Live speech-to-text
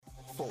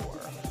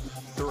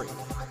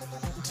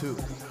2,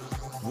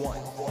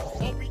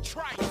 1. Obi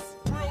Trice,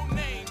 real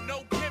name,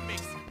 no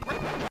gimmicks.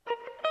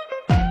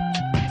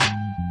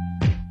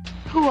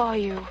 Who are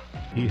you?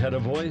 He had a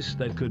voice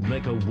that could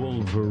make a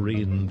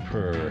wolverine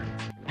purr.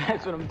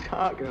 That's what I'm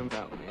talking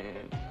about,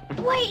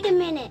 man. Wait a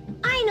minute.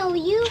 I know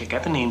you. I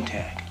got the name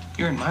tag.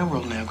 You're in my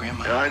world now,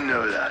 Grandma. I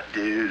know that,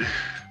 dude.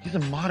 He's a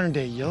modern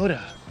day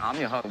Yoda. I'm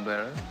your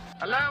huckleberry.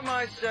 Allow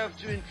myself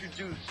to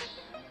introduce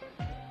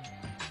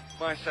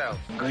myself.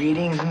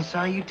 Greetings and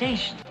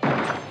salutations.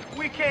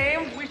 We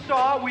came, we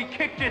saw, we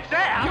kicked its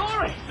ass.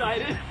 You're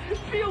excited.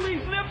 Feel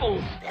these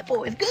nipples. That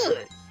boy's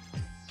good.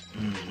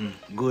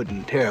 Mm-hmm. Good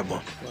and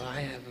terrible. Well,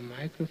 I have a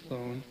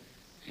microphone,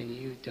 and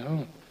you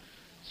don't.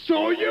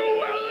 So you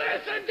will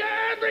listen to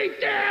every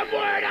damn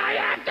word I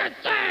have to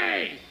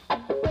say!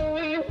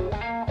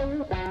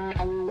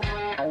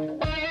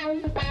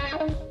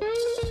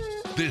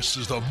 This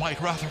is the Mike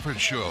Rutherford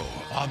Show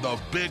on the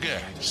Big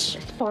X.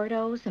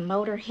 Sportos,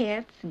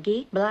 motorheads,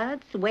 geek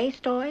bloods,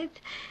 wastoids,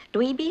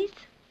 dweebies,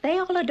 they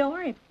all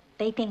adore him.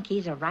 They think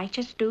he's a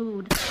righteous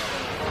dude.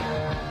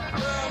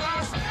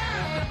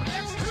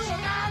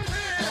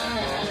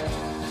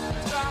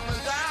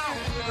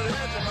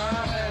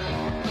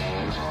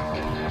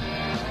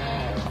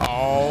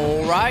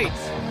 All right.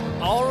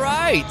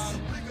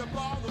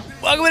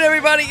 Welcome in,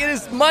 everybody. It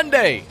is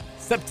Monday,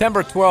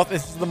 September 12th.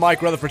 This is the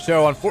Mike Rutherford Show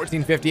on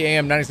 1450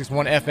 AM,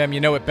 96.1 FM.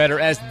 You know it better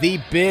as the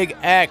Big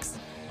X.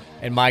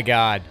 And my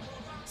God,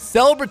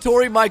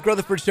 celebratory Mike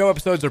Rutherford Show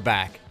episodes are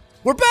back.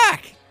 We're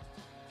back.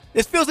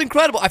 This feels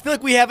incredible. I feel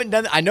like we haven't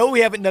done it. I know we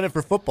haven't done it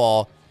for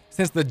football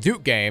since the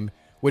Duke game,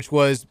 which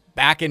was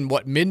back in,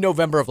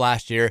 mid-November of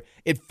last year.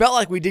 It felt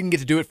like we didn't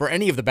get to do it for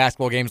any of the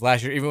basketball games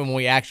last year, even when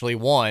we actually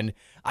won.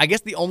 I guess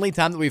the only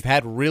time that we've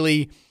had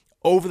really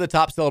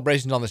over-the-top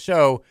celebrations on the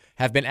show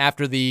have been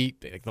after the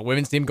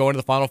women's team going to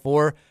the Final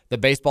Four, the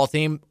baseball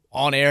team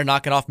on air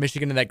knocking off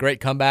Michigan in that great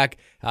comeback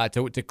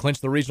to clinch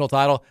the regional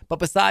title. But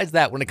besides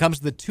that, when it comes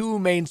to the two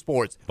main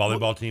sports,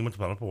 volleyball team went to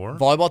the Final Four.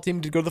 Volleyball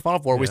team did go to the Final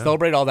Four. Yeah. We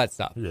celebrate all that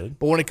stuff. Did.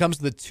 But when it comes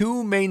to the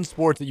two main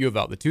sports at U of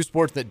L, the two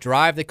sports that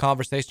drive the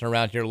conversation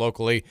around here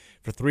locally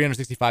for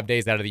 365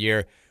 days out of the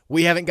year,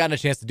 we haven't gotten a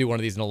chance to do one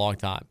of these in a long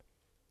time.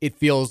 It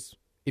feels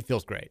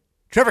great.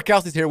 Trevor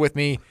Kelsey's here with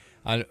me.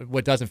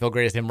 What doesn't feel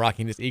great is him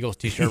rocking this Eagles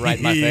t-shirt right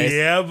in my face.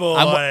 Yeah, boy.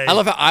 I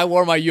love how I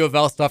wore my U of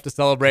L stuff to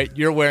celebrate.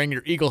 You're wearing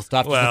your Eagles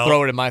stuff just to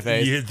throw it in my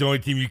face. It's the only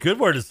team you could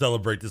wear to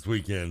celebrate this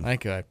weekend. I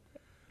could.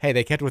 Hey,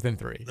 they kept within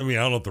 3. I mean,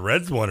 I don't know if the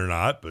Reds won or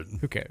not, but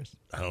who cares?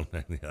 I know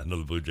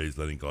the Blue Jays,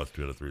 I think, lost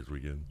 2 out of 3 this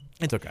weekend.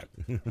 It's okay.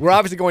 We're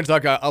obviously going to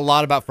talk a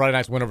lot about Friday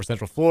night's win over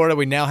Central Florida.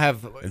 We now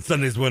have... And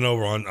Sunday's win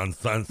over on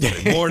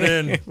Sunday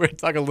morning. We're going to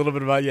talk a little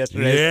bit about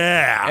yesterday's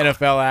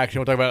NFL action.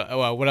 We'll talk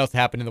about what else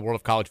happened in the world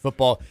of college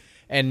football.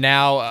 And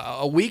now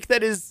a week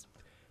that is...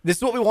 This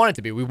is what we want it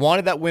to be. We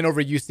wanted that win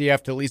over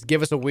UCF to at least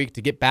give us a week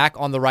to get back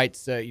on the right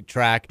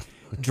track,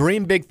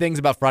 dream big things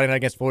about Friday night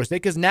against Florida State,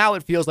 because now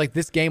it feels like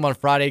this game on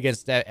Friday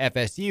against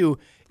FSU,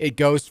 it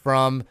goes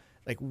from,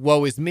 like,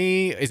 woe is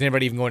me, is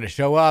anybody even going to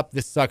show up,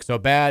 this sucks so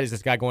bad, is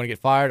this guy going to get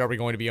fired, are we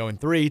going to be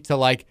 0-3, to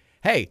like,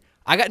 hey,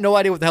 I got no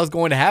idea what the hell's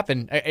going to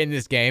happen in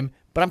this game,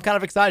 but I'm kind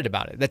of excited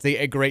about it. That's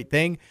a great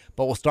thing.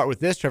 But we'll start with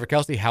this. Trevor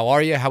Kelsey, how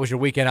are you? How was your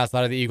weekend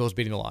outside of the Eagles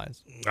beating the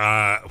Lions?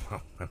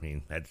 Well, I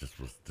mean, that just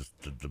was just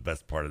the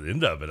best part of the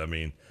end of it. I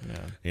mean,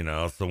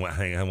 so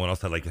everyone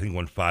else had, I think,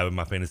 won 5 of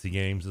my fantasy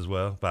games as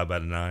well, 5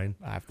 out of 9.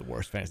 I have the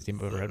worst fantasy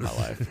team I've ever had in my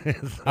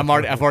life.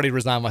 I've already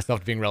resigned myself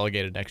to being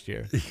relegated next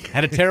year.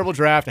 Had a terrible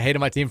draft. I hated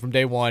my team from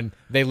day one.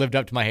 They lived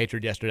up to my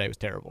hatred yesterday. It was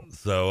terrible.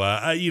 So,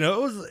 it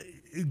was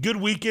a good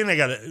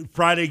weekend.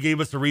 Friday gave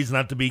us a reason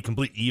not to be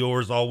complete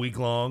Eeyores all week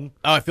long.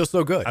 Oh, it feels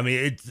so good. I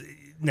mean,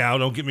 now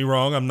don't get me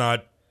wrong. I'm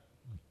not.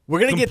 We're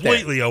going to get there.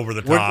 Completely over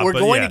the top. We're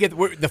going to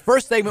get the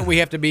first segment. We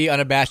have to be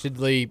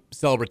unabashedly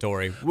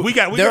celebratory.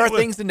 There are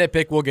things to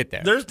nitpick. We'll get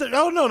there.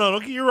 No.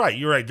 You're right.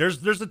 You're right.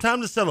 There's a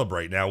time to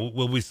celebrate. Now,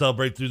 will we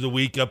celebrate through the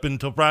week up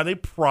until Friday?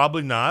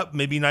 Probably not.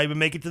 Maybe not even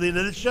make it to the end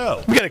of the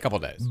show. We got a couple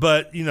days.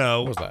 But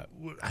what was that?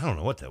 I don't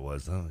know what that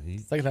was.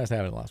 Second time it's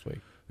happened last week.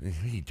 What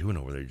are you doing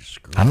over there? You're just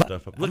screwing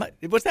stuff up.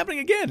 What's happening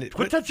again?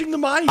 Quit touching the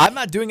mic. I'm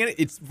not doing it.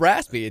 It's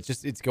raspy. It's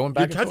going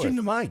back and forth. You're touching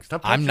the mic.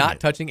 Stop touching I'm not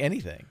touching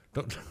anything.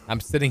 I'm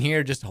sitting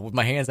here just with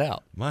my hands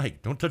out.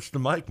 Mike, don't touch the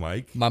mic,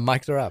 Mike. My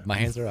mics are up. My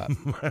hands are up.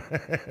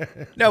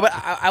 No, but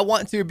I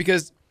want to,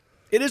 because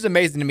it is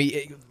amazing to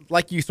me,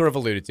 like you sort of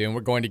alluded to, and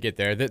we're going to get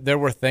there, that there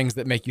were things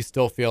that make you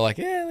still feel like,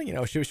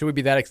 should we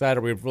be that excited?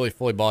 Are we really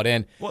fully bought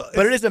in?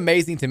 But it is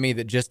amazing to me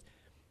that just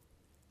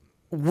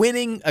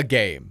winning a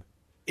game,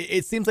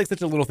 it seems like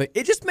such a little thing.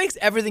 It just makes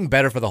everything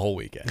better for the whole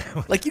weekend.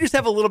 Like, you just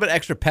have a little bit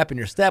extra pep in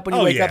your step when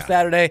you wake up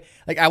Saturday.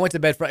 Like, I went to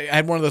bed Friday. I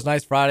had one of those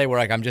nights Friday where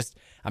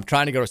I'm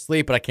trying to go to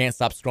sleep, but I can't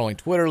stop scrolling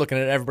Twitter, looking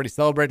at everybody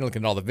celebrating,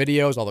 looking at all the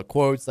videos, all the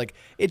quotes. Like,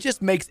 it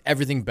just makes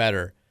everything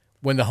better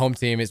when the home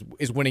team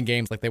is winning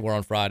games like they were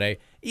on Friday.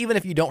 Even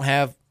if you don't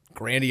have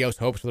grandiose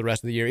hopes for the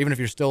rest of the year, even if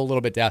you're still a little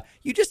bit down,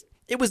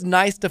 it was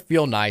nice to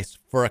feel nice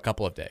for a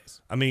couple of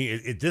days. I mean,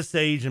 at this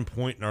age and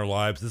point in our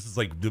lives, this is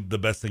like the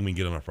best thing we can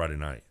get on a Friday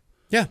night.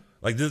 Yeah.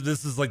 Like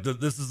this is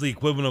the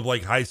equivalent of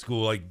like high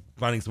school, like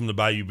finding someone to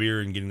buy you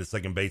beer and getting to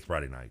second base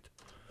Friday night.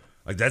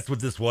 Like that's what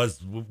this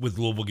was with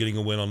Louisville getting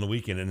a win on the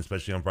weekend, and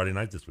especially on Friday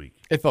night this week.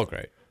 It felt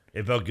great.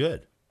 It felt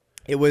good.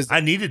 It was. I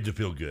needed to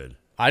feel good.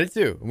 I did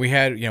too. We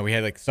had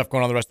like stuff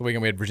going on the rest of the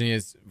weekend. We had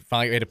Virginia's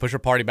finally. We had to push her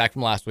party back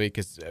from last week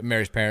because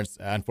Mary's parents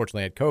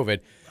unfortunately had COVID.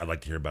 I'd like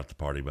to hear about the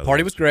party.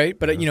 Party was great,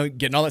 but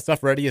getting all that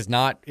stuff ready is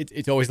not.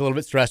 It's always a little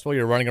bit stressful.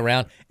 You're running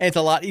around, and it's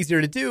a lot easier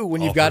to do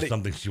when you've got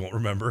something she won't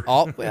remember.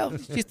 Well,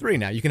 she's 3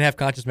 now. You can have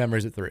conscious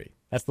memories at 3.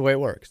 That's the way it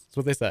works. That's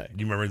what they say. Do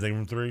you remember anything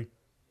from 3?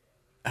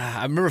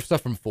 I remember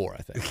stuff from 4,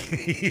 I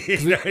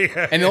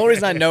think. And the only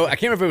reason I know, I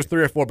can't remember if it was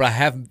 3 or 4, but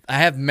I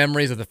have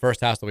memories of the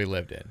first house that we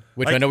lived in,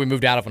 which I know we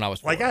moved out of when I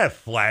was 4. Like I have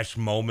flash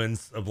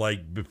moments of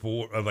like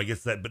before of I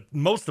guess that, but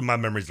most of my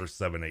memories are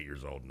 7, 8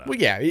 years old now. Well,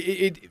 yeah,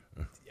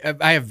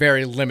 I have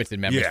very limited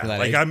memories from that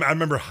like age. I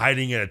remember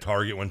hiding at a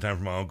Target one time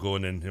from my uncle,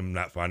 and then him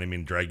not finding me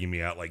and dragging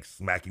me out, like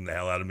smacking the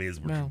hell out of me as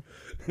we're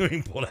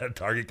being pulled out of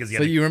Target because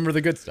you remember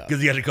the good stuff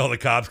because he had to call the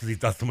cops because he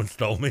thought someone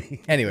stole me.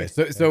 Anyway,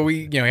 so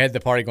we had the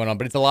party going on,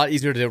 but it's a lot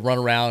easier to run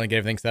around and get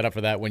everything set up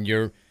for that when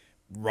you're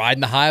riding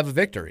the high of a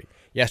victory.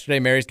 Yesterday,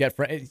 Mary's got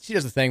friends. She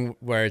does a thing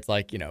where it's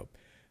like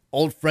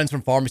old friends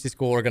from pharmacy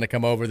school are going to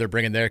come over. They're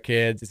bringing their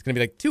kids. It's going to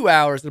be like 2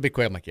 hours. It'll be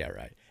quick. I'm like, yeah,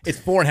 right. It's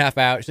 4.5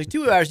 hours. She's like,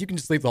 2 hours. You can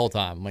just sleep the whole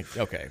time. I'm like,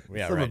 okay,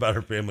 yeah, Something right. about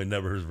her family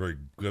never is very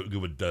good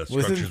with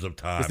structures of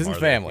time. This isn't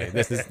family.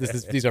 This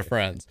is these are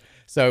friends.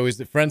 So it was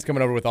the friends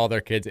coming over with all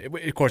their kids.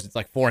 Of course, it's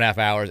like 4.5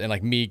 hours, and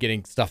like me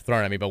getting stuff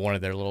thrown at me by one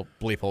of their little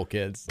bleep hole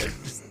kids. Like,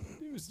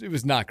 it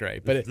was not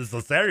great. But this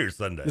was Saturday or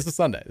Sunday? This was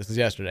Sunday. This was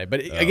yesterday. But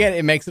again,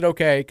 it makes it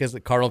okay because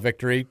the Cardinal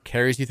victory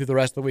carries you through the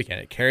rest of the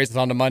weekend. It carries us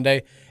on to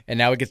Monday, and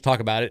now we get to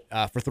talk about it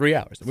for 3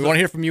 hours. We want to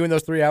hear from you in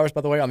those 3 hours,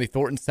 by the way, on the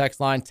Thornton's text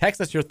line.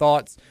 Text us your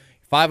thoughts.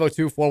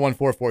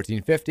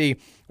 502-414-1450.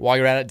 While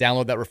you're at it,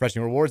 download that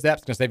Refreshing Rewards app.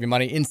 It's going to save you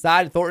money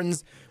inside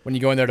Thornton's when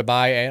you go in there to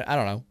buy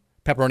a,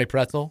 pepperoni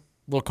pretzel,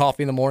 a little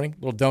coffee in the morning,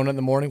 a little donut in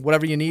the morning,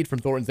 whatever you need from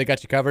Thornton's, they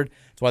got you covered.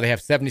 That's why they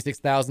have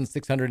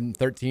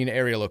 76,613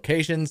 area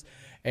locations.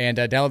 And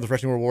download the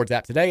Refreshing Rewards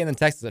app today and then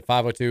text us at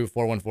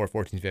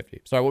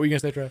 502-414-1450. Sorry, what were you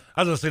going to say, Trev?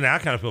 I was going to say, now I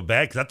kind of feel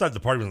bad because I thought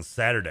the party was on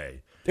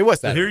Saturday. It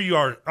was So Saturday. here you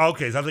are.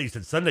 Okay, so I thought you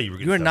said Sunday you were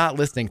getting You are not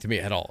listening to me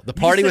at all. The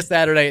party was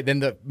Saturday,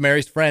 then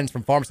Mary's friends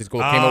from pharmacy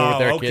school came over with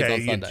their kids on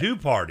You Sunday. had 2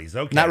 parties.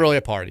 Okay. Not really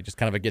a party, just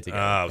kind of a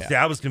get-together. See,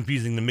 I was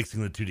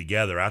mixing the 2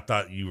 together. I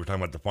thought you were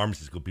talking about the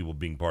pharmacy school people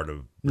being part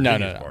of No,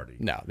 Virginia's party.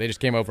 No, they just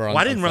came over on Well,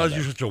 I didn't realize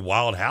Sunday. you were such a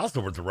wild house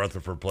over at the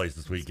Rutherford place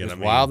this weekend. It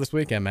was wild this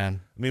weekend,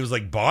 man. I mean, it was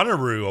like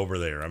Bonnaroo over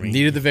there. I mean,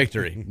 Needed the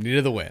victory.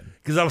 Needed the win.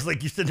 Because I was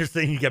like, you sitting there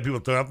saying you got people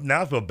throwing up.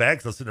 Now I feel bad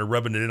because I was sitting there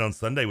rubbing it in on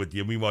Sunday with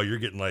you. Meanwhile, you're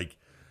getting like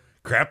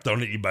crap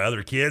thrown at you by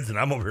other kids, and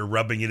I'm over here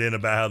rubbing it in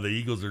about how the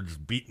Eagles are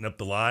just beating up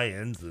the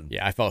Lions. And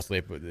yeah, I fell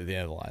asleep at the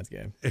end of the Lions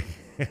game.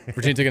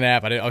 Virginia took a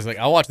nap. I was like,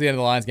 I'll watch the end of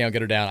the Lions game. I'll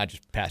get her down. I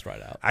just passed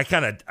right out.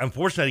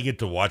 Unfortunately, I didn't get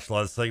to watch a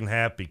lot of the second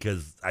half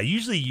because I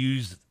usually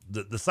use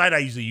the site I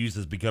usually use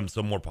has become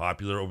so more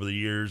popular over the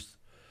years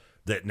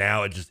that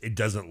now it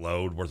doesn't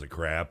load worth of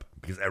crap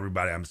because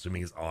everybody I'm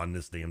assuming is on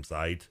this damn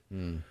site.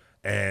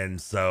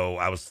 And so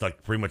I was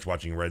stuck pretty much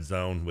watching Red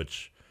Zone,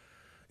 which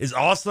is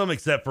awesome,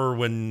 except for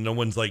when no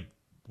one's like,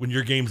 when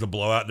your game's a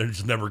blowout, they're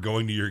just never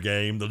going to your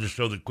game. They'll just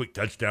show the quick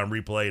touchdown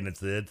replay and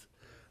that's it.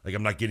 Like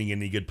I'm not getting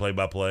any good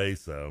play-by-play.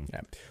 So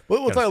yeah,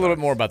 we'll talk a little bit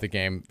more about the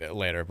game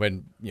later.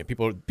 When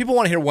people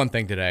want to hear one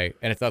thing today,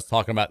 and it's us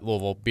talking about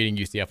Louisville beating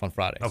UCF on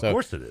Friday. Of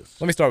course it is.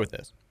 Let me start with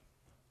this.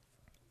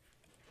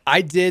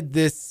 I did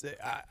this.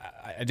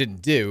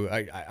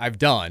 I've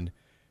done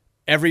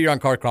every year on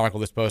Card Chronicle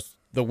this post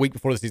the week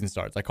before the season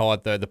starts. I call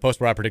it the post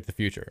where I predict the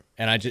future,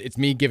 and it's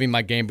me giving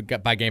my game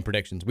by game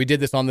predictions. We did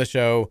this on the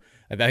show.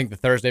 I think the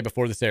Thursday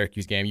before the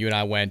Syracuse game. You and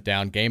I went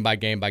down game by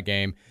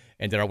game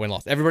and did our win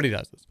loss. Everybody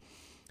does this.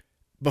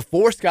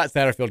 Before Scott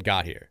Satterfield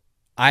got here,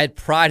 I had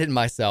prided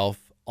myself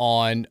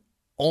on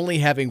only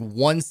having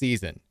one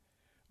season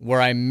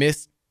where I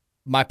missed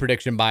my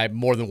prediction by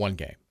more than one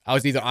game. I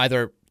was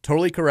either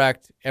totally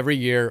correct every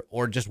year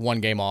or just one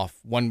game off.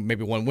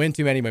 Maybe one win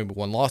too many, maybe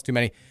one loss too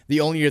many.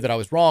 The only year that I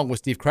was wrong was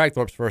Steve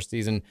Cragthorpe's first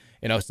season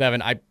in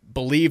 2007. I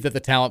believed that the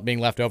talent being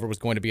left over was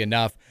going to be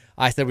enough.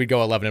 I said we'd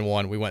go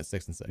 11-1. We went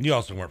 6-6. You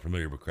also weren't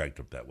familiar with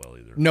Cragthorpe that well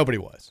either. Nobody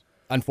was,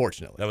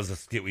 unfortunately. That was a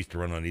skit we used to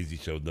run on Easy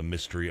Show, The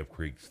Mystery of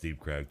Steve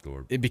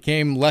Cragthorpe. It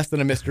became less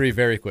than a mystery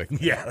very quickly.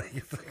 Yeah.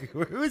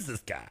 Who is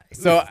this guy?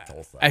 So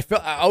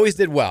I always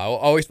did well. I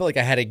always felt like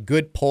I had a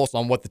good pulse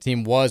on what the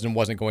team was and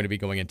wasn't going to be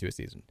going into a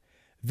season.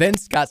 Then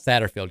Scott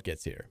Satterfield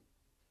gets here.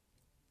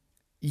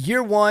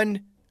 Year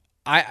one,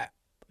 I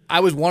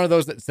was one of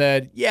those that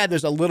said, yeah,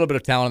 there's a little bit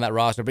of talent on that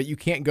roster, but you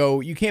can't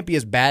be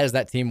as bad as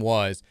that team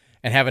was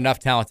and have enough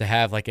talent to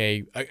have like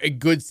a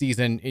good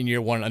season in year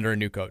one under a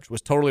new coach.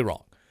 Was totally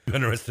wrong. You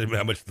underestimate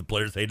how much the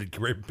players hated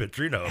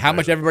Petrino. How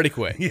much everybody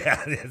quit.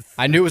 Yeah.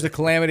 I knew it was a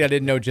calamity. I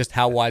didn't know just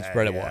how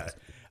widespread it was.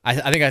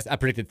 I think I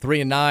predicted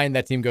 3-9.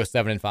 That team goes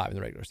 7-5 in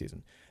the regular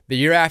season. The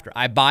year after,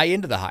 I buy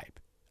into the hype.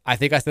 I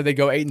think I said they'd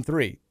go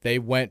 8-3. They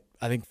went,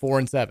 I think,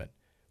 4-7.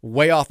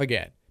 Way off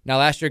again. Now,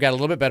 last year got a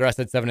little bit better. I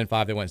said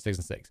 7-5. They went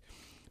 6-6.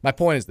 My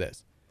point is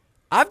this.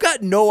 I've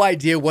got no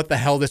idea what the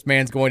hell this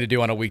man's going to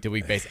do on a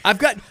week-to-week basis.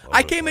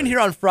 I came in here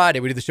on Friday.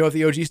 We did the show at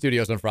the OG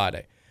Studios on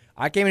Friday.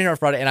 I came in here on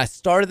Friday, and I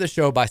started the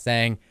show by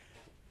saying,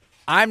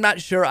 I'm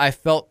not sure I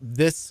felt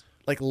this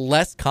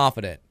less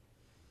confident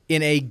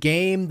in a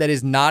game that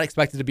is not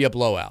expected to be a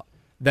blowout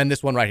than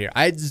this one right here.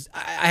 I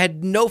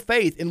had no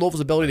faith in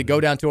Louisville's ability to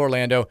go down to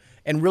Orlando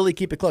and really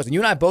keep it close. And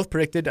you and I both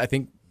predicted, I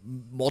think,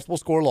 multiple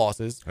score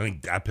losses. I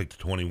think I picked a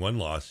 21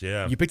 loss,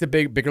 yeah. You picked a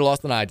bigger loss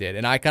than I did,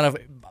 and I kind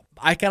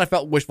of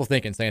felt wishful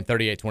thinking saying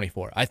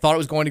 38-24. I thought it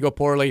was going to go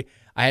poorly.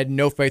 I had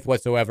no faith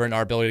whatsoever in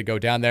our ability to go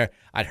down there.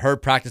 I'd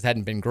heard practice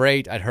hadn't been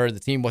great. I'd heard the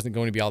team wasn't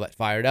going to be all that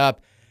fired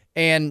up.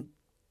 And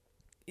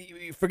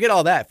forget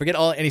all that. Forget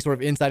any sort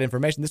of inside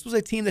information. This was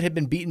a team that had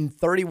been beaten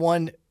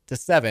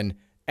 31-7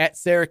 at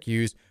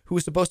Syracuse, who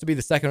was supposed to be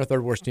the second or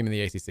third worst team in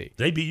the ACC.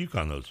 They beat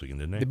UConn this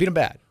weekend, didn't they? They beat them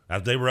bad.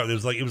 They were up. It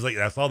was like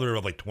I saw they were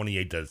up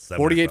 28-7.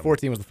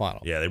 48-14 was the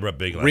final. Yeah, they were up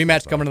big.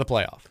 Rematch coming to the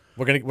playoff.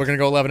 We're gonna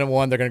go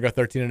 11-1. They're gonna go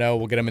 13-0.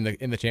 We'll get them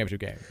in the championship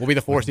game. We'll be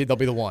the 4 seed. They'll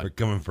be the 1. We're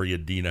coming for you,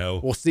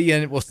 Dino. We'll see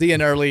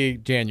in early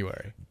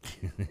January.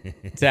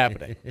 It's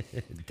happening.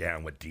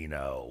 Down with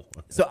Dino.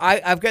 So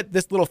I've got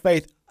this little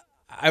faith.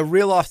 I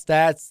reel off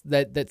stats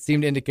that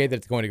seem to indicate that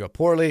it's going to go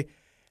poorly,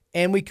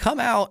 and we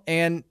come out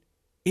and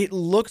it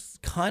looks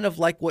kind of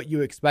like what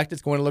you expect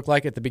it's going to look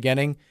like at the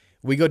beginning.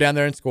 We go down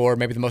there and score,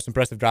 maybe the most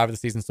impressive drive of the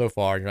season so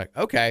far. And you're like,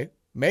 okay,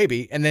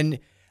 maybe. And then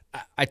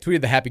I tweeted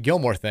the Happy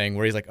Gilmore thing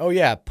where he's like, oh,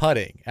 yeah,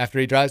 putting after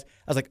he drives.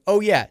 I was like, oh,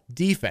 yeah,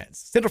 defense.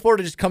 Central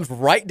Florida just comes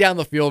right down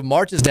the field,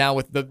 marches down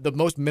with the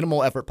most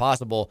minimal effort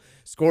possible,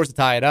 scores to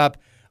tie it up.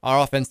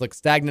 Our offense looks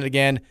stagnant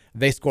again.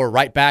 They score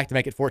right back to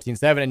make it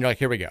 14-7, and you're like,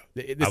 here we go.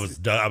 I was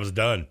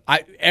done.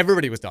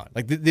 Everybody was done.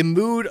 Like the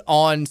mood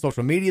on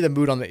social media, the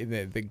mood on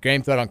the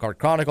game thread on Card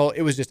Chronicle,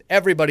 it was just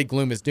everybody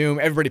gloom is doom.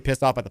 Everybody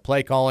pissed off at the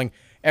play calling.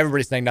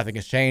 Everybody saying nothing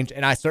has changed,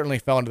 and I certainly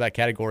fell into that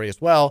category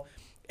as well.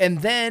 And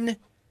then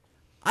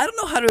I don't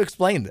know how to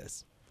explain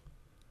this.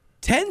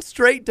 10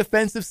 straight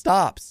defensive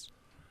stops.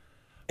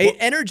 An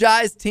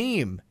energized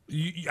team.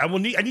 I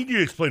need you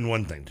to explain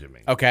one thing to me.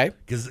 Okay.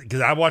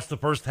 Because I watched the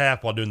first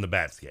half while doing the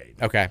Bats game.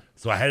 Okay.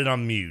 So I had it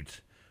on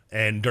mute,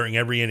 and during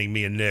every inning,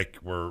 me and Nick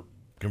were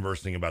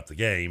conversing about the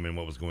game and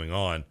what was going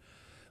on.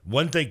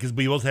 One thing, because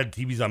we both had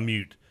TVs on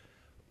mute,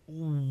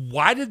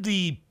 why did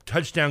the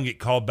touchdown get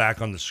called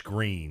back on the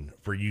screen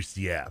for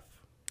UCF?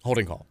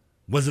 Holding call.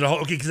 Was it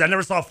okay? Because I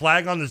never saw a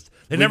flag on this.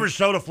 They never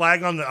showed a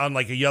flag on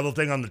like a yellow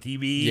thing on the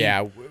TV.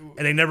 Yeah.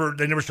 And they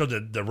never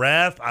showed the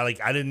ref.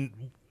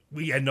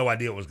 We had no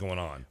idea what was going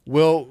on.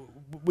 Well,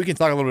 we can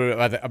talk a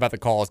little bit about the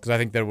calls because I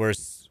think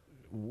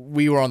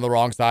we were on the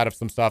wrong side of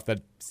some stuff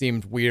that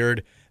seemed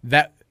weird.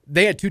 That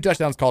they had 2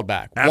 touchdowns called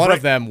back. One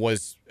of them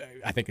was,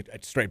 I think, a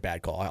straight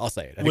bad call. I'll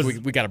say it. I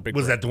think we got a big.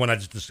 Was that the one I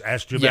just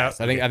asked you about?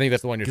 Yes, I think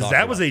that's the one you're talking about.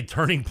 Because that was a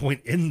turning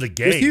point in the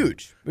game. It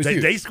was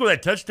huge. They scored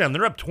that touchdown.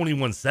 They're up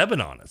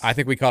 21-7 on us. I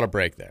think we caught a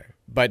break there,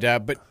 but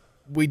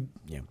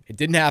it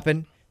didn't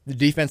happen. The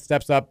defense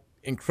steps up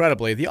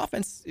incredibly. The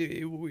offense,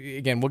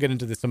 again, we'll get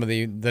into some of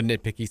the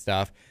nitpicky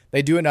stuff.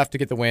 They do enough to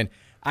get the win.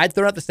 I'd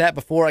thrown out the stat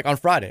before, like on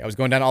Friday. I was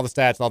going down all the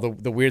stats, all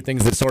the weird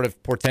things that sort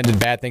of portended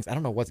bad things. I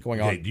don't know what's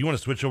going on. Do you want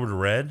to switch over to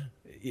red?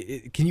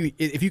 Can you?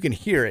 If you can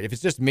hear it, if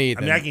it's just me,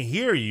 then, I can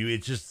hear you.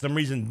 It's just some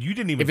reason you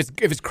didn't even.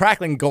 If it's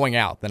crackling going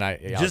out, then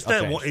it's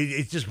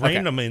just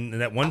random. Okay. And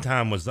that one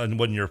time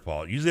wasn't your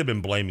fault. Usually I've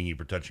been blaming you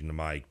for touching the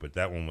mic, but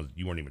that one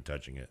you weren't even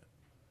touching it.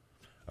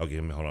 Okay,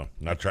 hold on.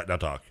 Now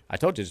talk. I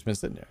told you, it's been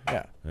sitting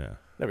there. Yeah.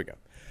 There we go.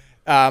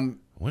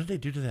 What did they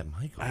do to that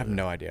mic? I have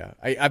no idea.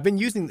 I've been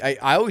using.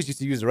 I always used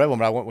to use the red one,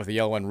 but I went with the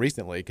yellow one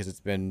recently because it's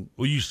been.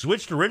 Well, you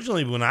switched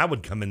originally when I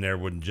would come in there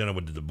when Jenna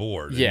would do the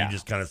board. Yeah. And you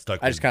just kind of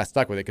stuck. I just kind of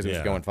stuck with it because it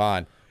was going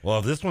fine. Well,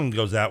 if this one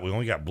goes out, we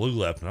only got blue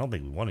left, and I don't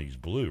think we want to use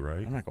blue,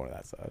 right? I'm not going to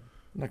that side.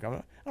 I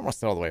don't want to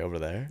sit all the way over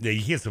there. Yeah,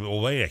 you can't sit all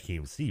the way. I can't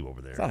even see you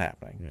over there. It's not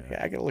happening.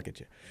 Yeah, I got to look at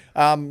you.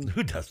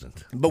 Who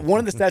doesn't? But one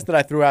of the stats that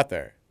I threw out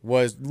there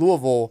was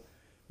Louisville,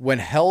 when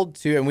held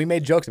to, and we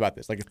made jokes about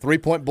this, like a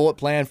 3-point bullet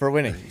plan for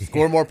winning.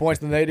 Score more points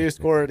than they do.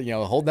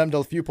 Hold them to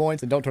a few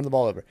points and don't turn the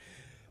ball over.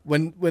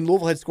 When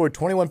Louisville had scored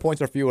 21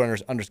 points or fewer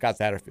under Scott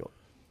Satterfield,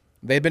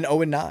 they'd been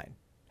 0-9,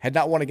 had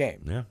not won a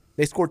game. Yeah.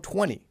 They scored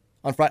 20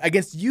 on Friday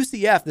against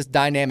UCF. This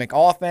dynamic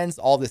offense,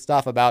 all this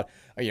stuff about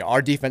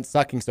our defense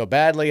sucking so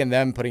badly and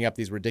them putting up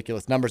these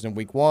ridiculous numbers in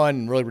week 1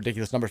 and really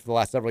ridiculous numbers for the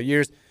last several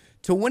years.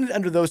 To win it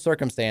under those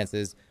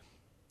circumstances,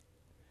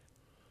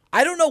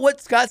 I don't know what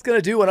Scott's going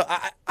to do.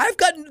 I've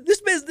got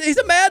this man. He's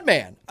a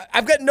madman.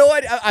 I've got no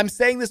idea. I'm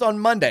saying this on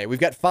Monday. We've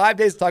got 5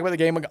 days to talk about the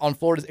game against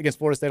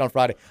Florida State on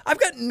Friday. I've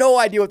got no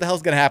idea what the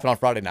hell's going to happen on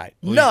Friday night.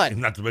 None.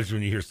 Not to mention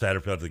when you hear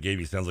Satterfield after the game,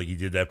 he sounds like he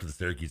did after the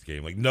Syracuse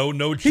game. Like no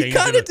change. He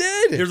kind of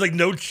did. There's like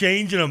no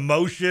change in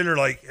emotion or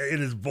like in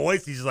his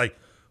voice. He's just like,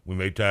 we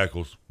made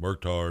tackles,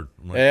 worked hard.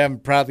 I'm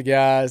proud of the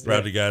guys.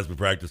 We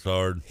practiced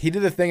hard. He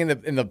did the thing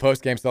in the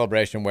post-game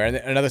celebration where, and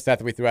another stat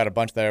that we threw out a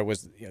bunch there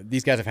was,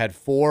 these guys have had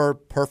 4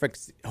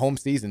 perfect home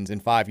seasons in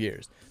 5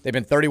 years. They've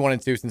been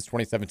 31-2 since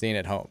 2017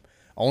 at home.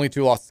 Only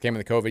 2 losses came in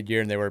the COVID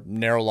year, and they were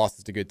narrow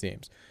losses to good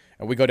teams.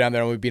 And we go down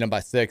there and we beat them by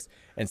 6.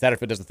 And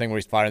Satterfield does the thing where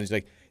he's firing. He's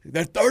like,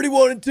 they're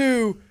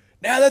 31-2.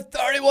 Now they're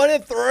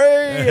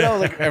 31-3. You know,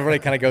 like everybody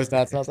kind of goes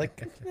nuts. And I was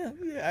like, yeah,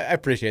 I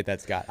appreciate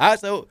that, Scott.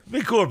 It'd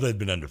be cool if they'd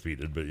been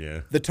undefeated, but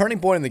yeah. The turning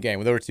point in the game,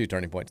 well, there were 2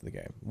 turning points in the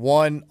game.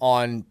 One,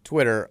 on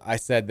Twitter, I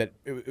said that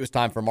it was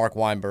time for Mark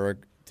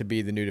Weinberg to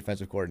be the new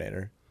defensive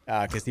coordinator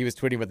because he was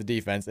tweeting about the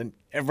defense. And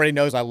everybody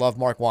knows I love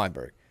Mark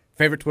Weinberg.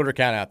 Favorite Twitter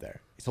account out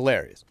there. He's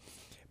hilarious.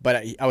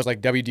 But I was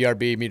like,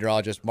 WDRB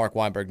meteorologist, Mark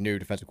Weinberg, new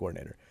defensive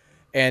coordinator.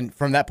 And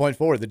from that point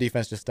forward, the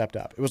defense just stepped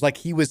up. It was like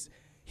he was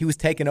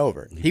taking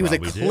over. He was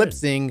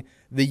eclipsing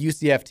the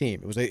UCF team.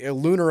 It was a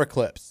lunar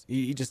eclipse.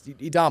 He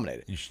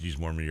dominated. You should use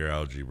more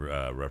meteorology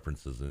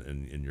references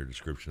in your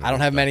description. I don't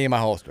have many in my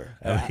holster.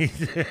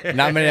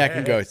 Not many I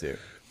can go to.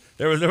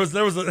 There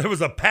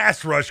was a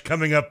pass rush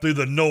coming up through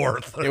the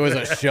north. It was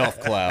a shelf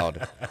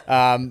cloud.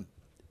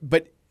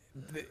 But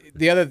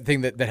the other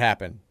thing that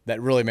happened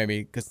that really made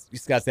me, because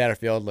Scott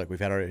Satterfield, look, we've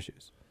had our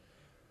issues.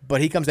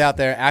 But he comes out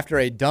there after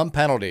a dumb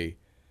penalty.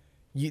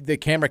 The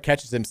camera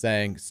catches him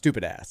saying,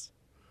 stupid ass.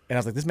 And I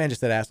was like, this man just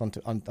said ass on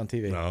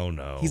TV.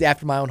 No. He's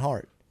after my own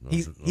heart.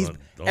 He's don't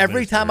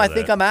every time I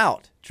think that. I'm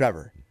out,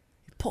 Trevor,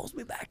 he pulls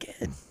me back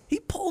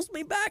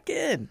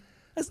in.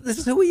 This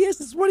is who he is.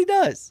 This is what he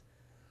does.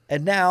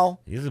 And now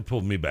he hasn't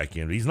pulled me back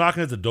in. He's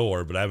knocking at the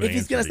door, but I haven't. If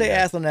he's going to say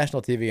ass on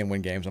national TV and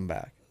win games, I'm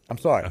back. I'm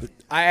sorry.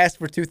 I asked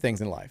for 2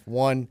 things in life.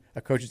 1,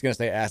 a coach is going to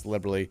say ass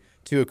liberally.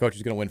 2, a coach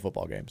is going to win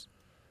football games.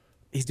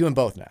 He's doing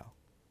both now.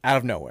 Out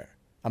of nowhere.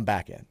 I'm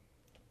back in.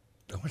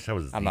 I wish I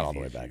was. I'm not all the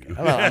way back in.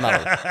 I'm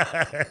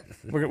not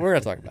we're going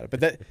to talk about it.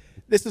 But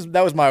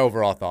that was my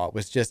overall thought.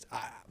 Was just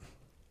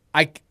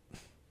I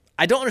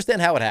don't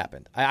understand how it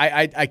happened.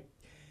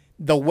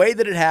 The way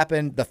that it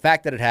happened, the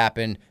fact that it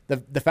happened,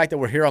 the fact that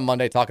we're here on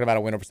Monday talking about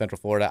a win over Central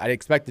Florida, I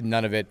expected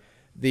none of it.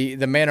 The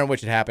manner in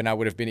which it happened, I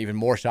would have been even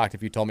more shocked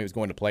if you told me it was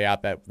going to play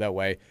out that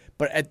way.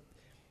 But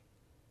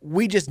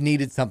we just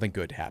needed something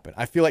good to happen.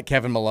 I feel like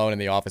Kevin Malone in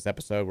the Office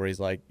episode where he's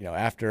like,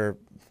 after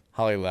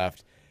Holly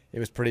left, it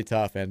was pretty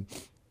tough, and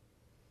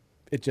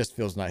it just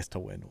feels nice to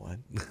win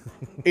one.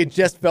 It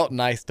just felt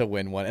nice to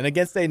win one. And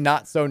against a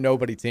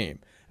not-so-nobody team.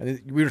 And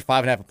we were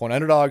 5.5-point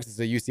underdogs. This is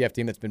a UCF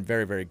team that's been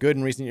very, very good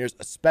in recent years,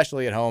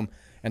 especially at home.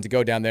 And to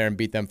go down there and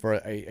beat them for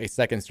a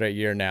second straight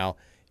year now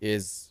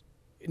is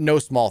no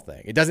small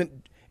thing. It doesn't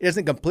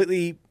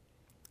completely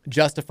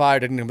justify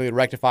or doesn't completely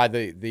rectify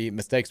the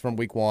mistakes from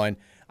week 1.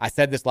 I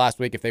said this last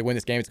week. If they win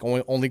this game, it's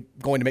only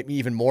going to make me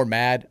even more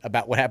mad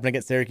about what happened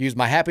against Syracuse.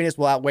 My happiness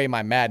will outweigh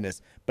my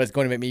madness, but it's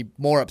going to make me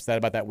more upset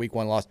about that week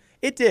 1 loss.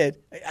 It did.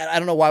 I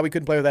don't know why we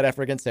couldn't play with that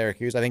effort against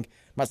Syracuse. I'm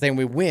not saying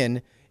we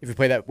win if we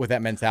play that with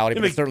that mentality,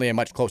 but it's certainly a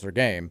much closer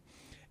game.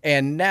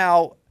 And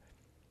now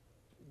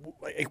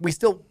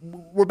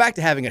we're back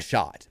to having a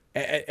shot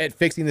at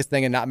fixing this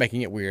thing and not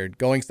making it weird,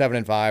 going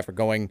 7-5 or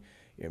going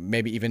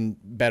maybe even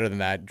better than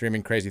that,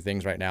 dreaming crazy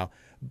things right now.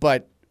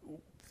 But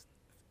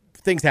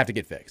things have to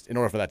get fixed in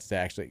order for that to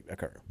actually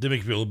occur. Did it make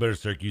you feel a little better?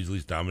 Syracuse at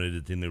least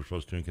dominated the team they were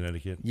supposed to in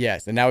Connecticut?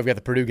 Yes, and now we've got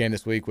the Purdue game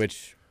this week,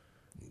 which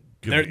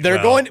they're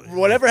going.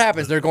 Whatever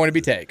happens, they're going to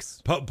be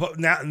takes.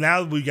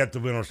 Now we got the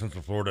win over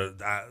Central Florida.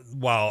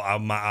 While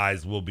my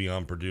eyes will be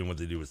on Purdue and what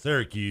they do with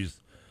Syracuse,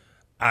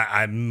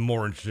 I'm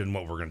more interested in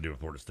what we're going to do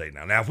with Florida State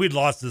now. Now, if we'd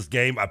lost this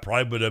game, I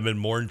probably would have been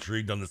more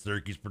intrigued on the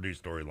Syracuse-Purdue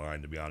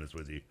storyline, to be honest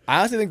with you. I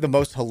honestly think the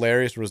most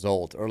hilarious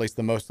result, or at least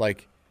the most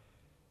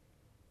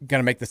going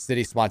to make the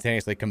city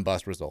spontaneously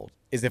combust result,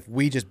 is if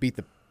we just beat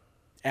the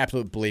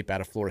absolute bleep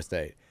out of Florida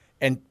State,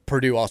 and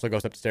Purdue also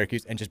goes up to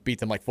Syracuse and just beats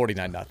them like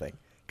 49-0.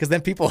 Because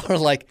then people are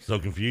like, so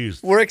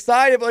confused. We're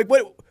excited. Like,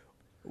 what?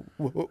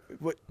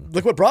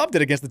 Look what Brob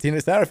did against the team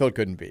that Satterfield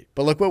couldn't beat.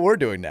 But look what we're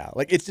doing now.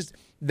 Like, it's just,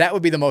 that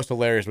would be the most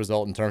hilarious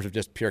result in terms of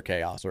just pure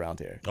chaos around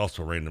here.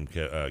 Also, random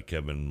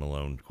Kevin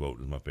Malone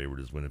quote is my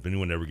favorite, is when if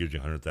anyone ever gives you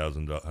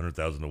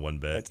 $100,000 to one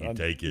bet, you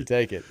take it. You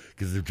take it.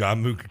 Because if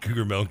John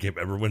Cougar Mellencamp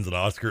ever wins an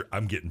Oscar,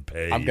 I'm getting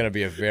paid. I'm going to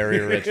be a very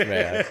rich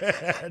man.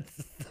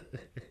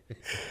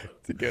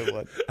 It's a good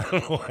one. I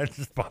don't know why it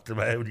just popped in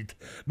my head.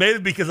 Maybe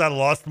because I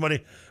lost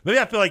money. Maybe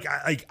I feel like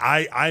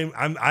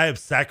I have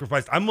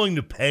sacrificed. I'm willing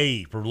to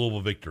pay for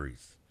Louisville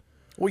victories.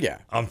 Well, yeah,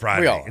 on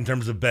Friday in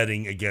terms of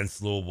betting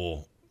against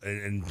Louisville.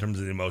 In terms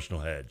of the emotional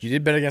hedge, you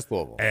did bet against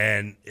Louisville,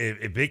 and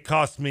if it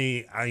cost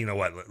me, you know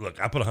what?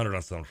 Look, I put $100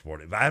 on Central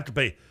Florida. If I have to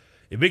pay,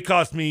 if it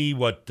cost me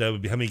how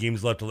many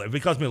games left? If it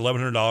cost me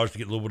 $1,100 to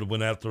get Louisville to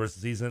win out the rest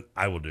of the season,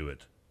 I will do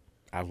it.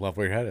 I love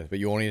where your head is, but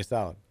you won't eat a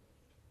salad.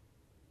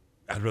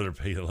 I'd rather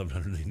pay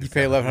 $1,100. You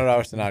pay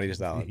 $1,100 to not eat a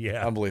salad.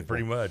 Yeah, unbelievable.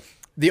 Pretty much.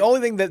 The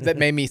only thing that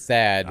made me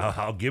sad.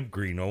 I'll give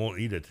green. I won't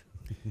eat it.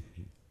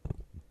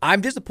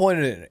 I'm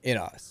disappointed in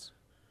us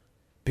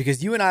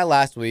because you and I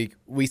last week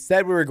we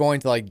said we were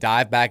going to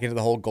dive back into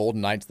the whole Golden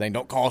Knights thing.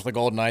 Don't call us the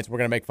Golden Knights. We're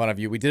going to make fun of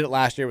you. We did it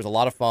last year. It was a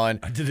lot of fun.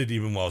 I did it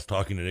even while I was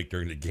talking to Nick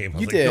during the game. I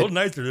was did. Golden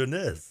Knights are doing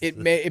this. It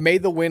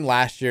made the win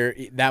last year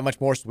that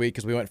much more sweet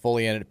because we went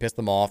fully in and it pissed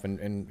them off and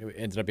it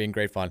ended up being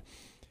great fun.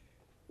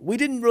 We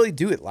didn't really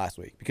do it last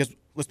week because,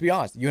 let's be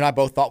honest, you and I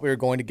both thought we were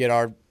going to get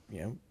our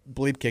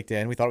bleep kicked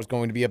in. We thought it was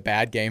going to be a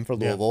bad game for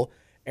Louisville.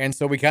 And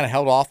so we kind of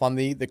held off on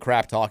the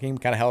crap talking,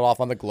 kind of held off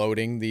on the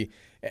gloating.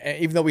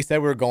 Even though we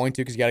said we were going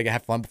to because you got to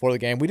have fun before the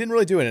game, we didn't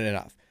really do it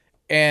enough.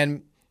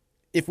 And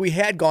if we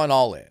had gone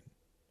all in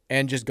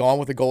and just gone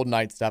with the Golden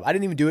Knights stuff, I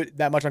didn't even do it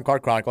that much on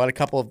Card Chronicle. I had a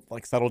couple of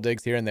like subtle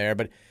digs here and there,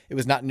 but it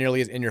was not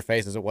nearly as in your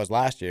face as it was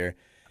last year.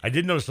 I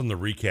did notice on the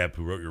recap,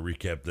 who wrote your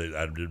recap,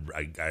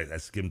 that I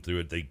skimmed through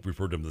it. They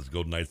referred to them as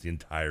Golden Knights the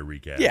entire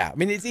recap. Yeah, I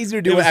mean, it's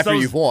easier to do it after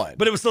you've won.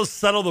 But it was so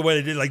subtle the way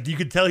they did. Like, you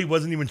could tell he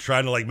wasn't even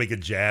trying to like make a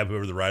jab,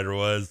 whoever the writer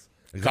was.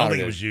 I don't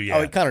think it was you. Yeah.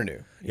 Oh, Connor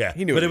knew. Yeah,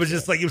 he knew. But it was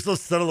just like, it was so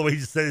subtle the way he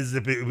just said it as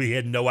if we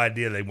had no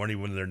idea they weren't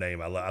even in their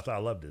name. I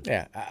loved it.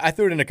 Yeah, I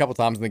threw it in a couple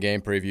times in the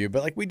game preview,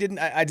 but like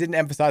I didn't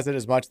emphasize it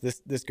as much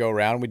this go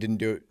around. We didn't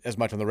do it as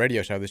much on the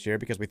radio show this year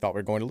because we thought we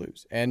were going to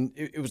lose, and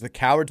it was the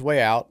coward's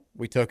way out.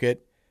 We took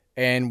it,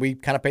 and we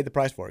kind of paid the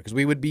price for it because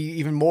we would be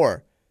even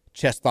more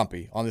chest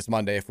thumpy on this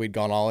Monday if we'd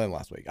gone all in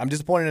last week. I'm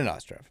disappointed in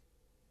us, Trev.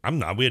 I'm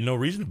not. We had no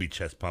reason to be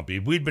chest pumpy.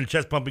 If we'd been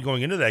chest pumpy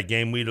going into that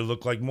game, we'd have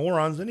looked like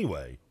morons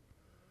anyway.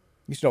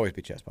 You should always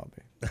be chest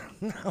pumpy.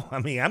 No, I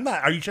mean, I'm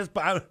not. Are you chest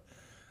pumpy?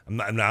 I'm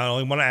not. I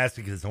only want to ask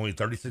you because it's only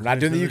 36 We're not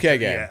doing the UK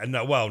game. Yeah,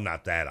 no, well,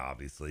 not that,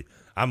 obviously.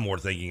 I'm more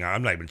thinking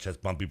I'm not even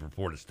chest bumpy for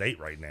Florida State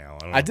right now.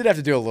 I did have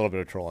to do a little bit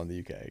of troll in the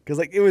UK because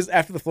like it was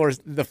after the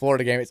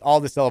Florida game. It's all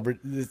the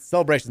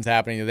celebrations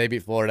happening. They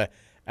beat Florida,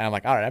 and I'm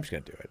like, all right, I'm just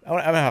gonna do it. I'm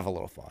gonna have a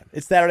little fun.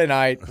 It's Saturday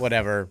night,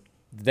 whatever.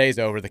 The day's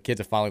over. The kids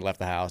have finally left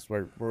the house.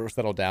 We're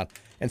settled down,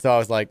 and so I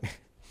was like,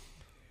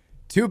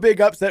 2 big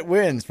upset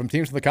wins from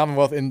teams from the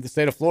Commonwealth in the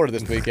state of Florida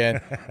this weekend.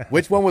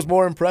 Which one was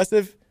more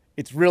impressive?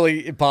 It's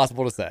really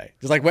impossible to say.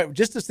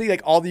 Just to see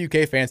like all the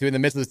UK fans who in the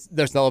midst of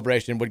their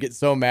celebration would get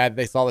so mad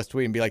they saw this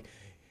tweet and be like,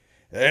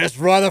 "It's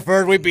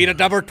Rutherford. We beat a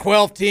number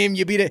 12 team.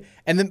 You beat it."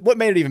 And then what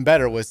made it even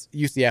better was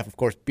UCF, of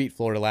course, beat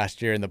Florida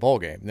last year in the bowl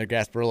game, in their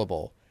Gasparilla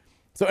Bowl.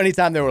 So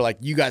anytime they were like,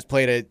 "You guys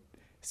played a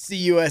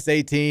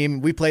CUSA team.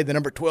 We played the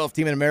number 12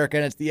 team in America,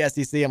 and it's the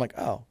SEC." I'm like,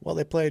 "Oh, well,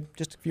 they played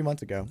just a few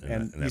months ago,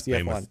 and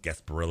UCF won."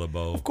 Gasparilla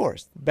Bowl. Of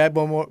course,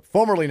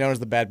 formerly known as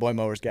the Bad Boy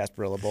Mowers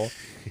Gasparilla Bowl.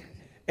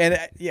 And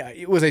yeah,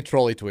 it was a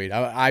trolly tweet.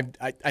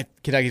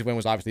 Kentucky's win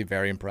was obviously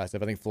very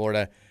impressive. I think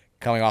Florida,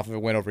 coming off of a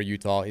win over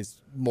Utah,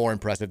 is more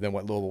impressive than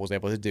what Louisville was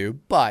able to do.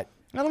 But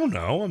I don't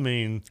know. I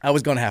mean, I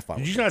was going to have fun.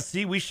 Did you not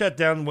see? We shut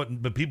down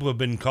what the people have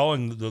been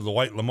calling the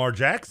white Lamar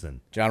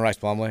Jackson. John Rice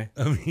Plumlee.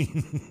 I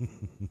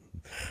mean,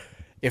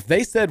 if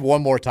they said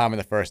one more time in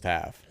the first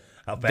half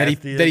that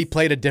he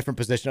played a different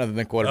position other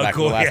than quarterback for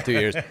the last 2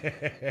 years.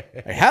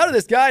 Like, how did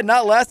this guy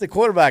not last at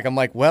quarterback? I'm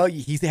like, well,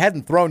 he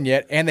hadn't thrown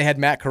yet, and they had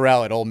Matt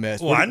Corral at Ole Miss.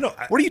 Well, I know.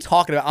 What are you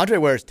talking about? Andre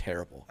Ware is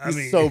terrible.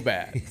 He's so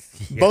bad.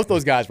 Yeah. Both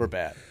those guys were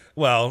bad.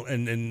 Well,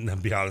 and to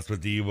be honest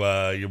with you,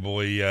 your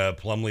boy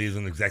Plumlee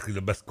isn't exactly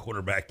the best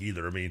quarterback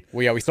either. I mean,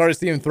 well, yeah, we started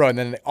seeing him throw, and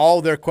then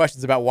all their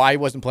questions about why he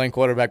wasn't playing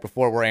quarterback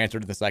before were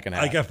answered in the second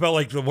half. Like, I felt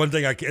like the one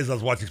thing as I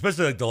was watching,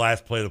 especially like the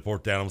last play of the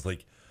fourth down, I was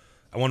like,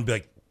 I want to be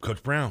like,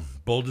 Coach Brown,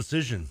 bold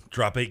decision.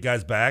 Drop 8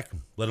 guys back.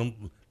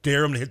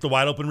 Dare him to hit the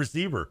wide open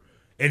receiver.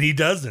 And he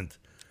doesn't.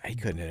 He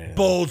couldn't hit it.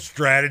 Bold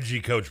strategy,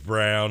 Coach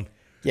Brown.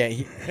 Yeah,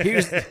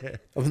 here's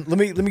let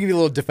me give you a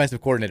little defensive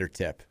coordinator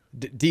tip.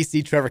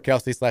 DC Trevor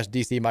Kelsey /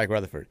 DC Mike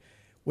Rutherford.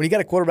 When you got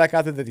a quarterback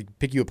out there that can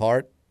pick you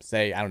apart,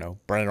 say, I don't know,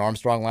 Brennan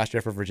Armstrong last year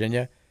for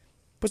Virginia,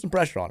 put some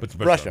pressure on him.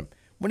 Rush him.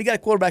 When you got a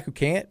quarterback who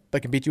can't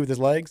but can beat you with his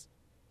legs,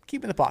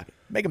 keep him in the pocket.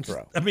 Make him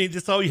throw. I mean,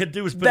 that's all you had to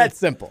do was put That's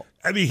simple.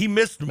 I mean, he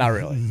missed. Not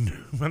really.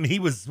 I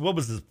mean, what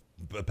was his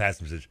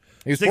passing percentage?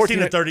 He was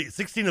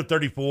 16 of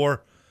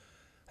 34.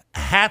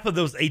 Half of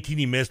those 18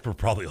 he missed were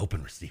probably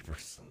open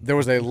receivers. There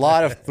was a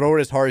lot of throw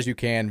it as hard as you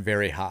can,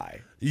 very high.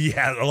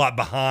 Yeah, a lot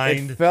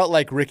behind. It felt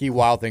like Ricky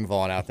Wild Thing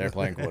Vaughn out there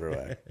playing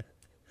quarterback.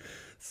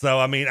 So,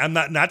 I mean, I'm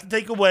not to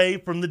take away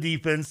from the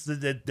defense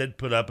that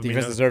put up.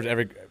 Defense deserves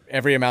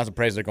every amount of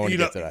praise they're going to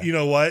get today. You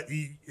know what?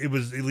 It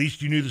was at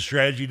least you knew the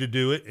strategy to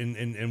do it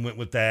and went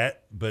with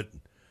that. But,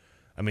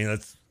 I mean,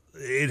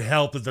 it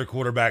helped that their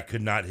quarterback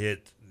could not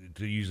hit,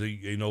 to use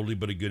an oldie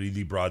but a goodie,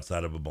 the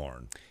broadside of a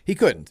barn. He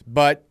couldn't,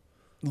 but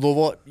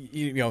Louisville,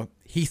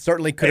 he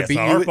certainly could have beat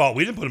you. It's not our fault.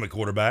 We didn't put him at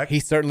quarterback. He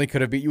certainly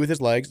could have beat you with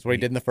his legs. That's what he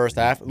did in the first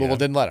half. Louisville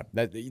didn't let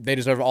him. They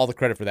deserve all the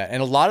credit for that.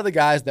 And a lot of the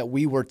guys that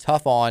we were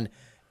tough on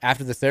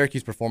after the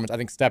Syracuse performance, I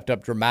think, stepped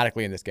up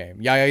dramatically in this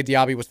game. Yaya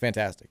Diaby was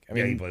fantastic. I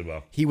mean, he played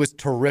well. He was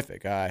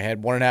terrific. He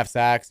had 1.5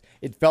 sacks.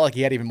 It felt like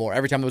he had even more.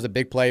 Every time there was a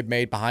big play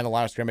made behind the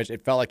line of scrimmage,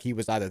 it felt like he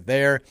was either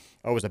there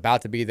or was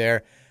about to be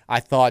there. I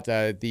thought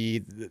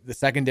the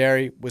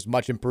secondary was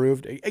much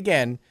improved.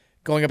 Again,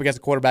 going up against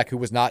a quarterback who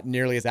was not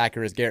nearly as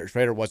accurate as Garrett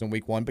Schrader was in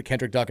week 1, but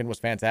Kendrick Duncan was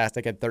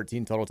fantastic, had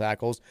 13 total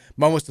tackles.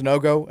 Momo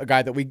Sanogo, a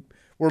guy that we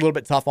were a little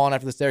bit tough on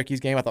after the Syracuse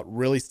game, I thought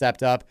really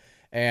stepped up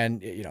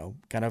and,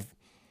 kind of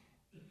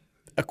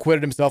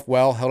acquitted himself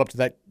well, held up to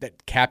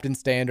that captain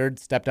standard,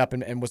 stepped up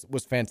and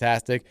was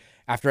fantastic.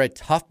 After a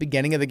tough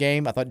beginning of the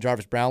game, I thought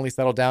Jarvis Brownlee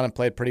settled down and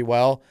played pretty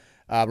well.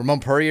 Ramon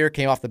Purrier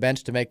came off the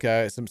bench to make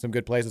some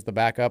good plays as the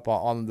backup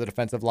on the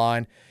defensive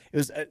line. It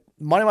was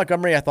Monty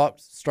Montgomery, I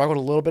thought, struggled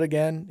a little bit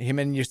again. Him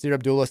and Yasir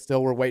Abdullah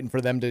still were waiting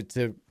for them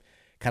to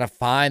kind of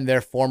find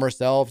their former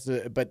selves.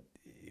 But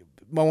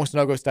Momo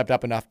Sanogo stepped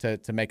up enough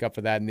to make up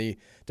for that. And the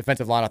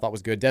defensive line I thought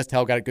was good.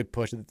 Destel got a good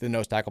push at the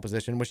nose tackle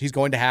position, which he's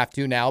going to have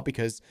to now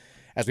because,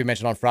 as we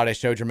mentioned on Friday,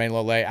 showed Jermaine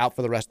Lole out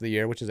for the rest of the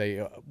year, which is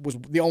was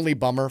the only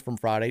bummer from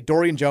Friday.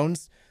 Dorian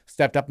Jones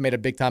stepped up and made a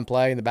big-time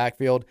play in the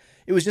backfield.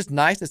 It was just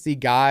nice to see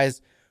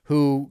guys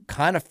who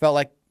kind of felt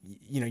like,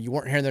 you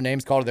weren't hearing their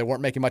names called or they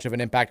weren't making much of an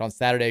impact on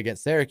Saturday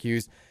against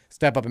Syracuse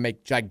step up and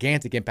make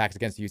gigantic impacts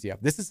against UCF.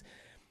 This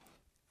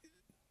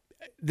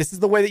is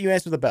the way that you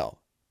answer the bell.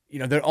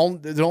 There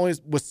only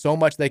was so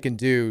much they can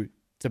do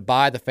to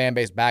buy the fan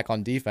base back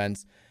on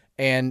defense,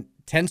 and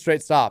 10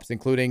 straight stops,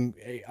 including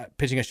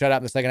pitching a shutout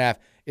in the second half,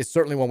 is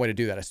certainly one way to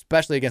do that,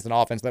 especially against an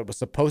offense that was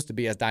supposed to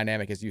be as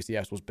dynamic as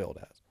UCF's was billed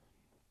as.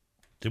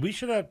 Did we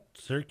shut out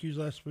Syracuse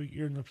last week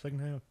here in the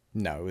second half?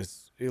 No, it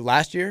was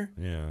last year.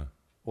 Yeah.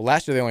 Well,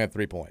 last year they only had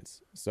 3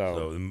 points.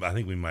 So I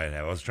think we might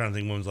have. I was trying to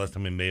think when was the last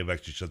time we may have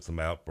actually shut them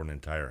out for an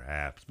entire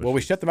half. Well,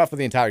 we shut them out for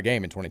the entire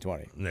game in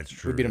 2020. That's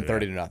true. We beat them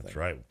 30-0. That's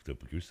right.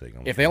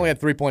 If they only had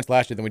 3 points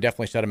last year, then we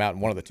definitely shut them out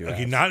in one of the two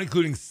halves. Not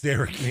including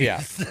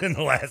Syracuse in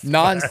the last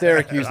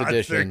non-Syracuse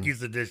edition.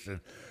 Non-Syracuse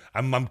edition.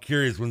 I'm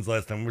curious when's the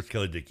last time. Where's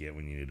Kelly Dickey at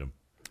when you need him?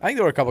 I think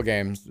there were a couple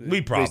games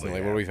recently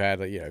have. where we've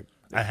had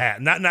I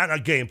had not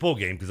a full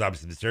game because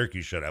obviously the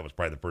Syracuse shutout was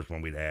probably the first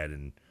one we'd had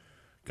in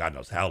God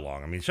knows how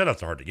long. I mean,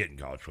 shutouts are hard to get in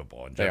college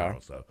football in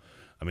general. So,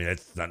 I mean,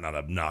 it's not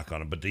a knock on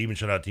them, but to even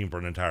shut out a team for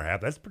an entire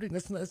half, that's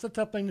a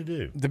tough thing to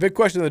do. The big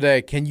question of the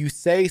day: can you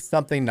say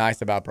something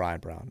nice about Brian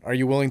Brown? Are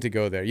you willing to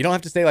go there? You don't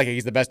have to say like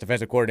he's the best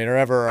defensive coordinator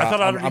ever. I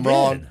thought I'm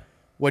wrong.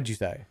 What'd you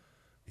say?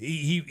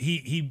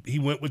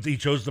 He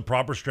chose the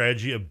proper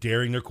strategy of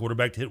daring their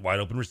quarterback to hit wide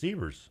open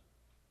receivers.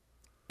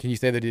 Can you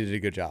say that he did a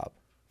good job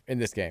in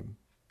this game?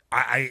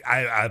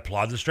 I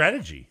applaud the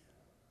strategy.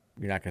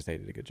 You're not going to say he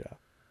did a good job.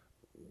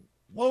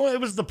 Well,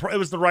 it was the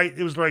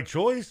right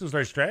choice. It was the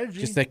right strategy.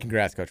 Just say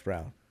congrats, Coach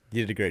Brown.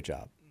 You did a great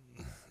job.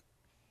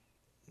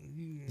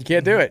 You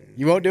can't do it.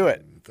 You won't do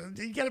it.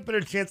 You got a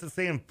better chance of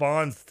saying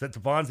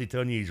Fonzie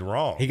telling you he's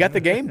wrong. He got the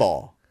game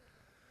ball.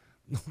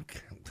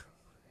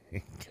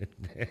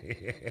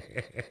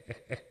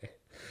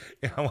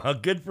 Yeah, well,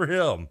 good for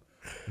him.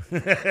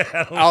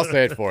 I'll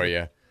say it for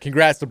you.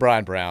 Congrats to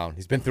Brian Brown.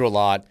 He's been through a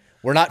lot.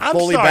 We're not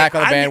fully back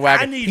on the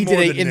bandwagon.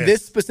 In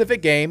this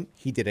specific game,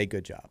 he did a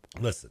good job.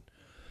 Listen.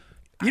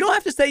 You don't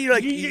have to say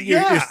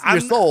you're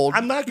sold.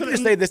 I'm not going to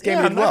say this game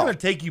did well. I'm not going to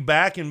take you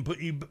back and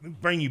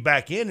bring you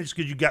back in just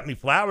because you got me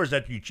flowers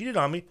after you cheated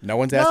on me. No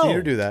one's asking you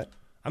to do that.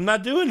 I'm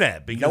not doing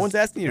that. Because, no one's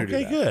asking you to do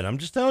that. Okay, good. I'm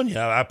just telling you.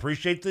 I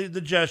appreciate the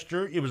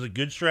gesture. It was a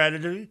good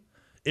strategy.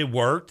 It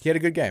worked. He had a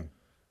good game.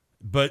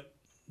 But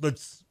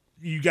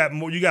you got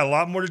a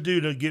lot more to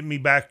do to get me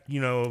back, He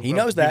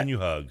knows that. Giving you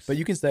hugs. But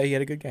you can say he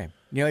had a good game.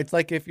 It's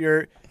like if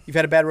you've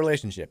had a bad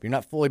relationship. You're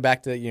not fully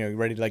back to,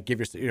 ready to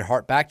give your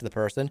heart back to the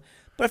person.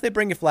 But if they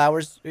bring you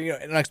flowers, an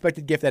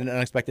unexpected gift at an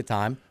unexpected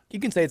time, you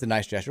can say it's a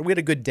nice gesture. We had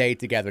a good day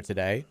together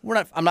today.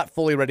 I'm not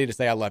fully ready to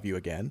say I love you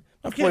again.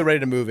 I'm fully ready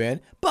to move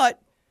in,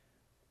 but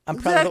I'm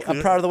proud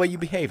of the way you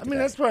behaved. I mean,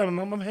 that's why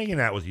I'm hanging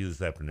out with you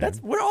this afternoon.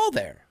 We're all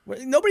there.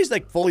 Nobody's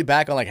fully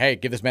back on hey,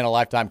 give this man a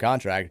lifetime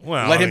contract.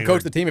 Well, let him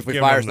coach the team if we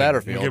fire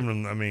Satterfield.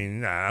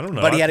 I don't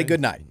know. But he had a good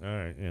night. All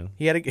right, yeah.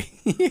 He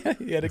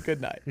had a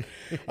good night.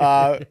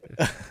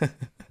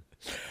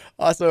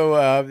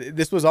 Also,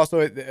 this was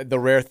also the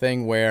rare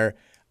thing where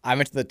I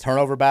mentioned the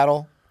turnover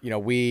battle.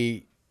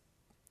 We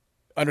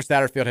under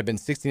Satterfield had been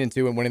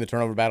 16-2 when winning the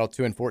turnover battle,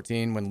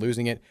 2-14 when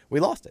losing it. We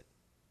lost it.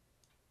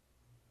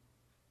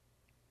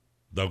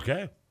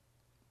 Okay.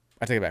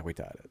 I take it back. We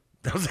tied it.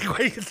 I was like,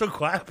 why are you so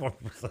quiet for?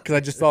 Because I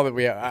just saw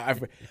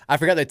that I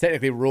forgot they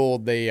technically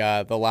ruled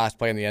the last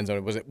play in the end zone.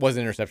 It was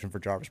an interception for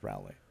Jarvis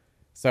Brownlee.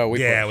 So I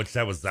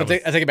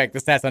take it back. The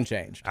stats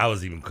unchanged. I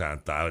was even kind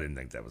of I didn't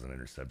think that was an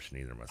interception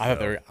either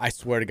myself. I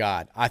swear to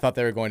God, I thought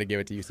they were going to give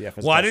it to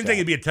UCF. Well, I didn't think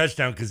it'd be a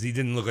touchdown because he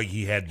didn't look like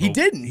he had. He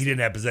didn't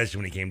have possession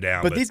when he came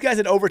down. But these guys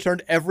had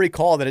overturned every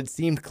call that had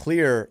seemed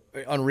clear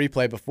on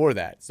replay before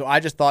that. So I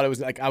just thought it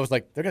was I was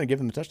like, they're going to give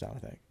them a touchdown. I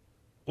think.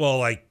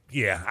 Well, I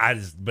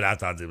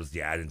thought it was.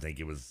 Yeah, I didn't think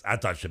it was. I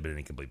thought it should have been an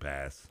incomplete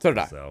pass. So did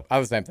I. So I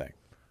was the same thing.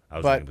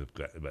 But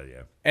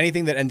yeah,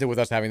 anything that ended with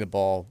us having the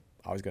ball,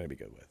 I was going to be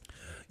good with.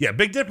 Yeah,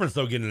 big difference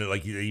though getting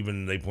it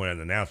even they pointed out in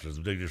the announcers,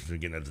 big difference in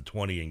getting it at the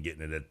 20 and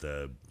getting it at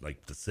the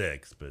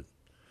 6, but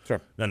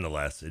sure.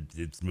 Nonetheless,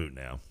 it's moot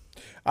now.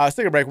 Let's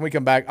take a break. When we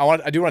come back,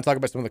 I do want to talk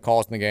about some of the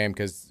calls in the game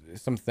because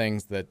some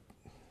things that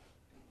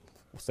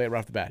we'll say it right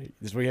off the bat.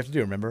 This is what you have to do.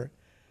 Remember,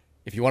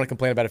 if you want to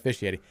complain about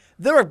officiating,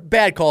 there are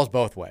bad calls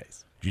both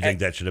ways. Do you think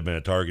that should have been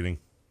a targeting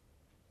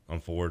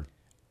on Ford?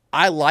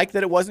 I like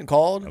that it wasn't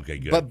called. Okay,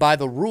 good. But by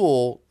the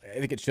rule, I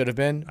think it should have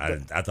been. I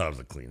thought it was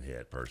a clean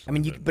hit, personally.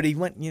 I mean, but he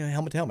went,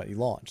 helmet to helmet. He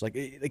launched.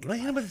 He hit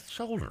him with his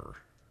shoulder.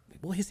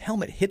 Well, his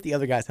helmet hit the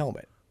other guy's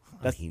helmet.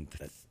 That's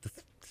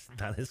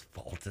not his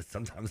fault.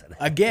 Sometimes that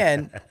happens.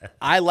 Again,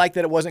 I like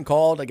that it wasn't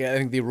called. Again, I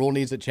think the rule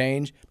needs to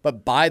change.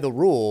 But by the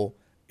rule,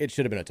 it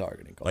should have been a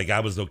targeting call. I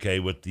was okay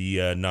with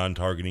the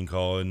non-targeting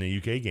call in the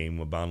UK game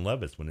with Bon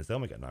Levis when his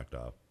helmet got knocked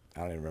off.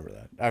 I don't even remember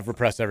that. I've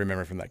repressed every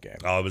memory from that game.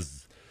 Oh, it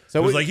was.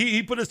 So it was we- like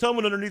he put his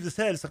helmet underneath his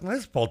head. It's like, well,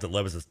 his fault that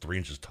Levis is 3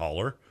 inches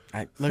taller.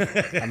 Look,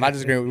 I'm not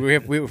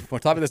disagreeing. We'll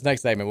talk about this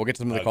next segment. We'll get to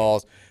some of the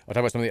calls. We'll talk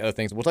about some of the other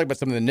things. We'll talk about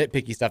some of the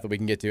nitpicky stuff that we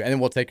can get to. And then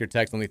we'll take your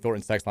text on the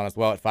Thornton's text line as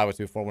well at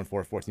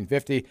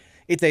 502-414-1450.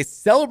 It's a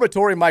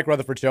celebratory Mike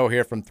Rutherford show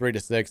here from 3 to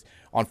 6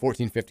 on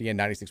 1450 and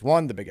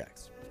 96.1, The Big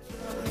X.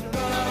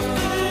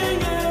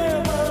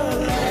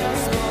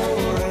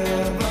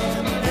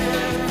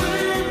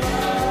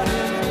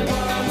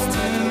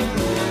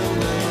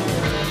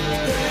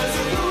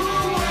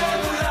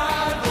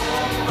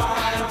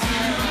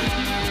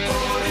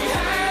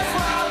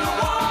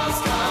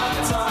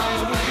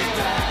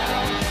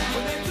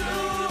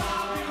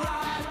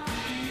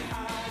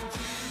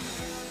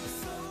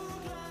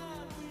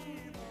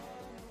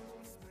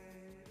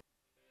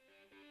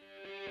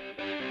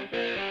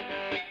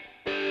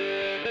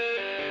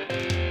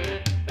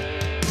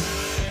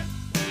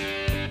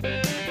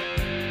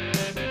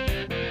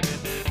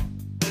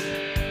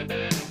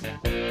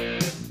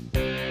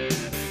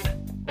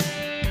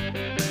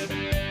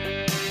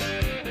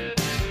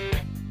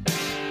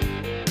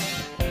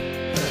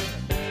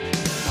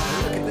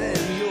 Look at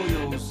them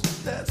yo-yos,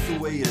 that's the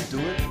way you do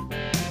it.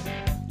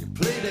 You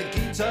play the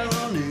guitar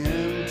on the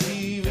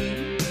MTV.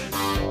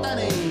 That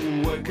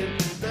ain't working,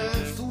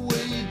 that's the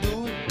way you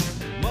do it.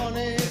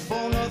 Money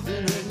for nothing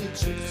and you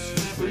chicks for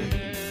free.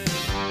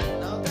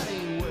 Now that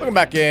ain't working. Welcome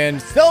back in.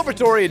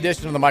 Celebratory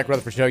edition of the Mike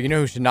Rutherford Show. You know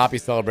who should not be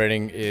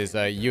celebrating is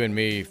you and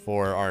me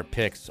for our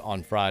picks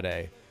on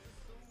Friday.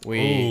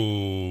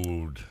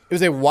 It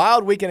was a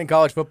wild weekend in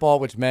college football,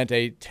 which meant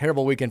a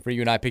terrible weekend for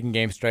you and I picking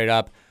games straight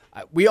up.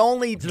 We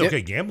only It's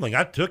okay gambling.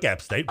 I took App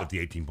State with the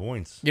 18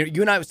 points.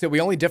 You and I said we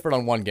only differed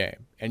on one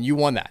game, and you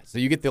won that. So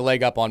you get the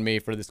leg up on me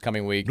for this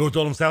coming week. North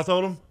Oldham, South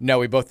Oldham? No,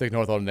 we both took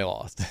North Oldham. They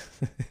lost.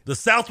 The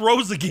South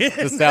rose again.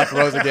 The South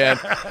rose again,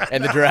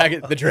 and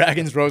the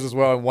Dragons rose as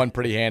well and won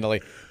pretty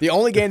handily. The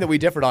only game that we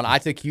differed on, I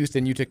took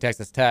Houston, you took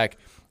Texas Tech.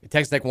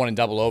 Texas Tech won in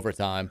double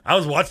overtime. I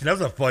was watching. That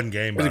was a fun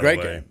game. It was a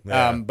great game.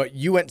 Yeah. But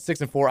you went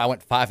 6-4. I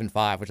went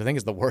 5-5, which I think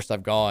is the worst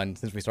I've gone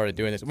since we started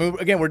doing this. I mean,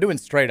 again, we're doing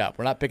straight up.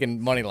 We're not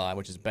picking money line,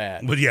 which is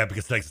bad. But yeah,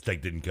 because Texas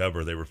Tech didn't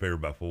cover, they were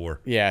favored by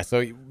 4. Yeah.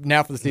 So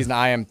now for the season,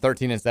 I am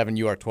 13-7.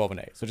 You are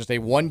 12-8. So just a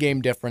one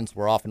game difference.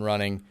 We're off and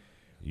running.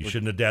 You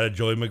shouldn't have doubted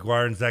Joey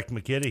McGuire and Zach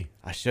McKitty.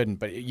 I shouldn't,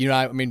 but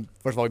I mean,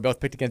 first of all, we both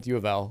picked against U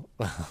of L,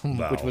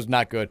 which was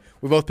not good.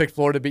 We both picked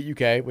Florida to beat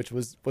UK, which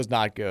was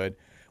not good.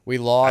 We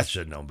lost. I should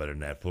have known better than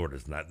that.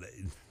 Florida's not.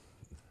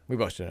 We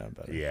both should have known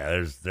better.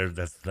 Yeah,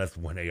 that's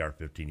one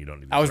AR-15 you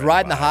don't need. I was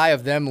riding the high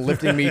of them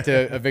lifting me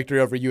to a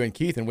victory over you and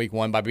Keith in week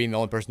 1 by being the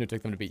only person who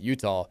took them to beat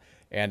Utah,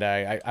 and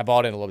I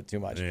bought in a little bit too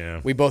much. Yeah.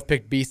 We both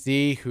picked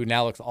BC, who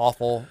now looks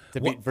awful, to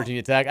beat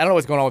Virginia Tech. I don't know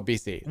what's going on with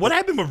BC. What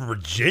happened with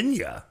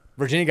Virginia?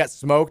 Virginia got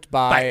smoked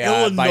by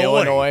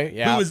Illinois.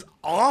 Yeah, Who was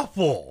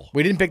awful.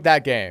 We didn't pick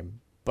that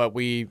game, but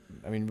we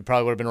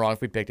probably would have been wrong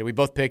if we picked it. We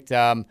both picked.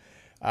 Who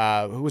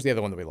was the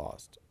other one that we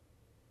lost?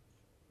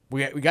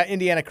 We got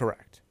Indiana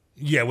correct.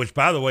 Yeah, which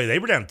by the way, they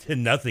were down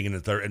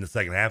 10-0 in the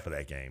second half of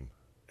that game.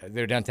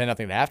 They were down 10-0 at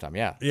halftime.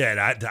 Yeah.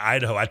 Yeah, and to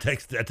Idaho, I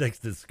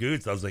texted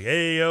Scoots. I was like,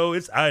 "Hey yo,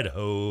 it's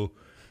Idaho,"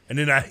 and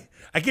then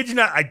I kid you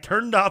not, I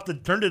turned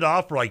it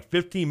off for like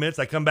 15 minutes.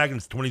 I come back and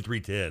it's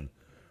 23-10.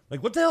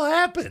 Like, what the hell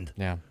happened?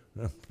 Yeah.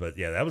 But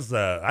yeah, that was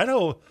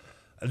Idaho.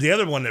 The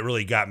other one that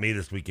really got me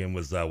this weekend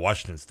was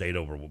Washington State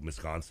over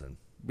Wisconsin.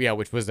 Yeah,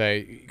 which was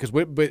this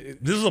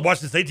is a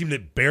Washington State team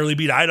that barely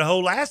beat Idaho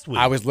last week.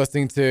 I was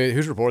listening to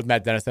Who's Report with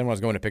Matt Dennison when I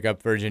was going to pick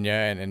up Virginia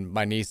and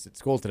my niece at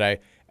school today,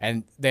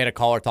 and they had a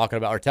caller talking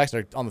about, or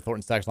texter on the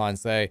Thornton text line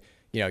say,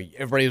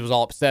 everybody was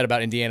all upset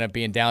about Indiana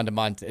being down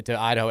to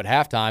Idaho at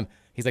halftime.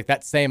 He's like,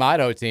 that same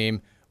Idaho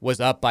team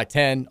was up by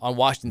 10 on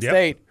Washington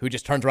State, who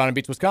just turns around and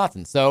beats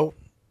Wisconsin. So,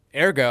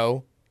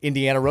 ergo,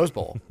 Indiana Rose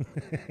Bowl.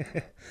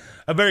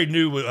 A very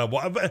new,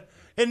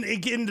 and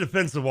in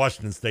defense of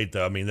Washington State,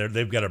 though, I mean,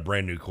 they've got a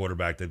brand new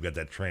quarterback. They've got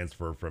that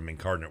transfer from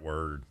Incarnate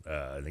Word.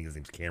 I think his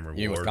name's Cameron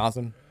Ward.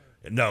 Wisconsin?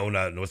 No,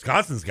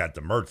 Wisconsin's got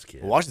the Mertz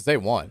kid. Well, Washington State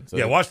won.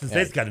 So Washington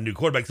State's got a new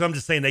quarterback. So I'm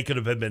just saying they could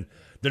have been.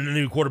 Their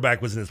new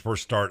quarterback was in his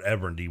first start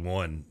ever in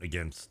D1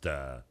 against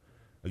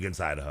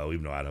Idaho,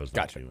 even though Idaho's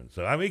not doing.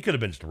 So I mean, it could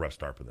have been just a rough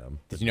start for them.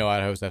 Did you know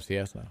Idaho's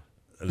FCS now?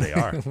 They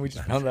are. We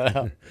just found that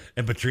out.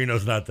 And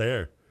Petrino's not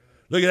there.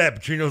 Look at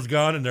that. Petrino's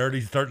gone, and they're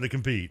already starting to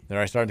compete. They're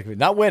already starting to compete.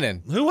 Not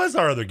winning. Who was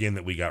our other game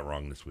that we got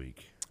wrong this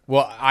week?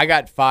 Well, I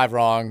got 5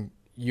 wrong.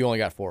 You only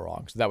got 4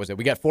 wrong. So that was it.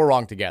 We got 4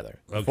 wrong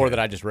together. Okay. 4 that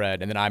I just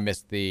read, and then I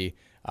missed the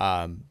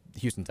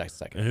Houston, Texas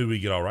second. And who did we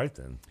get all right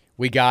then?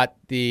 We got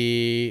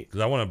the.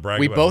 Because I want to brag.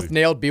 We both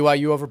nailed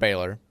BYU over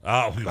Baylor.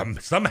 Oh,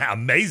 somehow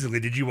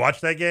amazingly, did you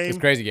watch that game? It's a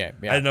crazy game.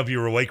 Yeah. I didn't know if you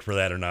were awake for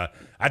that or not.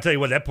 I tell you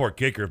what, that poor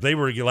kicker. If they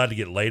were allowed to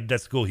get laid at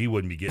that school, he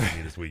wouldn't be getting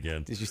me this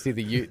weekend. Did you see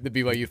the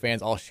BYU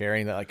fans all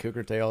sharing that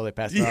cougar tail they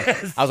passed out?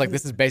 Yes. I was like,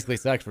 this is basically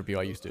sex for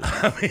BYU students.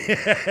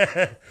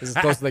 This is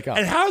close as they come.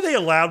 And how are they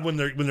allowed when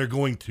they're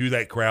going to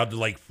that crowd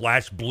to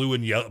flash blue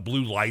and yellow,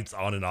 blue lights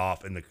on and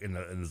off in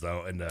the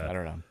zone? I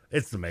don't know.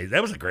 It's amazing.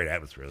 That was a great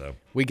atmosphere, though.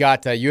 We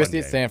got USC One at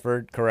game.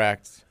 Stanford,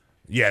 correct.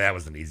 Yeah, that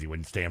was an easy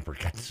one. Stanford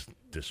got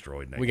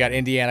destroyed. We got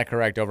Indiana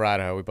correct over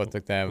Idaho. We both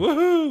took them.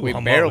 Woohoo!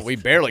 We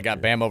barely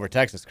got Bama over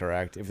Texas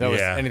correct. If that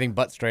was anything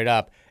but straight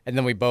up. And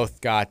then we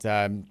both got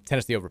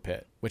Tennessee over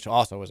Pitt, which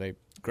also was a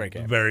great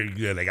game. Very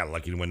good. They got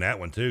lucky to win that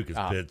one, too,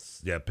 because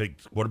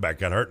Pitt's quarterback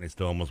got hurt, and they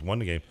still almost won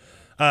the game.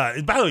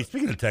 By the way,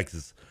 speaking of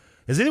Texas,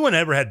 has anyone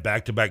ever had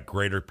back-to-back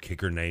greater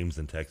kicker names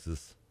than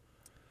Texas?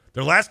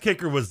 Their last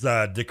kicker was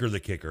Dicker the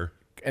Kicker.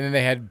 And then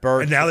they had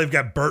Burt. And now they've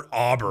got Burt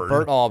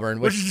Auburn.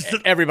 Which is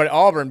everybody.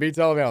 Auburn beats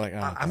Alabama. Like,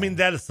 I mean,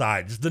 that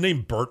aside, just the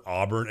name Burt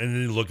Auburn, and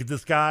then you look at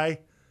this guy.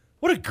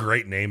 What a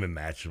great name and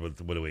match with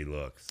the way he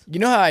looks. You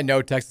know how I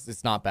know Texas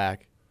is not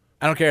back?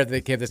 I don't care if they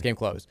kept this game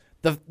closed.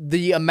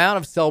 The amount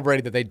of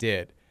celebrating that they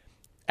did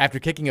after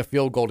kicking a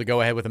field goal to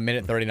go ahead with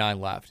 1:39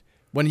 left.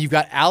 When you've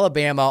got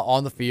Alabama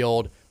on the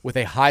field with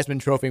a Heisman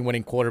Trophy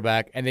winning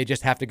quarterback, and they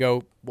just have to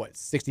go,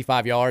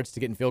 65 yards to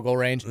get in field goal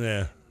range?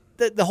 Yeah.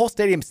 The whole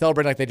stadium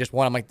celebrating like they just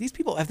won. I'm like, these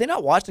people, have they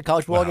not watched a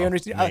college football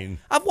game?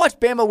 I've watched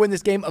Bama win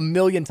this game a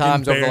million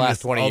times over the last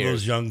 20 years. All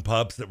those young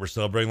pups that were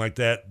celebrating like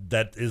that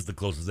is the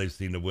closest they've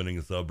seen to winning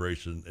a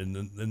celebration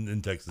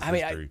in Texas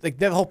history.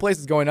 The whole place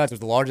is going nuts. It was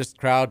the largest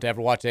crowd to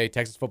ever watch a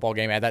Texas football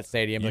game at that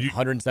stadium,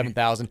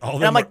 107,000.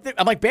 And I'm like,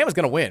 Bama's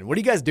going to win. What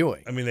are you guys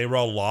doing? I mean, they were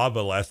all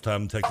lava last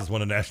time Texas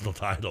won a national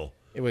title.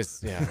 It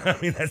was, yeah.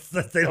 I mean,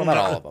 they don't not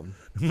know. all of them.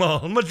 Well,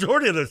 the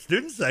majority of the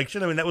student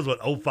section. I mean, that was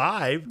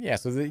 05? Yeah,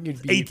 so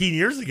you'd be 18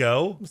 years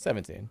ago.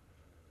 17.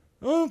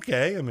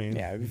 Okay, I mean.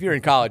 Yeah, if you're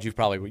in college, you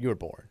were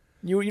born.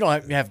 You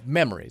don't have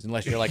memories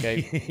unless you're like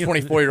a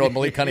 24-year-old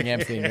Malik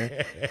Cunningham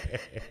senior.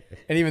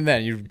 And even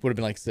then, you would have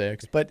been like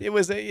 6. But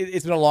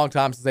it's been a long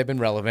time since they've been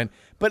relevant.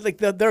 But like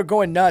they're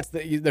going nuts.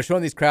 They're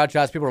showing these crowd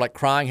shots. People are like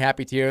crying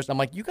happy tears. I'm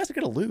like, you guys are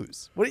going to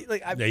lose. What do you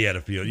like? They had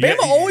a feel. Bama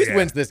always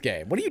wins this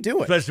game. What are you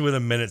doing? Especially with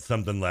a minute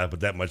something left with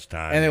that much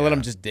time. And they let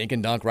them just dink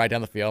and dunk right down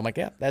the field. I'm like,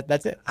 yeah,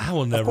 that's it. I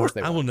will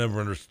never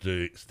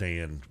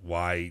understand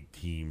why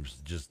teams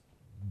just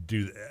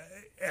do that.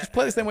 Just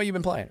play the same way you've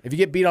been playing. If you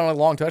get beat on a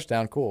long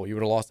touchdown, cool. You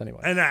would have lost anyway.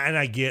 And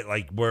I get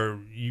like where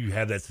you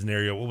have that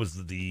scenario. What was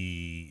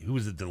who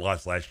was it that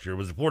lost last year?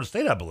 Was it Florida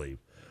State, I believe?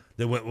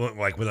 They went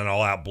like with an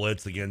all-out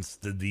blitz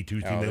against the D2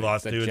 team they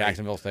lost to.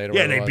 Jacksonville State.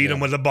 Yeah, they beat them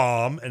with a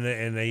bomb, and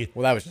they.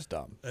 Well, that was just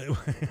dumb.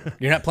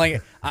 You're not playing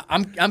it.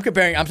 I'm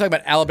comparing. I'm talking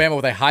about Alabama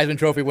with a Heisman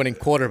Trophy winning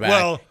quarterback.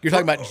 Well, you're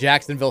talking about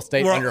Jacksonville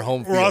State on your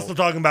home field. We're also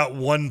talking about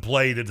one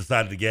play that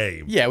decided the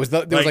game. Yeah, it was.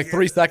 There was like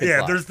 3 seconds. Yeah,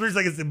 left. there's 3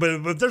 seconds, but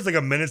if there's like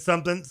a minute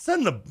something,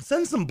 send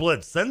some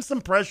blitz, send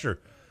some pressure.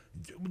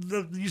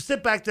 You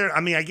sit back there. I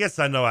mean, I guess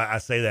I know I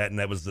say that, and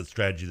that was the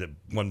strategy that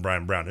won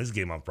Brian Brown his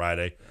game on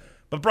Friday.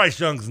 But Bryce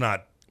Young's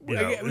not. We're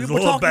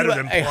talking about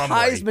a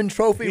Heisman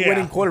Trophy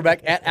winning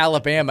quarterback at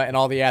Alabama and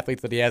all the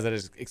athletes that he has at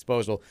his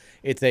disposal.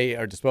 It's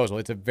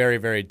a very,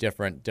 very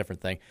different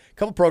thing. A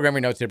couple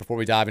programming notes here before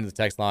we dive into the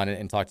text line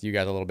and talk to you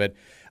guys a little bit.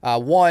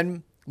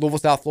 One, Louisville,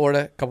 South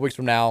Florida, a couple weeks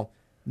from now,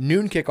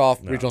 noon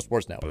kickoff, Regional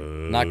Sports Network.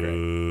 Not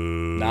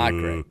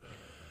great.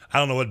 I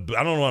don't know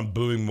what I'm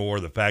booing more,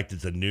 the fact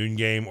it's a noon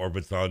game or if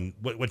it's on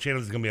what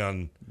channel is it going to be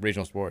on?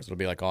 Regional Sports. It'll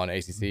be like on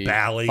ACC,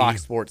 Bally,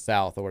 Fox Sports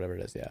South or whatever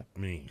it is. Yeah. I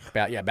mean,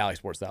 Bally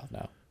Sports South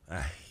now.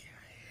 I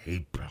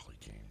hate Bally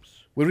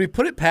games. Would we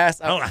put it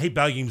past? I hate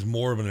Bally games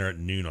more when they're at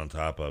noon on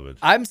top of it.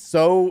 I'm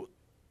so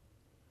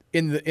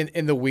in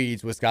the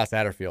weeds with Scott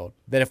Satterfield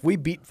that if we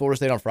beat Florida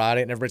State on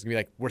Friday and everybody's gonna be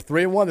like, we're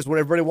 3-1, this is what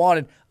everybody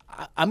wanted,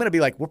 I'm gonna be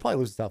like, we're probably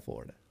losing South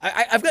Florida.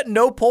 I've got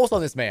no pulse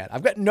on this man.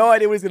 I've got no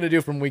idea what he's gonna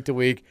do from week to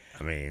week.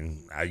 I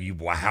mean,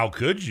 how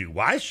could you?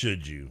 Why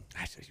should you?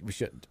 We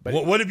shouldn't.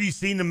 But what have you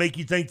seen to make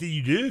you think that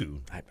you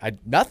do?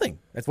 Nothing.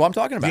 That's what I'm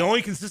talking about. The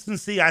only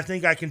consistency I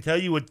think I can tell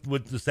you with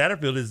the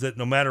Satterfield is that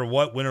no matter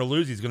what, win or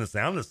lose, he's going to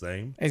sound the same.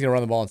 And he's going to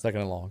run the ball in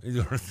second and long.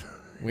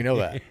 We know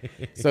that.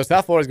 So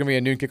South Florida is going to be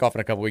a noon kickoff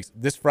in a couple weeks.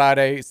 This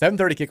Friday,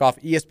 7:30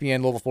 kickoff,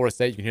 ESPN, Louisville, Florida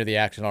State. You can hear the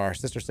action on our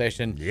sister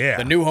station. Yeah.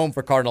 The new home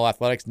for Cardinal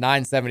Athletics,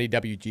 970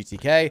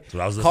 WGTK. That's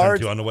what I was listening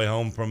to on the way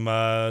home from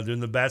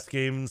doing the Bats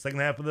game in the second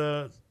half of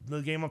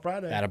the game on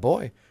Friday.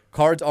 Attaboy.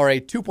 Cards are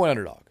a 2-point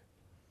underdog.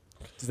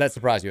 Does that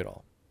surprise you at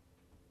all?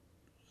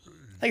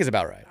 I think it's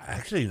about right.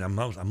 Actually, I'm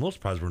a little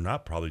surprised we're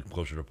not probably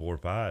closer to 4 or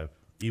 5,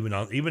 even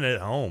at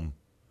home.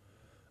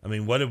 I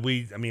mean, what have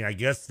we? I mean, I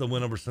guess the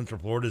win over Central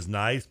Florida is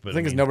nice, but the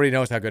thing is, nobody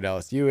knows how good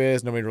LSU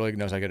is. Nobody really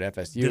knows how good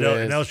FSU is.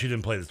 LSU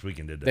didn't play this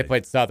weekend, did they? They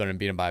played Southern and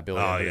beat them by a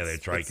billion. Oh yeah, they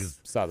tried because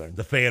Southern.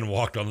 The fan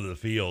walked onto the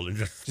field and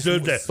just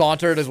stood there,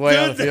 sauntered his way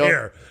on the field.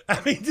 There. I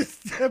mean,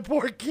 just that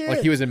poor kid.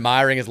 Like he was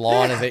admiring his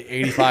lawn as an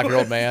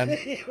 85-year-old man.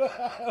 It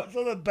was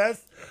one of the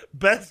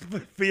best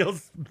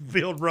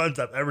field runs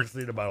I've ever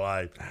seen in my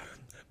life.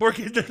 Poor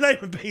kid, they're not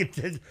even paying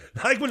attention.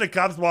 Like when the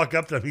cops walk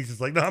up to him, he's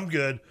just like, "No, I'm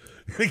good."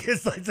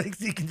 Because like thinks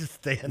he can just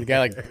stand. The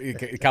guy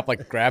the cop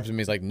grabs him.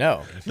 He's like,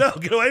 "No,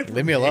 get away from me.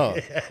 Leave me alone."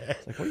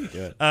 It's like, what are you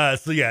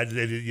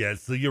doing?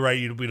 So you're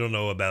right. We don't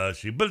know about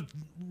LSU, but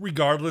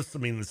regardless, I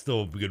mean, it's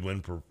still a good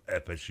win for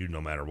FSU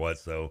no matter what.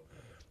 So,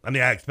 I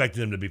mean, I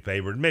expected them to be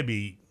favored.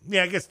 Maybe,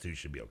 I guess 2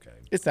 should be okay.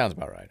 It sounds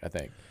about right. I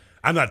think.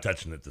 I'm not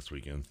touching it this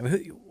weekend. I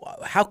mean,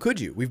 how could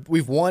you?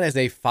 We've won as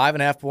a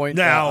 5.5 point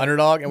Now-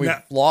 underdog, and we've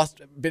now-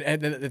 lost.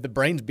 And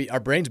our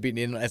brains beaten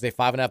in as a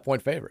 5.5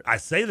 point favorite. I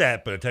say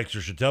that, but a texter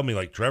should tell me,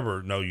 like,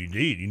 Trevor, no, you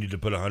need to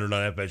put 100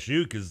 on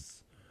FSU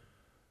because,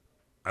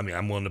 I mean,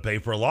 I'm willing to pay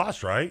for a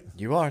loss, right?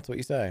 You are. That's what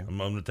you say. I'm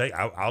willing to take.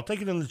 I'll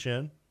take it in the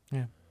chin.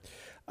 Yeah.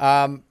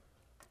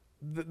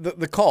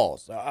 The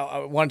calls. I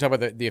want to talk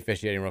about the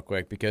officiating real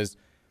quick because,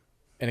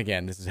 and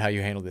again, this is how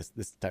you handle this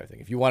type of thing.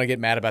 If you want to get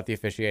mad about the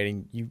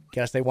officiating, you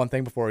gotta say one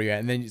thing before you,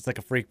 and then it's like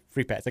a free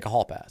pass. It's like a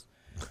hall pass.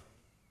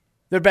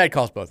 They're bad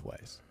calls both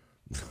ways.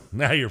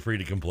 Now you're free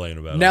to complain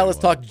about it. Now let's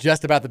talk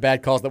just about the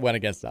bad calls that went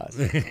against us.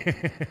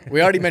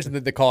 We already mentioned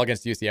the call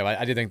against UCF.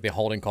 I did think the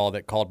holding call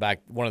that called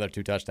back one of their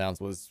 2 touchdowns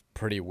was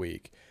pretty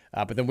weak.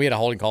 But then we had a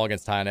holding call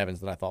against Tyon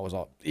Evans that I thought was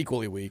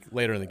equally weak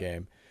later in the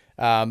game.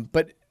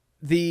 But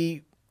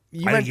I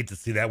didn't get to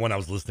see that one. I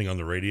was listening on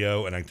the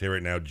radio, and I can tell you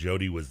right now,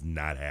 Jody was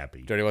not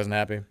happy. Jody wasn't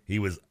happy? He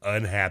was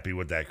unhappy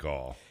with that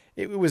call.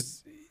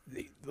 There's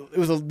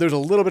a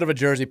little bit of a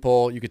jersey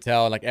pull, you could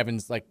tell, and like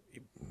Evans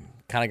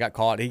kind of got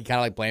caught. He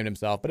kind of blamed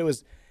himself, but it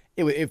was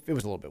a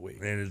little bit weak.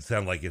 And it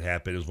sounded like it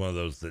happened. It was one of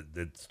those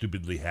that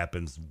stupidly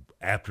happens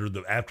after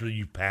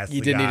you pass.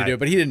 He didn't need to do it,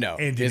 but he didn't know.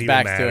 And His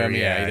back's to him.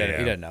 Yeah,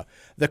 he didn't know.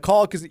 The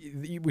call, because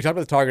we talked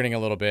about the targeting a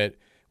little bit,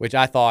 which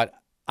I thought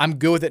I'm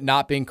good with it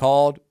not being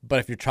called, but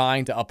if you're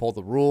trying to uphold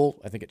the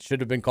rule, I think it should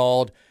have been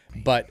called.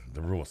 But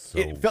the rule is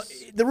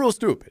the rule's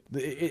stupid.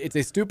 It's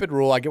a stupid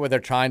rule. I get why they're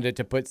trying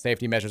to put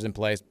safety measures in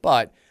place,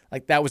 but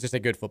like that was just a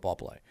good football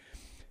play.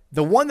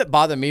 The one that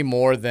bothered me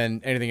more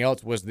than anything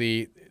else was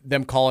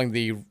them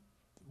calling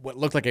what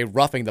looked like a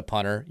roughing the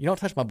punter. You don't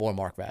touch my boy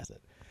Mark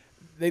Bassett.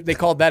 They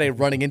called that a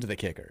running into the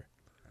kicker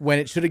when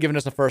it should have given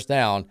us a first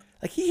down.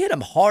 Like he hit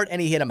him hard and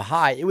he hit him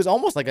high. It was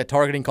almost like a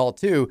targeting call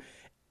too.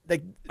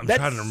 I'm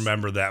trying to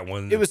remember that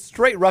one. It was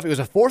straight rough. It was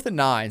a 4th and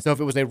 9. So if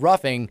it was a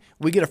roughing,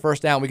 we get a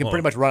first down. We can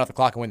pretty much run off the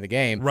clock and win the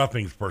game.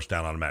 Roughing's first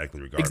down automatically,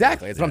 regardless.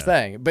 Exactly. That's what I'm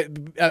saying.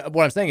 But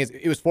what I'm saying is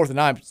it was 4th and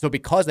 9. So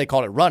because they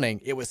called it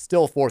running, it was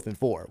still 4th and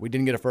 4. We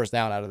didn't get a first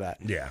down out of that.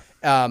 Yeah.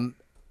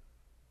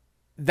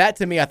 That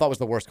to me, I thought was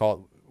the worst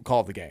call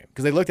of the game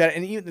because they looked at it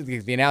and even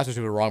the announcers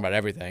who were wrong about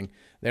everything,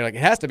 they're like,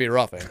 it has to be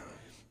roughing.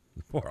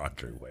 Poor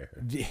Andre Ware.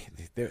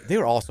 They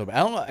were also. I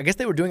don't know. I guess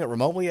they were doing it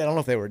remotely. I don't know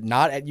if they were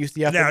not at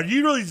UCF. Now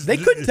you really they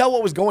couldn't tell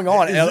what was going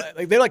on.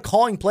 They're like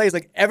calling plays.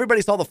 Like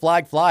everybody saw the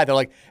flag fly. They're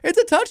like, it's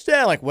a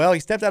touchdown. Like, well, he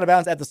stepped out of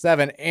bounds at the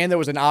 7, and there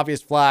was an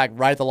obvious flag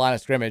right at the line of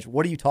scrimmage.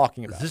 What are you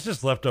talking about? Is this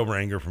just leftover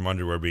anger from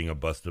Andre Ware being a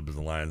busted up as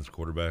a Lions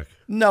quarterback?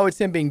 No, it's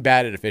him being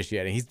bad at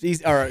officiating.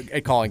 He's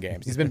at calling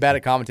games. He's been bad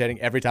at commentating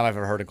every time I've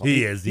ever heard him call.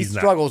 He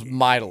struggles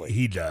mightily.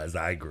 He does.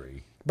 I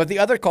agree. But the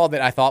other call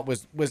that I thought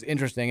was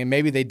interesting, and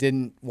maybe they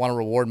didn't want to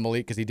reward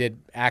Malik because he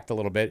did act a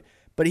little bit,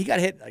 but he got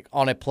hit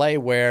on a play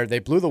where they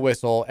blew the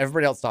whistle,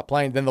 everybody else stopped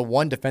playing, then the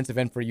one defensive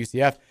end for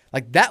UCF,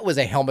 that was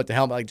a helmet to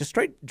helmet, just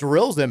straight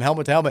drills him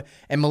helmet to helmet,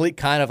 and Malik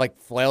kind of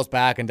flails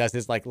back and does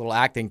his little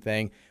acting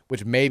thing,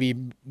 which maybe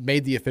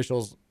made the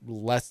officials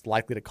less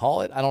likely to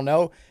call it. I don't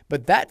know,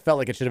 but that felt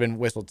like it should have been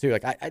whistled too.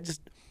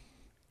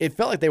 It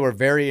felt like they were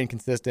very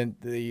inconsistent.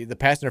 The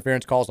pass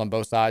interference calls on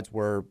both sides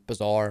were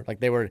bizarre.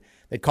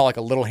 They'd call a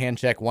little hand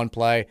check one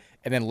play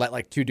and then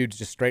let 2 dudes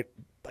just straight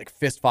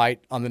fist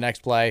fight on the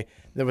next play.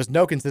 There was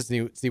no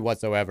consistency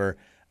whatsoever.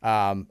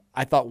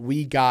 I thought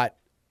we got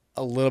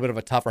a little bit of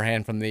a tougher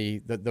hand from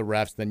the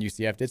refs than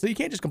UCF did. So you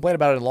can't just complain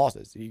about it in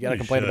losses. You got to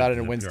complain about it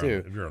in wins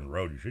too. If you're on the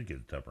road, you should get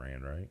a tougher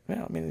hand, right?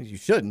 Well, I mean, you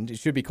shouldn't. It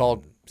should be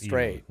called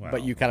straight,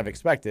 but you kind of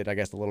expect it, I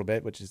guess, a little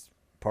bit, which is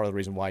part of the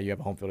reason why you have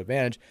a home field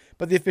advantage.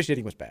 But the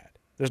officiating was bad.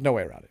 There's no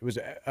way around it. It was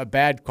a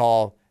bad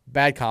call,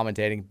 bad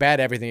commentating,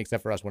 bad everything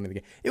except for us winning the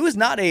game. It was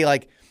not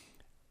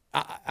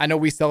I know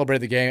we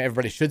celebrated the game.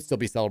 Everybody should still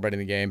be celebrating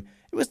the game.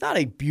 It was not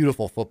a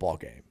beautiful football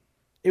game.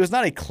 It was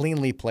not a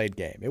cleanly played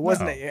game. It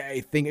wasn't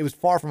a thing. It was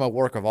far from a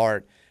work of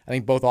art. I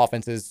think both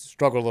offenses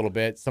struggled a little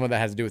bit. Some of that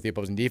has to do with the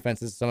opposing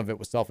defenses. Some of it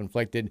was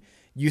self-inflicted.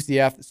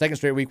 UCF, second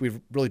straight week, we've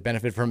really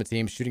benefited from a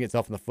team shooting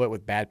itself in the foot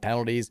with bad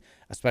penalties,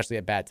 especially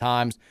at bad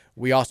times.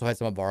 We also had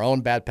some of our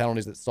own bad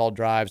penalties that stalled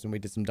drives, and we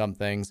did some dumb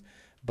things.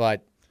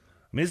 But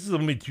this is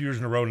going to be 2 years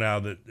in a row now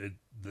that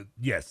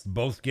yes,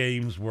 both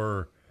games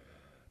were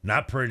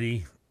not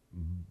pretty,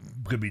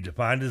 could be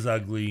defined as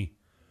ugly,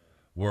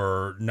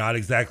 were not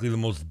exactly the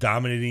most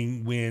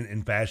dominating win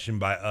in fashion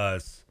by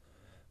us,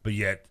 but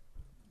yet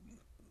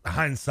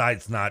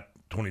hindsight's not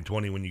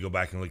 2020 when you go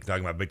back and look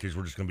talking about victories.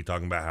 We're just going to be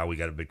talking about how we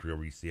got a victory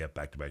over UCF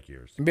back-to-back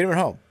years. You beat them at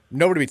home.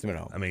 Nobody beats them at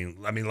home. I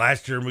mean,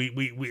 last year we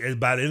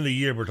about the end of the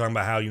year we're talking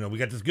about how we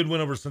got this good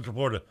win over Central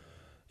Florida.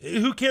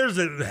 Who cares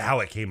how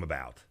it came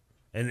about?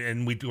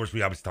 And we obviously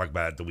talk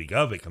about it the week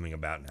of it coming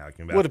about and how it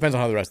came about. Well, it depends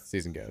on how the rest of the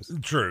season goes.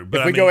 True, but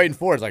if we go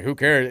 8-4, it's who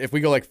cares? If we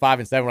go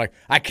 5-7, we're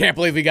I can't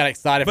believe we got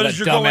excited for that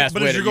dumbass win.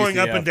 But as you're going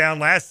up and down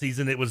last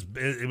season, it was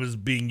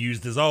being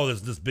used as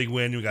there's this big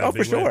win. We got a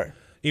big for win. Sure.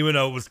 Even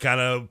though it was kind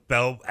of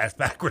fell ass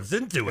backwards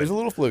into it. It was a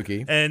little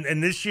fluky.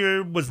 And this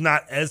year was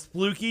not as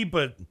fluky,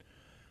 but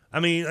I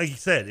mean, like you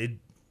said,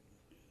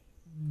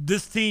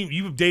 this team,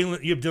 you have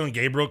Dylan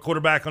Gabriel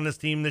quarterback on this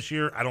team this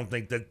year. I don't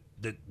think that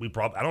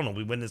I don't know,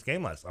 we win this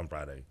game on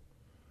Friday.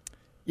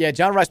 Yeah,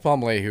 John Rice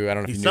Plumlee, who I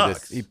don't know if you knew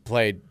sucks. this, he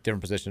played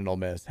different position at Ole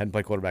Miss. Hadn't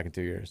played quarterback in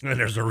 2 years. And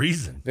there's a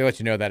reason. They let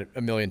you know that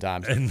a million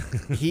times. And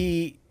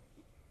he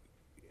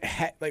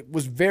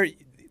was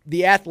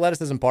the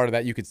athleticism part of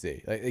that you could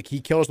see. Like he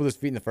killed us with his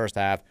feet in the first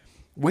half.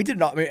 We did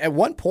not. I mean, at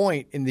one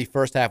point in the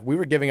first half, we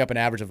were giving up an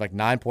average of like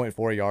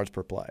 9.4 yards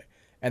per play,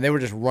 and they were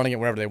just running it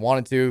wherever they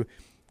wanted to.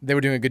 They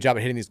were doing a good job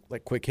at hitting these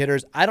like quick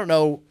hitters. I don't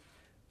know.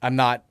 I'm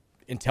not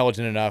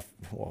intelligent enough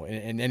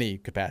in any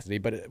capacity,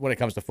 but when it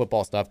comes to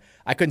football stuff,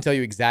 I couldn't tell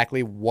you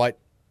exactly what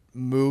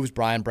moves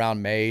Brian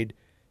Brown made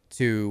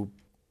to,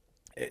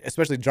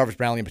 especially Jarvis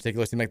Brownlee in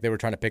particular, seemed like they were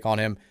trying to pick on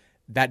him.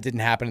 That didn't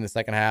happen in the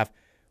second half.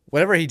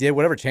 Whatever he did,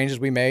 whatever changes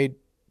we made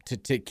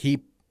to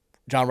keep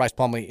John Rice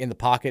Plumlee in the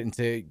pocket and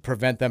to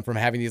prevent them from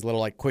having these little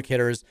like quick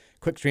hitters,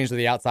 quick screens to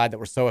the outside that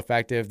were so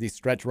effective, these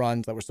stretch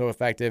runs that were so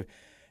effective.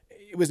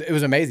 It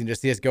was amazing to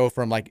see us go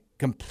from like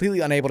completely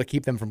unable to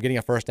keep them from getting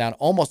a first down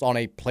almost on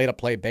a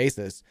play-to-play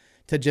basis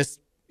to just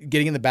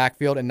getting in the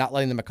backfield and not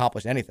letting them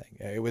accomplish anything.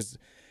 It was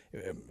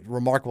a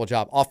remarkable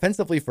job.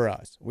 Offensively for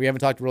us, we haven't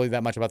talked really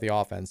that much about the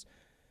offense.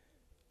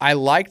 I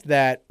liked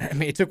that. I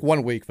mean, it took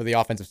 1 week for the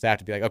offensive staff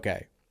to be like,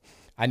 okay,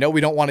 I know we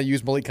don't want to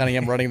use Malik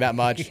Cunningham running that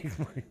much,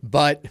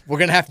 but we're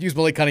going to have to use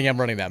Malik Cunningham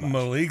running that much.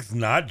 Malik's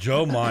not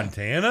Joe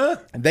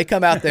Montana? And they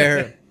come out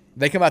there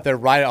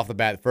right off the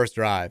bat, the first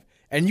drive.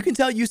 And you can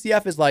tell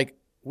UCF is like,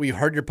 we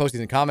heard your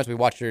postseason comments, we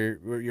watched your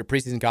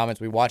preseason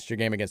comments, we watched your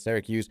game against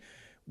Syracuse.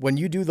 When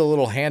you do the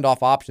little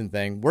handoff option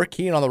thing, we're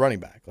keying on the running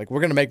back. Like,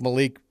 we're going to make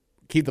Malik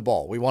keep the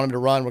ball. We want him to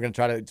run. We're going to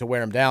try to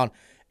wear him down.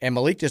 And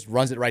Malik just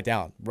runs it right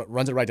down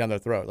their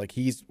throat. Like,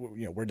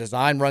 we're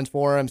design runs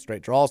for him,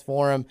 straight draws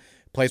for him,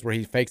 plays where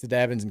he fakes it to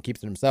Evans and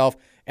keeps it himself,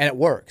 and it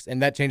works.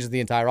 And that changes the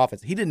entire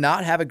offense. He did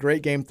not have a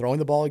great game throwing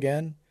the ball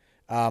again.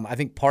 I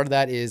think part of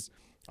that is,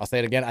 I'll say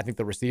it again, I think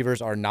the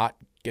receivers are not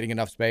getting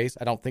enough space.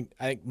 I think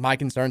my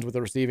concerns with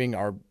the receiving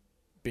are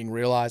being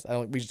realized.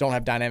 We just don't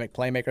have dynamic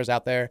playmakers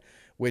out there,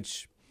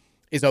 which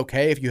is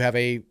okay if you have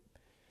a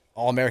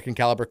All-American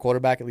caliber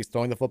quarterback, at least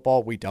throwing the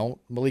football. We don't.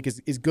 Malik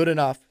is good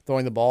enough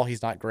throwing the ball.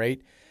 He's not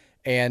great.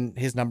 And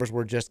his numbers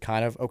were just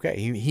kind of okay.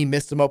 He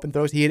missed some open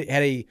throws. He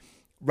had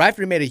right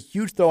after he made a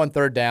huge throw on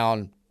third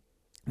down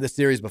the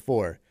series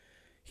before,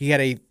 he had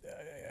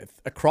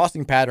a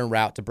crossing pattern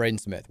route to Braden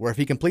Smith, where if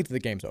he completes it, the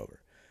game's over.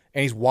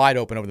 And he's wide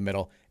open over the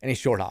middle, and he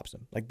short hops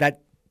him. Like,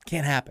 that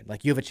can't happen.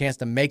 Like, you have a chance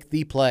to make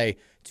the play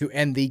to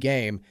end the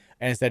game,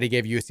 and instead he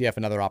gave UCF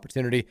another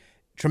opportunity.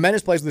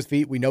 Tremendous plays with his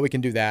feet. We know he can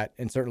do that,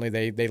 and certainly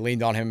they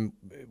leaned on him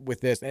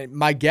with this. And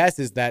my guess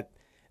is that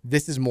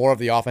this is more of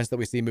the offense that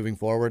we see moving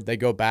forward. They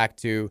go back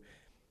to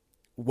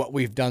what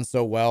we've done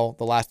so well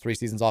the last 3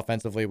 seasons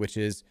offensively, which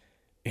is,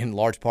 in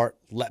large part,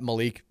 let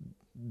Malik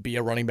be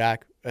a running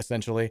back,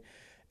 essentially.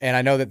 And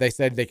I know that they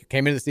said they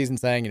came into the season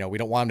saying, we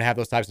don't want him to have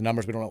those types of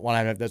numbers. We don't want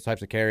him to have those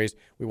types of carries.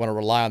 We want to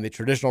rely on the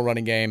traditional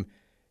running game.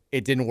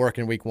 It didn't work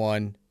in week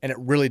 1, and it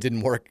really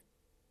didn't work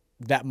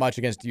that much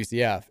against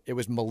UCF. It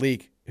was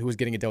Malik who was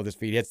getting it done with his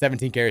feet. He had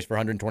 17 carries for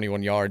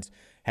 121 yards,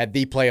 had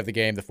the play of the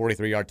game, the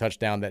 43-yard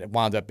touchdown that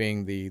wound up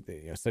being the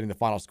setting the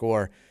final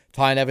score.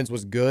 Tyon Evans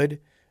was good,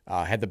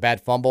 had the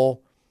bad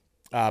fumble,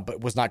 but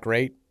was not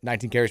great.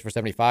 19 carries for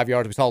 75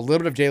 yards. We saw a little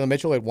bit of Jalen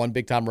Mitchell at 1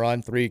 big-time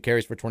run, 3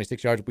 carries for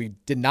 26 yards. We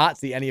did not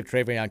see any of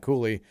Travion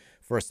Cooley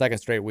for a second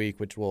straight week,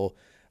 which will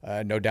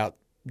no doubt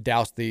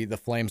douse the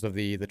flames of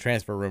the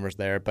transfer rumors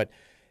there. But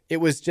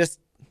it was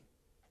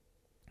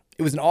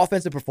an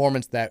offensive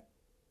performance that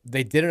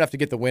they did enough to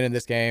get the win in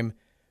this game,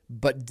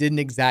 but didn't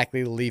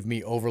exactly leave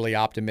me overly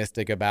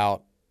optimistic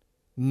about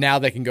now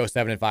they can go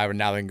 7-5 or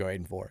now they can go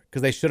 8-4,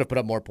 because they should have put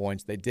up more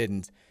points. They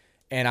didn't.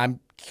 And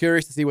I'm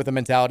curious to see what the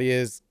mentality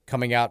is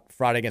coming out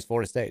Friday against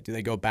Florida State. Do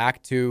they go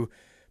back to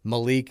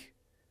Malik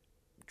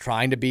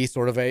trying to be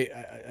sort of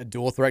a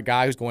dual threat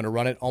guy who's going to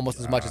run it almost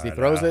as much as he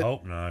throws it? I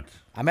hope not.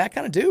 I mean, I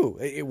kind of do.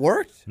 It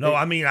worked. No,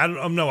 I mean, I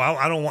don't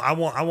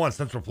want. I want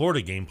Central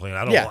Florida game plan.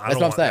 That's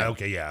what I'm saying.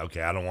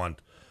 Okay. I don't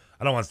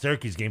want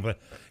Syracuse game plan,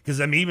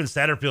 because I mean, even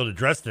Satterfield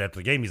addressed it after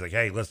the game. He's like,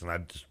 hey, listen,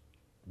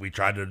 we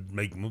tried to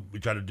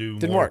do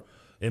Didn't more work.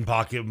 in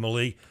pocket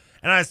Malik.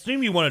 And I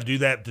assume you want to do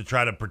that to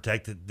try to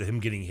protect him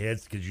getting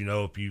hits, because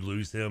if you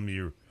lose him,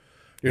 you're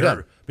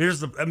done.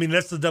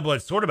 That's the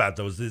double-edged sword about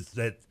those, is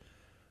that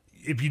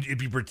if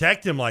you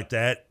protect him like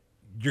that,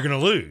 you're going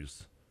to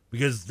lose,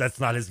 because that's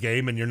not his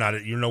game, and you're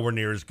nowhere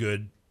near as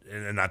good,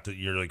 and not that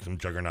you're like some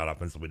juggernaut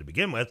offensively to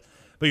begin with,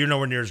 but you're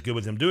nowhere near as good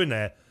with him doing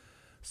that.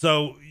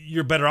 So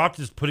you're better off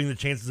just putting the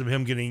chances of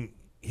him getting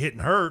hit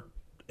and hurt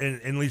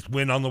and at least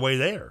win on the way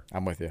there.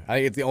 I'm with you. I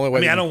think it's the only way.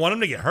 I mean, I don't want him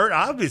to get hurt,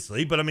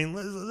 obviously, but I mean,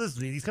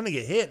 listen, he's going to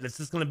get hit. It's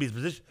just going to be his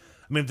position.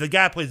 I mean, if the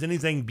guy plays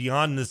anything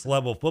beyond this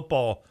level of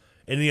football,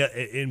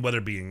 in whether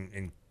it be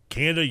in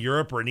Canada,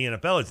 Europe, or in the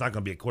NFL, it's not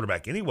going to be a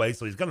quarterback anyway.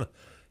 So he's going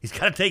He's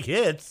got to take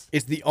hits.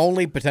 It's the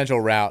only potential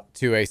route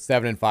to a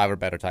 7-5 or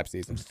better type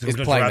season. It's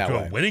potential playing route that to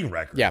way. a winning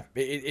record. Yeah,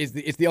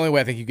 it's the only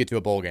way I think you get to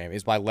a bowl game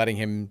is by letting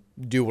him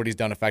do what he's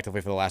done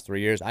effectively for the last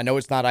 3 years. I know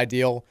it's not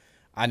ideal.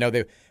 I know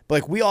but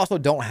like we also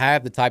don't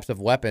have the types of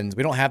weapons.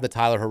 We don't have the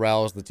Tyler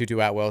Harrells, the Tutu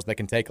Atwells that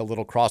can take a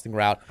little crossing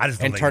route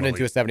and turn it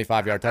into a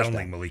 75-yard touchdown. I don't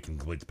think Malik can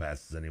complete the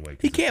passes anyway.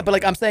 He can't, but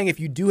like I'm saying, if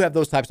you do have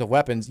those types of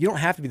weapons, you don't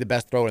have to be the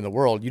best thrower in the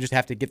world. You just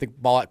have to get the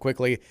ball out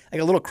quickly, like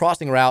a little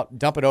crossing route,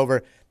 dump it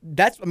over.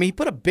 He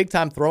put up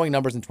big-time throwing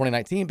numbers in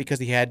 2019 because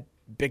he had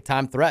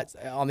big-time threats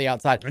on the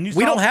outside.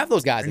 We don't have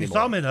those guys anymore. You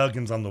saw him hit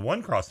Huggins on the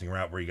one crossing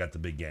route where he got the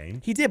big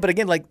gain. He did, but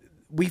again, like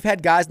we've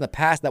had guys in the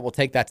past that will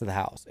take that to the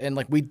house, and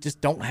like we just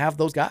don't have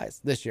those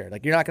guys this year.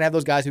 Like you're not going to have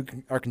those guys who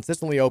are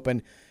consistently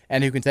open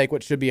and who can take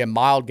what should be a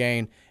mild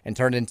gain and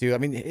turn it into. I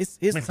mean, his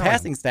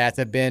passing stats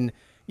have been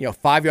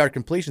 5-yard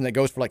completion that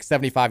goes for like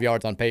 75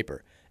 yards on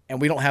paper, and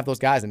we don't have those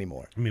guys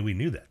anymore. I mean, we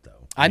knew that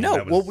though. I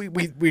know. Well, we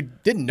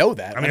didn't know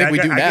that. I think we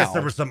do now. I guess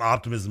there was some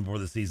optimism for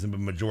the season, but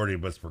majority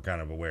of us were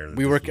kind of aware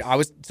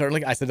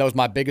that I said that was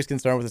my biggest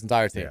concern with this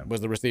entire team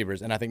was the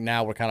receivers, and I think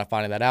now we're kind of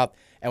finding that out.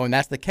 And when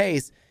that's the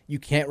case, you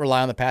can't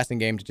rely on the passing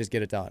game to just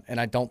get it done. And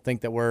I don't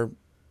think that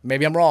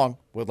maybe I'm wrong.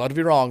 Would love to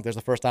be wrong. There's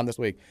the first time this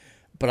week,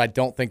 but I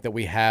don't think that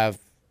we have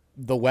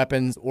the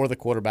weapons or the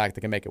quarterback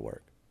that can make it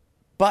work.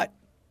 But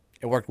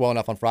it worked well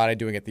enough on Friday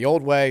doing it the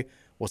old way.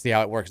 We'll see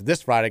how it works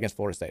this Friday against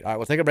Florida State. All right,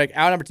 we'll take a break.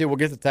 Hour number 2, we'll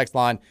get to the text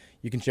line.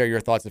 You can share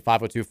your thoughts at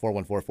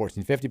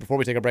 502-414-1450. Before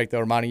we take a break, though,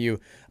 reminding you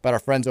about our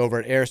friends over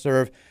at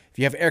AirServe. If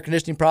you have air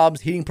conditioning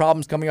problems, heating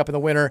problems coming up in the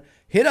winter,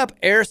 hit up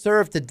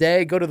AirServe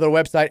today. Go to their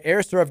website,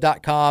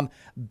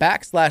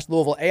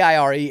 airserve.com/Louisville,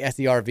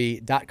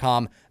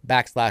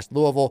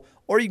 AIRESERV.com/Louisville,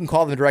 or you can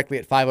call them directly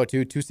at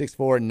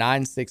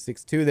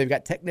 502-264-9662. They've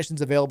got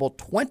technicians available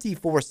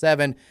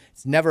 24/7.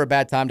 It's never a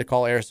bad time to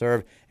call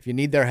AirServe. If you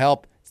need their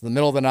help, it's in the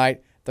middle of the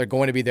night. They're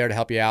going to be there to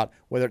help you out.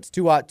 Whether it's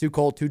too hot, too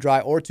cold, too dry,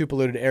 or too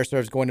polluted,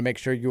 AirServe is going to make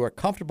sure you are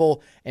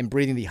comfortable and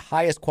breathing the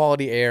highest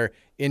quality air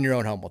in your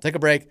own home. We'll take a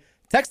break.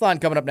 Text line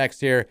coming up next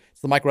here.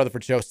 It's the Mike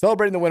Rutherford Show,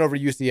 celebrating the win over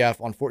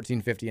UCF on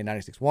 1450 and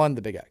 96.1,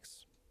 the Big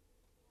X.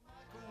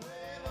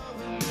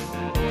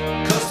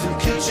 Custom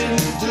kitchen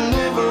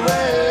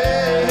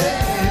delivery.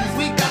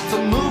 We got to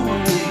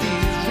move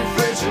these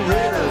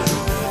refrigerators.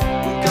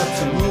 We got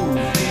to move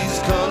these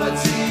color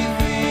TVs.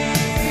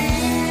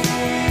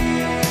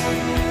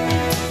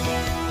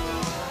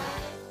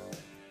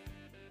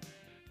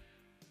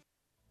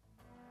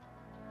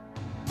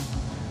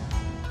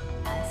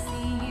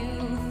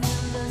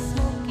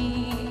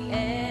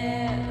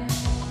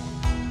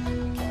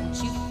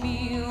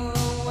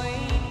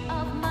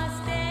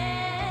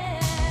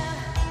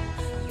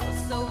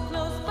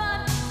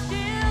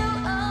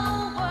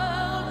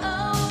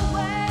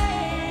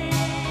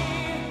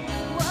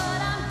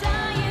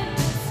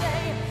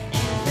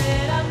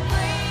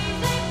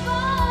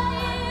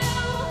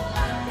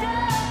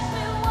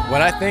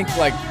 When I think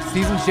like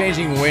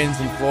season-changing wins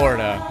in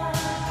Florida,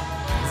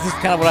 this is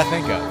kind of what I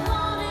think of.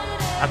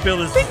 I feel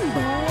this. I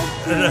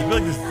feel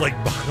like this is like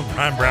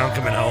Brian Brown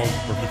coming home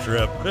from the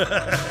trip.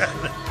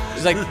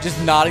 Just like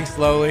just nodding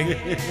slowly.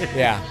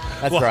 Yeah,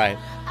 that's right.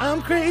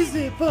 I'm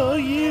crazy for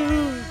you.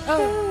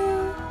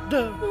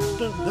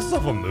 This is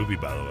off a movie,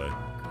 by the way.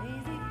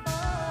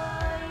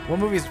 What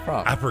movie is it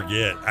from? I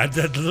forget. I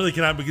literally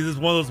cannot, because it's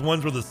one of those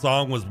ones where the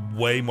song was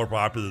way more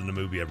popular than the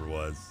movie ever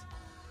was.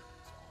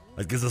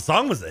 Because the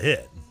song was a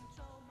hit.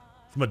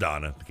 It's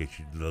Madonna, in case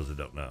those that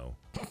don't know.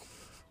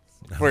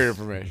 For your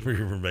information. For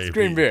your information.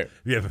 Scream beer.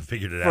 If you haven't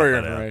figured it out. For your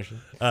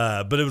information.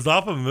 But it was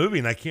off of a movie,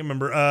 and I can't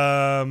remember.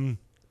 I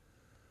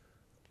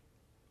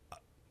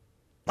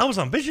was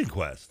on Vision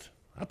Quest.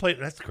 I played.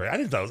 That's great.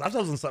 I thought it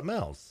was on something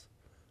else.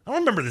 I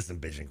don't remember this in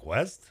Vision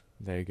Quest.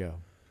 There you go.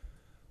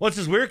 Well, it's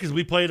just weird because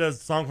we played a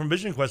song from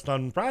Vision Quest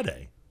on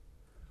Friday.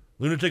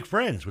 Lunatic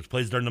Fringe, which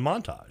plays during the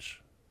montage.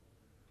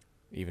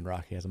 Even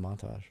Rocky has a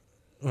montage.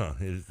 Well,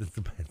 you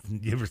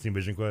ever seen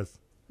Vision Quest?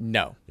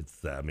 No. It's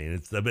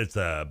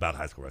about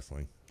high school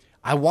wrestling.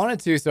 I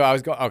wanted to, so I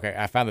was going. Okay,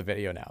 I found the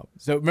video now.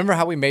 So remember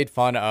how we made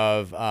fun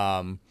of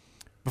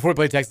before we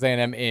played Texas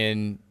A&M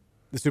in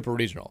the Super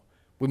Regional?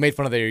 We made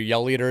fun of their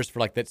yell leaders for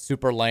like that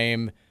super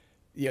lame.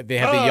 Yeah, they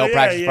have the yell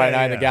practice Friday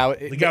night. Yeah.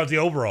 The guy with the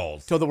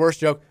overalls. So the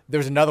worst joke. There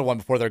was another one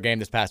before their game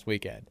this past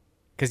weekend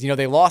because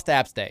they lost to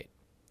App State.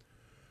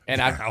 And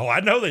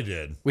I know they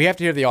did. We have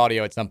to hear the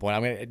audio at some point.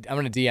 I'm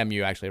gonna DM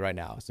you actually right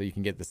now so you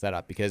can get the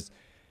setup because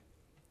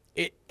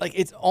it's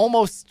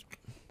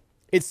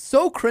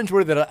so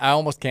cringeworthy that I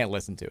almost can't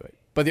listen to it.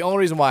 But the only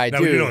reason why I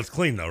do, it's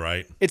clean though,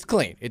 right? It's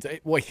clean.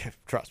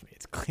 Trust me,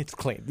 it's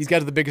clean. These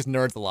guys are the biggest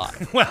nerds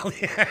alive. Well,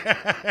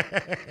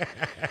 yeah.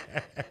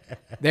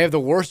 They have the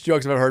worst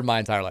jokes I've ever heard in my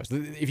entire life. So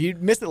if you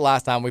missed it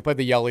last time, we played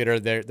the yell leader,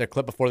 their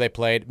clip before they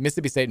played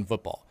Mississippi State in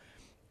football.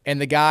 And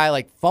the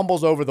guy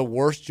fumbles over the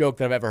worst joke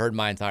that I've ever heard in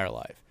my entire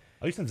life.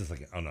 Oh, you said just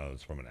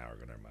it's from an hour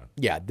ago. Never mind.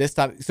 Yeah, this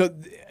time. So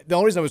the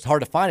only reason it was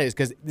hard to find it is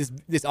because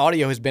this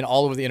audio has been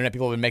all over the internet.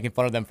 People have been making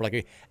fun of them for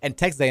and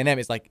Texas A&M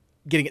is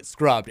getting it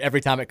scrubbed every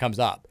time it comes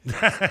up.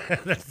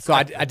 So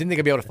I didn't think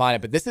I'd be able to find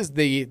it. But this is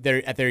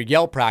at their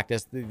yell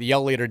practice. The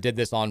yell leader did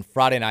this on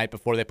Friday night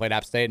before they played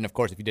App State. And, of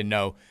course, if you didn't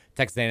know,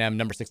 Texas A&M,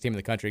 number 6 team in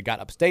the country, got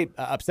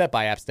upset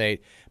by App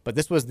State. But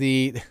this was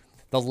the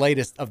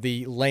latest of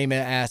the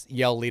lame-ass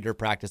yell leader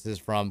practices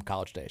from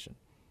College Station.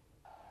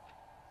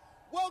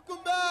 Welcome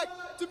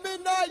back to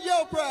Midnight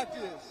Yell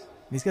Practice.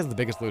 These guys are the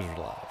biggest losers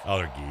alive. Oh,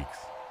 they're geeks.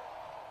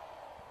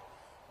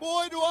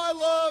 Boy, do I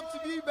love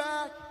to be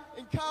back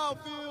in Kyle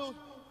Field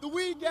the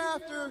week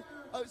after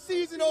a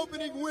season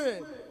opening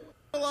win.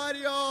 I don't lie to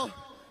y'all,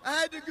 I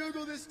had to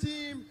Google this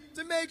team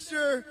to make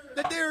sure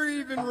that they're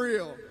even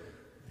real.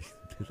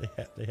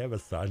 They have a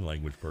sign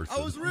language person.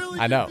 I was really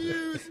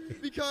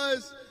confused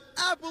because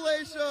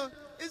Appalachia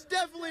is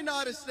definitely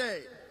not a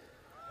state.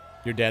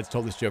 Your dad's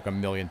told this joke a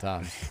million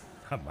times.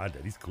 Not my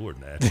dad. He's cooler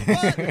than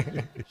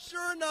that. But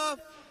sure enough,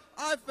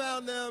 I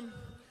found them,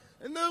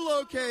 and they're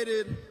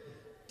located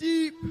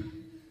deep,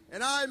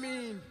 and I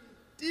mean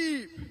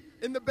deep,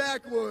 in the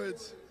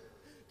backwoods.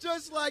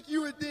 Just like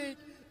you would think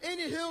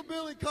any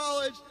hillbilly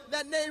college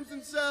that names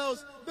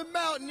themselves the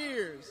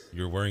Mountaineers.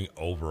 You're wearing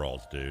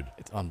overalls, dude.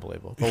 It's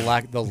unbelievable. The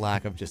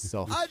lack of just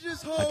I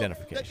just hope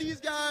identification. that these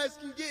guys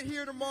can get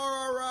here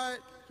tomorrow all right,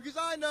 because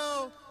I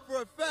know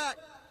for a fact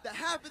that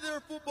half of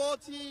their football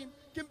team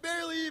can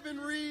barely even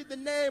read the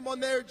name on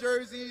their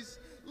jerseys,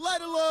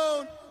 let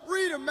alone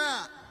read a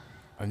map.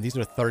 I mean, these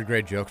are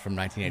third-grade jokes from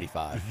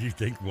 1985. Do you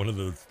think one of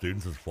the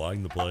students is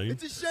flying the plane?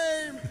 It's a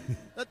shame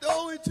that the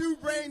only 2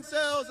 brain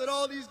cells that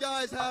all these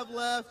guys have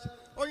left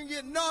are going to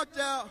get knocked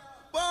out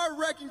by our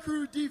wrecking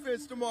crew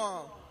defense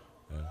tomorrow.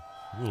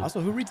 Also,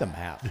 who reads a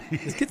map?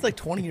 This kid's like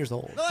 20 years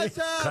old. Let's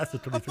have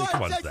a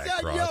fun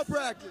Texas yell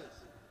practice.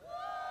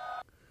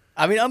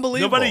 I mean,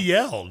 unbelievable. Nobody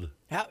yelled.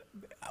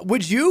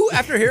 Would you,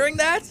 after hearing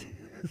that?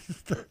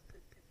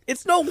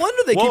 It's no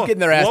wonder they keep getting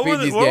their ass beat in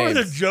these games. What were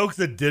the jokes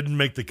that didn't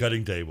make the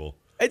cutting table?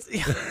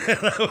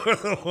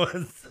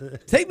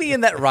 Take me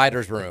in that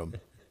writer's room.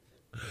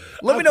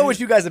 Let me know what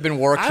you guys have been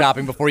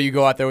workshopping before you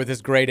go out there with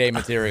this grade A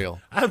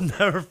material. I've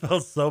never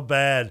felt so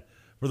bad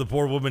for the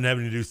poor woman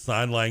having to do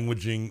sign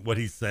languaging what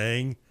he's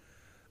saying.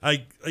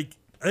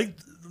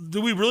 Do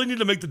we really need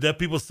to make the deaf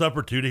people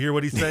suffer too to hear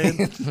what he's saying?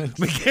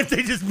 Can't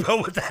they just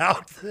go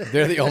without?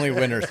 They're the only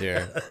winners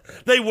here.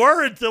 They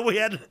were until we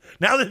had.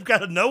 Now they've got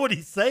to know what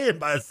he's saying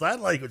by a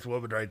sign language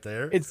woman right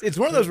there. It's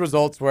one of those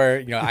results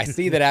where I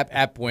see that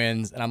App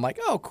wins and I'm like,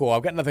 oh cool,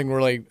 I've got nothing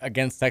really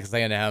against Texas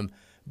A&M,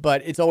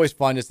 but it's always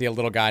fun to see a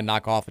little guy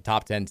knock off a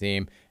top 10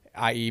 team,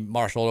 i.e.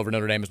 Marshall over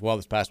Notre Dame as well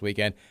this past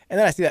weekend. And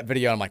then I see that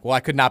video and I'm like, well, I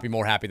could not be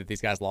more happy that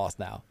these guys lost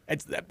now. I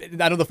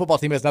know the football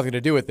team has nothing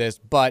to do with this,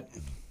 but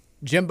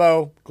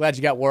Jimbo, glad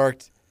you got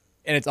worked,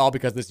 and it's all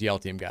because of this Yell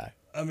team guy.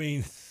 I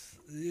mean,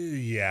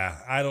 yeah,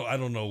 I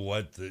don't know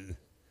what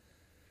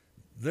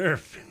they're.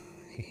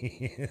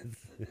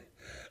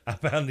 I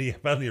found the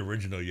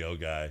original Yell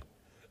guy.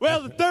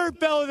 Well, the third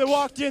fella that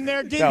walked in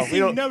there didn't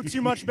seem to know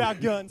too much about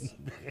guns,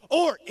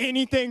 or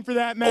anything for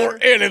that matter.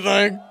 Or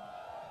anything.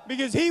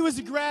 Because he was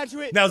a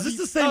graduate. Now, is this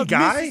the same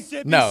guy?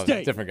 No, it's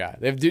a different guy.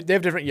 They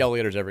have different Yell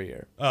leaders every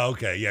year. Oh,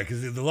 okay, yeah,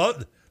 because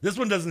this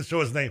one doesn't show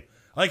his name.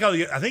 I like how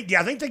I think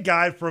the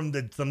guy from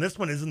this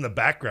one is in the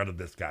background of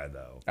this guy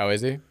though. Oh,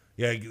 is he?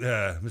 Yeah,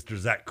 Mr.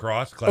 Zach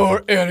Cross.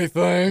 Or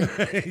anything.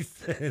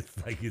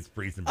 It's like he's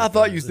freezing. I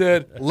thought you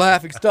said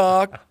laughing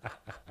stock.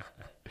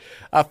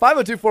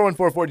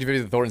 502-414-1450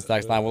 is the Thornton's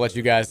text line. We'll let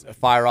you guys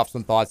fire off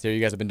some thoughts here. You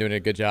guys have been doing a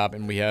good job,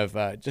 and we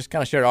have just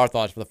kind of shared our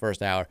thoughts for the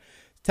first hour.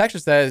 Texture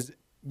says,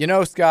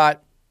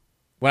 Scott,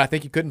 when I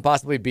think you couldn't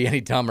possibly be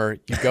any dumber,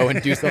 you go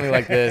and do something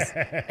like this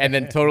and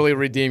then totally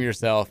redeem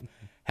yourself.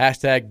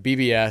 Hashtag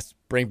BBS,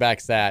 bring back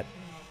SAT,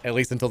 at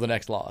least until the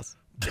next loss.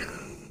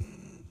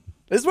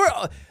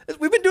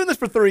 We've been doing this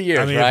for 3 years,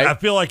 right? I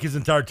feel like his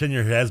entire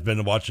tenure has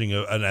been watching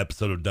an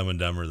episode of Dumb and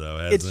Dumber,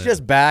 though. It's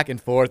just back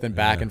and forth and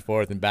back and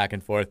forth and back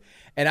and forth.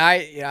 And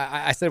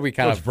I said we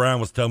kind Coach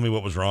Brown was telling me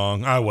what was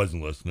wrong. I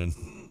wasn't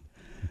listening.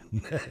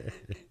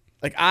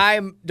 Don't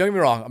get me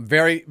wrong, I'm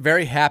very,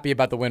 very happy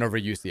about the win over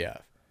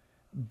UCF.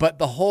 But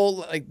the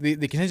whole,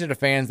 the contingent of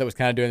fans that was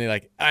kind of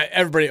doing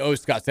everybody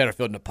owes Scott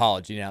Satterfield an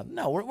apology now.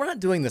 No, we're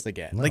not doing this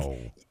again. No.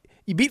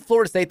 You beat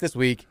Florida State this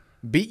week,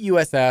 beat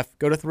USF,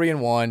 go to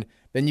 3-1,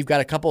 then you've got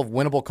a couple of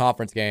winnable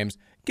conference games.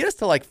 Get us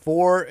to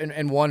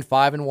 4-1,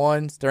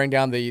 5-1, staring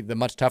down the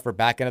much tougher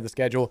back end of the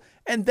schedule,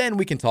 and then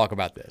we can talk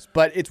about this.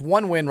 But it's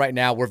one win right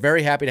now. We're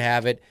very happy to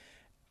have it.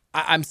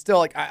 I'm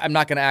still I'm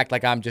not going to act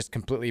like I'm just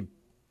completely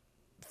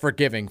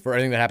forgiving for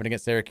everything that happened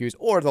against Syracuse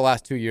or the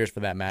last 2 years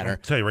for that matter. I'll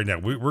tell you right now,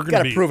 we're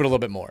going to prove it a little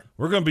bit more.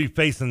 We're going to be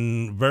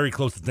facing very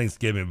close to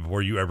Thanksgiving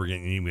before you ever get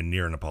even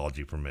near an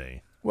apology from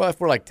me. Well, if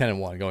we're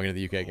 10-1 going into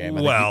the UK game,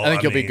 I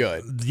think you'll be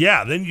good.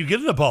 Yeah, then you get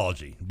an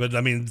apology. But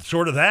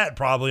short of that,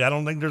 probably I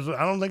don't think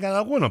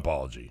I'll win an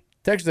apology.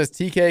 Texas says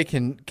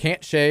TK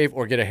can't shave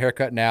or get a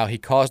haircut now. He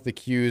caused the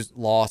Q's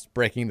loss,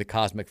 breaking the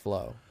cosmic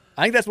flow.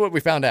 I think that's what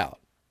we found out.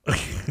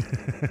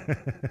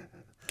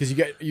 Because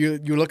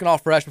you're looking all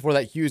fresh before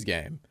that Hughes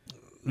game.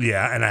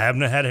 Yeah, and I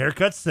haven't had a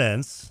haircut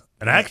since.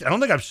 And actually, I don't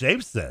think I've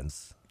shaved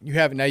since. You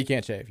haven't. Now you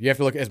can't shave. You have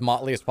to look as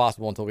motley as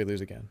possible until we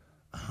lose again.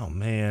 Oh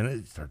man,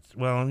 it starts.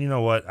 Well, you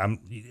know what? I'm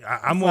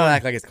not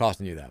act like it's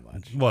costing you that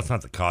much. Well, it's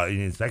not the cost.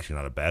 It's actually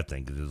not a bad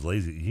thing because it's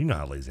lazy. You know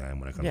how lazy I am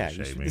when it comes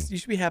to shaving. You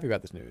should be happy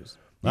about this news.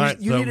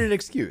 You needed an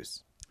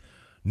excuse.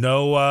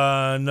 No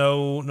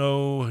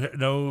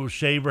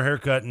shave or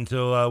haircut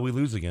until we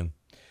lose again.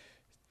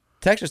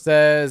 Texture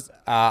says,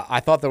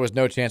 I thought there was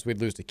no chance we'd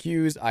lose to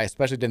Q's. I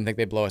especially didn't think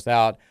they'd blow us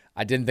out.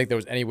 I didn't think there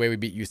was any way we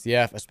beat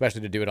UCF,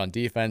 especially to do it on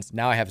defense.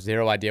 Now I have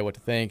zero idea what to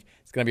think.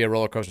 It's going to be a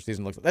roller coaster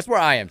season. That's where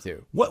I am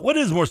too. What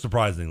is more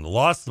surprising,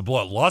 the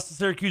blowout loss to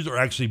Syracuse, or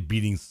actually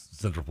beating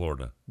Central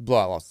Florida?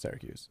 Blowout loss to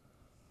Syracuse.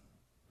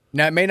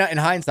 Now, it may not, in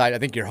hindsight, I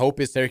think your hope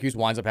is Syracuse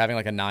winds up having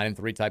like a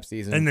 9-3 type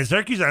season. And the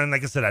Syracuse,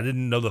 like I said, I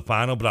didn't know the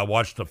final, but I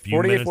watched a few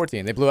minutes.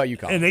 48-14. They blew out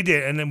UConn. And they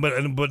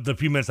did. But the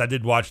few minutes I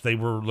did watch, they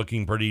were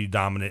looking pretty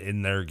dominant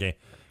in their game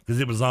because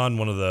it was on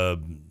one of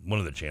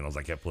the channels.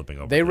 I kept flipping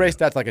over. They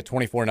raced out to like a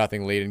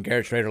 24-0 lead, and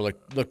Garrett Schrader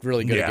looked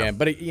really good again.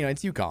 But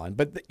it's UConn.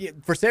 But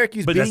for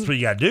Syracuse, that's what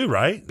you got to do,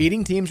 right?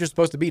 Beating teams you're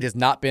supposed to beat has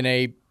not been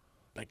a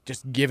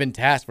just given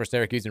task for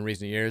Syracuse in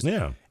recent years.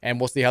 Yeah. And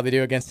we'll see how they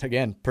do against,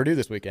 again, Purdue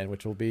this weekend,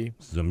 which will be...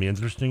 It's going to be an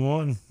interesting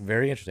one.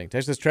 Very interesting.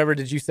 Texas Trevor,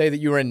 did you say that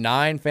you were in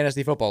 9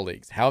 fantasy football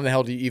leagues? How in the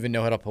hell do you even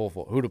know who to pull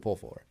for?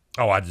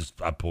 Oh, I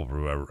pull for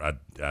whoever. I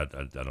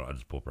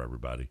just pull for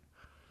everybody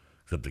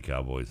except the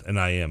Cowboys. And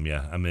I am,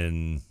 yeah. I'm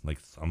in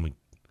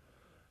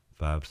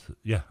 5.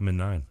 Yeah, I'm in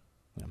 9.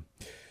 Yeah.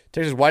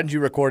 Texas, why didn't you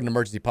record an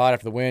emergency pod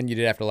after the win? You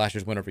did after last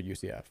year's win over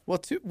UCF.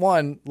 Well,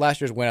 last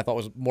year's win I thought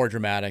was more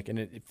dramatic, and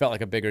it felt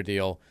like a bigger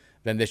deal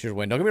than this year's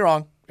win. Don't get me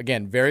wrong.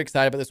 Again, very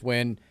excited about this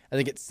win. I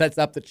think it sets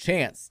up the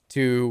chance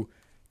to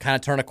kind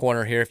of turn a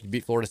corner here if you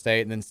beat Florida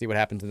State and then see what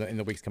happens in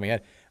the weeks coming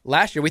ahead.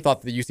 Last year, we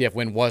thought the UCF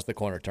win was the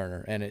corner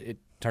turner, and it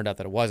turned out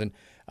that it wasn't.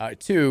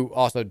 2,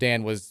 also,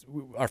 Dan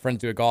our friends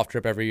do a golf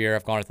trip every year.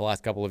 I've gone it the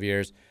last couple of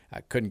years.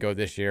 I couldn't go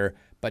this year,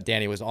 but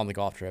Danny was on the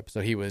golf trip,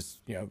 so he was,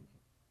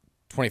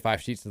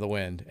 25 sheets to the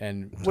wind,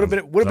 and would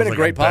have been a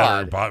great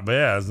pod.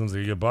 Yeah, it sounds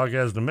like a good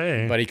podcast to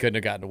me. But he couldn't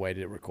have gotten away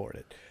to record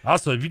it.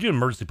 Also, if you do an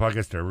emergency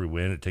podcast to every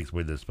win, it takes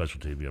away the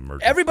specialty of the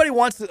emergency. Everybody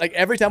wants to,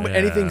 every time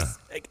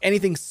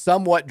anything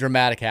somewhat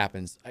dramatic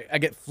happens, I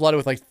get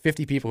flooded with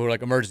 50 people who are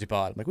like, emergency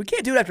pod. I'm like, we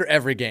can't do it after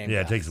every game.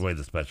 Yeah, guys. It takes away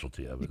the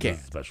specialty of it. The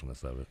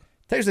specialness of it.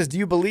 Texas says, do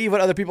you believe what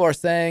other people are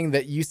saying,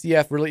 that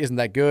UCF really isn't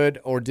that good,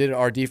 or did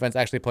our defense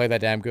actually play that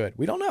damn good?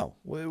 We don't know.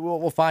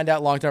 We'll find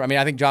out long term. I mean,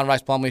 I think John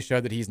Rice Plumlee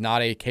showed that he's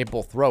not a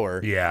capable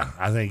thrower. Yeah,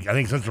 I think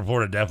Central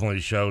Florida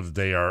definitely showed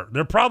that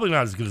they're probably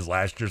not as good as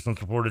last year's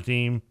Central Florida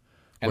team.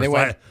 And they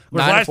went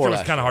last year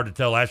was kind of hard to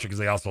tell last year because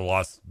they also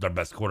lost their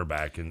best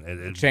quarterback and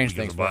it changed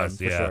things for them,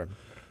 for sure.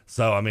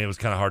 So I mean, it was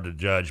kind of hard to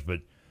judge,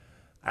 but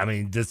I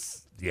mean,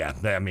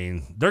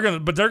 they're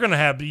gonna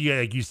have,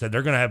 like you said,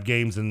 they're gonna have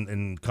games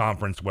in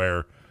conference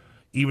where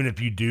even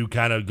if you do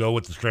kind of go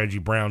with the strategy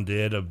Brown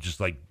did of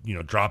just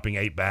dropping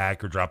 8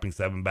 back or dropping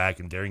 7 back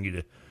and daring you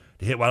to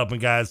hit wide open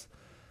guys,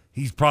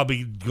 he's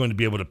probably going to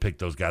be able to pick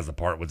those guys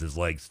apart with his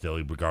legs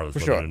still, regardless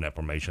of in that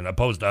formation.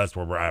 Opposed to us,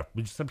 where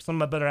we just have some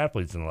better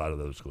athletes than a lot of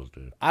those schools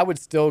do. I would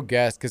still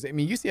guess because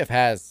UCF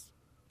has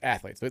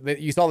athletes.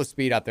 You saw the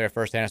speed out there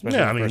firsthand, especially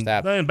in the first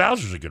half. And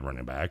Bowser's a good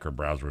running back, or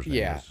Browser's.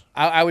 Yeah,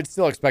 I would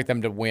still expect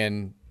them to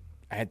win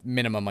at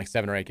minimum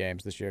 7 or 8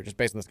 games this year, just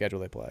based on the schedule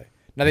they play.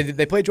 Now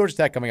they play Georgia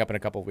Tech coming up in a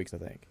couple of weeks, I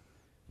think.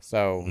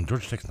 So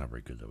Georgia Tech's not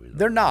very good though either.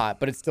 They're not,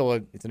 but it's still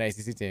it's an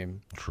ACC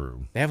team.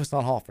 True. They have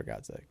Hassan Hall, for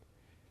God's sake.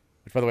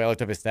 Which, by the way, I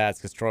looked up his stats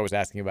because Troy was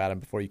asking about him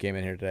before you came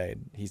in here today,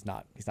 and he's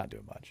not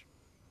doing much.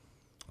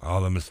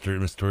 Oh, the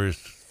mysterious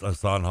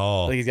Hassan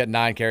Hall. I think he's got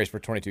 9 carries for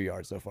 22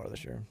 yards so far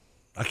this year.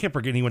 I can't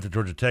forget he went to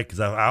Georgia Tech because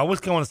I always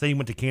kind of want to say he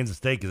went to Kansas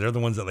State because they're the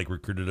ones that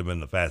recruited him in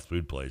the fast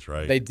food place,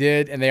 right? They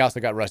did, and they also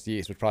got Rusty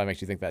East, which probably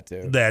makes you think that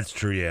too. That's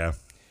true, yeah.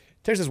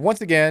 Texas, once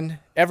again,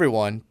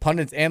 everyone,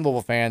 pundits and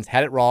Louisville fans,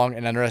 had it wrong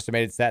and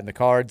underestimated Sat in the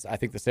Cards. I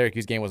think the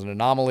Syracuse game was an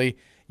anomaly.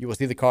 You will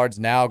see the Cards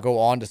now go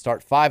on to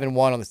start 5-1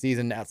 on the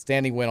season.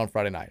 Outstanding win on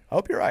Friday night. I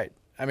hope you're right.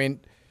 I mean,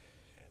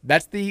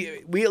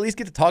 we at least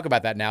get to talk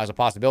about that now as a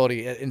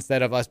possibility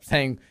instead of us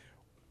saying,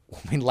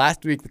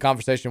 last week the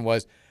conversation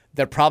was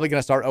they're probably going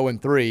to start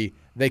 0-3.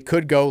 They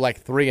could go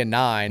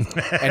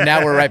 3-9, and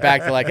now we're right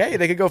back to hey,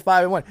 they could go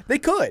 5-1. They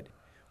could.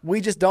 We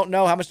just don't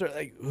know how much.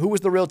 Who was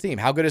the real team?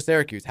 How good is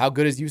Syracuse? How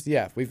good is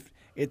UCF?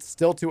 It's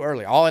still too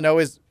early. All I know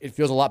is it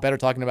feels a lot better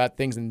talking about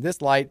things in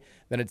this light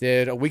than it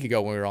did a week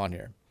ago when we were on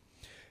here.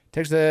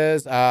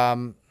 Texas.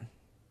 You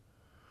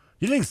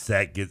think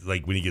Sat gets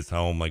when he gets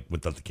home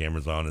without the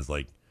cameras on it's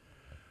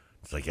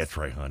that's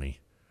right,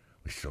 honey.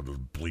 We show those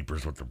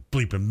bleepers what they're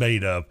bleeping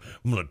made of.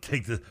 I'm gonna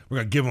take this. We're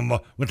gonna give him. We're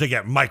gonna take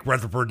that Mike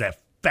Rutherford, that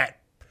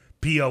fat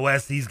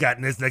POS he's got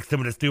in this next to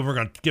him in the stew. We're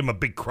gonna give him a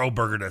big crow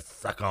burger to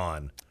suck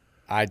on.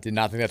 I did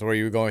not think that's where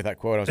you were going with that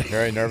quote. I was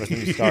very nervous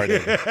when you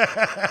started.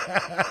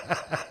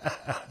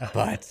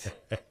 But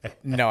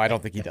no, I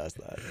don't think he does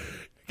that.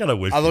 Kind of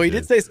wish. Although he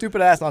did say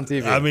stupid ass on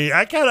TV. I mean,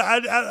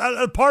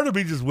 I part of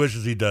me just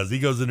wishes he does. He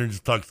goes in there and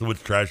just talks so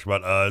much trash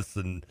about us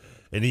and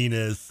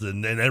Enos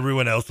and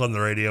everyone else on the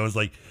radio. It's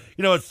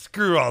You know what?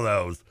 Screw all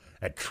those.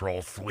 That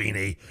troll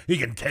Sweeney. He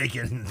can take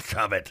it and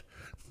shove it.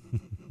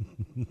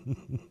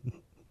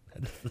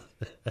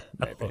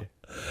 Maybe.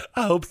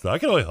 I hope so. I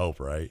can only hope,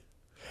 right?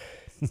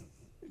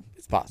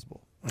 It's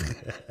possible.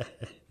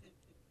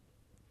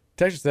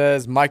 Texture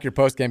says, Mike, your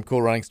post-game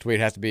Cool Runnings tweet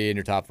has to be in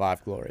your top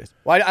 5 glorious.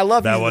 Well, I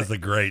love that. Was a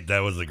great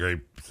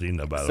scene,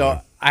 though, by the way.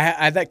 So I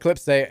had that clip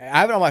I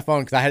have it on my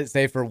phone because I had it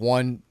saved for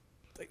one.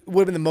 It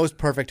would have been the most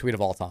perfect tweet of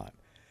all time.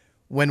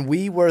 When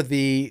we were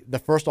the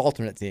first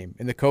alternate team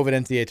in the COVID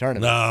NCAA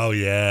tournament. Oh,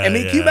 yeah. I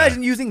mean, can you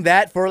imagine using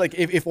that for, like,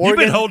 if Oregon...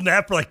 You've been holding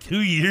that for, like,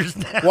 2 years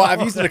now. Well,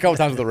 I've used it a couple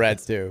times with the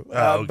Reds, too.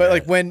 Okay. But,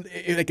 like,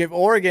 if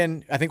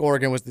Oregon... I think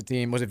Oregon was the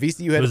team. Was it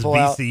VCU had to pull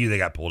out? VCU, they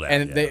got pulled out.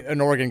 And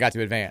Oregon got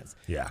to advance.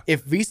 Yeah.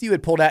 If VCU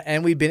had pulled out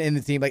and we'd been in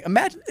the team, like,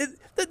 imagine...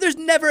 There's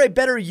never a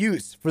better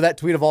use for that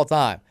tweet of all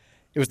time.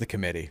 It was the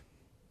committee.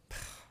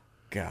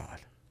 God.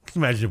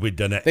 Can you imagine if we'd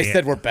done that? They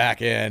said we're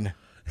back in.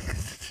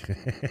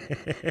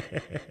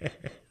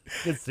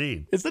 Good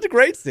scene. It's such a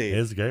great scene.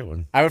 It's a great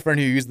one. I have a friend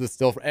who uses this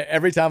still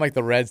every time like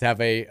the Reds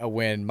have a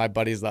win. My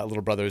buddy's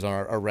little brother who's on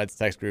our Reds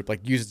text group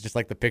like uses just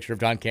like the picture of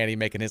John Candy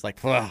making his like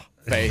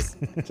face.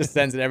 Just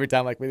sends it every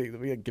time like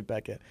we get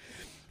back in.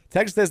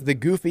 Text says the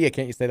goofy,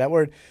 can't you say that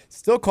word?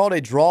 Still called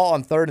a draw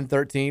on 3rd and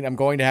 13. I'm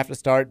going to have to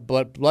start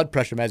blood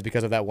pressure meds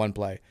because of that one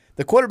play.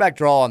 The quarterback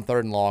draw on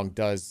 3rd and long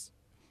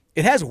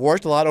it has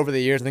worked a lot over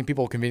the years. I think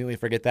people conveniently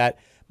forget that.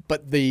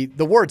 But the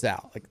word's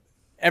out. Like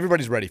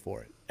everybody's ready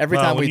for it. Every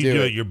time we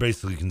do it, you're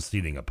basically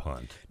conceding a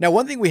punt. Now,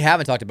 one thing we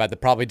haven't talked about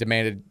that probably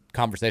demanded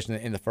conversation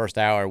in the first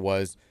hour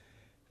was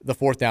the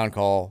 4th down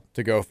call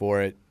to go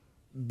for it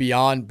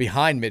behind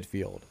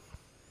midfield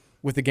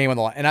with the game on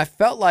the line. And I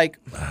felt like...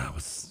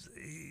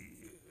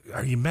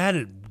 Are you mad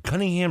at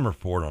Cunningham or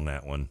Ford on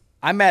that one?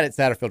 I'm mad at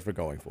Satterfield for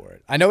going for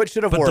it. I know it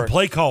should have worked. But the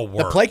play call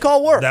worked. The play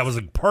call worked. That was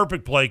a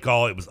perfect play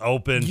call. It was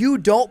open. You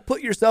don't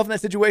put yourself in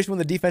that situation when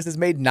the defense has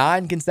made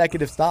 9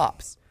 consecutive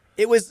stops.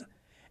 It was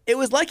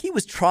like he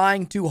was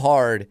trying too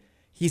hard.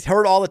 He's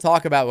heard all the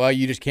talk about, well,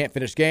 you just can't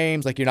finish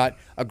games, like you're not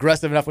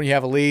aggressive enough when you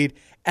have a lead.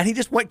 And he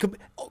just went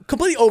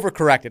completely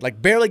overcorrected,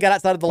 like barely got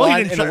outside of the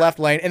line in the left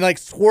lane and like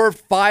swerved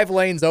 5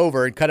 lanes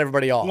over and cut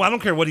everybody off. Well, I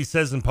don't care what he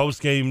says in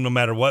postgame, no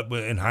matter what,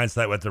 in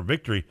hindsight with their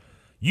victory.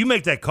 You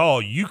make that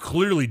call, you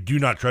clearly do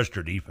not trust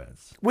your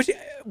defense. Why?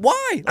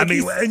 Like I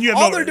mean, and you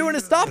all they're doing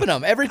is stopping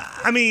them.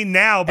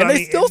 Now, but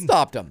they still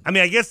stopped them. I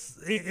mean, I guess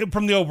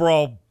from the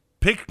overall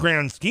pick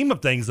grand scheme of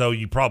things, though,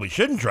 you probably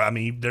shouldn't try. I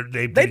mean,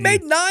 they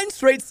made 9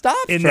 straight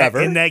stops, Trevor.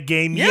 In that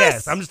game,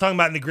 yes. I'm just talking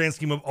about in the grand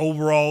scheme of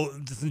overall,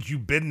 since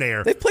you've been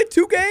there. They've played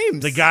 2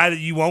 games. The guy that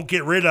you won't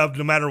get rid of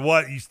no matter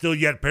what, you still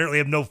yet apparently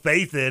have no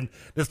faith in,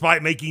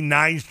 despite making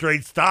 9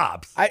 straight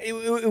stops.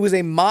 It was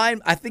a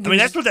mind. I think.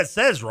 That's what that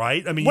says,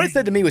 right? I mean, what it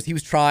said to me was he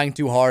was trying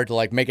too hard to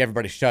like make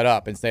everybody shut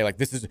up and say like,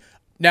 this is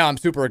now I'm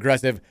super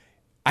aggressive.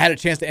 I had a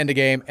chance to end a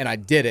game and I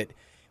did it.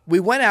 We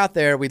went out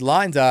there, we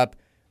lined up.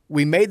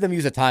 We made them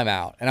use a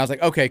timeout, and I was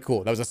like, okay,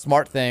 cool. That was a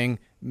smart thing.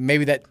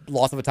 Maybe that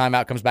loss of a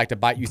timeout comes back to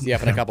bite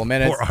UCF in a couple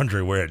minutes. Poor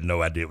Andre Ware had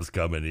no idea it was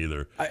coming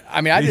either.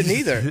 I mean, I didn't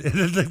either.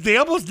 They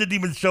almost didn't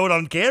even show it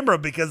on camera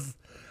because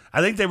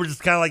I think they were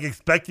just kind of like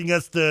expecting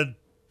us to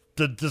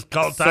just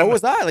call time. So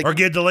was I. Or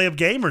get a delay of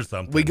game or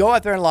something. We go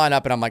out there and line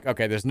up, and I'm like,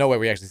 okay, there's no way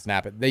we actually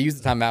snap it. They use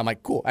the timeout. I'm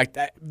like, cool.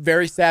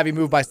 Very savvy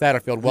move by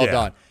Satterfield. Well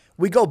done.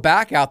 We go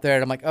back out there,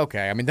 and I'm like,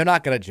 okay, I mean, they're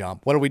not going to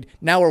jump. What are we?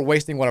 Now we're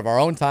wasting one of our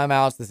own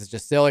timeouts. This is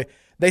just silly.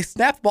 They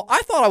snapped the ball.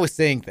 I thought I was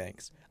seeing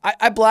things.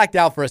 I blacked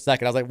out for a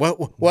second. I was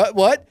like,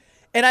 what?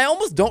 And I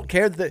almost don't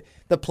care that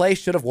the play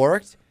should have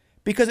worked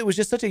because it was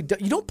just you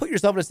don't put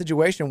yourself in a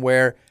situation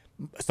where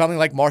something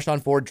like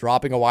Marshawn Ford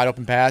dropping a wide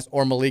open pass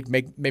or Malik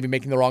maybe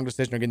making the wrong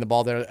decision or getting the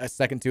ball there a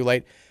second too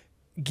late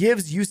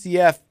gives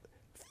UCF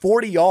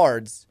 40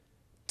 yards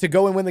to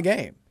go and win the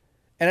game.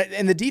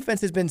 And the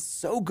defense has been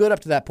so good up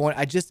to that point.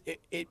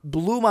 It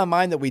blew my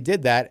mind that we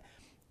did that.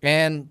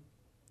 And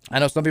I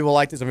know some people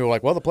liked it. Some people were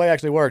like, well, the play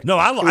actually worked. No,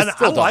 I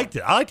liked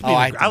it. I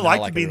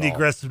liked to be the all.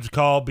 aggressive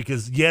call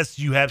because, yes,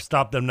 you have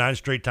stopped them 9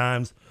 straight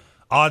times.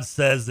 Odds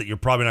says that you're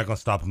probably not going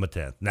to stop them a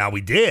 10th. Now,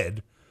 we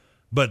did,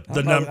 but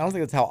I don't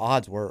think that's how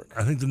odds work.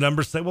 I think the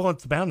numbers say, well,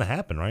 it's bound to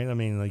happen, right? I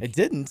mean, like it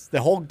didn't.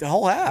 The whole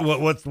half.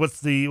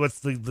 What's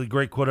the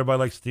great quote everybody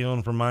likes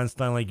stealing from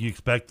Einstein? Like, you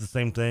expect the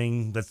same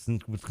thing. That's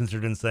what's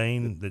considered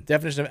insane. The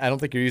definition I don't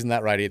think you're using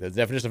that right either. The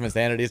definition of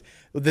insanity is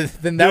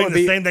then that would would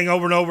be the same thing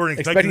over and over and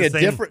expecting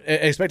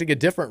a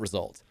different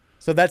result.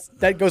 So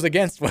that goes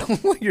against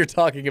what you're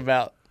talking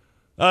about.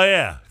 Oh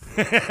yeah.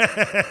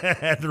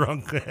 Had the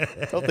wrong.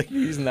 I don't think you're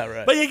using that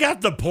right. But you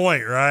got the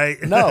point,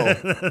 right? No.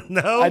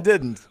 No? I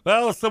didn't.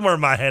 Well, somewhere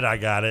in my head I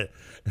got it.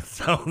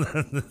 So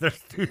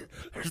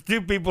there's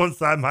two people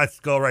inside my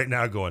skull right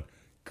now going,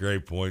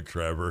 great point,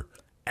 Trevor.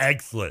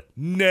 Excellent.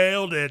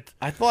 Nailed it.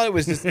 I thought it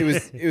was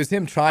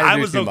him trying to I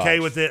do was too okay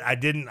much. with it.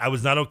 I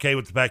was not okay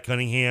with the fact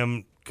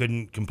Cunningham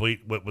couldn't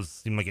complete what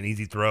seemed like an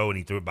easy throw and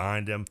he threw it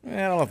behind him. I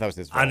don't know if that was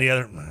his fault. On the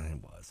other,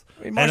 it was.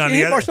 He hit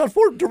Marshawn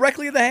Ford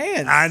directly in the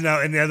hands. I know,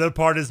 and the other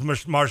part is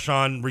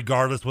Marshawn,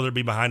 regardless whether it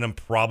be behind him,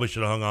 probably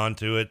should have hung on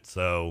to it.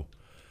 So,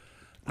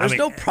 There's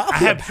no problem.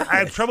 I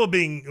have trouble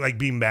being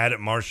mad at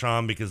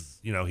Marshawn because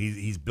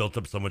he's built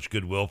up so much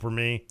goodwill for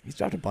me. He's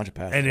dropped a bunch of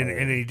passes,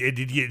 and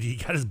he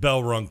got his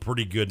bell rung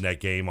pretty good in that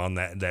game on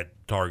that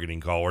targeting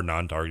call or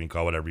non-targeting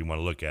call, whatever you want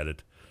to look at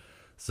it.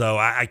 So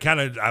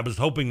I was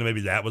hoping that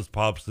maybe that was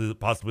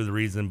possibly the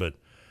reason, but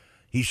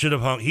he should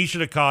have hung. He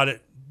should have caught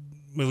it.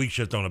 Malik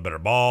should have thrown a better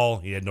ball.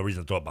 He had no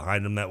reason to throw it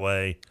behind him that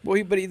way.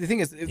 Well, but the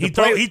thing is, he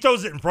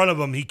throws it in front of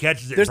him. He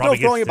catches it. There's no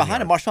throwing it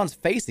behind him. Marshawn's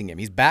facing him.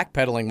 He's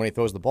backpedaling when he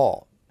throws the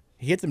ball.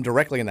 He hits him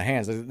directly in the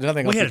hands. There's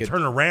nothing else. He had to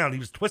turn around. He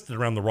was twisted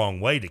around the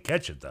wrong way to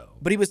catch it, though.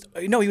 But he was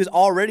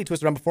already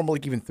twisted around before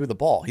Malik even threw the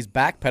ball. He's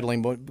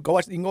backpedaling. You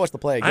can go watch the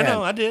play again. I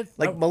know, I did.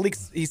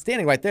 Malik's, he's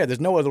standing right there. There's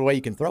no other way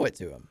you can throw it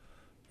to him.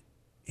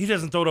 He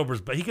doesn't throw it over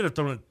his back. He could have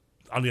thrown it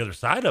on the other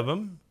side of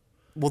him.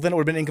 Well, then it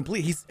would have been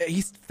incomplete.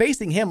 He's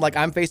facing him like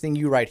I'm facing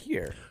you right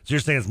here. So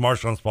you're saying it's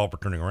Marshawn's fault for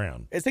turning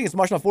around? I think it's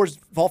Marshawn Ford's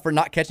fault for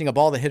not catching a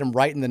ball that hit him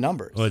right in the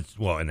numbers.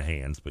 Well, in the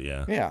hands, but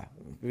yeah. Yeah,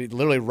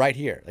 literally right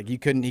here. He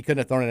couldn't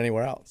have thrown it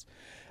anywhere else.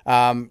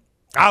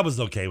 I was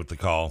okay with the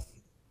call.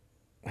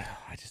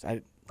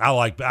 I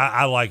like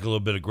a little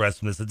bit of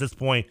aggressiveness at this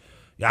point.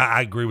 Yeah,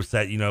 I agree with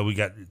that.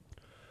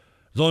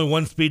 There's only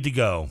one speed to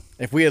go.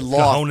 If we had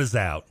lost, Cajon is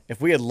out.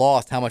 If we had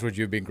lost, how much would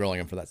you have been grilling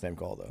him for that same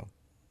call, though?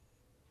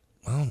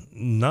 Well,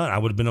 none. I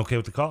would have been okay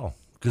with the call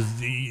because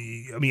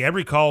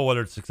every call,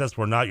 whether it's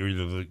successful or not, you're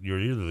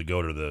either the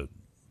goat or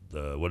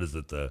the what is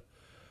it, the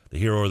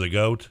hero or the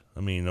goat.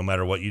 No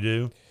matter what you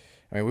do.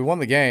 We won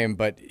the game,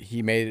 but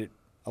he made it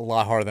a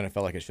lot harder than it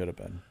felt like it should have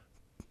been.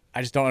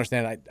 I just don't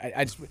understand.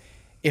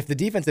 If the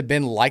defense had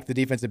been like the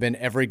defense had been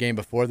every game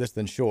before this,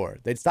 then sure,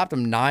 they'd stopped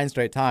him 9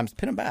 straight times,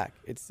 pin him back.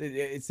 It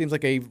seems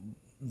like a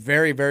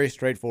very, very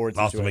straightforward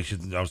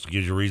situation. Also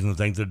gives you reason to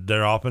think that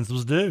their offense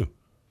was due.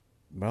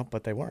 Well,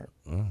 but they weren't.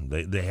 Well,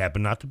 they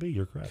happen not to be.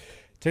 You're correct.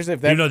 Seriously,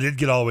 they did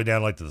get all the way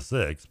down to the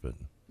 6, but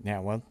yeah.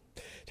 Well,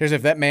 seriously,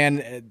 if that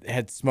man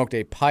had smoked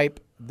a pipe,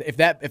 if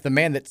the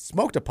man that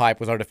smoked a pipe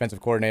was our defensive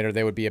coordinator,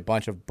 they would be a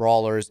bunch of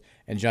brawlers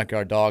and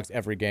junkyard dogs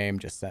every game.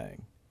 Just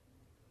saying.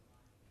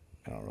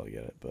 I don't really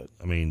get it, but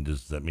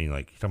does that mean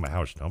you're talking about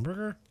Howard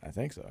Schnellberger? I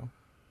think so.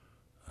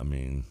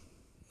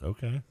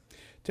 Okay.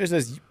 Terry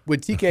says,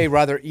 would TK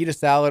rather eat a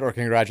salad or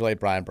congratulate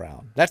Brian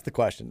Brown? That's the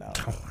question now.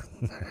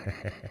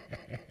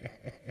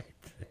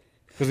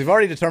 Because we've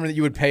already determined that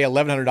you would pay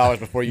 $1,100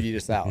 before you eat a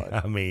salad.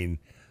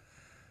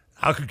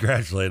 I'll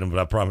congratulate him, but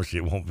I promise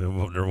you,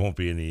 there won't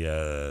be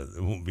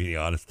any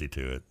honesty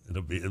to it.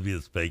 It'll be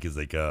as fake as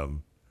they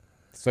come.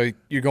 So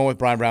you're going with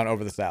Brian Brown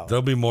over the salad?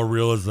 There'll be more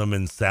realism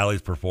in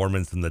Sally's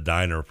performance in the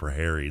diner for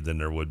Harry than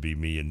there would be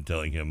me in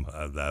telling him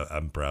that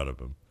I'm proud of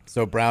him.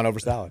 So Brown over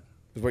salad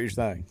is what you're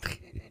saying?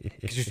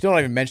 Because you're still not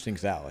even mentioning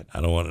salad.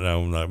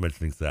 I'm not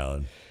mentioning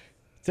salad.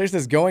 Terry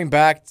says, going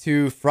back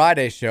to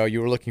Friday's show,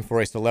 you were looking for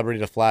a celebrity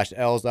to flash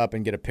L's up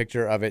and get a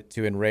picture of it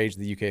to enrage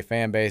the UK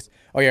fan base.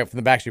 Oh, yeah,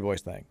 from the Backstreet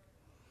Boys thing.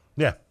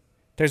 Yeah.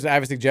 Terry says, I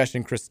have a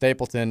suggestion. Chris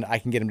Stapleton, I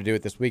can get him to do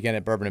it this weekend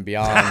at Bourbon and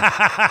Beyond.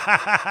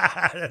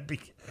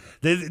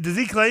 Does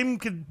he claim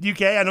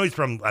UK? I know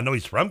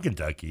he's from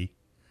Kentucky.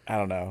 I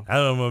don't know. I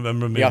don't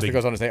remember. He also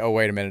goes on to say, oh,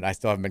 wait a minute. I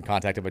still haven't been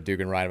contacted by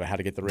Dugan Ryan about how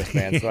to get the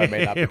wristband, so I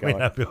may not be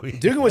going.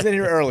 Dugan was in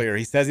here earlier.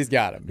 He says he's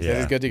got him. He says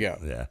he's good to go.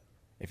 Yeah.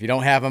 If you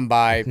don't have him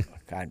by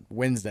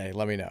Wednesday,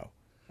 let me know.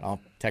 I'll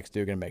text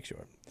Dugan and make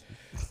sure.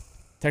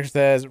 Texter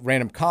says,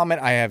 random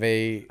comment.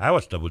 I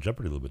watched Double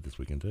Jeopardy a little bit this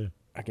weekend, too.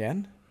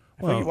 Again?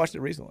 I thought you watched it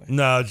recently.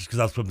 No, just because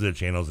I was flipping through the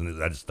channels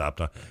and I just stopped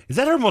on. Is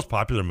that her most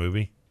popular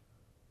movie?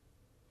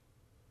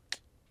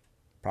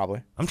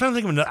 Probably. I'm trying to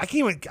think of another. I can't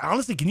even,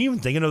 honestly, can you even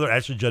think of another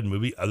Ashley Judd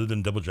movie other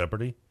than Double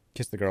Jeopardy?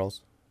 Kiss the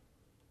Girls.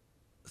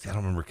 See, I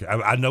don't remember.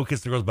 I know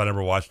Kiss the Girls, but I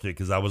never watched it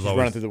because I was always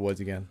running through the woods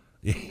again.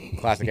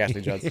 Classic Ashley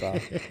Judd style.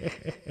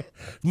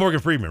 Morgan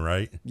Freeman,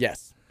 right?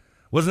 Yes.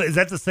 Is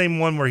that the same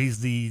one where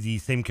he's the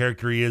same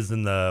character he is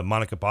in the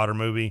Monica Potter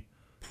movie?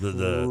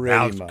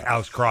 The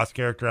Alex Cross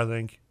character, I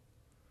think.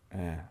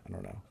 I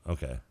don't know.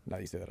 Okay. Now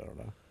you say that, I don't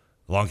know.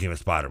 Long Came a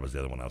Spider was the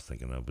other one I was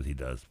thinking of, but he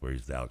does, where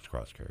he's the Alex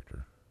Cross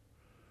character.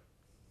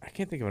 I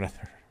can't think of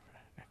another.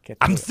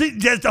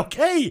 Yes,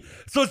 okay.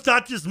 So it's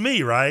not just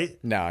me, right?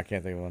 No, I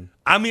can't think of one.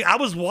 I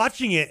was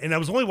watching it, and I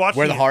was only watching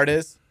Where the Heart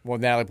Is with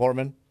Natalie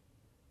Portman.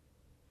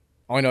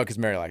 I only know it because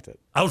Mary liked it.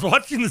 I was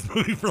watching this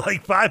movie for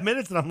 5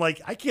 minutes, and I'm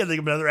like, I can't think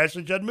of another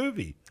Ashley Judd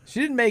movie. She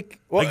didn't make.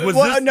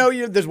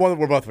 There's one that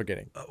we're both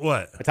forgetting.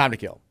 What? A Time to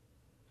Kill.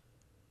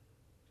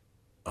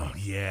 Oh,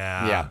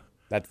 yeah. Yeah,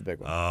 that's the big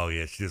one. Oh,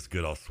 yeah. She's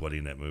good all sweaty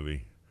in that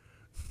movie.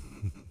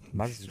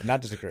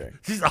 Not disagreeing.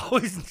 She's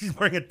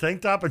wearing a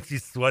tank top and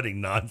she's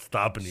sweating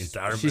nonstop in the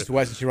entire movie. She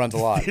sweats and she runs a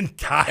lot. The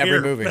entire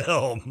Every movie.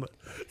 film.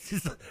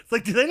 It's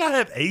like, do they not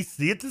have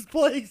AC at this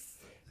place?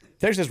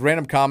 There's this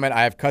random comment.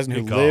 I have a cousin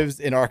who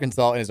lives in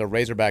Arkansas and is a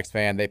Razorbacks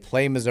fan. They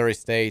play Missouri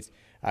State.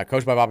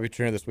 Coached by Bobby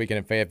Petrino this weekend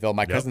in Fayetteville.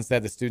 My cousin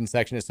said the student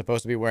section is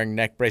supposed to be wearing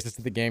neck braces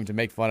to the game to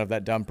make fun of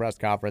that dumb press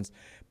conference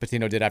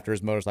Patino did after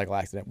his motorcycle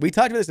accident. We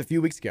talked about this a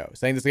few weeks ago,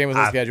 saying this game was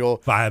on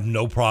schedule. I have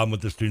no problem with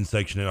the student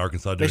section in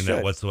Arkansas doing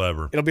that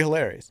whatsoever. It'll be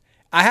hilarious.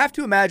 I have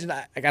to imagine,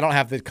 I don't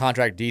have the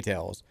contract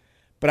details,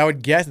 But I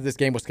would guess that this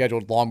game was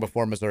scheduled long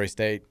before Missouri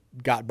State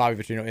got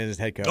Bobby Petrino in as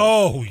head coach.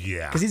 Oh,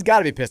 yeah. Because he's got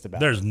to be pissed about it.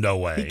 There's no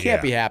way. He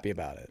can't be happy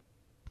about it.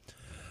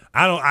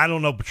 I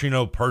don't know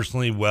Petrino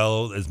personally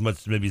well as much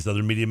as maybe his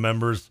other media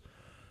members,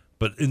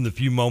 but in the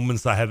few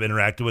moments I have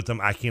interacted with him,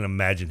 I can't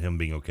imagine him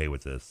being okay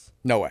with this.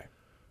 No way.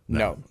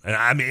 No. And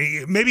I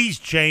mean, maybe he's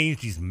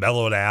changed. He's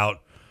mellowed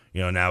out.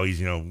 Now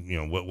he's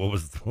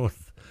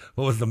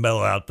what was the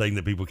mellow out thing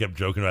that people kept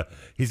joking about?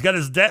 He's got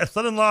his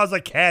son-in-law as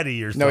a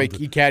caddy or something. No,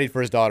 he caddied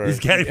for his daughter. He's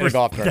caddied for a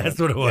golf tournament. That's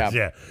what it was.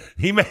 Yeah.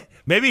 He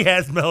maybe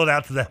has mellowed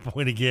out to that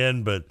point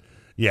again, but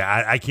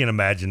yeah, I can't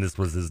imagine this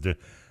was his.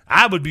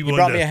 I would be willing.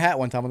 He brought me a hat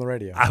one time on the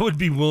radio. I would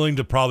be willing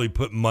to probably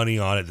put money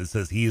on it that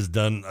says he has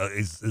done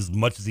as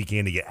much as he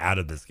can to get out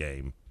of this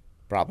game.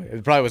 Probably.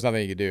 It probably was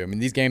nothing he could do. I mean,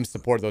 these games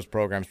support those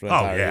programs for the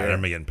entire year. They're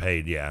getting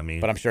paid. Yeah, I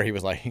mean. But I'm sure he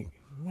was like,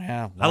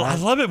 well. I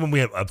love it when we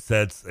have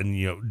upsets, and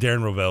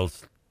Darren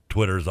Rovell's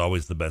Twitter is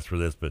always the best for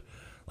this, but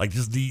like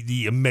just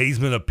the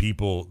amazement of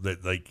people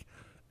that like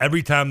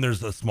every time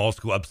there's a small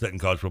school upset in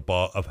college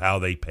football of how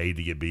they pay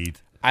to get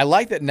beat. I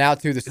like that now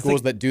too. The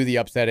schools that do the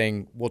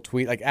upsetting will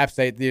tweet, like App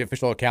State, the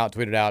official account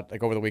tweeted out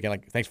like over the weekend,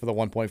 like thanks for the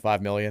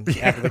 $1.5 million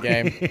after the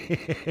game.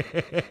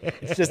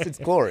 It's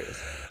glorious.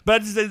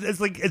 But it's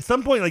like at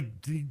some point, like,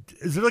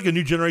 is there like a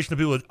new generation of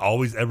people that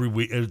always every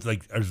week are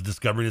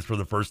discovering this for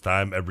the first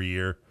time every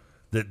year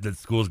that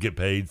schools get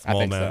paid small I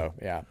think amount?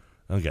 So, yeah.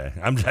 Okay,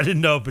 I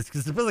didn't know if it's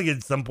because I feel like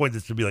at some point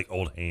this should be like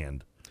old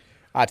hand.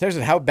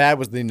 Texas, how bad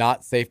was the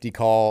not safety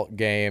call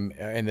game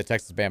in the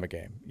Texas Bama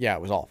game? Yeah,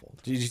 it was awful.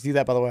 Did you see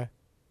that, by the way?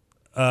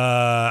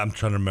 I'm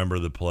trying to remember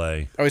the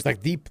play. Oh, it's like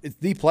it's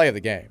the play of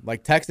the game.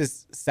 Like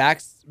Texas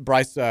sacks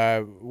Bryce,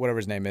 whatever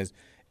his name is,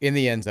 in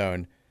the end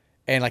zone,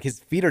 and like his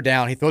feet are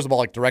down. He throws the ball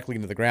like directly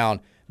into the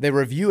ground. They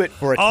review it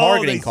for a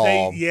targeting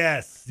call.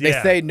 Yes, they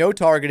say no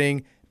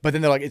targeting, but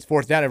then they're like, it's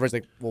fourth down. Everybody's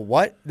like, well,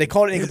 what? They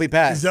called it an incomplete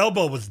pass. His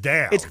elbow was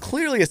down. It's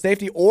clearly a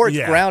safety, or it's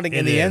grounding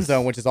in the end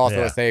zone, which is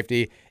also a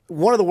safety.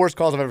 One of the worst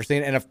calls I've ever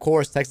seen, and of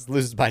course, Texas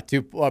loses by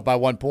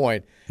 1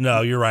 point. No,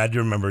 you're right. I do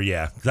remember,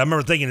 because I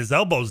remember thinking his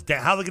elbow's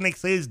down. How can they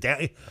say his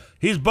down?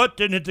 His butt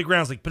didn't hit the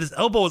ground. It's like, but his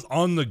elbow was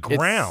on the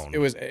ground. It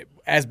was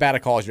as bad a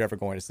call as you're ever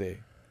going to see.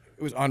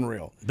 It was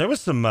unreal. There was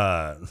some.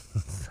 I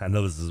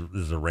know this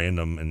is a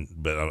random,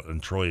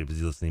 and Troy, if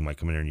he's listening, might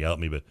come in here and yell at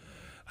me. But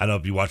I don't know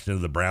if you watched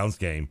into the Browns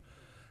game.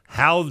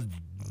 How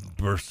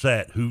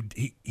Brissett, who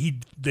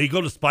they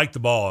go to spike the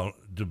ball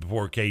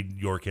before Cade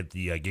York hit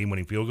the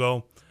game-winning field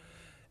goal.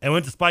 And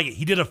went to spike it.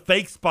 He did a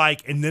fake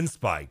spike and then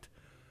spiked.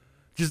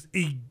 Just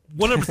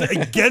 100%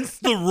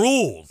 against the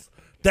rules.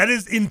 That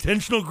is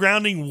intentional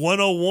grounding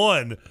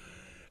 101.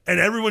 And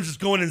everyone's just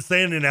going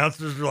insane. The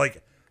announcers are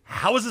like,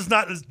 how is this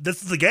not?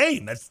 This is a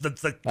game. That's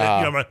like,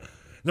 the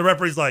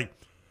referee's like,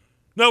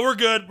 no, we're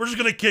good. We're just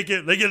going to kick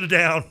it. They get it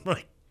down. I'm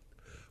like,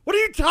 what are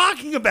you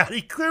talking about?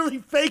 He clearly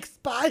fake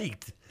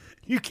spiked.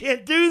 You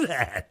can't do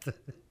that.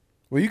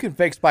 Well, you can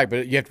fake spike,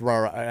 but you have to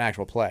run an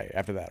actual play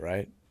after that,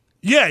 right?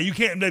 Yeah, you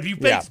can't. If you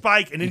fake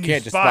spike and then you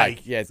can't spike.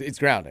 Just spike. Yeah, it's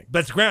grounding.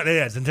 That's grounding.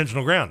 Yeah, it's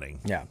intentional grounding.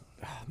 Yeah.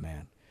 Oh,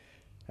 man.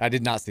 I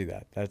did not see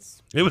that.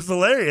 It was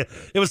hilarious.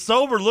 It was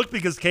so overlooked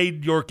because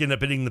Cade York ended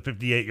up hitting the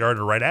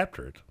 58-yarder right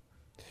after it.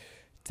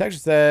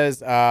 Texas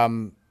says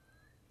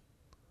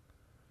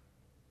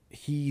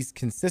he's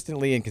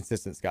consistently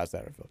inconsistent, Scott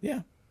Satterfield.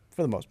 Yeah,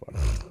 for the most part.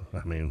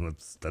 I mean,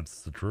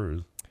 that's the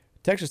truth.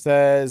 Texas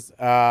says,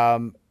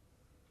 oh,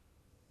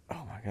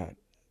 my God.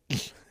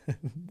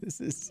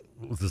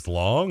 Was this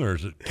long or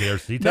is it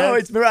KRC time? No,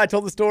 remember I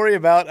told the story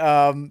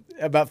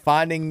about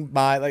finding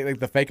my like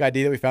the fake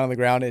ID that we found on the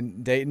ground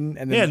in Dayton,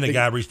 and then the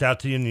guy reached out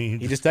to you and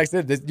he just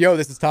texted,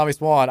 this is Tommy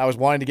Swan. I was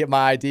wanting to get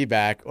my ID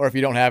back, or if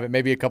you don't have it,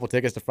 maybe a couple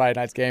tickets to Friday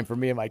night's game for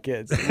me and my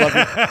kids.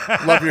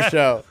 Love your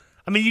show.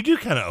 I mean, you do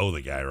kind of owe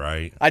the guy,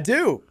 right? I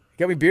do. He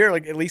got me beer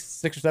like at least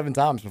 6 or 7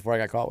 times before I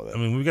got caught with it. I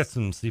mean, we've got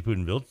some seafood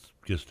and Built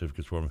gift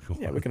certificates for him.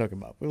 Yeah, we can hook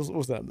him up.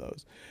 We'll send him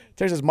those.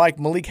 Texas says,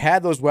 Malik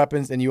had those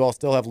weapons, and you all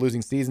still have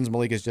losing seasons.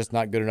 Malik is just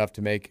not good enough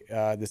to make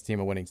this team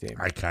a winning team.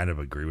 I kind of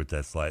agree with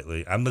that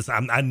slightly.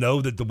 I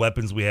know that the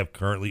weapons we have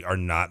currently are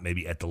not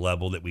maybe at the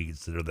level that we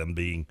consider them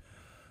being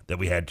that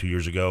we had 2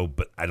 years ago,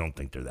 but I don't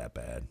think they're that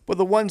bad. Well,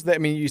 the ones that, I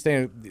mean,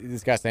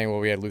 this guy's saying, well,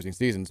 we had losing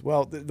seasons.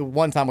 Well, the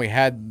one time we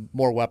had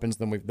more weapons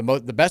than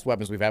the best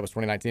weapons we've had was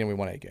 2019, and we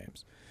won 8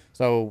 games.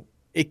 So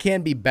it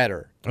can be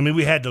better. I mean,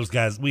 we had those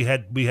guys. We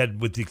had,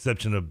 with the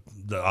exception of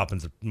the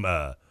offensive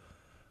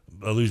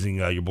losing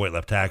your boy at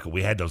left tackle,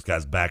 we had those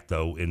guys back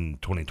though in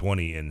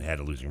 2020 and had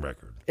a losing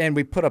record. And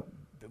we put up.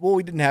 Well,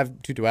 we didn't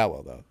have Tutu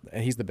Atwell though,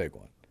 and he's the big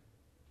one.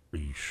 Are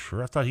you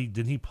sure? I thought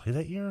didn't he play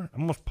that year? I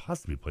almost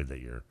positively played that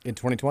year in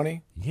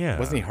 2020. Yeah,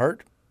 wasn't he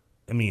hurt?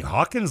 I mean,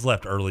 Hawkins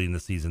left early in the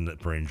season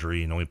for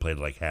injury and only played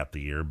like half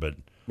the year. But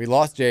we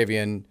lost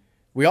Javian.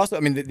 We also, I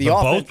mean, the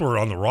offense, both were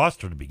on the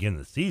roster to begin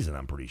the season.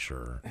 I'm pretty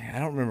sure. I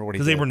don't remember what he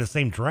did. Because they were in the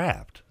same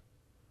draft.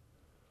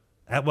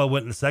 Atwell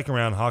went in the second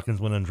round.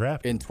 Hawkins went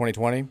undrafted in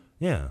 2020.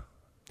 Yeah,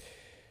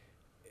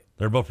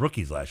 they're both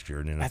rookies last year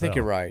in the NFL. I think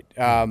you're right.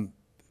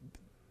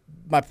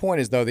 My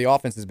point is though, the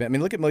offense has been. I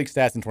mean, look at Malik's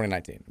stats in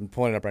 2019. I'm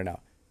pulling it up right now.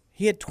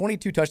 he had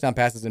 22 touchdown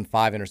passes and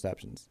 5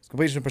 interceptions. His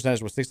completion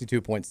percentage was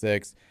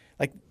 62.6.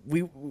 Like,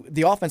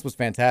 the offense was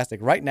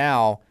fantastic. Right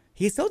now,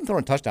 he still hasn't thrown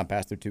a touchdown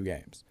pass through 2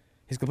 games.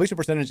 His completion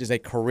percentage is a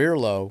career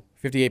low,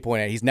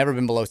 58.8. He's never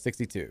been below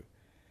 62.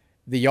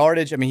 The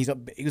yardage, I mean,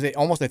 he was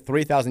almost a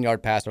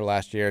 3,000-yard passer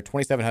last year,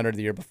 2,700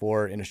 the year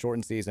before in a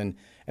shortened season,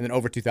 and then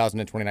over 2,000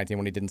 in 2019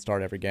 when he didn't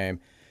start every game.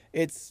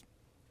 It's,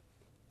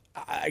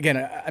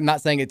 again, I'm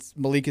not saying it's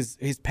Malik,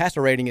 his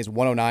passer rating is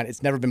 109.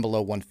 It's never been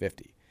below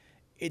 150.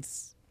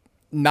 It's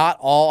not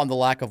all on the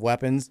lack of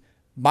weapons.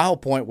 My whole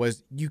point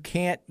was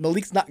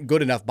Malik's not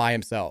good enough by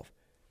himself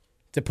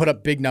to put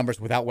up big numbers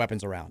without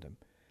weapons around him.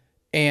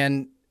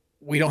 And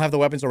we don't have the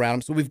weapons around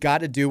him, so we've got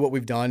to do what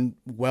we've done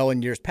well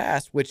in years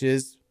past, which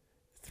is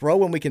throw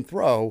when we can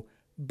throw,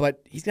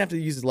 but he's going to have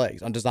to use his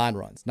legs on design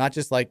runs, not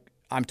just like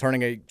I'm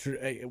turning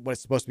what's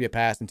supposed to be a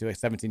pass into a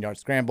 17-yard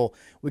scramble.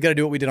 We got to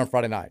do what we did on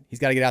Friday night. He's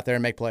got to get out there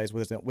and make plays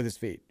with his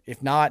feet.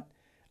 If not,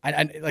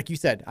 like you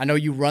said, I know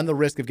you run the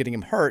risk of getting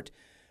him hurt,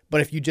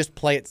 but if you just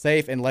play it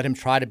safe and let him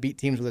try to beat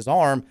teams with his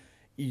arm,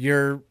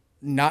 you're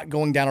not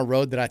going down a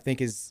road that I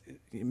think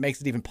makes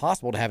it even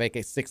possible to have like a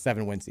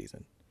 6-7 win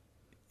season.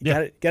 You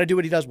got to do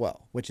what he does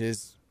well, which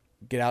is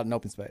get out in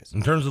open space.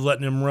 In terms of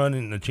letting him run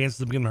and the chances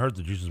of getting hurt,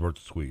 the juice is worth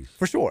the squeeze.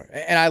 For sure.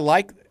 And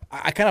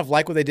I kind of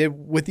like what they did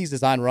with these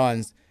design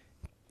runs.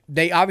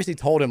 They obviously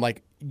told him,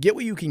 like, get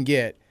what you can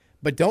get,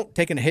 but don't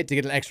take a hit to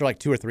get an extra, like,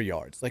 2 or 3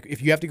 yards. Like,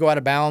 if you have to go out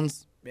of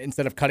bounds,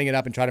 instead of cutting it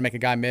up and try to make a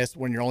guy miss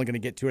when you're only going to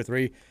get 2 or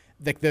 3,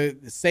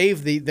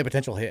 save the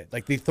potential hit.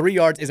 Like, the 3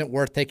 yards isn't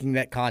worth taking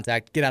that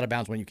contact. Get out of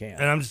bounds when you can.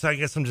 And I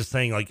guess I'm just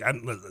saying, like,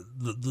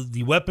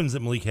 the weapons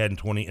that Malik had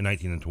in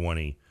 19 and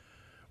 20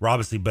 were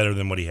obviously better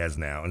than what he has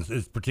now. And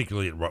it's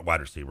particularly at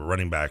wide receiver.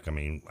 Running back, I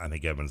mean, I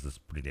think Evans is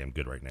pretty damn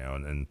good right now.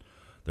 And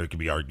there could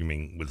be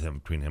arguing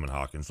between him and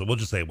Hawkins. So we'll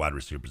just say wide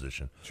receiver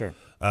position. Sure.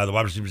 The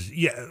wide receivers,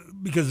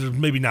 because there's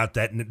maybe not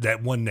that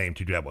one name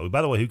to do that well.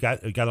 By the way, who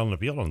got on the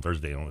field on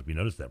Thursday? I don't know if you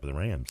noticed that for the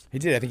Rams. He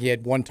did. I think he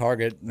had 1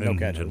 target, no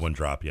catches. He had 1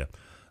 drop, yeah.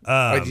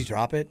 Did he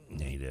drop it?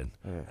 Yeah, he did.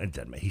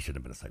 He should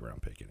have been a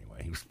second-round pick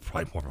anyway. He was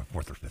probably more of a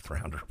 4th or 5th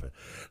rounder. But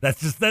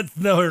that's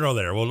no here nor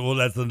there. Well,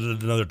 that's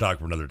another talk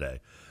for another day.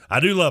 I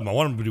do love him. I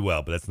want him to do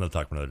well, but that's another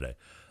talk for another day.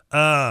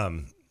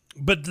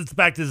 But the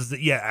fact is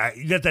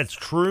that that's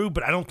true,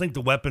 but I don't think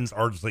the weapons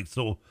are just like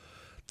so.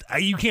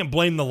 You can't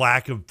blame the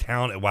lack of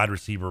talent at wide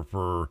receiver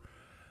for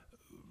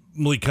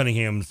Malik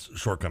Cunningham's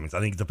shortcomings. I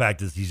think the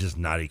fact is he's just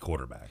not a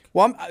quarterback.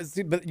 Well,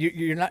 but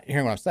you're not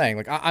hearing what I'm saying.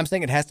 Like I'm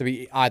saying, it has to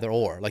be either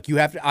or. Like you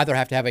have to either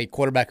have a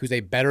quarterback who's a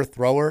better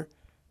thrower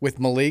with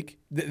Malik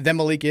than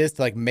Malik is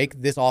to like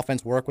make this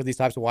offense work with these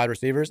types of wide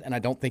receivers, and I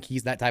don't think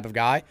he's that type of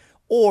guy.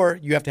 Or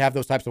you have to have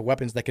those types of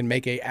weapons that can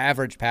make a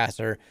average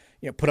passer,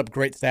 put up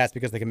great stats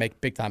because they can make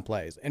big time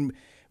plays. And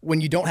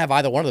when you don't have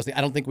either one of those, I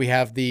don't think we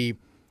have we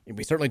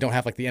certainly don't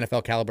have like the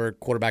NFL caliber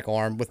quarterback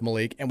arm with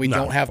Malik, and we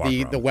don't have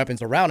the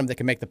weapons around him that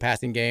can make the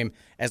passing game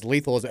as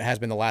lethal as it has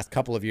been the last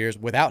couple of years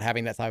without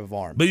having that type of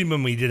arm. But even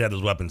when we did have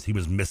those weapons, he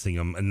was missing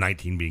them, and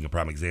 19 being a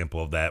prime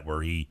example of that,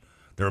 where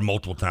there were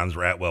multiple times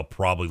where Atwell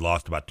probably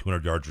lost about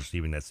 200 yards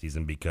receiving that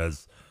season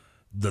because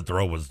the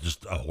throw was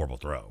just a horrible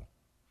throw.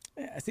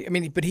 See, I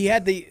mean, but he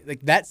had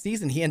that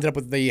season. He ended up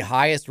with the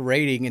highest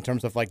rating in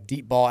terms of like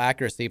deep ball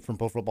accuracy from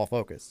Pro Football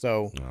Focus.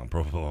 So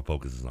Pro Football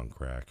Focus is on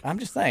crack. I'm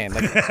just saying,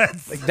 like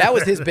that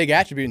was his big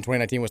attribute in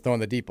 2019 was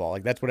throwing the deep ball.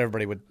 Like that's what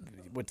everybody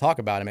would talk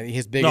about him. I mean,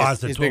 his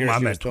biggest issue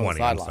was throwing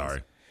 20. I'm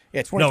sorry.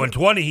 Yeah, 20. No, in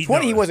 20,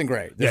 he wasn't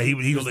great.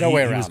 He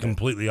was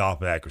completely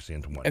off accuracy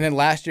in 20. And then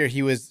last year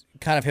he was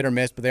kind of hit or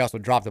miss, but they also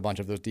dropped a bunch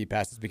of those deep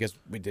passes because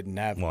we didn't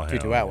have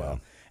Tutu Atwell. Yeah.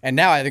 And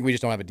now I think we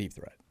just don't have a deep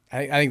threat.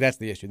 I think that's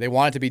the issue. They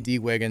want it to be D.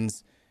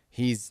 Wiggins.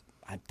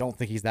 I don't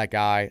think he's that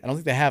guy. I don't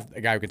think they have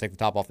a guy who can take the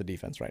top off the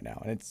defense right now.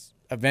 And it's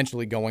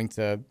eventually going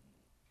to,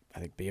 I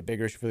think, be a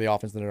bigger issue for the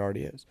offense than it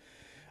already is.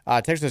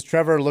 Texas says,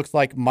 Trevor looks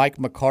like Mike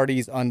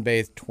McCarty's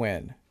unbathed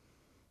twin.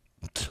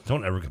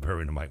 Don't ever compare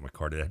me to Mike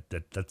McCarty.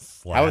 That's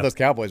slap. How are those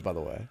Cowboys, by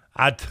the way?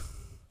 Mike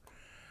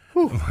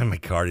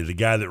McCarty, the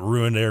guy that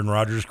ruined Aaron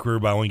Rodgers' career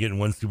by only getting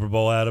 1 Super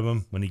Bowl out of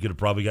him when he could have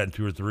probably gotten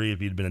 2 or 3 if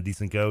he'd been a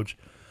decent coach.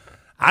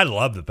 I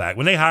love the fact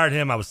when they hired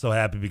him, I was so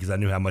happy because I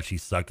knew how much he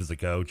sucked as a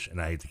coach, and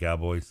I hate the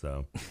Cowboys.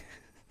 So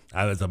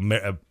I was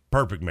a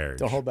perfect marriage.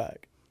 Don't hold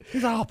back.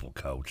 He's an awful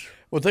coach.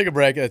 We'll take a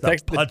break.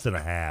 Putts and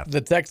a half. The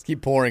texts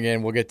keep pouring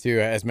in. We'll get to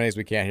as many as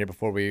we can here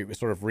before we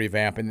sort of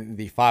revamp in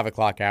the 5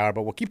 o'clock hour.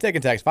 But we'll keep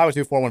taking texts.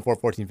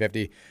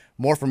 502-414-1450.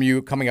 More from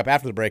you coming up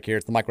after the break here.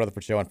 It's the Mike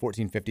Rutherford Show on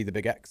 1450 The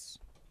Big X.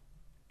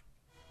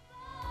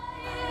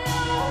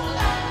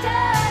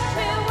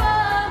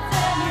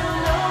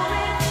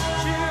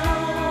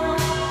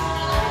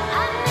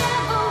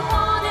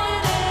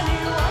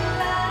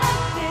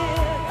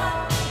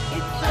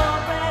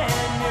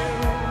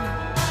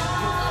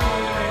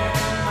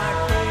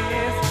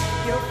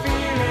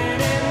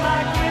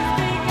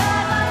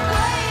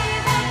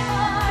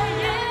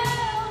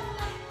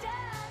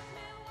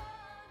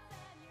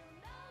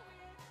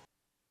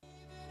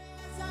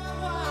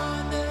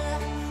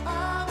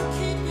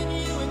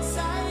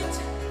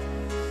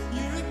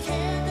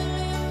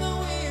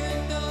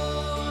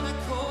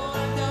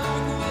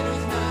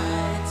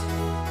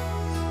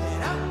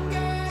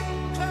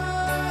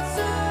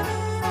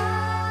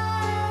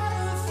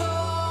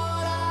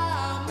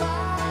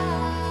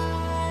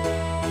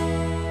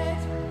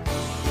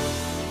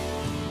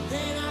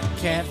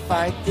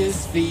 fight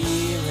this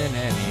feeling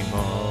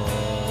anymore.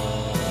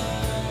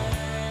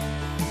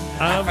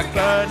 I've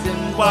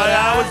forgotten why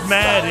I was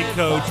mad at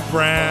Coach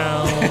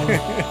Brown.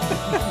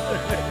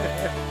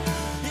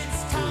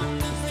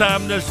 It's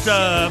time to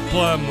shut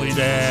Plumlee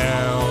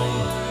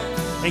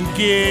down and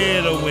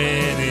get a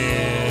win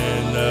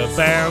in the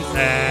bounce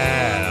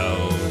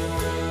house.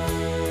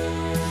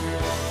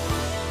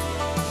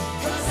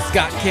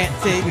 Scott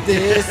can't take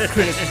this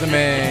criticism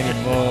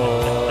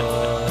anymore.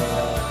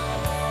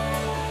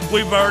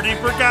 We've already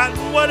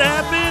forgotten what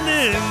happened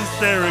in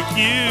Syracuse.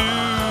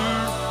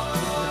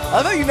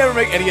 I thought you never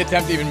make any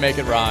attempt to even make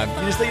it rhyme.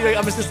 You just say,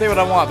 I'm just going to say what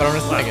I want, but I'm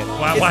going to sing it.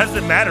 Why does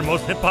it matter?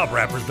 Most hip-hop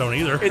rappers don't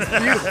either. It's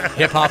beautiful.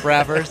 Hip-hop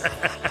rappers?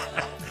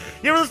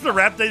 You ever listen to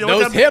rap?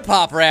 Those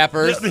hip-hop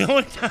rappers. The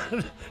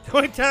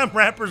only time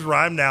rappers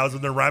rhyme now is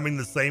when they're rhyming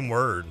the same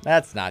word.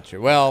 That's not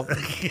true. Well,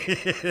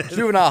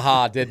 Juvenile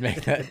Ha did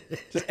make that.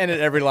 Just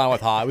ended every line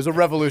with Ha. It was a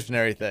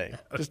revolutionary thing.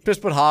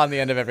 Just put Ha on the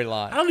end of every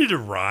line. I don't need to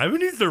rhyme. Who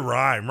needs to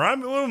rhyme?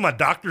 Rhyme? What am I,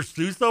 Dr.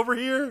 Seuss over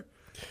here?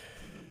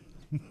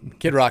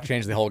 Kid Rock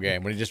changed the whole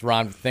game when he just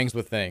rhymed things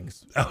with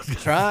things.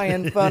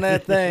 Trying fun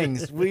at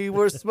things. We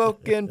were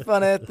smoking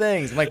fun at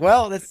things. I'm like,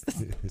 well, that's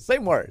the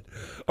same word.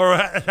 Or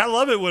I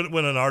love it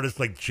when an artist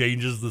like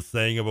changes the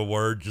saying of a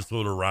word just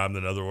so to rhyme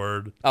another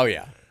word. Oh,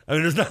 yeah. I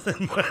mean, there's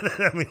nothing.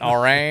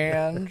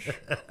 Orange.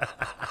 It's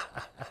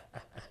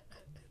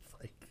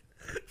like,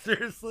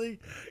 seriously?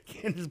 You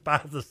can't just buy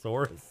a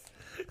thesaurus.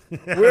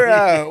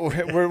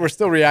 We're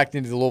still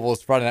reacting to the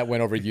Louisville's Friday night win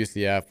over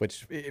UCF,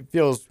 which it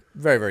feels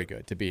very, very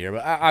good to be here.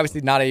 But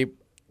obviously not a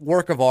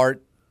work of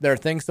art. There are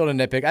things still to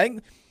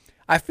nitpick.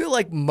 I feel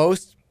like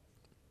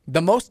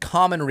the most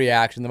common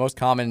reaction, the most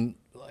common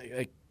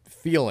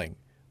feeling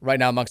right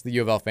now amongst the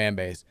U of L fan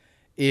base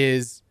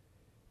is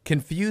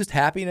confused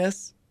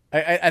happiness.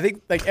 I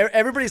think like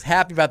everybody's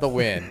happy about the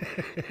win.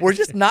 We're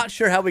just not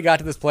sure how we got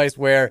to this place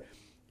where.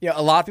 Yeah,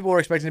 a lot of people were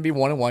expecting to be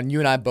 1-1. You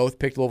and I both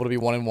picked Louisville to be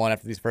 1-1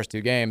 after these first two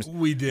games.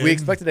 We did. We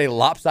expected a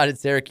lopsided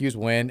Syracuse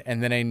win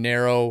and then a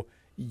narrow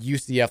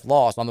UCF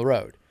loss on the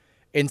road.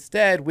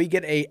 Instead, we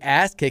get a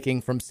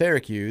ass-kicking from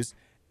Syracuse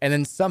and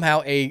then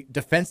somehow a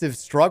defensive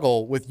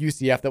struggle with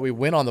UCF that we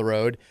win on the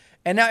road.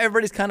 And now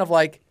everybody's kind of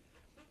like,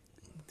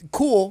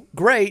 cool,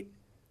 great.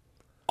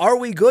 Are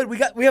we good?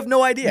 We have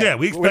no idea. Yeah,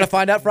 we're going to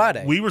find out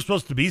Friday. We were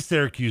supposed to beat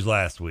Syracuse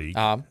last week.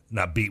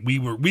 Not beat. We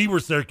were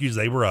Syracuse.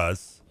 They were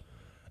us.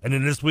 And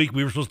then this week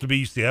we were supposed to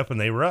be UCF and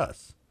they were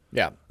us.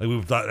 Yeah, like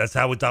we thought. That's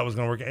how we thought it was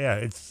going to work.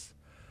 Yeah,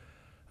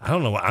 I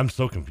don't know. I'm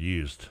so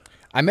confused.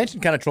 I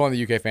mentioned kind of trolling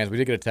the UK fans. We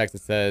did get a text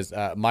that says,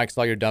 Mike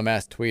saw your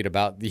dumbass tweet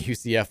about the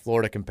UCF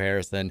Florida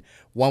comparison.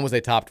 One was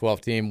a top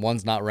 12 team.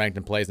 One's not ranked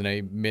and plays in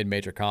a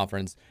mid-major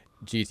conference.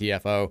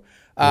 GTFO.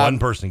 One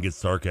person gets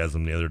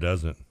sarcasm, the other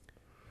doesn't.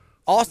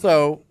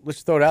 Also, let's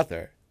just throw it out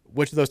there.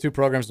 Which of those two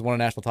programs has won a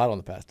national title in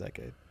the past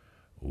decade?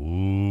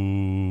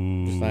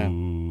 Ooh. Just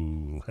saying.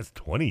 That's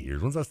 20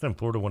 years. When's the last time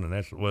Florida won a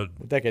national?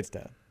 What decade's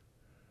that?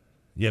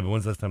 Yeah, but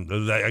when's the last time?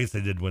 I guess they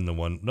did win the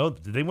one. No,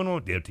 did they win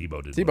one? Yeah,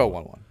 Tebow did. Tebow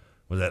won one.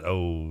 Was that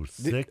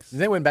 06? Did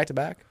they win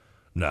back-to-back?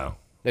 No.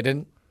 They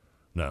didn't?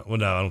 No. Well,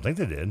 no, I don't think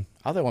they did.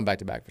 I thought they won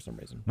back-to-back for some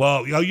reason.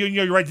 Well,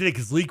 you're right today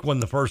because Leak won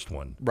the first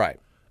one. Right.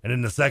 And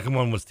then the second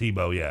one was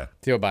Tebow, yeah.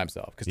 Tebow by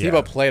himself because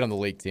Tebow played on the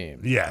Leak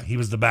team. Yeah, he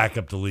was the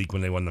backup to Leak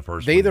when they won the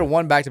first one. They either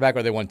won back-to-back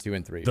or they won 2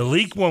 and 3. The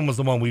Leak one was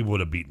the one we would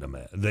have beaten them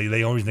at. The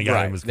only reason they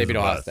got him was because of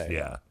us. State.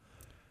 Yeah.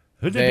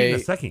 Who did they beat in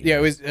the second year? Yeah,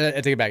 it was.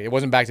 I take it back. It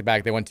wasn't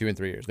back-to-back. They won 2 and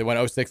 3 years. They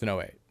won 06 and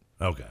 08.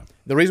 Okay.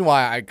 The reason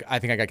why I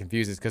think I got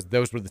confused is because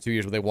those were the 2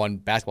 years where they won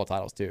basketball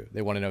titles, too.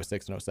 They won in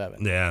 06 and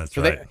 07. Yeah, that's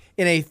right.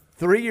 In a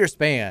 3-year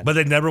span. But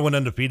they never went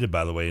undefeated,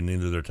 by the way, in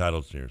either of their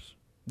title years.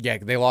 Yeah,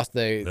 they lost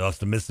They lost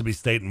to Mississippi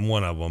State in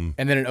one of them.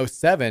 And then in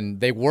 07,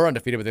 they were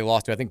undefeated, but they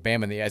lost to, I think,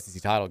 Bama in the SEC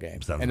title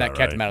game. Sounds and that about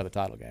kept right. them out of the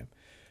title game.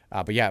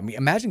 But yeah,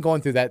 imagine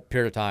going through that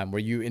period of time where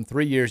you, in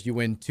 3 years, you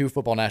win 2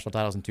 football national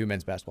titles and 2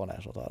 men's basketball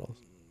national titles.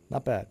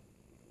 Not bad.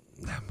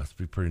 That must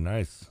be pretty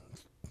nice.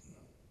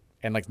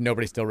 And like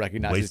nobody still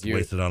recognizes you.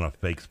 Wasted on a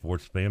fake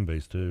sports fan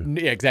base too.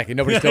 Yeah, exactly.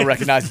 Nobody still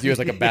recognizes you as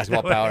like a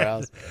basketball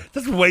powerhouse.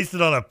 Just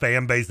wasted on a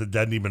fan base that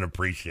doesn't even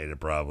appreciate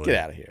it. Probably. Get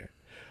out of here.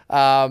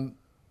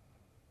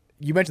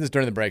 You mentioned this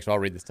during the break, so I'll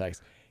read this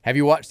text. Have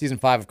you watched season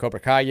 5 of Cobra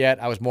Kai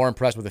yet? I was more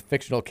impressed with the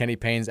fictional Kenny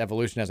Payne's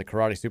evolution as a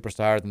karate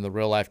superstar than the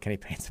real-life Kenny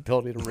Payne's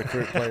ability to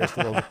recruit players.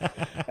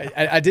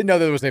 I didn't know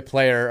there was a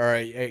player or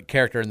a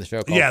character in the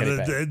show called Kenny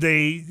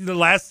Payne. The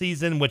last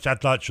season, which I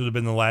thought should have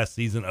been the last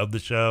season of the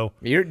show.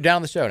 You're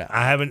down the show now.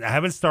 I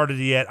haven't started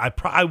it yet.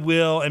 I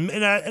will,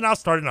 and I'll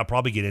start it, and I'll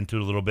probably get into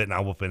it a little bit, and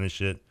I will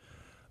finish it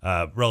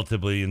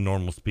relatively in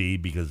normal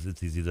speed because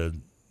it's easy to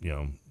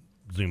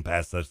zoom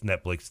past us.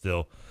 Netflix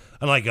still.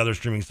 Unlike other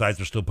streaming sites,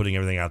 they're still putting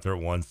everything out there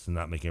at once and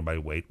not making everybody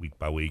wait week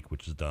by week,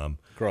 which is dumb.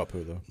 Grow up,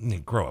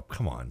 Hulu. Grow up.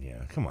 Come on,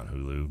 yeah. Come on,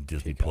 Hulu,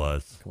 Disney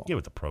Plus. Get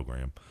with the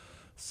program.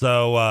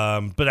 So,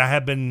 but I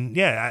have been,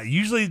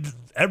 usually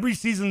every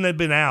season they've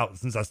been out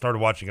since I started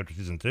watching after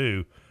season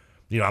 2,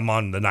 I'm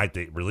on the night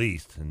they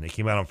released, and they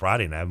came out on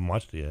Friday, and I haven't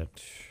watched it yet.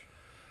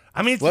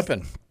 I mean,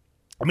 flipping.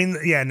 I mean,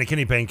 yeah, and the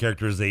Kenny Payne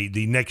character is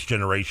the next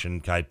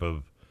generation type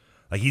of,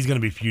 like, he's going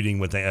to be feuding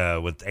with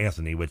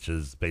Anthony, which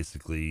is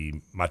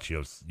basically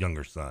Machio's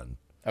younger son.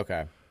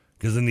 Okay.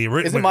 Because in the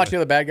original, isn't Machio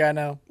the bad guy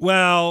now?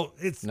 Well,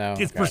 it's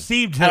okay.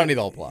 perceived. I don't need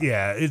the whole plot.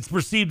 Yeah, it's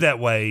perceived that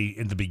way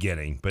in the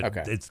beginning,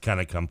 but it's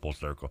kind of come full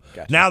circle.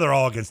 Gotcha. Now they're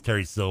all against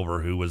Terry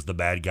Silver, who was the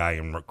bad guy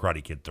in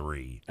Karate Kid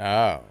 3.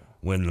 Oh.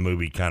 When the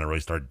movie kind of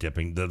really started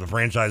dipping, the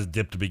franchise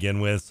dipped to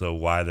begin with. So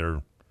why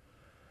they're,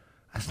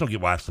 I just don't get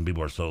why some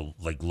people are so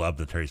like love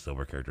the Terry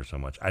Silver character so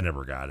much. I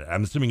never got it.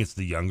 I'm assuming it's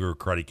the younger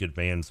Karate Kid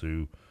fans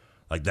who,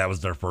 like, that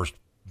was their first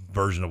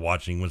version of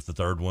watching was the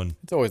third one.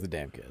 It's always the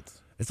damn kids.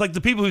 It's like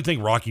the people who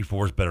think Rocky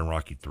 4 is better than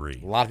Rocky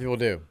 3. A lot of people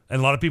do. And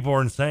a lot of people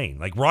are insane.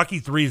 Like, Rocky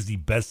 3 is the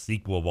best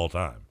sequel of all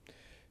time.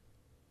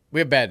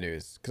 We have bad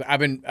news because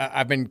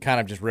I've been kind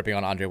of just ripping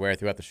on Andre Ware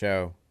throughout the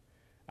show.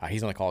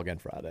 He's on the call again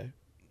Friday.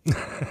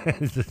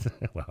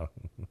 Well,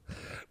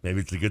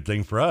 maybe it's a good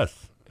thing for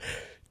us.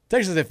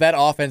 Texas, if that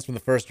offense from the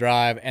first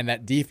drive and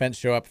that defense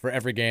show up for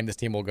every game, this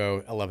team will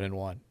go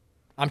 11-1.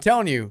 I'm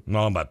telling you.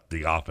 No, but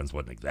the offense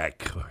wasn't that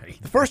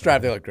great. The first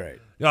drive, they looked great.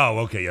 Oh,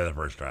 okay. Yeah, the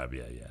first drive.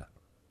 Yeah.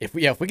 If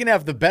we can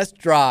have the best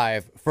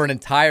drive for an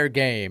entire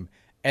game,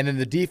 and then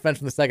the defense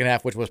from the second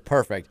half, which was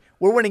perfect,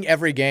 we're winning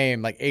every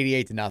game like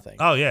 88-0.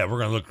 Oh yeah, we're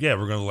gonna look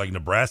like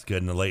Nebraska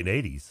in the late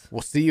 '80s.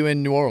 We'll see you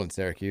in New Orleans,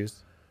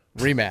 Syracuse.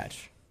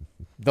 Rematch.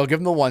 They'll give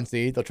them the 1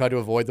 seed. They'll try to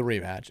avoid the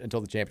rematch until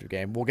the championship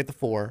game. We'll get the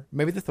 4,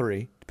 maybe the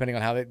 3, depending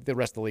on how the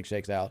rest of the league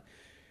shakes out.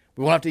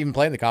 We won't have to even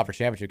play in the conference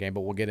championship game,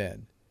 but we'll get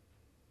in.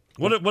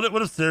 What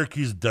if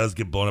Syracuse does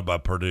get blown up by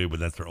Purdue, but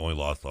that's their only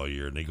loss all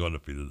year, and they go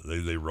undefeated?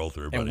 They roll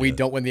through everybody. And we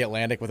don't win the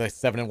Atlantic with a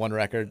 7-1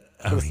 record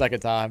for the second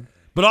time.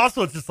 But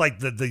also, it's just like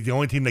the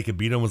only team they could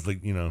beat them was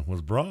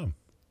was Braum.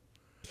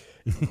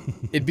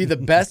 It'd be the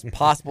best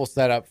possible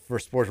setup for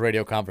sports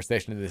radio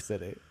conversation in this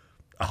city.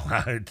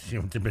 Oh,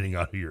 depending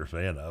on who you're a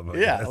fan of.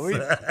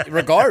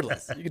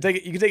 Regardless, you can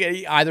take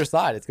it either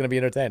side. It's going to be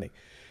entertaining.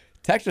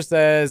 Texture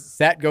says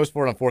Sat goes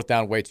for it on fourth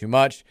down way too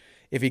much.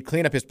 If he'd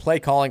clean up his play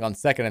calling on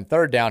second and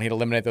third down, he'd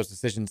eliminate those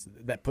decisions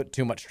that put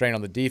too much strain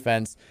on the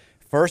defense.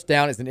 First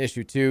down is an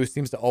issue too.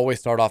 Seems to always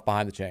start off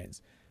behind the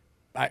chains.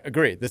 I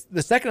agree.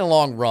 The second and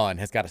long run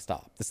has got to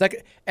stop.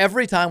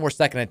 Every time we're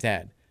 2nd and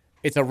 10,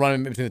 it's a run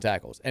in between the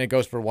tackles, and it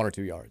goes for 1 or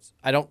 2 yards.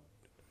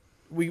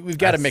 We've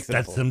got to mix it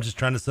up. That's them just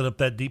trying to set up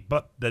that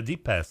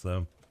deep pass,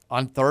 though.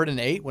 On 3rd and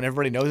 8, when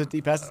everybody knows a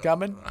deep pass is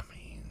coming?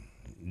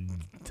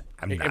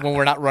 When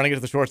we're not running it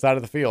to the short side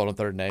of the field on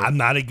 3rd and 8. I'm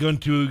not going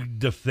to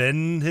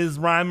defend his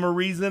rhyme or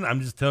reason.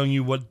 I'm just telling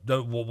you what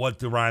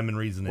the rhyme and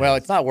reason is. Well,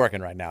 it's not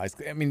working right now.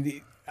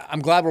 I'm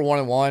glad we're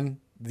 1-1.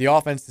 The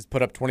offense has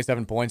put up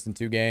 27 points in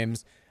 2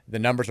 games. The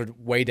numbers are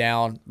way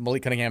down.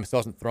 Malik Cunningham still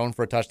hasn't thrown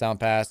for a touchdown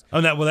pass.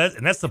 Oh,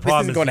 that's the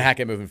problem. This is going to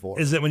Hackett moving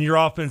forward. Is that when your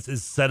offense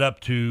is set up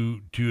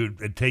to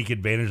take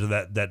advantage of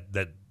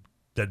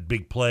that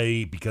big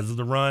play because of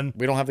the run,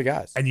 we don't have the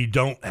guys, and you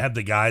don't have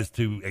the guys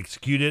to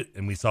execute it.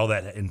 And we saw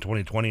that in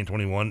 2020 and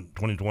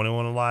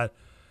 2021 a lot.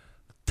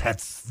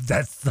 That's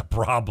the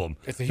problem.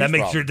 It's a huge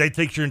problem. They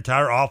take your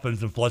entire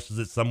offense and flushes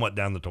it somewhat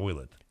down the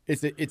toilet.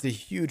 It's a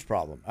huge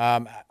problem.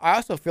 I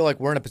also feel like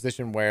we're in a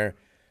position where,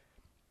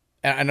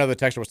 and I know the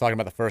texter was talking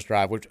about the first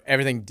drive, which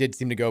everything did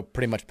seem to go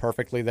pretty much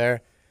perfectly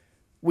there.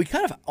 We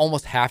kind of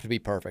almost have to be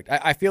perfect.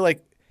 I feel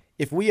like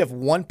if we have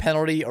one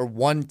penalty or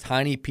one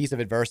tiny piece of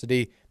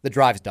adversity, the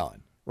drive's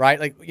done, right?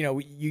 Like,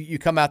 you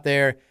come out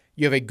there,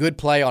 you have a good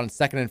play on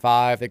 2nd and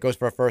 5 that goes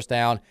for a first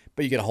down,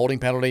 but you get a holding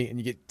penalty and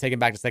you get taken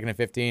back to 2nd and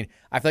 15.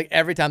 I feel like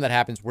every time that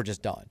happens, we're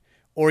just done.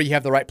 Or you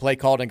have the right play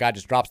called and a guy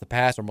just drops the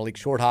pass or Malik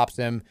short hops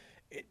him.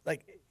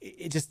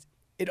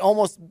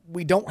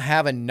 We don't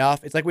have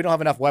enough. It's like we don't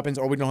have enough weapons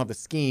or we don't have the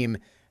scheme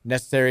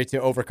necessary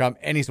to overcome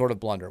any sort of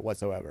blunder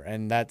whatsoever.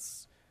 And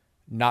that's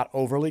not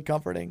overly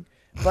comforting,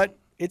 but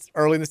it's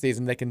early in the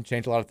season. They can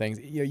change a lot of things.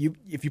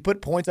 If you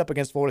put points up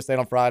against Florida State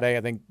on Friday,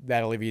 I think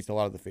that alleviates a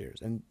lot of the fears.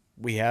 And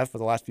we have, for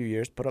the last few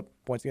years, put up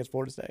points against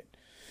Florida State.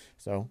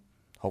 So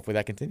hopefully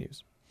that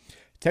continues.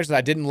 Texas,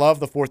 I didn't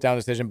love the fourth down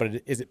decision,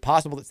 but is it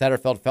possible that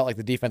Satterfield felt like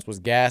the defense was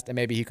gassed and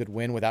maybe he could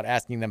win without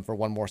asking them for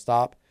one more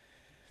stop?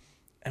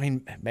 I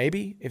mean,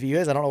 maybe. If he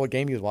is, I don't know what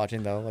game he was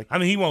watching, though.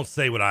 He won't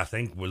say what I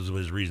think was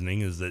his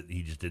reasoning, is that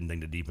he just didn't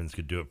think the defense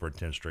could do it for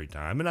 10 straight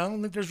time. And I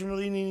don't think there's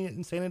really any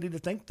insanity to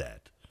think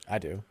that. I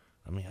do.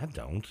 I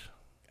don't.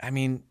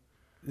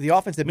 The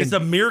offense had been... It's a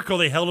miracle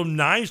they held him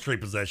 9 strate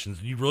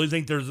possessions. You really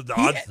think there's the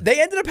odds?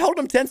 They ended up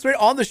holding him 10 straight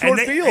on the short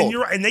field.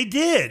 And they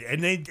did.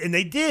 And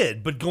they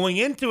did. But going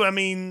into,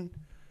 you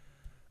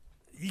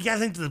got to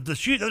think the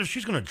other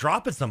shoe's going to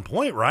drop at some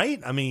point, right?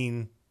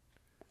 Yeah.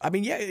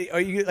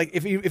 Are you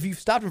if you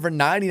stopped him for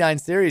 99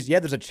 series, yeah,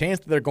 there's a chance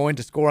that they're going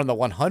to score on the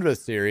 100th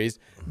series.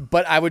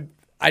 But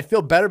I'd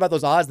feel better about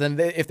those odds than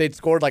if they'd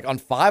scored on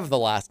 5 of the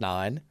last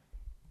 9.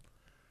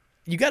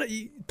 You got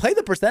to play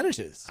the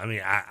percentages. I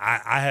mean,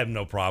 I have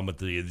no problem with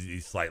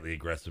the slightly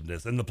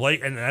aggressiveness and the play,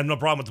 and I have no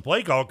problem with the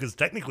play call because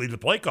technically the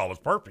play call was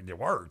perfect. It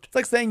worked. It's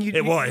like saying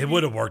it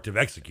would have worked if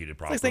executed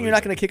properly. It's like saying you're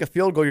not going to kick a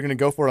field goal. You're going to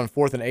go for it on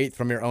 4th and 8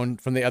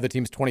 from the other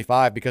team's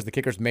 25 because the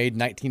kicker's made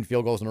 19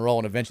 field goals in a row,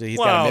 and eventually he's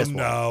got to miss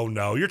one.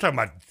 No, you're talking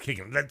about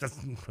kicking. That's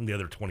from the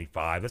other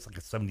 25. That's like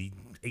a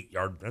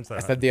 78-yard. I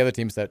said the other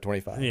team's at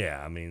 25.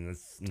 Yeah, I mean,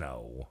 it's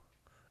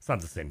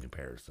not the same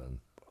comparison.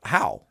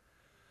 How?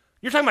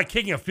 You're talking about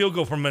kicking a field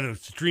goal from an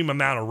extreme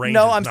amount of range.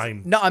 No,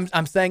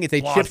 I'm saying it's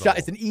a chip shot.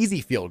 It's an easy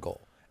field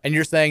goal, and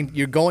you're saying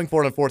you're going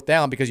for it on 4th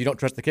down because you don't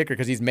trust the kicker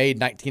because he's made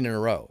 19 in a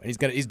row and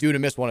he's due to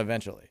miss one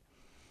eventually.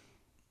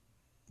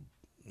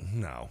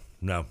 No,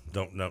 I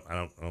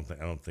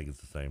don't think it's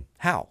the same.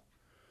 How?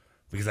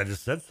 Because I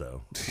just said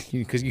so.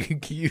 Because you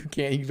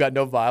can't. You've got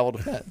no viable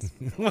defense.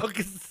 Well,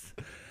 because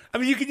I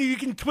mean, you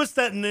can twist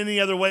that in any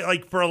other way.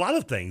 Like for a lot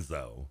of things,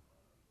 though.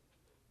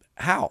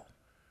 How?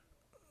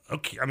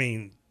 Okay, I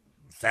mean.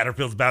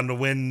 Satterfield's bound to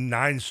win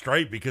 9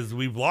 straight because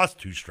we've lost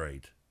 2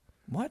 straight.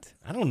 What?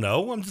 I don't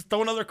know. I'm just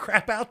throwing other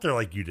crap out there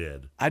like you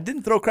did. I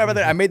didn't throw crap out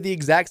there. I made the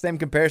exact same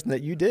comparison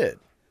that you did.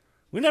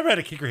 We never had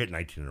a kicker hit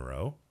 19 in a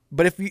row.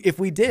 But if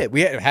we did, we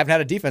haven't had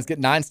a defense get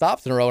 9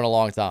 stops in a row in a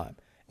long time.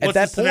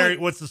 What's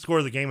the score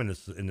of the game in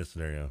this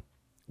scenario?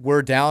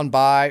 We're down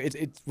by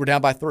we're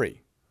down by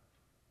 3.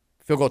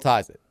 Field goal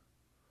ties it.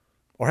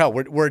 Or hell,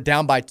 we're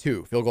down by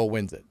 2. Field goal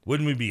wins it.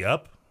 Wouldn't we be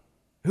up?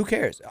 Who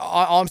cares?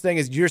 All I'm saying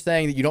is you're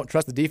saying that you don't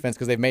trust the defense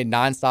because they've made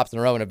 9 stops in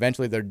a row and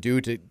eventually they're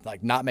due to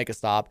not make a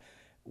stop.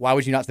 Why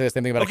would you not say the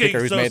same thing about a kicker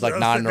who's made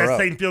 9 in a row? That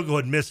same field goal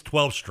had missed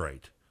 12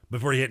 straight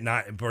before he hit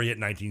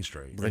 19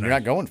 straight. Then you're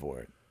not going for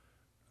it.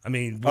 I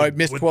mean, he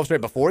missed 12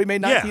 straight before he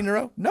made 19 in a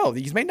row. No,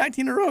 he's made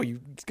 19 in a row.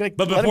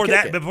 But before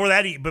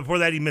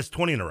that, he missed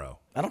 20 in a row.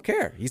 I don't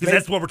care.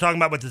 That's what we're talking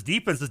about with his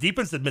defense. His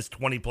defense had missed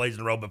 20 plays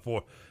in a row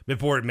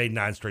before it made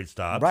 9 straight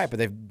stops. Right,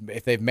 but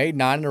if they've made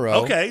 9 in a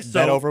row, so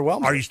that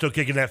overwhelms. Are you still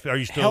kicking that? Are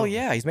you still? Hell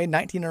yeah, he's made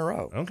 19 in a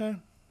row. Okay.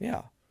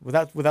 Yeah.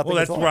 Without. Well,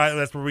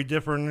 that's where we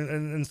differ,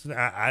 and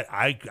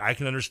I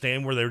can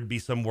understand where there would be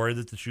some worry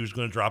that the shoe's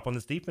going to drop on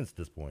this defense at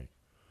this point,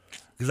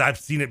 because I've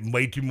seen it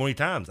way too many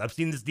times. I've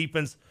seen this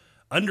defense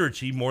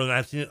underachieve more than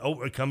I've seen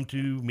it come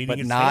to meeting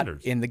its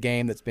standards. But not in the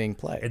game that's being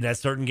played. In that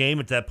certain game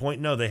at that point,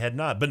 no, they had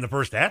not. But in the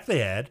first half, they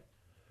had.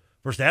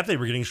 First half, they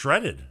were getting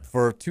shredded.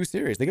 For 2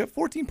 series. They got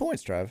 14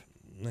 points, Trev.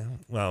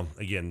 Well,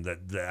 again,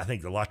 I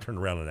think the lot turned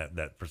around in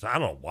that first. I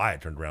don't know why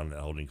it turned around in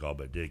that holding call,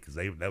 but it did, because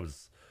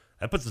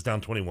that puts us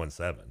down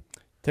 21-7.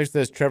 Text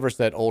says, Trevor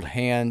said, old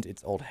hand,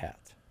 it's old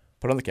hat.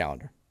 Put it on the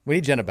calendar. We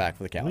need Jenna back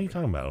for the calendar. What are you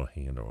talking about, old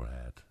hand or old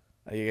hat?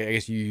 I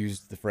guess you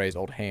used the phrase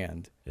old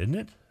hand. Isn't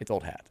it? It's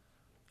old hat.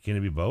 Can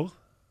it be both?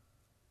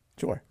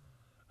 Sure.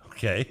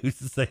 Okay, who's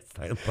to say it's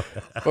not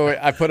both? Wait,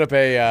 I put up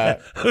a...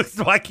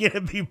 why can't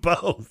it be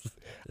both?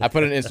 I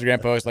put an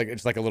Instagram post,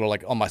 it's like a little,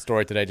 on my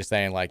story today, just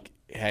saying,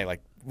 hey,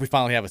 we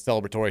finally have a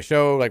celebratory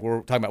show.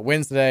 We're talking about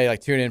wins today.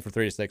 Tune in for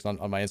 3 to 6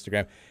 on my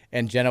Instagram.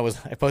 And Jenna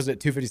I posted at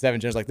 2:57.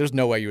 Jenna's like, there's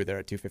no way you were there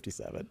at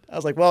 2:57. I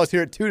was like, well, I was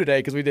here at 2 today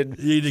because we did...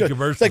 You did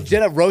commercials. It's like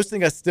Jenna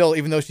roasting us still,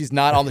 even though she's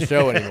not on the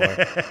show anymore.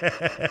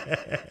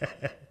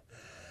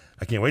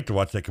 I can't wait to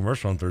watch that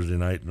commercial on Thursday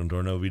night on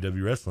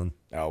OVW Wrestling.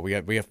 Oh, we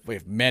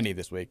have many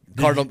this week.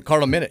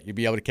 Cardinal Minute, you'll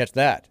be able to catch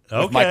that with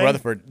Okay. Mike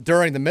Rutherford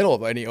during the middle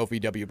of any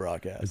OVW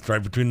broadcast. It's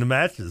right between the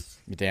matches.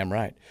 You're damn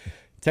right.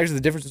 Text is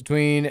the difference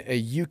between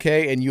a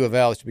UK and U of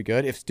L. This should be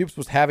good. If Stoops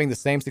was having the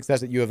same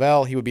success at U of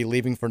L, he would be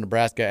leaving for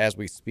Nebraska as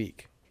we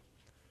speak.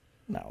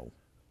 No.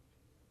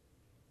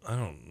 I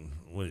don't.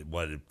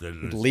 What?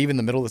 Leave in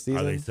the middle of the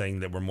season? Are they saying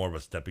that we're more of a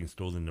stepping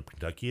stool than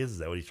Kentucky is? Is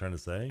that what he's trying to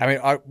say? I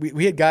mean,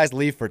 we had guys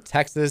leave for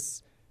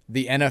Texas,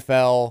 the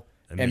NFL,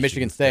 and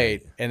Michigan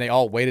State, and they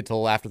all waited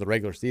till after the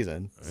regular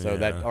season. So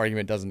that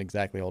argument doesn't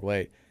exactly hold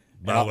weight.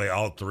 By the way,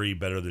 all 3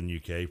 better than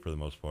UK for the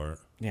most part.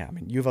 Yeah, I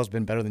mean, U of L's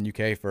been better than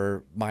UK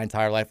for my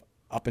entire life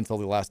up until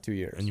the last 2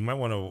 years. And you might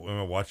want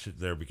to watch it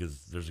there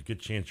because there's a good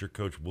chance your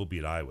coach will be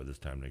at Iowa this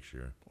time next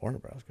year. Or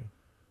Nebraska.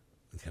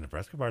 Can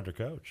Nebraska fired their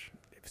coach?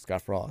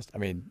 Scott Frost. I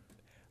mean,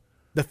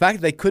 the fact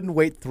that they couldn't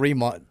wait 3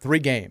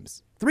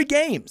 games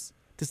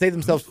to save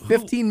themselves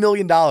 $15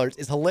 million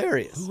is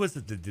hilarious. Who was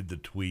it that did the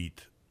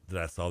tweet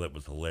that I saw that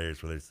was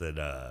hilarious where they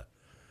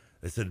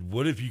said,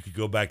 what if you could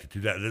go back to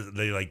 2000?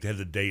 They had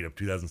the date of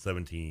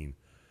 2017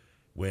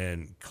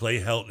 when Clay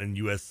Helton and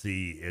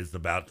USC is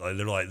about,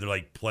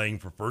 they're playing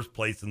for first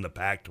place in the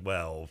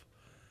Pac-12,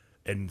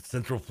 and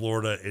Central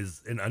Florida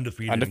is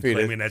undefeated. And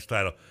claiming that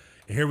title.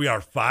 And here we are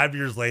 5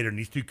 years later, and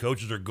these 2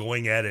 coaches are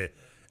going at it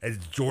as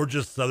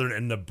Georgia Southern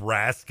and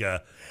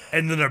Nebraska,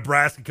 and the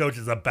Nebraska coach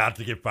is about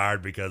to get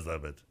fired because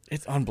of it.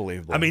 It's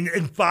unbelievable. I mean,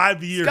 in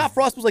 5 years, Scott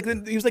Frost was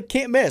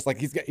can't miss.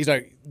 He's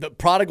like the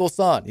prodigal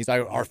son. He's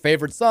like our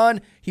favorite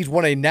son. He's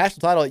won a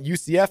national title at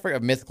UCF, a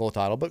mythical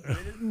title, but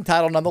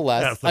title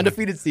nonetheless. Yeah,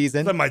 undefeated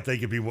season. Some might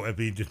think if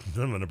he did,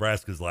 some of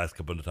Nebraska's last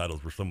couple of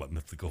titles were somewhat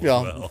mythical as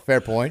well. Fair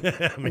point.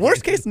 I mean,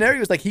 worst case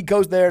scenario is he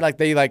goes there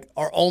they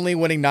are only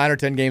winning 9 or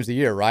 10 games a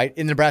year, right?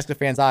 In Nebraska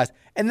fans' eyes,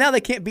 and now they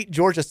can't beat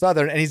Georgia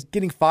Southern, and he's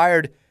getting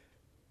fired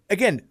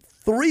again,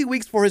 3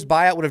 weeks before his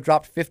buyout would have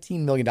dropped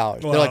 $15 million. They're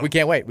like, we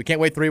can't wait. We can't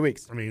wait 3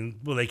 weeks. I mean,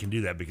 well, they can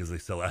do that because they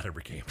sell out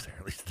every game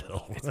apparently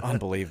still. It's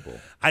unbelievable.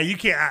 You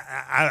can't.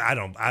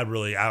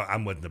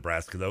 I'm with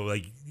Nebraska though.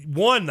 Like,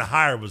 one, the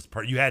hire was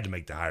you had to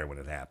make the hire when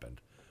it happened.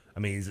 I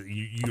mean,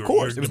 of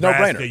course, it was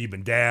Nebraska, no brainer. You've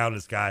been down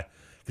this guy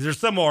because there's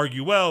some who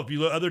argue. Well, if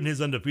you look, other than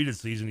his undefeated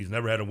season, he's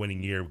never had a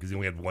winning year because he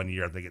only had 1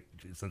 year, I think,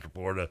 at Central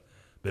Florida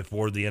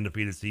before the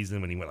undefeated season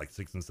when he went like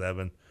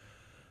 6-7.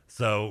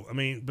 So I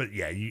mean, but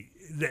yeah,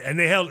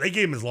 they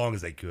gave him as long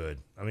as they could.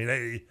 I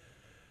mean,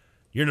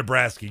 you're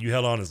Nebraska, you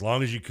held on as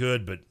long as you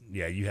could, but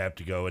yeah, you have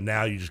to go, and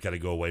now you just got to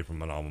go away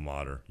from an alma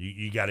mater.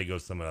 You got to go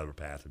some other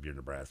path if you're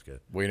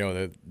Nebraska. Well, you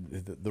know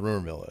the rumor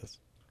mill is.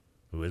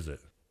 Who is it?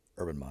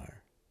 Urban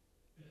Meyer.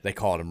 They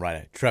called him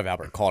Trev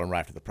Albert called him right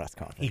after the press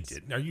conference. He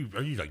did. Are you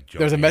like joking?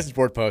 There's a message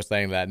board post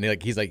saying that,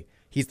 and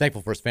he's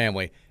thankful for his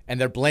family, and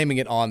they're blaming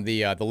it on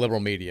the liberal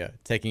media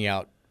taking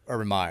out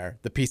Urban Meyer.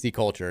 The PC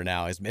culture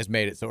now has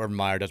made it so Urban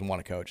Meyer doesn't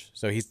want to coach.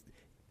 So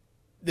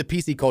the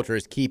PC culture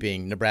is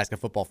keeping Nebraska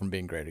football from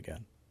being great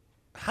again.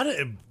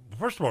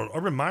 First of all,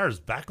 Urban Meyer's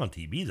back on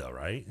TV though,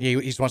 right? Yeah,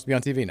 he just wants to be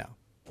on TV now.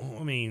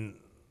 I mean,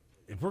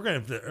 if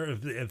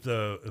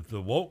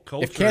the woke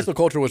culture, if cancel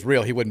culture was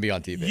real, he wouldn't be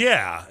on TV.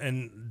 Yeah,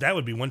 and that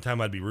would be one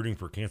time I'd be rooting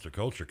for cancel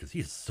culture because he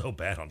is so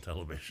bad on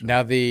television.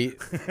 Now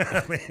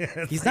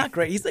he's not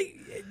great. He's like,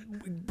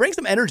 bring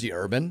some energy,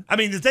 Urban. I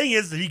mean, the thing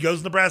is that he goes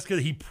to Nebraska,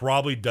 he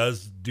probably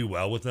does do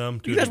well with them.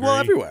 He does well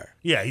everywhere.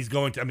 Yeah, he's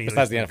going to. I mean,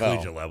 besides the NFL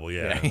collegiate level.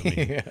 Yeah, I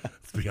mean,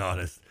 let's be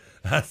honest.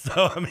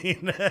 So I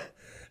mean.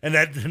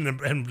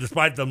 And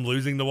despite them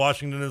losing to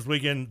Washington this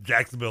weekend,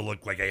 Jacksonville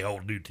looked like a whole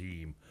new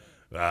team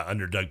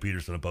under Doug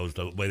Peterson, opposed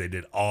to the way they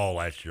did all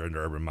last year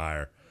under Urban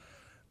Meyer.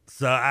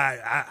 So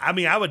I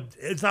mean, I would.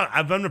 It's not.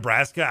 I'm from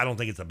Nebraska. I don't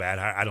think it's a bad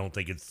hire. I don't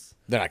think it's.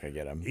 They're not going to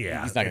get him.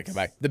 Yeah, he's not going to come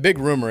back. The big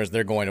rumor is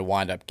they're going to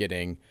wind up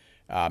getting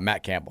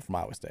Matt Campbell from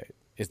Iowa State.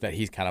 Is that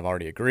he's kind of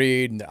already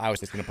agreed. Iowa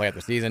State's going to play out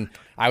the season.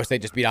 Iowa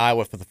State just beat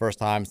Iowa for the first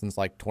time since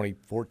like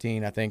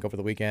 2014, I think, over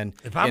the weekend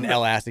in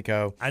El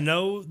Assico. I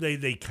know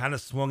they kind of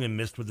swung and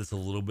missed with this a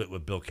little bit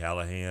with Bill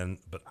Callahan,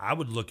 but I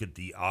would look at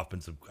the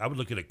offensive. I would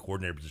look at a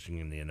coordinator position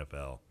in the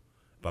NFL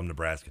if I'm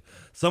Nebraska.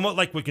 Somewhat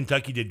like what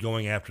Kentucky did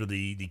going after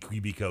the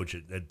QB coach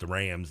at the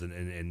Rams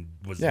and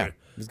was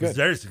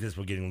very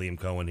successful getting Liam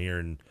Cohen here,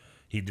 and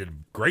he did a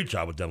great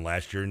job with them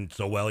last year, and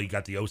so well he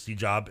got the OC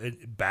job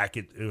back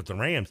with the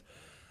Rams.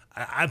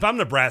 If I'm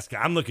Nebraska,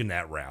 I'm looking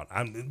that route.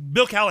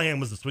 Bill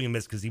Callahan was the swing and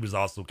miss because he was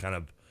also kind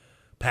of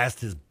past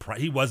his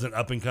he wasn't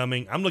up and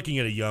coming. I'm looking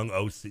at a young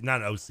OC,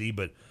 not an OC,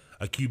 but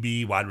a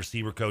QB wide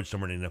receiver coach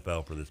somewhere in the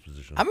NFL for this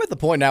position. I'm at the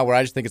point now where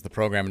I just think it's the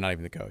program and not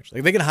even the coach.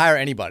 Like, they can hire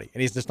anybody,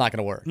 and he's just not going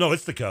to work. No,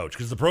 it's the coach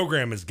because the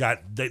program has got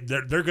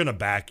they're going to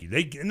back you.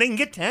 They can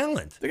get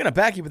talent. They're going to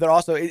back you, but they're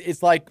also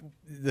it's like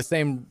the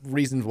same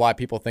reasons why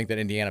people think that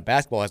Indiana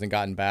basketball hasn't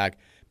gotten back.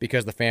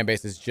 Because the fan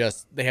base is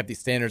just, they have these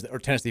standards, or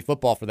Tennessee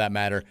football for that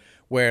matter,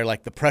 where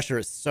like the pressure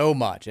is so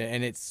much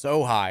and it's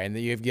so high, and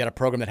you've got a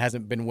program that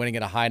hasn't been winning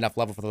at a high enough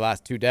level for the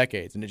last 2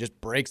 decades, and it just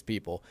breaks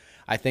people.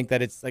 I think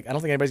that it's like, I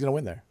don't think anybody's going to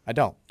win there. I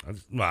don't.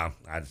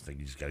 I just think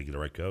you just got to get the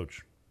right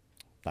coach.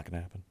 Not going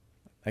to happen.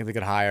 I think they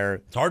could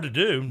hire. It's hard to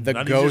do. The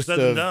Not ghost easier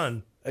said than of.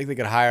 done. I think they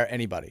could hire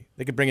anybody.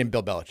 They could bring in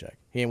Bill Belichick.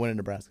 He ain't winning in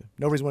Nebraska.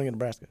 Nobody's winning in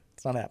Nebraska.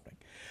 It's not happening.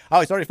 Oh,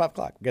 it's already 5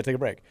 o'clock. We got to take a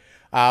break.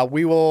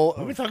 We will.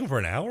 Are we talking for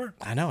an hour?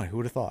 I know. Who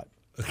would have thought?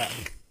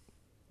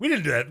 We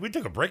didn't do that. We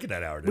took a break in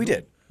that hour, didn't we?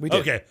 We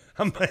did. Okay.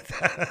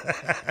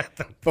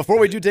 Before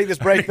we do take this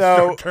break, though,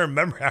 short-term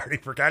memory, I already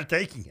forgot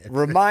taking it.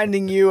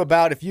 Reminding you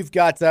about if you've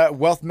got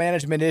wealth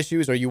management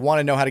issues or you want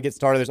to know how to get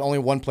started, there's only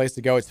one place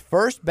to go. It's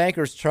First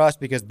Bankers Trust,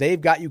 because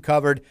they've got you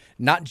covered,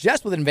 not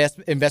just with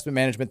investment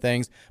management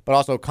things, but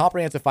also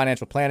comprehensive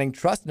financial planning,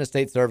 trust and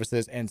estate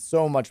services, and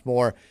so much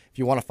more. If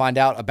you want to find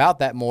out about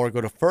that more, go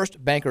to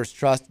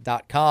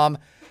firstbankerstrust.com.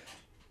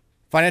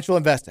 Financial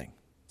investing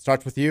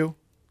starts with you.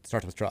 It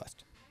starts with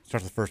trust. It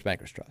starts with First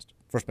Bankers Trust.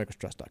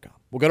 FirstBankersTrust.com.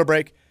 We'll go to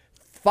break.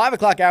 5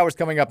 o'clock hour is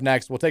coming up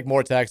next. We'll take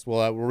more texts.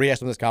 We'll rehash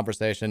some of this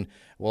conversation.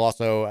 We'll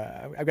also,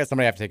 I've got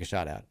somebody I have to take a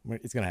shot at.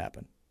 It's going to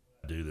happen.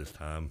 Do this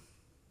time.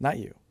 Not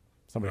you.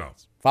 Somebody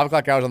else. 5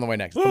 o'clock hour is on the way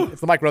next.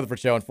 It's the Mike Rutherford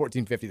Show on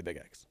 1450 The Big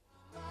X.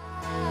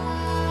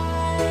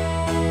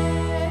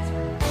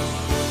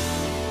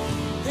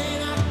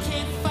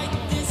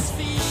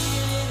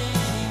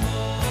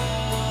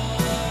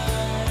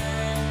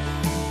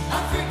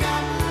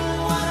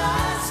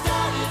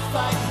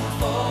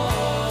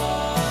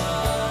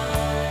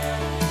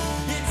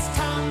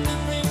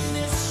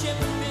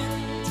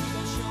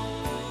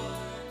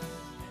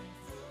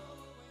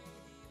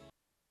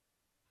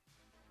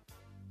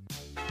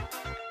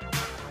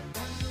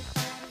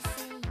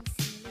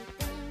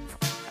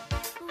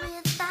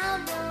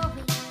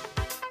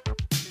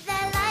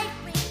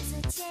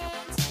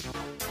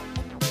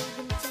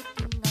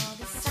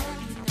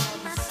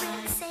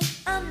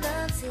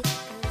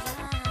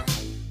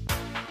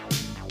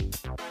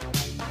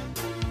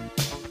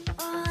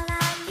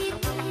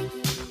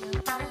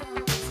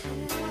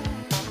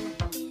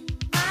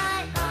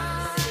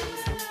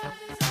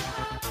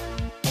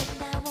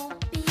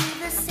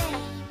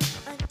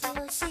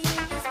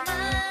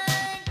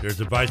 Here's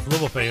advice to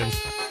Louisville fans.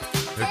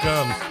 Here it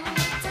comes.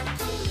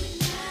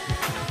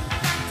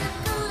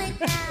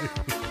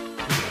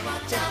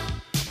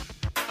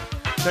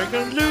 They're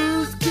gonna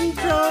lose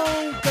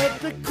control,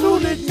 got to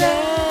cool it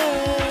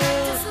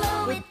down.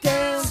 Slow it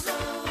down.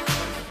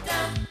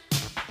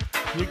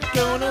 You're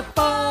gonna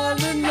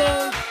fall in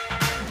love.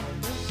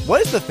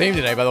 What is the theme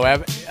today, by the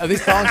way? Are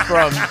these songs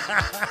from...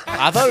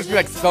 I thought it was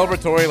like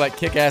celebratory, like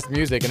kick-ass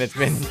music, and it's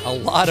been a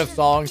lot of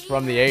songs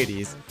from the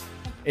 80s.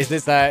 Is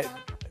this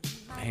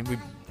we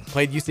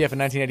played UCF in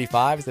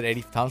 1985? Is it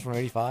 80 times from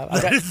 85?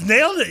 It's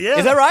nailed it, yeah.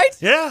 Is that right?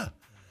 Yeah.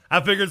 I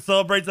figured it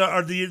celebrates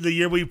the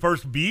year we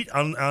first beat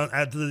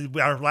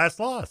our last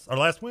loss, our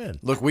last win.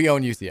 Look, we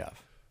own UCF.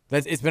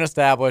 It's been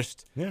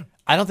established. Yeah.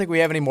 I don't think we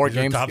have any more These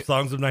are games. top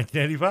songs of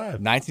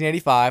 1985.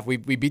 1985. We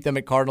beat them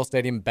at Cardinal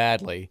Stadium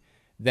badly.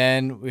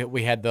 Then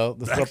we had the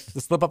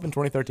slip up in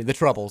 2013, the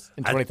troubles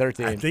in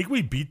 2013. I think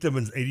we beat them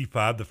in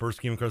 85, the first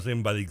game in Cardinal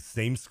Stadium, by the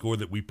same score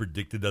that we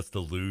predicted us to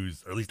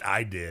lose, or at least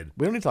I did.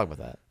 We don't need to talk about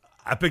that.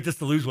 I picked us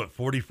to lose,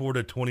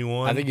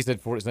 44-21? I think you said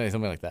 40,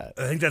 something like that.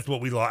 I think that's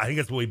what we lost. I think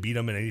that's what we beat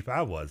them in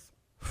 85 was.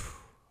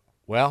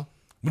 Well,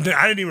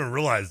 I didn't even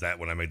realize that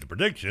when I made the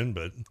prediction,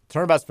 but...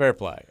 Turnabout's fair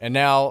play. And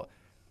now,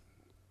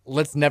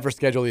 let's never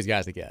schedule these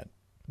guys again.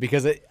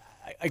 Because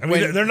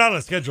they're not on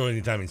a schedule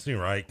anytime soon,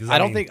 right? I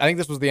think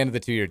this was the end of the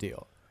 2-year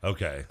deal.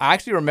 Okay. I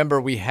actually remember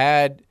we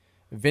had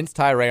Vince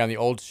Tyree on the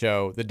old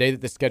show the day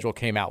that the schedule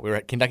came out. We were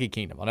at Kentucky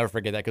Kingdom. I'll never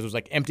forget that because it was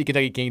like empty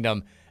Kentucky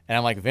Kingdom. And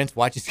I'm like, Vince,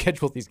 why'd you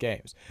schedule these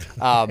games?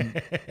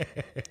 And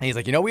he's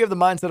like, we have the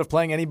mindset of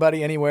playing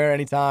anybody, anywhere,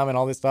 anytime, and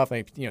all this stuff.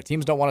 And,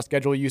 teams don't want to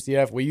schedule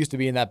UCF. We used to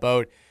be in that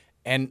boat.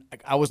 And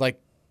I was like,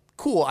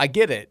 cool, I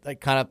get it. Like,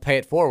 kind of pay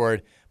it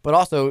forward. But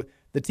also,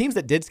 the teams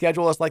that did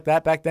schedule us like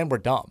that back then were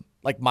dumb.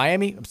 Like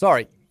Miami, I'm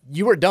sorry,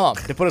 you were dumb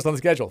to put us on the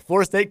schedule.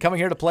 Florida State coming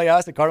here to play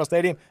us at Cardinal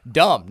Stadium,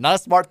 dumb. Not a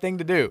smart thing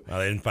to do.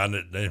 They didn't find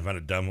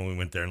it dumb when we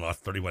went there and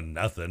lost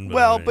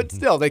 31-0. But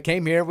still, they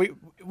came here.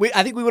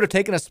 I think we would have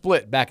taken a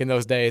split back in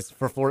those days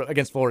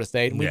against Florida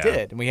State, and we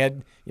did. And we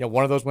had,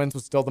 one of those wins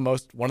was still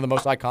one of the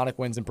most iconic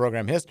wins in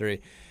program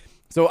history.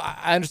 So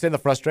I understand the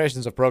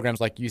frustrations of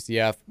programs like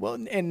UCF. Well,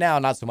 and now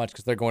not so much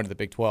because they're going to the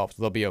Big 12,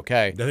 so they'll be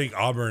okay. I think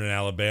Auburn and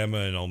Alabama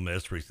and Ole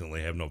Miss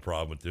recently have no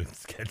problem with doing the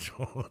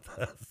schedule with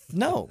us.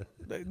 No,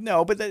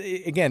 but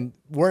again,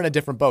 we're in a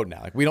different boat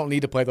now. Like, we don't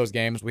need to play those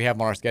games. We have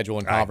them on our schedule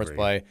in conference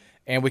play,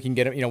 and we can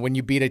get it. When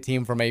you beat a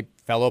team from a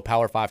fellow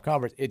Power 5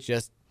 conference, it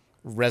just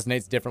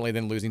resonates differently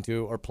than losing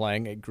to or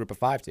playing a Group of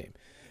 5 team.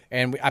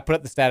 And I put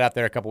up the stat out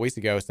there a couple weeks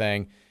ago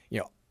saying,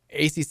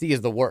 ACC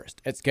is the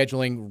worst at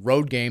scheduling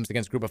road games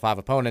against Group of 5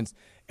 opponents,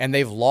 and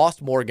they've lost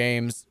more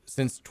games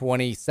since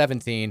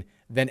 2017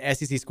 than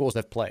SEC schools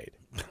have played.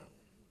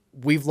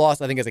 We've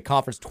lost, I think, as a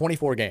conference,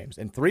 24 games,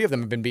 and 3 of them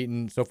have been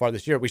beaten so far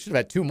this year. We should have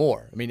had 2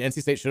 more. I mean,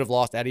 NC State should have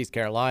lost at East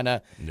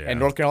Carolina, and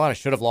North Carolina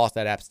should have lost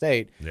at App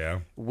State.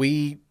 Yeah.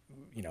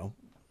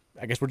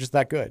 I guess we're just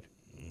that good.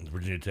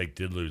 Virginia Tech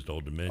did lose to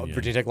Old Dominion.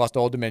 Virginia Tech lost to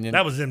Old Dominion.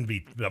 That was in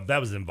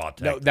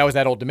Vautech. No, that was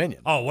at Old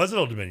Dominion. Oh, was it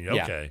Old Dominion?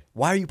 Okay. Yeah.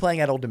 Why are you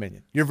playing at Old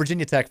Dominion? You're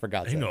Virginia Tech, for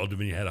God's sake. I didn't know Old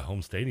Dominion had a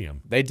home stadium.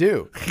 They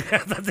do. I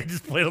thought they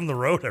just played on the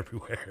road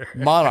everywhere.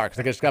 Monarchs.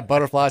 They just got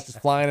butterflies just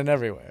flying in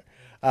everywhere.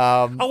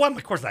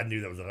 Of course I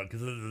knew that was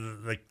because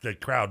the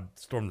crowd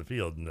stormed the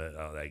field and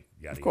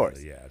of course.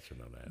 I should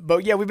know that.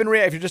 But yeah, we've been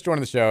if you're just joining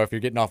the show, if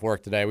you're getting off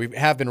work today, we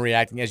have been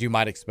reacting, as you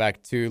might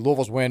expect, to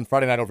Louisville's win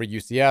Friday night over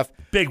UCF.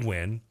 Big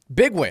win.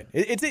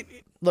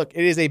 Look,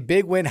 it is a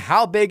big win.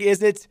 How big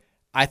is it?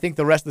 I think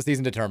the rest of the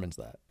season determines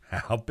that.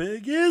 How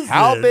big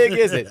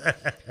is it?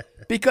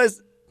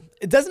 Because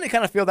doesn't it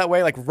kind of feel that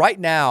way? Like right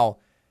now,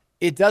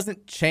 it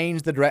doesn't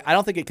change the direct. I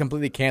don't think it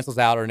completely cancels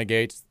out or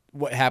negates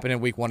what happened in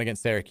week 1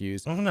 against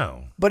Syracuse. Oh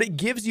no. But it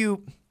gives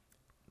you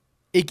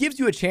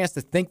a chance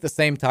to think the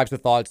same types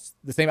of thoughts,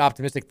 the same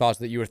optimistic thoughts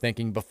that you were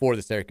thinking before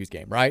the Syracuse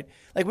game, right?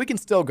 Like we can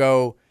still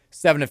go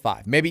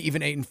 7-5, maybe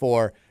even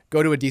 8-4,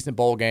 go to a decent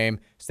bowl game.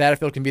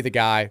 Satterfield can be the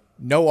guy.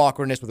 No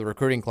awkwardness with the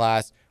recruiting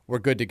class. We're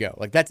good to go.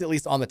 Like that's at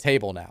least on the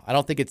table now. I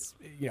don't think it's,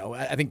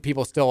 I think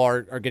people still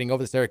are getting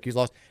over the Syracuse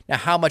loss. Now,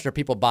 how much are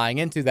people buying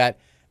into that?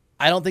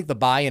 I don't think the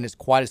buy-in is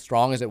quite as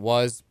strong as it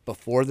was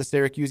before the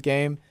Syracuse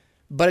game,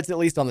 but it's at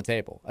least on the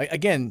table.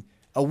 Again,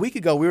 a week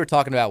ago we were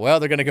talking about, well,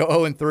 they're going to go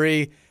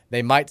 0-3.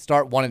 They might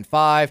start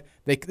 1-5.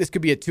 This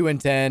could be a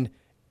 2-10,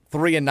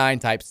 3-9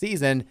 type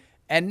season.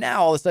 And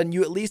now all of a sudden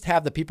you at least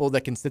have the people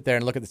that can sit there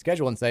and look at the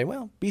schedule and say,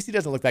 well, BC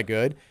doesn't look that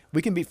good.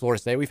 We can beat Florida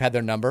State. We've had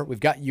their number. We've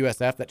got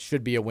USF. That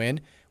should be a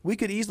win. We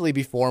could easily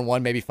be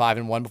 4-1, maybe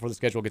 5-1 before the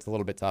schedule gets a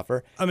little bit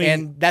tougher.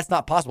 And that's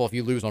not possible if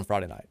you lose on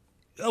Friday night.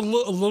 A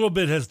little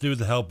bit has to do with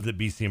the help that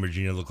BC and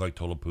Virginia look like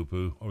total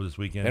poo-poo over this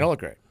weekend. They don't look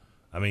great.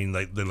 I mean,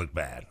 they look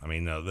bad. I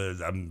mean,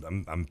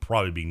 I'm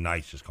probably being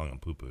nice just calling them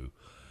poo-poo.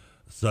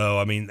 So,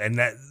 I mean,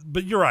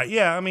 but you're right.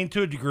 Yeah, I mean,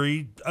 to a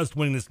degree, us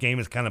winning this game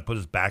has kind of put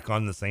us back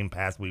on the same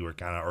path we were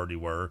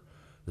to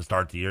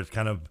start the year. It's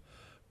kind of,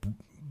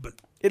 but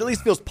it at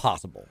least feels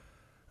possible.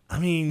 I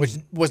mean, which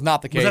was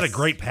not the case. Was that a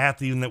great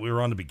path even that we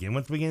were on to begin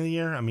with at the beginning of the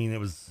year? I mean,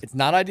 it's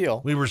not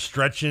ideal. We were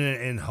stretching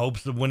in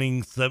hopes of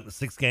winning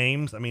 6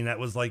 games. I mean, that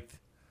was like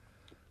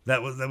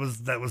that was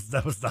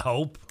the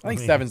hope. I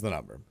think 7's the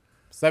number.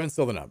 7's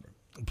still the number.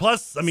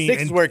 Plus, I mean,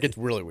 6 is where it gets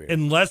really weird.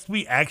 Unless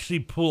we actually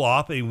pull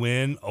off a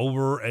win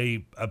over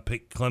a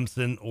pick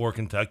Clemson or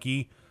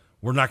Kentucky,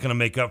 we're not going to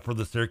make up for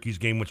the Syracuse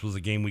game, which was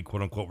a game we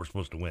quote unquote were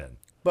supposed to win.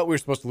 But we were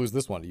supposed to lose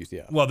this one to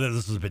UCF. Well,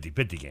 this was a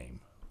 50-50 game.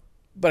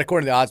 But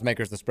according to the odds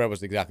makers, the spread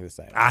was exactly the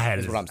same. I had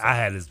it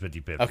as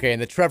 50-50. Okay,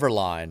 and the Trevor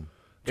line.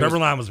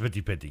 Line was a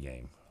 50-50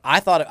 game. I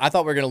thought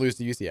we were going to lose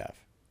to UCF.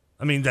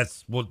 I mean,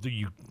 that's what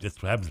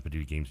happens in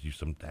 50 games.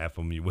 Half of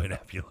them you win,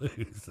 half you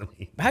lose. I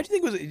mean, how do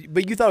you think it was?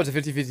 But you thought it was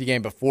a 50-50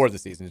 game before the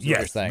season. Is what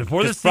you're saying.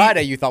 Before the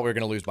Friday, you thought we were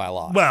going to lose by a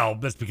lot. Well,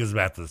 that's because of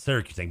after the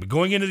Syracuse thing. But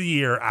going into the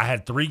year, I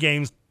had 3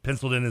 games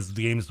penciled in as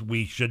the games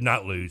we should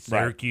not lose: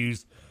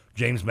 Syracuse,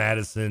 James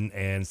Madison,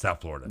 and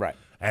South Florida. Right.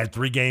 I had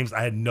 3 games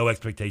I had no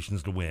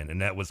expectations to win,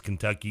 and that was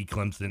Kentucky,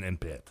 Clemson, and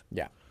Pitt.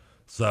 Yeah.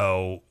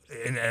 So,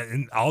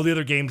 and all the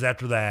other games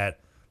after that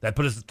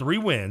put us at 3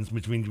 wins,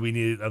 which means we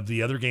needed, of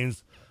the other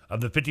games, of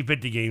the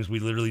 50-50 games, we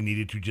literally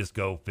needed to just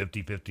go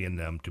 50-50 in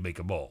them to make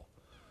a bowl.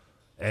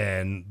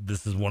 And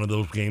this is one of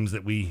those games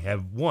that we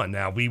have won.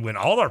 Now, we win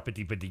all our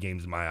 50-50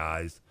 games in my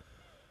eyes,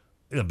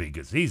 it'll be a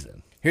good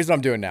season. Here's what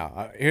I'm doing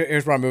now.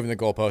 Here's where I'm moving the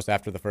goalpost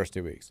after the first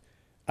 2 weeks.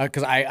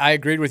 Because I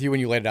agreed with you when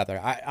you laid it out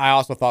there. I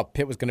also thought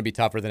Pitt was going to be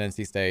tougher than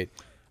NC State.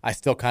 I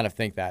still kind of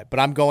think that. But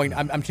I'm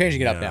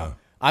changing it up now.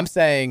 I'm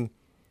saying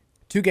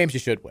 2 games you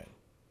should win.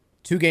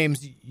 2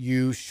 games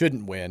you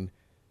shouldn't win.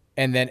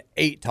 And then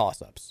 8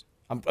 toss-ups.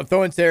 I'm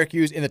throwing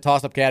Syracuse in the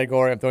toss-up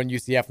category. I'm throwing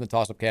UCF in the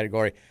toss-up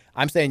category.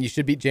 I'm saying you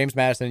should beat James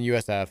Madison and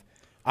USF.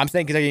 I'm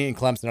saying Kentucky and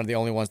Clemson are the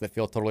only ones that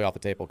feel totally off the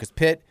table. Because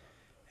Pitt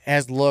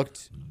has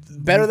looked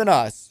better than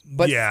us,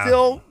 but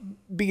still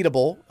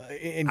beatable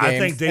in games. I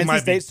think they NC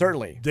State,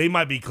 certainly. They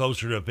might be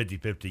closer to a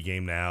 50-50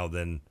 game now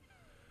than.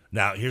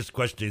 Now, here's the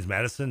question: James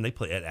Madison, they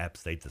play at App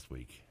State this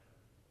week.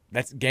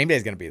 That's game day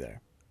is going to be there.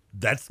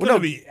 That's going to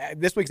be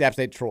this week's App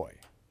State Troy.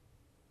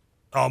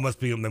 Oh, they must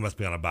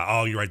be on a bye.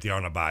 Oh, you're right, they are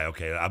on a bye.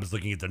 Okay, I was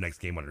looking at their next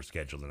game on their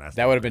schedule, and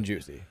that would have been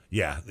juicy.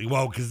 Yeah,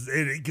 well, because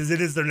it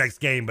is their next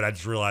game, but I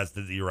just realized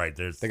that you're right.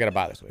 They got a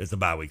bye this week. It's a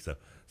bye week, so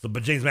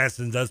but James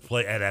Madison does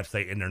play at App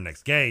State in their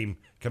next game,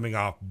 coming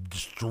off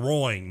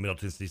destroying Middle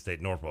Tennessee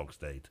State, Norfolk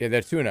State. Yeah,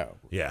 they're 2-0.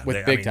 Yeah,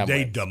 with big time.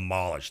 They wins.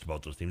 Demolished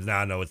both those teams. Now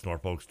I know it's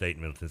Norfolk State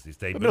and Middle Tennessee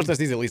State, but Middle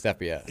Tennessee's at least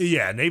FBS.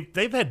 Yeah, and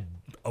they've had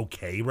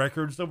okay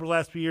records over the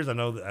last few years. I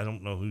know I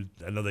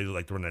know they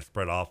like to run that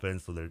spread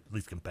offense, so they're at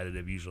least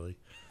competitive usually.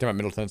 Talking about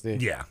Middle Tennessee?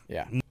 Yeah.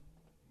 Yeah.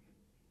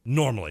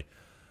 Normally.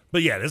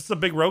 But yeah, this is a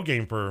big road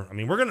game for. I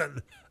mean,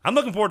 I'm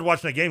looking forward to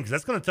watching that game because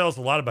that's going to tell us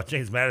a lot about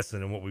James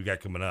Madison and what we've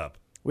got coming up.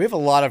 We have a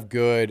lot of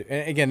good,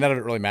 and again, none of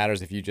it really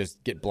matters if you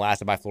just get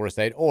blasted by Florida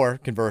State, or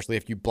conversely,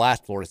 if you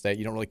blast Florida State,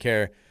 you don't really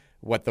care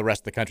what the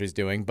rest of the country is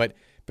doing. But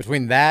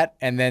between that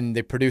and then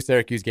the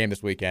Purdue-Syracuse game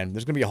this weekend,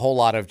 there's going to be a whole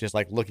lot of just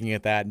like looking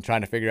at that and trying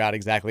to figure out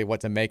exactly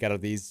what to make out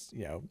of these,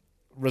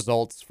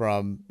 results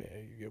from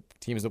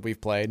teams that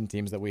we've played and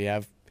teams that we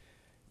have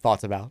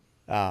thoughts about,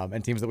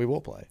 and teams that we will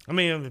play. I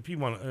mean, if you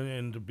want to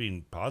end up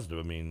being positive,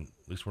 I mean,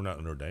 at least we're not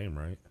in Notre Dame,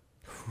 right?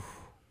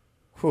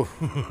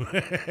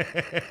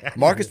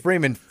 Marcus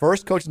Freeman,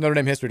 first coach in Notre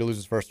Dame history to lose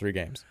his first 3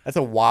 games. That's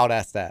a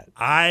wild-ass stat.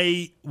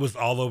 I was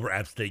all over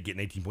App State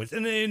getting 18 points.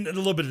 And a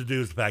little bit to do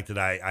with the fact that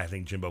I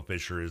think Jimbo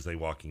Fisher is a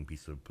walking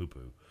piece of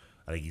poo-poo.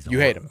 I think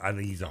hate him. I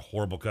think he's a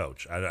horrible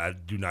coach. I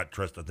do not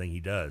trust a thing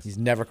he does. He's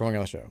never coming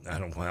on the show. I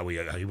don't know.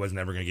 He was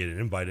never going to get an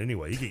invite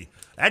anyway.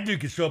 That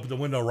dude could show up at the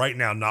window right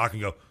now, knock,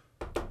 and go,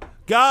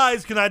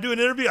 guys, can I do an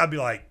interview? I'd be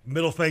like,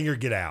 middle finger,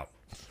 get out.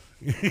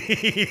 I'm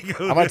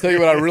going to tell you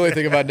what I really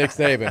think about Nick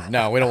Saban.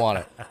 No, we don't want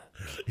it.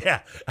 Yeah,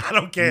 I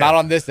don't care. Not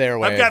on this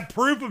airwave. I've got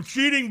proof of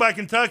cheating by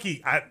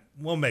Kentucky.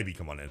 Well, maybe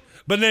come on in.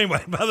 But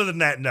anyway, other than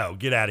that, no,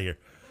 get out of here.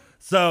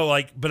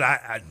 So, but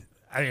I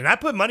mean, I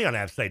put money on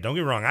App State. Don't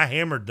get me wrong. I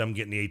hammered them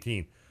getting the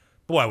 18.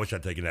 Boy, I wish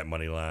I'd taken that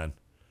money line.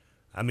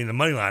 I mean, the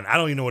money line, I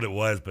don't even know what it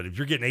was, but if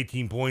you're getting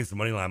 18 points, the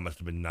money line must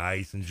have been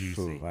nice and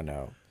juicy. Ooh, I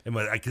know.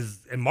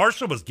 And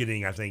Marshall was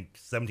getting, I think,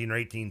 17 or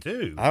 18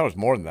 too. I thought it was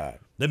more than that.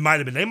 They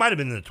might have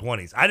been in the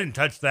 20s. I didn't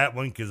touch that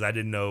one because I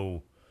didn't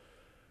know.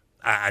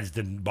 I just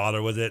didn't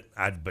bother with it.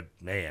 But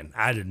man,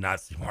 I did not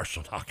see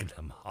Marshall knocking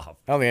them off.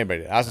 I don't think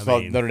anybody did. I also saw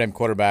Notre Dame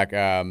quarterback,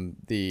 I know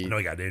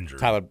he got injured.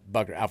 Tyler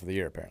Buckner out for the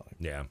year apparently.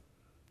 Yeah,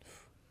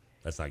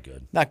 that's not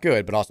good. Not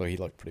good, but also he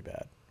looked pretty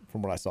bad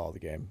from what I saw of the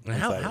game.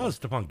 How is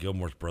Stephon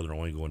Gilmore's brother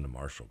only going to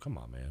Marshall? Come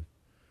on, man.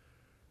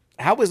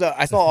 How was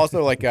I saw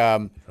also like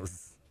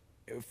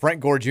Frank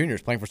Gore Jr.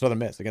 is playing for Southern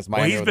Miss against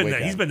Miami.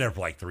 He's been there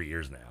for like 3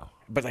 years now.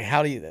 But like,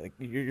 how do you?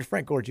 You're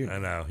Frank Gore Jr. I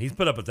know he's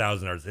put up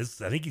 1,000 yards.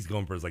 I think he's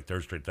going for his like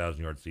 3rd straight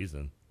 1,000-yard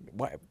season.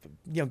 Why?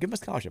 Give him a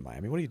scholarship,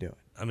 Miami. What are you doing?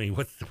 I mean,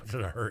 what's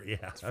it hurt? Yeah,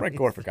 it's Frank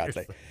Gore, for God's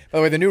sake. By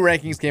the way, the new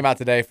rankings came out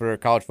today for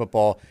college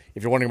football.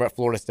 If you're wondering about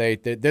Florida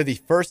State, they're the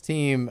first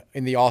team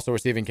in the also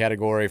receiving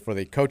category for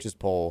the coaches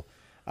poll.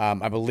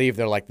 I believe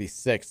they're like the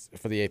 6th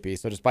for the AP.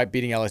 So despite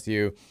beating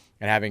LSU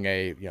and having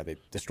they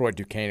destroyed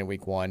Duquesne in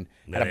week 1,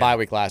 had a bye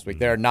week last week.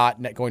 They're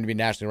not going to be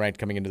nationally ranked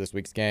coming into this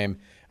week's game.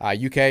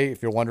 UK,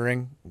 if you're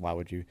wondering, why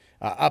would you?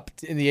 Up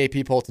in the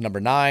AP poll to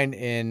number 9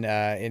 in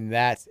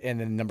that, and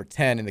then number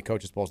 10 in the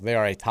coaches poll. So they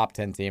are a top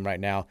 10 team right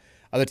now.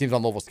 Other teams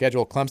on Louisville's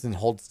schedule: Clemson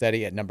holds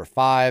steady at number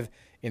 5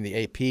 in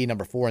the AP,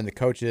 number 4 in the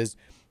coaches.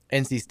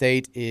 NC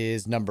State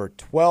is number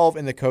 12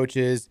 in the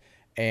coaches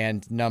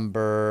and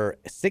number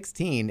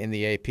 16 in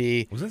the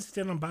AP. Was NC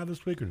State on bye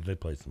this week, or did they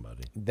play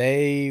somebody?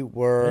 They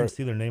were. I didn't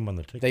see their name on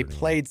the ticker. They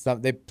played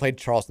They played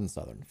Charleston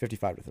Southern,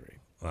 55-3.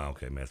 Oh,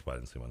 okay. Man, that's why I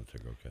didn't see them on the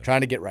ticker. Okay.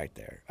 Trying to get right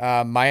there.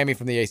 Miami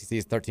from the ACC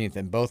is 13th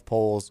in both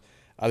polls.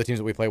 Other teams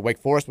that we play: Wake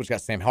Forest, which got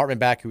Sam Hartman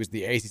back, who was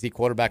the ACC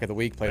quarterback of the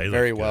week, played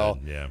very well.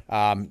 Yeah.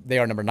 They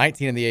are number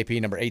 19 in the AP,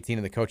 number 18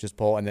 in the coaches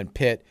poll, and then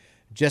Pitt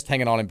just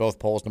hanging on in both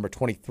polls, number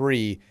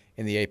 23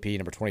 in the AP,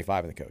 number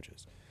 25 in the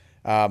coaches.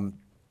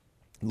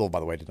 Louisville,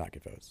 by the way, did not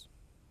get votes.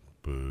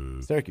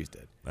 Boo. Syracuse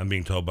did. I'm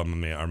being told by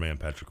our man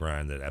Patrick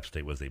Ryan that App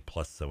State was a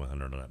plus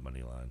 700 on that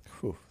money line.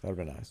 Whew, that would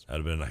have been nice. That would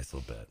have been a nice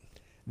little bet.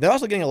 They're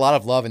also getting a lot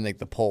of love in the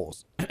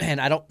polls, and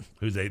I don't.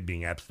 Who's they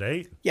being App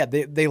State? Yeah,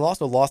 they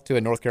lost to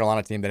a North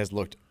Carolina team that has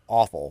looked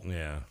awful.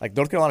 Yeah, like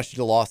North Carolina should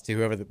have lost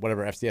to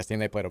whatever FCS team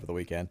they played over the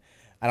weekend.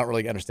 I don't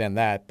really understand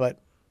that,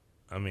 but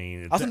I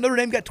mean, also Notre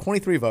Dame got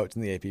 23 votes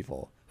in the AP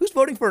poll. Who's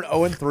voting for an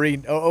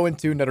 0-3,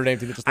 0-2 Notre Dame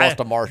team that just lost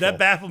to Marshall? That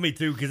baffled me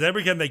too, because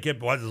every time they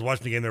kept watching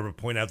the game, they would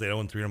point out they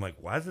 0-3, and I'm like,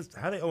 why is this?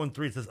 How are they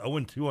 0-3? It says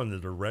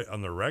 0-2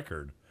 on the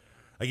record.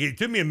 Like, it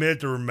took me a minute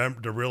to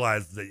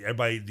realize that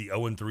everybody the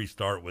 0-3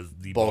 start was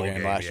the bowl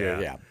game last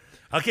year. Yeah.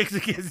 Okay,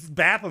 because it's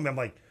baffling me. I'm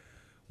like,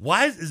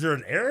 why is there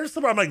an error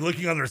somewhere? I'm like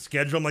looking on their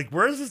schedule. I'm like,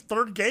 where is this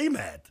third game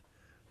at?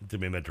 It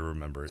took me a minute to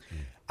remember it.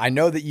 I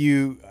know that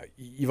you've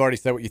already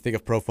said what you think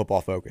of Pro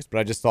Football Focus, but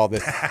I just saw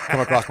this come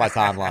across my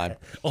timeline.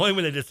 Only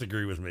when they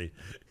disagree with me.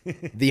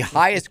 The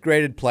highest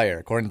graded player,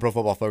 according to Pro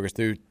Football Focus,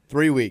 through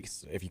 3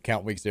 weeks, if you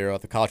count week 0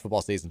 of the college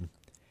football season,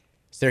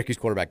 Syracuse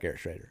quarterback Garrett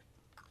Shrader.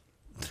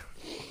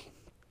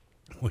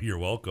 Well, you're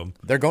welcome.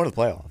 They're going to the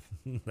playoff.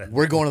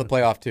 We're going to the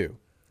playoff too.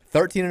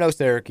 13-0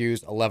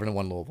 Syracuse,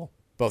 11-1 Louisville.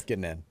 Both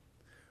getting in.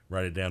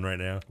 Write it down right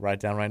now. Write it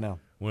down right now.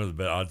 What are the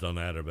bet odds on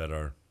that? Or bet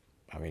are?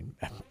 I mean,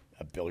 1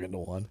 billion to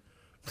 1.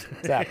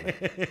 What's happening?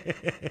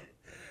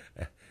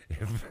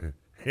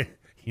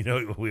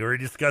 We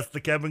already discussed the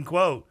Kevin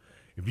quote.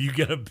 If you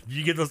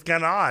get those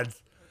kind of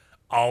odds,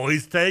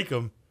 always take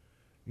them.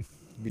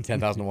 Be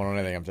 10,000 to 1 on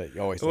anything. I'm saying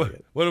you always take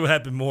it. What would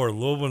happen more,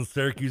 Louisville and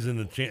Syracuse in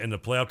the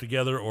playoff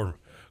together, or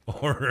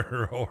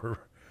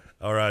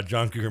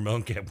John Cougar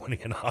Mellencamp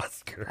winning an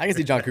Oscar? I can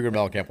see John Cougar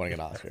Mellencamp winning an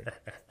Oscar.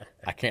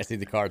 I can't see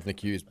the Cards and the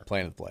Qs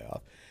playing in the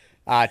playoff.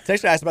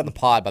 Texter asked about the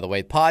pod, by the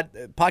way.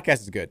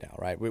 Podcast is good now,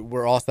 right?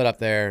 We're all set up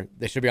there.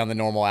 They should be on the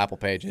normal Apple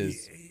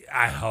pages.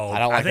 I hope. I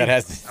don't like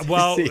that.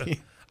 Well,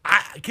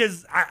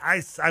 because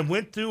I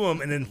went through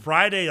them, and then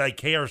Friday, like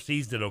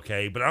KRC's did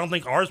okay, but I don't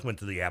think ours went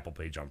to the Apple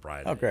page on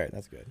Friday. Oh, great.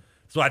 That's good.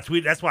 So I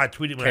tweeted. That's why I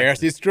tweeted.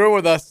 KRC's true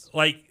with us.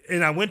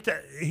 And I went to.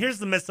 Here's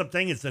the messed up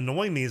thing. It's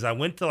annoying me. Is I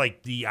went to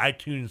the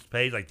iTunes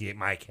page,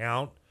 my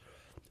account,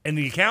 and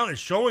the account is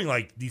showing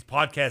these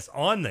podcasts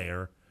on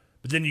there,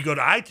 but then you go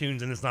to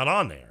iTunes and it's not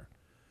on there.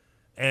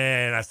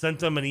 And I sent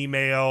them an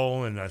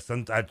email, and I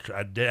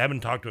haven't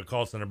talked to a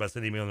call center, but I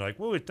sent an email, and they're like,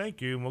 "Well,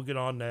 thank you, and we'll get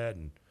on that."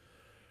 And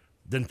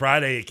then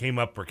Friday it came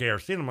up for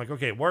KRC, and I'm like,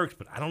 "Okay, it works,"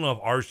 but I don't know if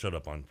ours showed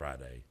up on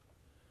Friday.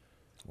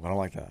 Well, I don't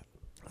like that.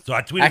 So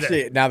I tweeted.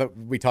 Actually, now that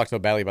we talked so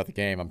badly about the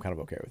game, I'm kind of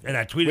okay with it. And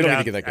I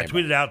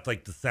tweeted out the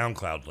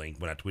SoundCloud link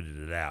when I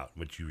tweeted it out,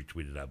 which you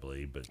retweeted, I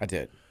believe. But I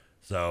did.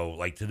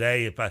 So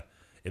today,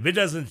 if it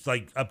doesn't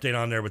update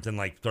on there within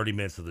 30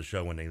 minutes of the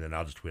show ending, then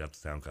I'll just tweet out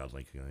the SoundCloud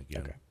link again.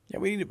 Okay. Yeah,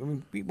 we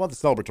want the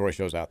celebratory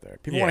shows out there.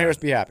 People want to hear us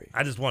be happy.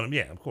 I just want them,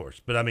 yeah, of course.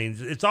 But I mean,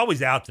 it's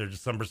always out there.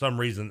 Just for some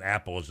reason,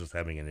 Apple is just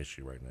having an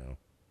issue right now.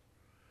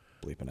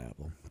 Bleeping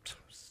Apple.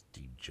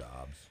 Steve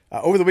Jobs.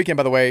 Over the weekend,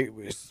 by the way,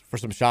 for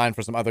some shine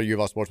for some other U of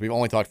L sports, we've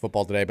only talked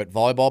football today, but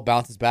volleyball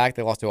bounces back.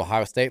 They lost to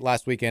Ohio State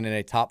last weekend in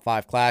a top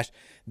 5 clash.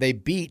 They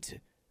beat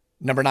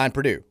number 9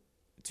 Purdue.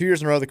 2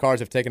 years in a row, the Cards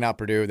have taken out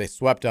Purdue. They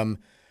swept them.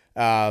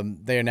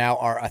 They now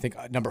are, I think,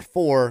 number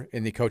 4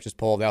 in the coaches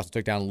poll. They also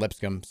took down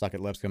Lipscomb, suck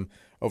at Lipscomb,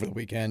 over the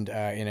weekend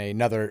in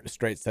another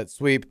straight set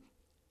sweep.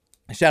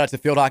 Shout out to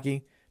field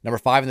hockey, number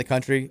 5 in the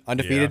country,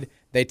 undefeated. Yeah.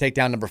 They take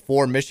down number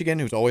 4 Michigan,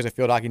 who's always a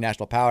field hockey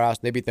national powerhouse.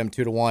 They beat them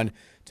 2-1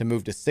 to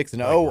move to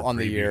 6-0 on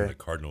the year. The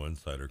Cardinal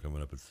Insider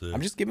coming up at 6.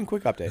 I'm just giving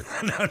quick updates.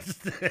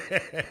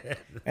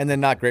 And then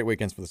not great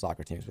weekends for the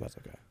soccer teams, but that's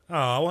okay.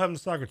 Oh, what happened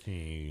to the soccer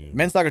team?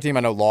 Men's soccer team, I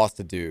know, lost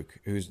to Duke,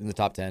 who's in the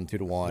top 10,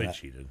 2-1. They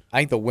cheated.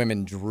 I think the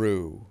women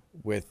drew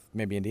with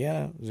maybe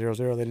Indiana,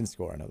 0-0. They didn't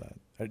score. I know that.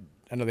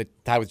 I know they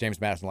tied with James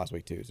Madison last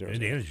week, too. 0-0.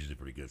 Indiana's usually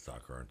pretty good at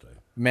soccer, aren't they?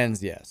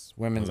 Men's, yes.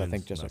 Women's I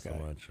think, just okay. So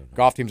much.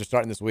 Golf teams are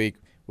starting this week.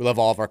 We love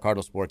all of our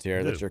Cardinal sports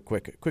here. That's your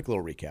quick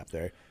little recap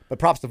there. But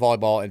props to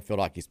volleyball and field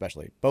hockey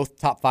especially. Both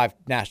top 5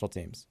 national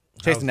teams.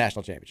 Chasing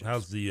national championships.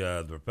 How's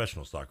the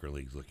professional soccer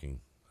leagues looking?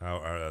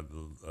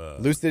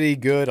 Lou City,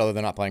 good, although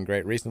they're not playing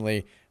great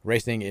recently.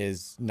 Racing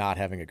is not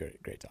having a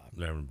great time.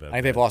 I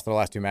think they've lost their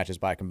last 2 matches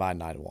by a combined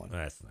 9-1.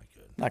 That's not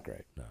good. Not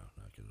great. No,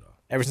 not good at all.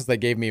 Ever since they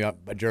gave me a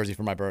jersey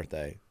for my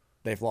birthday,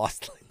 they've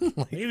lost. They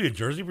gave you a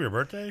jersey for your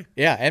birthday?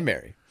 Yeah, and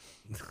Mary.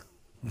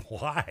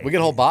 Why? We get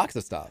a whole box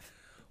of stuff.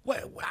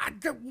 What?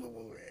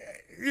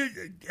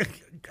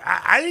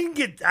 I didn't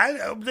get.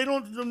 They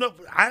don't know.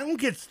 I don't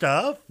get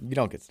stuff. You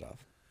don't get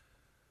stuff.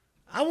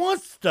 I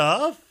want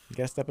stuff. You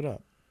gotta step it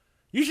up.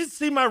 You should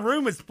see my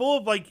room. It's full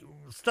of like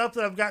stuff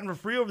that I've gotten for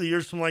free over the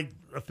years from like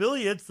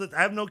affiliates that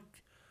I have no.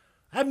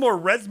 I have more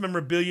Reds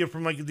memorabilia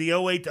from like the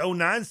 08 to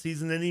 09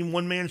 season than any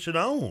one man should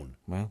own.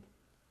 Well,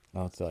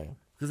 I'll tell you.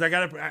 Because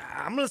I'm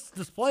gonna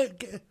display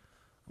it.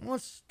 I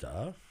want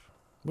stuff.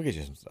 We'll get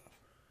you some stuff.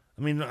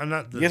 I mean, I'm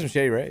not. You get some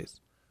Shady Rays.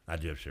 I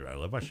do have Shady Rays. I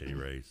love my Shady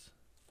Rays.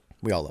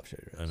 We all love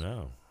Shady Rays. I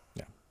know.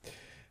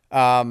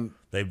 Yeah.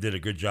 They did a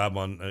good job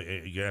on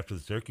after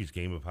the Syracuse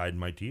game of hiding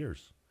my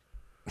tears.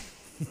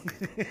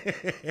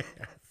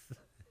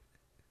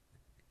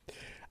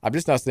 I'm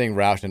just now seeing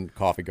Roush and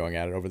Coffee going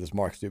at it over this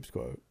Mark Stoops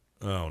quote.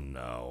 Oh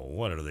no!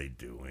 What are they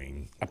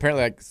doing?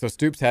 Apparently, so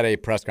Stoops had a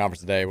press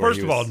conference today. Where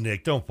First of all,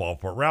 Nick, don't fall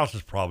for it. Roush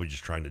is probably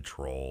just trying to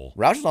troll.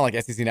 Roush is on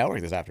like SEC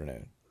Network this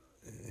afternoon.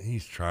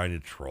 He's trying to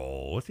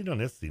troll. What's he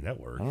doing on SEC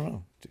Network? I don't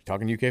know.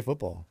 Talking UK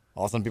football.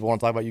 All of a sudden, people want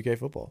to talk about UK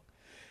football.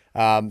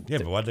 Yeah,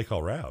 but why'd they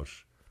call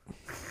Roush?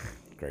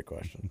 Great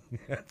question.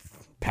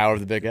 Power of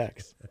the Big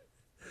X.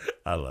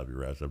 I love you,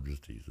 Roush. I'm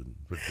just teasing.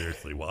 But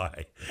seriously,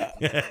 why?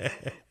 By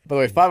the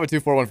way,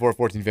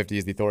 502-414-1450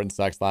 is the Thornton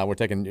Sex line. We're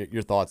taking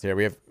your thoughts here.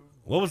 We have.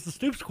 What was the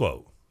Stoops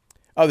quote?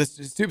 Oh, the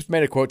Stoops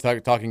made a quote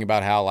talking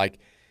about how, like,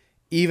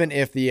 even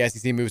if the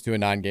SEC moves to a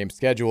 9-game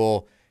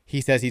schedule,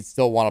 he says he'd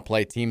still want to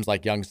play teams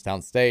like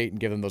Youngstown State and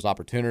give them those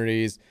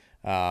opportunities.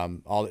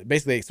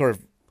 Basically, sort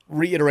of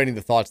reiterating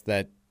the thoughts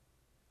that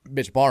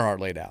Mitch Barnhart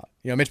laid out.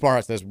 You know, Mitch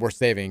Barnhart says we're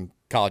saving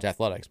college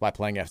athletics by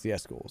playing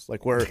FCS schools.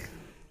 Like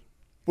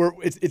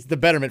it's the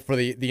betterment for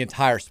the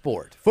entire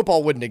sport.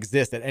 Football wouldn't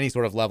exist at any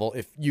sort of level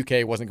if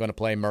UK wasn't going to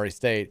play Murray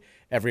State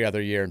every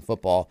other year in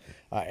football,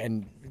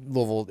 and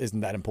Louisville isn't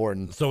that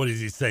important. So what is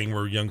he saying?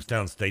 We're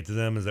Youngstown State to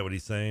them? Is that what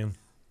he's saying?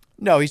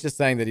 No, he's just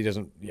saying that he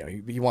doesn't. You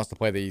know, he wants to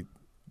play the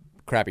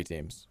crappy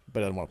teams, but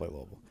doesn't want to play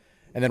Louisville.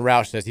 And then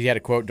Roush says he had a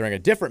quote during a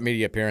different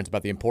media appearance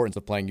about the importance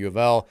of playing U of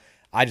L.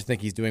 I just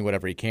think he's doing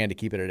whatever he can to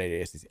keep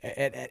it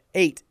at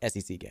 8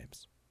 SEC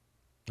games.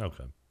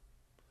 Okay.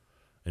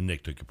 And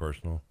Nick took it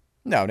personal?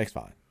 No, Nick's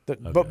fine.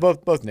 Okay.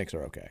 Both Nicks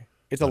are okay.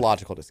 It's a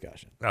logical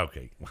discussion.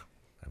 Okay.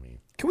 I mean,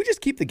 can we just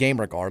keep the game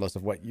regardless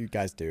of what you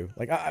guys do?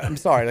 Like, I'm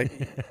sorry. Like,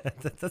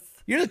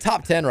 you're in the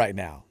top 10 right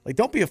now. Like,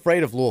 don't be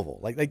afraid of Louisville.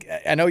 Like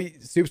I know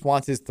Stoops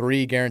wants his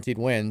 3 guaranteed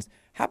wins.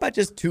 How about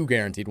just 2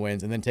 guaranteed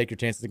wins and then take your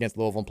chances against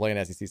Louisville and play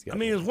an SEC schedule? I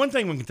mean, it was one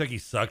thing when Kentucky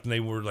sucked and they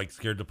were like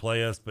scared to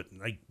play us, but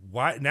like,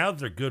 why now that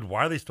they're good?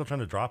 Why are they still trying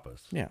to drop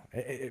us? Yeah,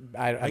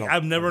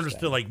 I've never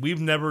understood. Like,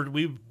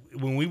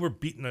 when we were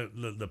beating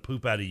the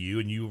poop out of you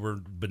and you were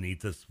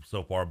beneath us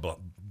so far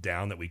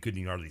down that we couldn't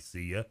even hardly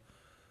see you.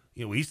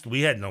 You know,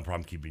 we had no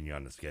problem keeping you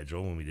on the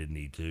schedule when we didn't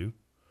need to.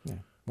 Yeah.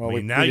 Well, I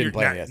mean, now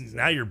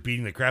you're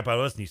beating the crap out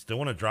of us and you still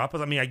want to drop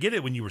us. I mean, I get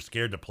it when you were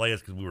scared to play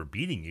us because we were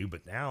beating you,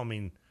 but now, I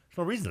mean, there's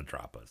no reason to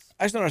drop us.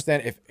 I just don't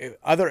understand if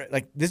other,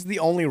 like, this is the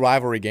only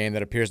rivalry game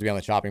that appears to be on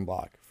the chopping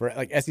block for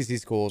like SEC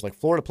schools. Like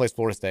Florida plays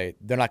Florida State,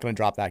 they're not going to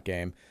drop that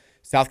game.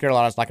 South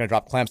Carolina's not going to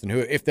drop Clemson, who,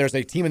 if there's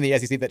a team in the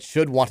SEC that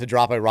should want to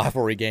drop a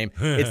rivalry game,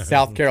 it's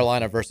South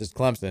Carolina versus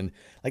Clemson.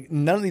 Like,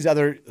 none of these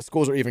other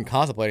schools are even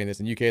contemplating this,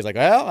 and UK is like,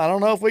 well, I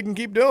don't know if we can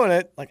keep doing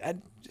it. Like, I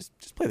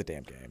just play the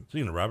damn game.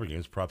 Speaking of rivalry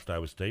games, props to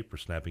Iowa State for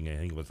snapping, I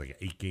think it was like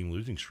an 8-game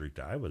losing streak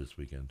to Iowa this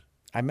weekend.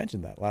 I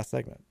mentioned that last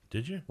segment.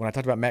 Did you? When I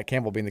talked about Matt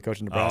Campbell being the coach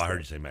in Nebraska. Oh, I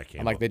heard you say Matt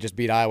Campbell. I'm like, they just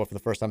beat Iowa for the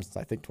first time since,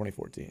 I think,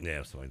 2014.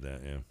 Yeah, something like that,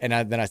 yeah.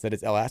 And then I said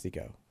it's El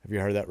Asico. Have you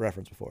heard that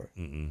reference before?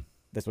 Mm-mm.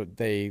 That's what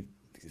they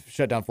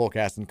shut down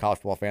Fullcast, and college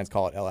football fans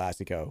call it El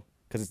Asico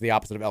because it's the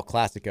opposite of El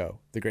Clasico,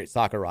 the great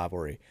soccer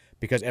rivalry,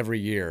 because every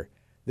year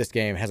this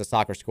game has a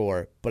soccer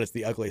score, but it's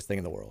the ugliest thing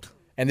in the world.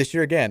 And this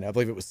year again, I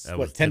believe it was,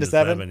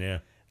 10-7? Yeah.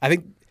 I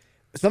think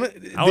I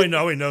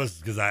only know this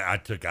because I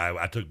took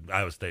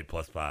Iowa State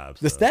 +5. So.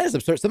 The stat is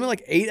absurd. Something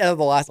like 8 out of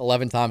the last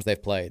 11 times they've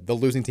played, the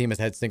losing team has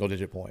had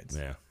single-digit points.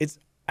 Yeah. It's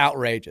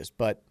outrageous,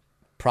 but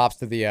props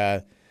to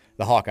the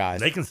Hawkeyes.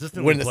 They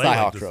consistently play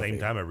like the same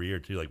time every year,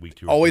 too, like week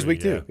 2 or always 3,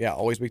 week 2. Yeah,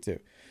 always week 2.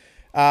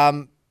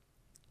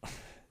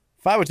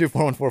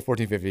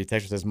 502-414-1450.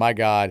 Texas says, my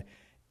God,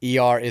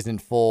 ER is in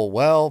full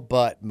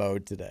well-butt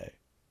mode today.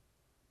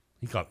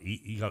 He called ER?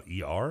 He's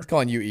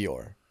calling you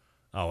Eeyore.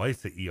 Oh, I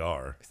said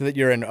ER. So that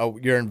you're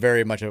in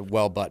very much a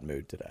well-butt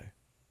mood today.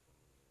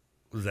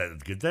 Was that a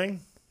good thing?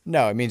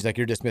 No, it means like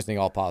you're dismissing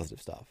all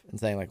positive stuff and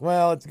saying like,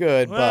 well, it's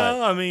good, but...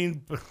 Well, I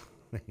mean,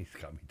 he's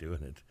got me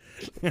doing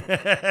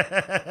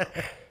it.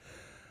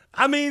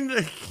 I mean...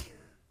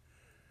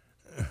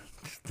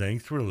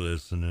 Thanks for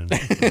listening.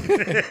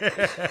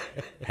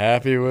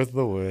 Happy with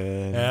the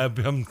win.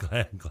 I'm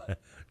glad.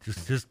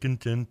 Just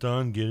content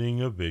on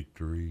getting a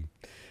victory.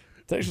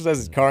 Texas says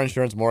his car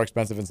insurance more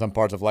expensive in some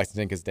parts of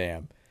Lexington because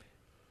damn.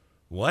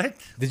 What?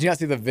 Did you not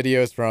see the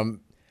videos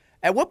from?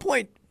 At what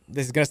point?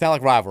 This is going to sound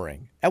like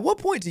rivaling. At what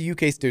point do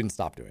UK students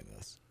stop doing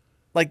this?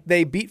 Like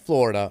they beat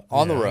Florida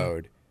on the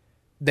road.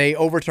 They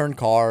overturned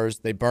cars.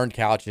 They burned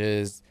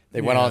couches.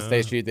 They went on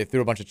State Street. They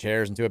threw a bunch of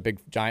chairs into a big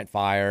giant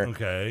fire.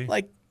 Okay.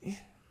 Like,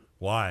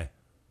 why?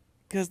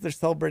 Because they're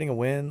celebrating a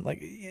win. Like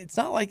it's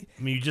not like.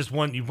 I mean,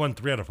 you've won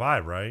 3 out of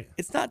 5, right?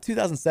 It's not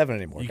 2007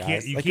 anymore,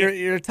 guys.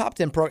 You're a top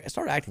 10 pro.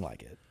 Start acting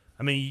like it.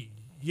 I mean,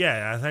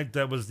 yeah, I think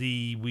that was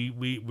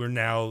we're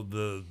now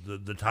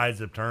the tides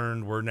have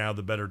turned. We're now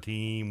the better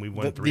team. We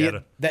won 3 out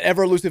of. That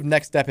ever elusive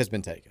next step has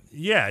been taken.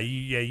 Yeah,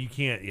 you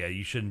can't. Yeah,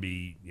 you shouldn't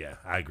be. Yeah,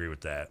 I agree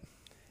with that.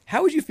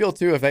 How would you feel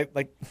too if they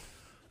like?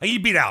 You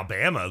beat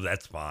Alabama.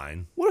 That's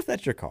fine. What if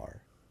that's your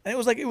car? And it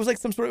was like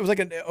some sort. It was like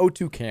an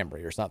 02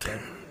 Camry or something.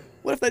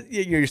 What if that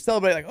you're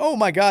celebrating like, oh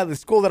my God, the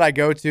school that I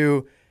go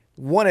to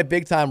won a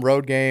big time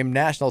road game,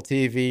 national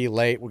TV,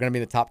 late. We're going to be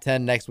in the top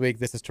 10 next week.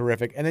 This is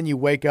terrific. And then you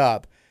wake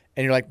up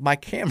and you're like, my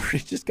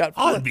Camry just got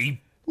flipped. I'd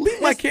be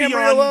leave my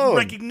Camry alone.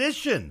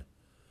 Recognition.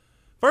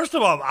 First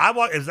of all,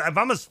 if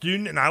I'm a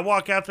student and I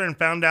walk out there and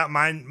found out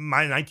my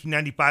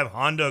 1995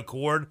 Honda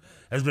Accord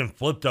has been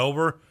flipped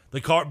over,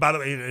 the car. By the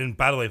way,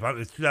 if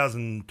it's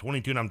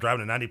 2022 and I'm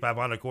driving a 95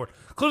 Honda Accord,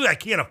 clearly I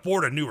can't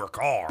afford a newer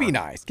car. Be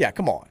nice. Yeah,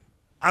 come on.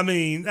 I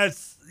mean,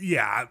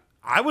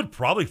 I would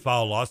probably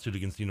file a lawsuit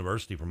against the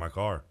university for my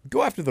car.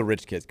 Go after the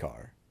rich kid's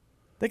car.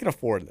 They can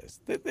afford this.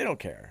 They don't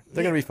care.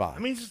 They're going to be fine. I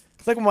mean,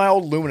 it's like when my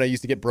old Lumina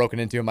used to get broken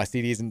into and my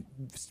CDs and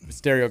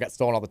stereo got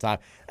stolen all the time.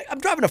 I'm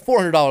driving a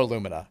 $400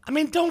 Lumina. I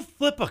mean, don't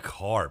flip a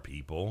car,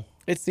 people.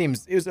 It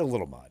was a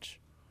little much.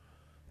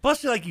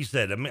 Plus, like you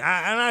said, I mean,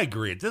 I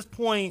agree. At this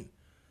point,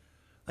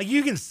 like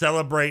you can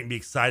celebrate and be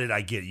excited.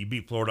 I get it. You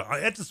beat Florida.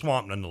 It's a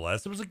swamp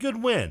nonetheless. It was a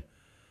good win.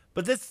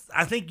 But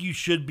I think you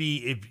should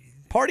be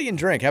party and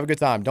drink, have a good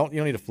time. You don't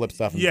need to flip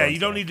stuff. Yeah, you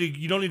don't need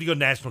to go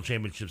national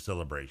championship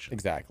celebration.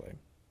 Exactly.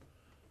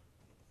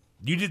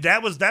 You did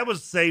that was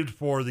saved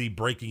for the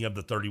breaking of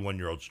the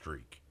 31-year-old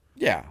streak.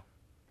 Yeah.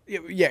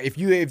 If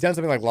you've done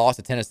something like lost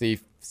to Tennessee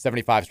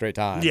 75 straight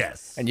times,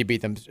 yes, and you beat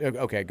them,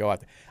 okay, go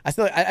out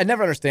there. I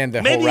never understand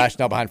the whole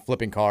rationale behind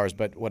flipping cars,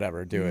 but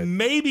whatever, do it.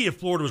 Maybe if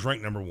Florida was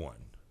ranked number 1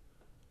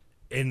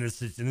 in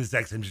this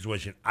exact same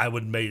situation, I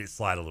would have made it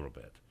slide a little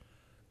bit.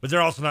 But they're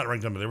also not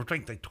ranked number. They were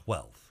ranked like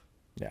 12th.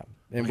 Yeah,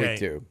 in week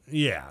 2.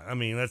 Yeah, I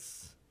mean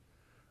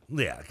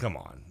come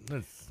on.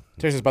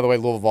 Texas, by the way,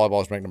 Louisville volleyball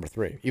is ranked number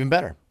 3. Even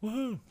better.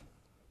 Woohoo!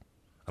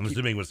 I'm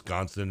assuming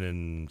Wisconsin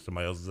and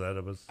somebody else is ahead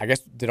of us. I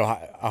guess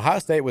Ohio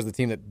State was the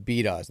team that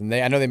beat us, and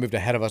I know they moved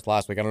ahead of us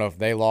last week. I don't know if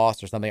they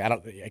lost or something.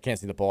 I can't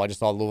see the poll. I just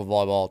saw Louisville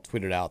volleyball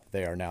tweeted out that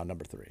they are now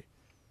number 3.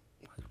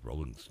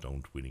 Rolling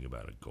Stone tweeting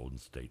about a Golden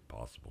State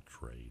possible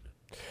trade.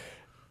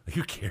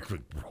 Who cares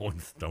what Rolling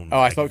Stone? Oh,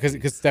 I saw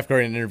because Steph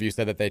Curry in an interview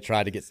said that they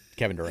tried to get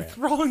Kevin Durant. It's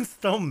Rolling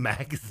Stone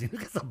magazine. Who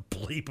gives a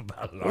bleep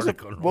about an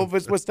article? Well,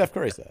 what Steph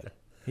Curry said.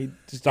 He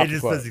just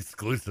says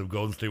exclusive.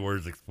 Golden State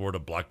Warriors explored a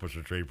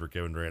blockbuster trade for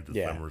Kevin Durant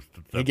this summer.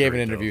 He gave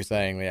an interview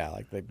saying,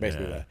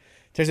 basically that.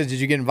 Texas, did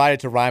you get invited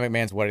to Ryan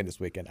McMahon's wedding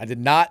this weekend? I did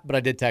not, but I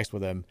did text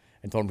with him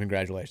and told him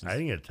congratulations. I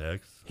didn't get a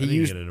text. I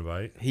didn't get an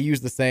invite. He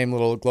used the same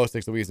little glow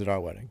sticks that we used at our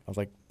wedding. I was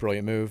like,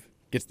 brilliant move.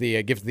 Gives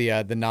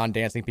the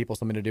non-dancing people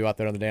something to do out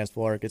there on the dance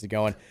floor. Gets it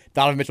going.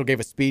 Donovan Mitchell gave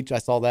a speech. I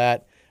saw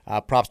that.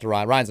 Props to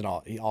Ryan. Ryan's an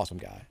awesome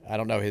guy. I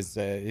don't know his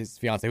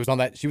fiance. Was on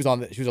that. She was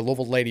a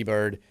Louisville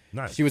Ladybird.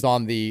 Nice. She was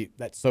on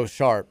that So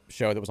Sharp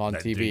show that was on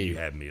TV. Dude, you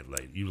had me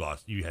at You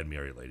lost. You had me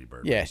at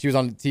Ladybird. Yeah, she was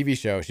on the TV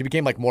show. She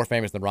became more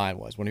famous than Ryan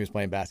was when he was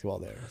playing basketball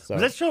there. So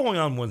was that show only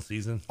on one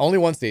season? Only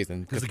one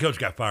season because the coach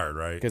got fired,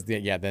 right? Because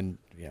then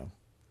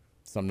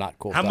some not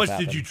cool. How much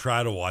happened. did you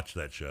try to watch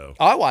that show?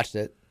 Oh, I watched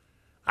it.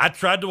 I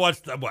tried to watch,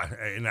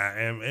 and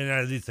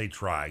I did say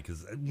try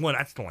because one,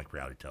 I just don't like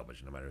reality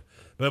television, no matter.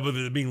 But with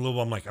it being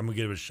Louisville, I'm like, I'm gonna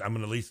give it. I'm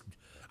gonna at least.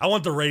 I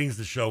want the ratings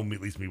to show me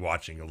at least me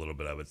watching a little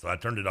bit of it. So I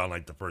turned it on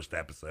the first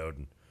episode,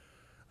 and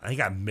I think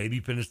I maybe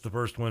finished the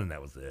first one, and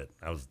that was it.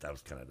 That was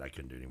kind of I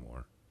couldn't do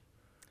anymore.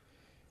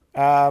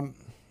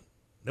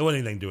 There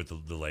wasn't anything to do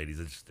with the ladies.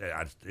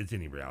 It's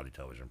any reality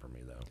television for me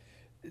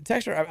though.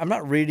 Texter, I'm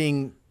not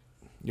reading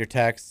your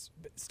texts.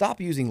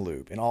 Stop using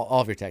lube in all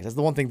of your texts. That's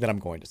the one thing that I'm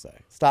going to say.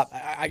 Stop.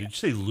 Did you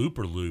say loop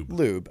or lube?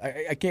 Lube.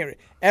 I can't.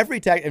 Every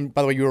text. And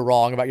by the way, you were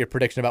wrong about your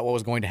prediction about what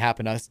was going to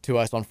happen to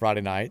us on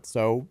Friday night.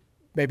 So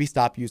maybe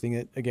stop using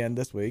it again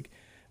this week.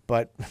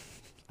 But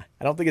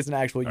I don't think it's an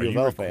actual U of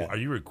L fan. Are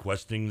you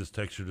requesting this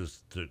texture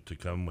to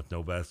come with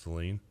no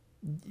Vaseline?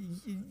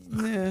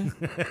 Yeah.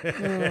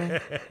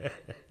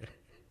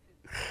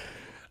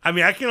 I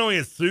mean, I can only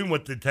assume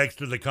what the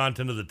text or the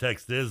content of the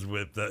text is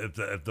with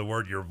if the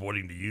word you're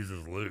avoiding to use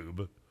is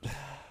lube.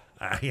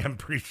 I am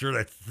pretty sure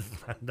that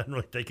doesn't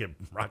really take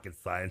rocket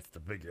science to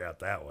figure out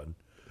that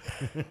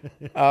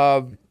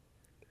one.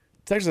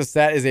 Texas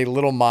stat is a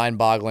little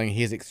mind-boggling.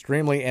 He is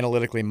extremely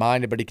analytically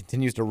minded, but he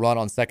continues to run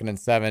on 2nd and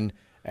 7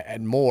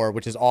 and more,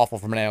 which is awful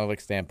from an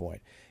analytics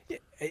standpoint.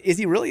 Is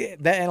he really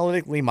that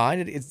analytically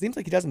minded? It seems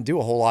like he doesn't do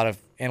a whole lot of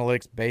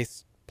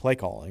analytics-based play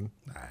calling.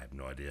 I have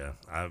no idea.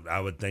 I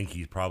would think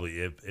he's probably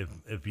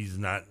if he's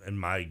not in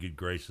my good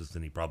graces,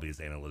 then he probably is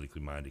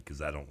analytically minded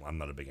because I'm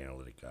not a big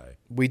analytic guy.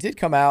 We did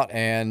come out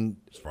and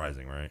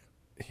surprising, right?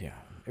 Yeah.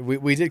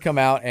 We did come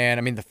out, and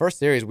I mean, the first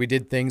series, we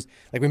did things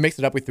like we mixed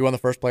it up. We threw on the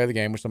first play of the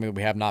game, which is something that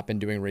we have not been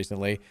doing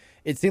recently.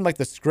 It seemed like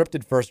the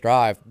scripted first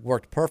drive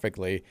worked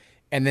perfectly,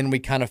 and then we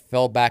kind of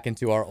fell back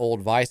into our old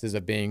vices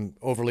of being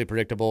overly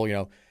predictable,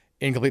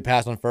 incomplete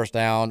pass on first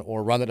down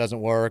or run that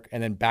doesn't work,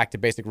 and then back to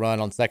basic run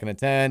on 2nd and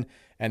 10,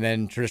 and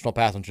then traditional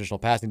pass on traditional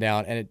passing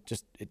down, and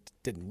it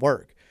didn't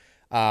work.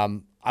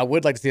 I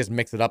would like to see us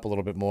mix it up a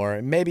little bit more,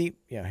 and maybe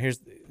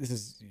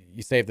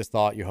you save this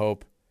thought, you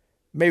hope.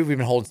 Maybe we've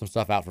been holding some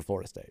stuff out for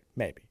Florida State.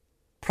 Maybe.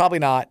 Probably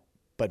not,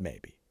 but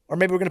maybe. Or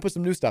maybe we're going to put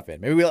some new stuff in.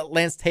 Maybe we let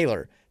Lance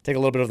Taylor take a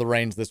little bit of the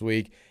reins this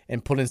week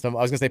and put in some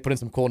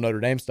cool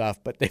Notre Dame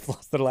stuff, but they've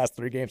lost their last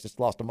 3 games, just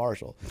lost to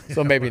Marshall.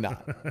 So maybe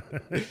not.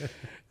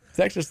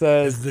 Texas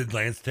says...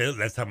 Lance Taylor,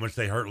 that's how much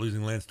they hurt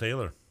losing Lance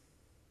Taylor.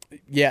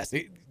 Yes.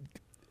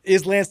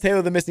 Is Lance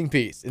Taylor the missing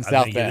piece in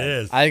South Bend? I think it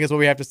is. I think that's what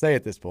we have to say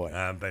at this point.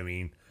 I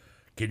mean,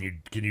 can you?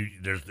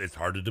 It's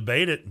hard to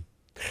debate it.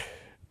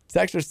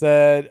 Texter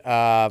said,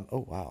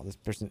 "Oh wow, this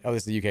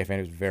is a UK fan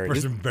who's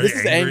this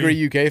is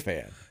angry UK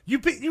fan. You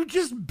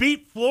just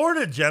beat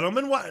Florida,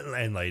 gentlemen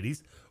and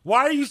ladies.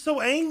 Why are you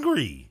so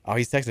angry?" Oh,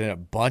 he's texted in a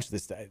bunch of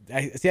this.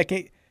 I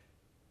can't.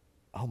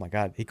 Oh my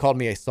God, he called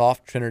me a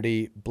soft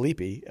Trinity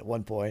bleepy at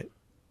one point.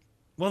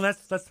 Well, that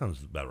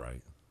sounds about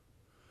right.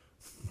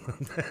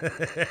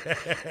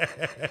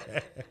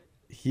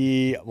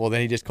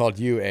 Then he just called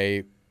you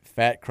a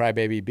fat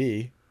crybaby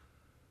B.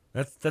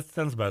 That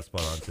sounds about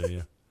spot on to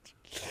you.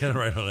 Kind of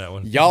right on that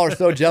one. Y'all are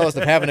so jealous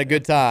of having a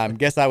good time.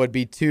 Guess I would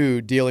be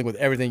too, dealing with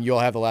everything you all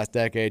have the last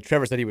decade.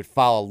 Trevor said he would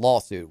file a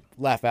lawsuit.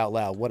 Laugh out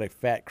loud. What a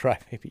fat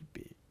crybaby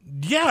B.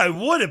 Yeah, I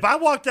would. If I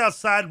walked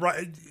outside,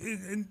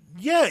 wouldn't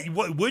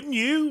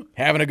you?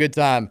 Having a good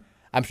time.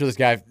 I'm sure this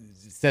guy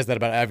says that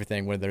about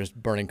everything when there's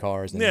burning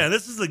cars. Yeah,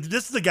 this is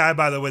the guy,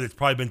 by the way, that's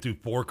probably been through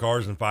 4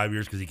 cars in 5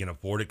 years because he can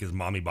afford it because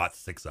mommy bought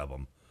 6 of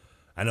them.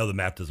 I know the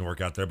math doesn't work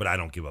out there, but I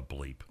don't give a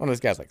bleep. Oh, no, this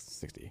guy's like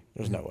 60.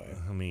 There's no way.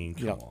 I mean,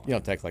 you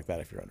don't text like that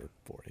if you're under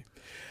 40.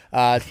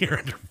 You're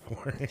under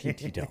 40.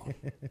 You don't.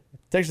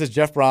 Texas says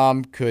Jeff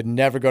Brom could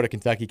never go to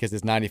Kentucky because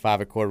his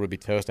 95 Accord would be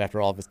toast after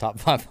all of his top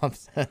 5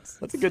 upsets.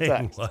 That's a good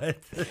text. What? I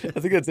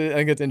think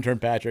it's intern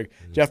Patrick.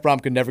 Jeff Brom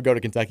could never go to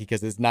Kentucky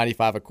because his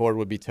 95 Accord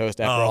would be toast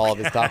after all of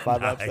his top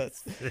 5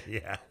 upsets.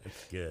 Yeah,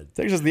 that's good.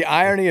 Texas says the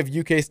irony of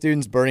UK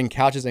students burning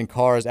couches and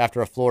cars after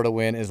a Florida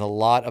win is a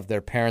lot of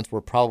their parents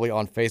were probably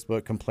on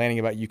Facebook complaining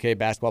about UK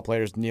basketball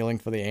players kneeling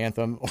for the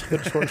anthem or the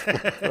George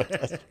Floyd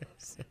protesters.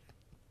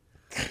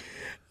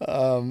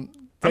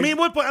 I mean,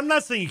 I'm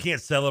not saying you can't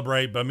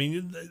celebrate, but I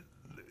mean,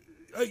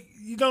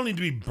 you don't need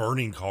to be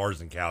burning cars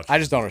and couches. I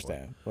just don't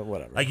understand, but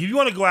whatever. Like, if you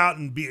want to go out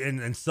and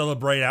and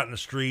celebrate out in the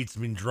streets,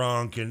 being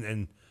drunk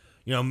and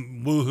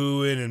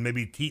woohooing and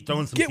maybe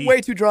throwing some way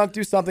too drunk,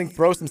 do something,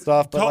 throw some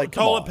stuff, but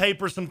toilet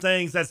paper, some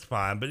things, that's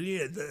fine. But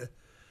yeah,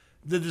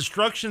 the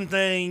destruction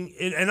thing,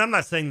 and I'm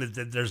not saying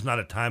that there's not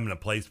a time and a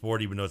place for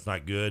it, even though it's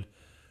not good,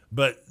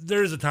 but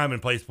there is a time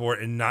and place for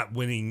it, and not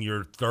winning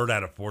your 3rd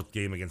out of 4th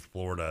game against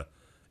Florida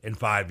in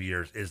 5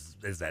 years is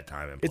that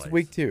time and place. It's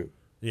week 2.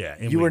 Yeah.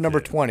 You were number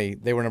 20.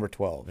 They were number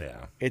 12.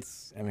 Yeah.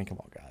 Come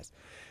on, guys.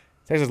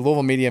 Texas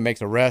Louisville media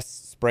makes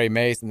arrests, spray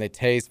mace, and they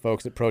tase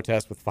folks at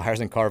protests with fires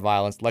and car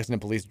violence. Lexington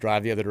police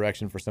drive the other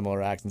direction for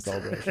similar acts and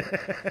celebration.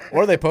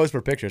 Or they pose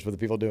for pictures with the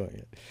people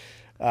doing it.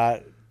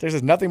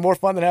 Texas, nothing more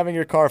fun than having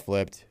your car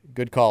flipped.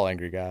 Good call,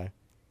 angry guy.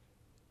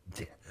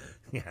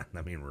 Yeah,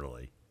 I mean,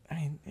 really. I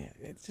mean, yeah,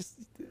 it's just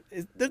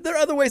there are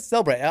other ways to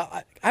celebrate.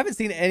 I haven't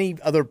seen any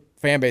other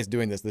fan base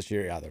doing this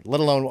year either, let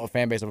alone a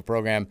fan base of a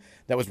program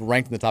that was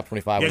ranked in the top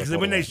 25. Yeah, because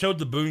when they showed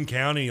the Boone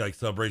County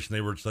celebration,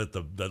 they were just at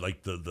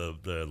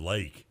the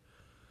lake.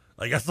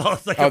 Like I saw,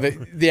 it's like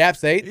the App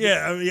State.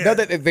 Yeah, I mean, yeah. No,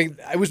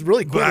 it was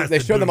really cool. They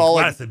showed them all.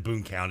 I said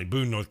Boone County,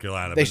 Boone, North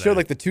Carolina. They showed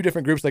the 2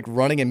 different groups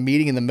running and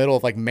meeting in the middle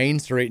of Main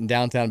Street in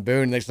downtown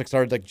Boone. And they just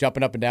started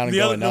jumping up and down and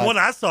going nuts. The one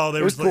I saw,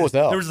 it was cool as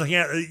hell. There was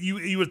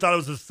you would have thought it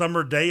was a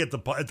summer day at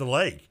the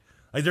lake.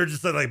 Like they're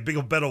just a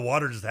big bed of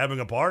water, just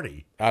having a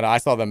party. I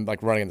saw them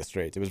running in the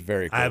streets. It was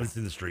very cool. I haven't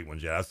seen the street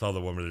ones yet. I saw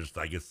the one where there's,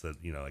 I guess that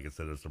like I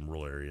said, there's some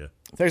rural area.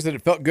 Thursday said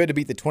it felt good to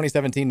beat the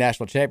 2017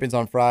 national champions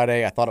on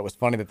Friday. I thought it was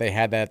funny that they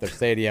had that at their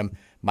stadium.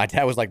 My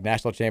dad was like,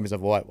 national champions of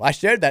what? Well, I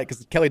shared that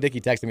because Kelly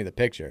Dickey texted me the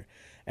picture,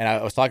 and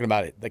I was talking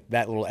about it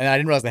that little, and I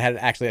didn't realize they had it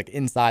actually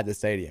inside the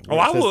stadium.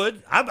 I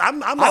would.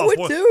 I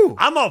would too.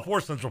 I'm all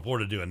for Central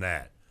Florida doing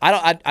that. I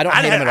don't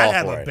hate them at all. I'd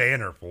have a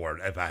banner for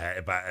it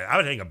I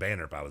would hang a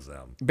banner if I was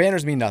them.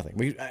 Banners mean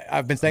nothing.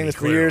 I've been saying this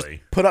for years.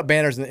 Put up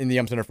banners in the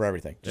Yum Center for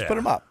everything. Just put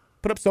them up.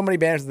 Put up so many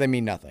banners that they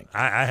mean nothing.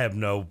 I have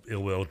no ill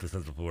will to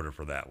Central Florida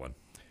for that one.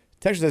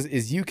 Texas says,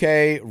 is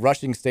UK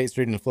rushing State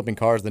Street and flipping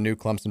cars the new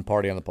Clemson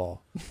party on the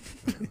Paul?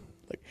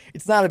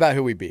 It's not about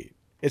who we beat.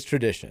 It's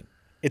tradition.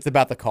 It's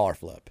about the car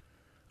flip.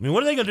 I mean,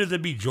 what are they going to do if they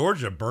beat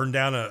Georgia? Burn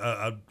down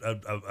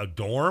a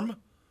dorm?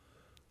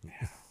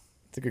 Yeah.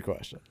 It's a good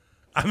question.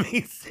 I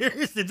mean,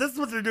 seriously, this is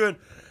what they're doing.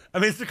 I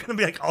mean, is it going to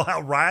be like all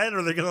out riot, or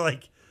are they going to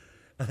like?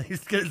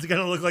 Is it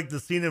going to look like the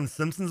scene in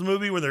Simpsons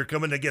movie where they're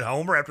coming to get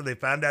Homer after they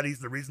found out he's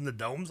the reason the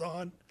dome's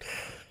on?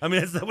 I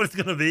mean, is that what it's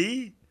going to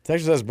be?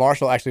 Texas says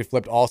Marshall actually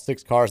flipped all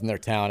 6 cars in their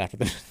town after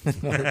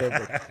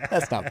the.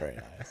 That's not very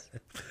nice.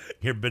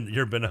 You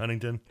ever been to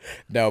Huntington?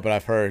 No, but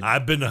I've heard.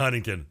 I've been to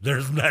Huntington.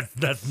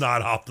 That's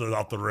not off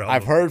the realm.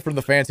 I've heard from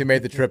the fans who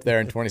made the trip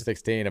there in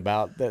 2016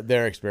 about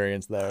their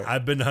experience there.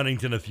 I've been to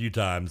Huntington a few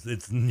times.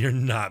 You're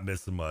not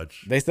missing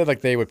much. They said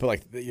like they would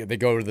put they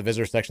go to the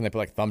visitor section. They put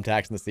like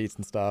thumbtacks in the seats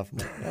and stuff.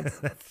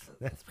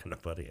 That's kind of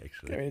funny,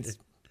 actually. I mean,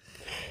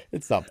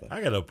 it's something.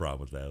 I got no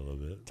problem with that a little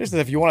bit. Just as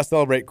if you want to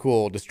celebrate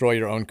cool, destroy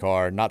your own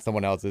car, not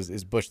someone else's.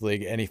 Is Bush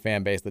League any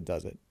fan base that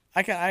does it?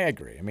 I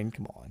agree. I mean,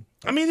 come on.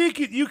 I mean,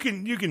 you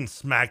can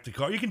smack the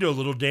car. You can do a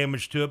little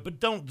damage to it,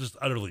 but don't just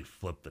utterly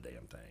flip the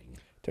damn thing.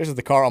 Just as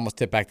the car almost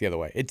tipped back the other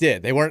way. It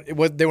did. They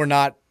were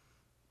not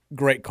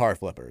great car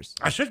flippers.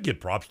 I should give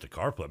props to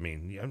car flip. I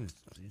mean,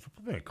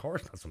 flipping a car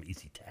is not some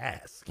easy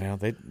task. Well,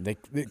 the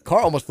car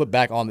almost flipped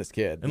back on this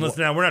kid. And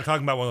listen, now we're not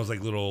talking about one of those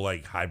like little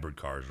like hybrid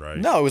cars, right?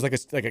 No, it was like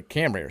a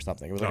Camry or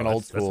something. It was like an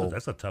old school.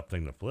 That's a tough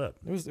thing to flip.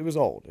 It was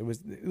old. It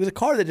was a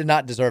car that did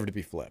not deserve to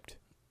be flipped.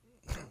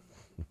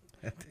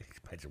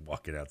 Imagine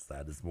walking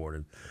outside this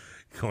morning,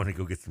 going to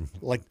go get some.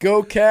 Like,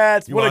 go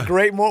Cats! What a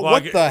great morning!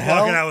 What the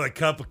hell? Walking out with a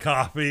cup of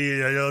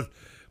coffee.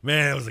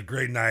 Man, it was a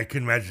great night. I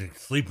couldn't imagine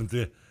sleeping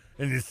through.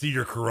 And you see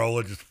your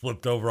Corolla just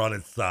flipped over on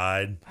its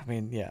side. I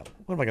mean, yeah.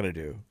 What am I gonna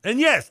do? And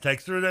yes,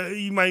 Texter,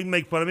 you might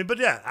make fun of me, but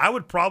yeah, I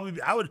would.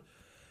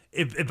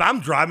 If I'm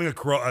driving a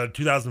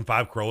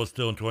 2005 Corolla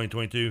still in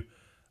 2022,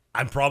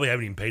 I probably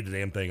haven't even paid the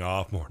damn thing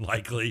off. More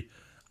likely,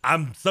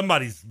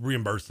 somebody's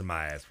reimbursing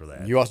my ass for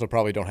that. You also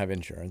probably don't have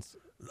insurance.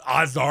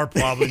 Odds are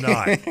probably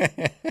not.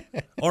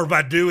 Or if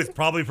I do, it's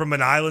probably from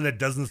an island that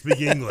doesn't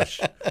speak English.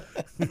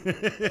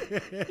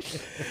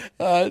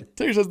 Taylor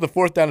says the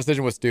 4th down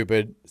decision was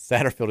stupid.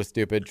 Satterfield is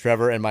stupid.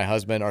 Trevor and my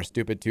husband are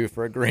stupid too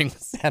for agreeing with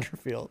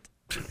Satterfield.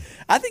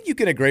 I think you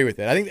can agree with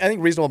it. I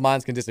think reasonable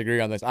minds can disagree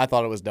on this. I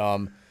thought it was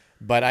dumb,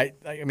 but I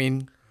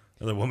mean.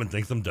 The woman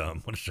thinks I'm dumb.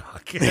 What a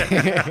shock.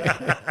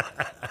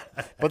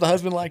 But the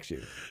husband likes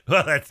you.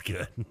 Well, that's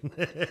good. You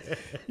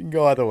can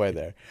go either way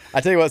there.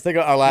 I tell you what, let's take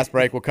our last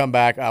break. We'll come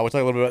back. We'll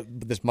talk a little bit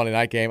about this Monday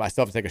night game. I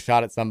still have to take a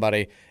shot at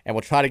somebody, and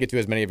we'll try to get to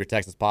as many of your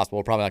texts as possible.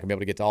 We're probably not going to be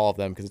able to get to all of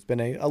them because it's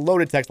been a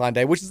loaded text line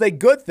day, which is a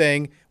good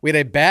thing. We had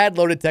a bad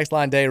loaded text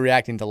line day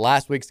reacting to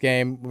last week's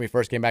game when we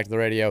first came back to the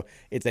radio.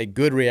 It's a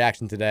good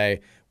reaction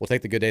today. We'll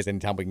take the good days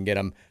anytime we can get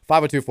them.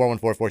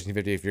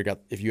 502-414-1450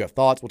 if you have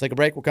thoughts. We'll take a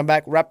break. We'll come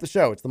back, wrap the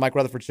show. It's the Mike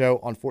Rutherford Show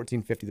on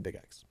 1450 The Big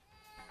X.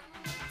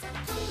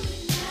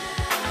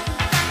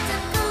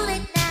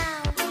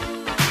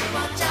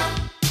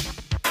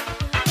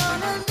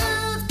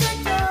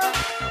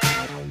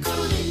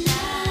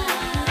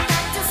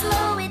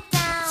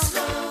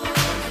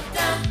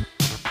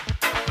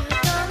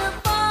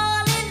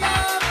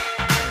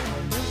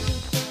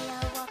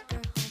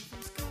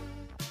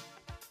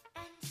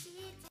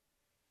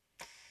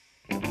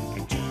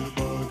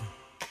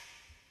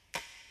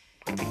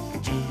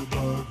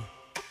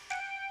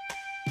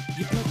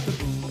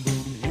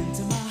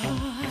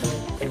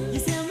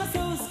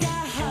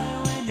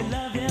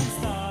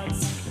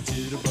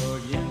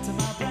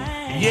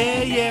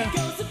 Yeah, yeah.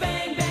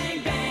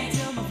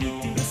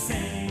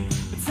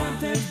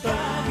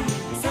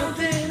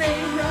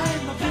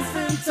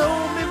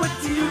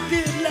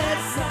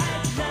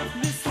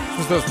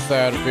 This is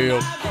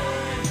Satterfield.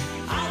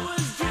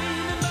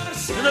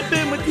 And I've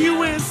been with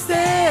you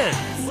instead.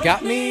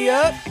 Got me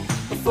up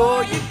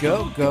before you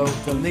go.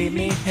 Don't leave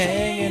me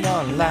hanging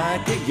on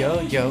like a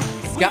yo-yo.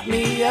 Got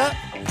me up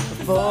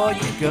before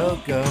you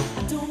go.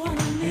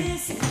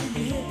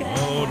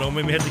 Oh, don't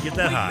make me have to get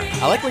that high.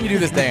 I like when you do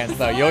this dance,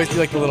 though. You always do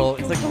like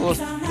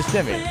the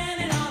shimmy.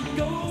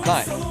 It's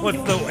nice.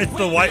 It's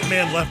the white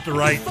man left to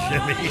right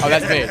shimmy. Oh,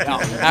 that's me.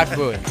 Oh,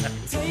 absolutely.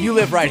 You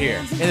live right here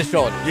in the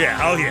shoulder. Yeah,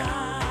 oh yeah.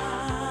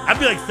 I'd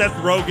be like Seth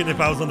Rogen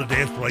if I was on the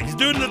dance floor. Like, he's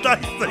doing the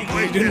dice thing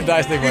way He's doing the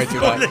dice thing way too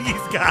much.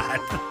 He's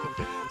got.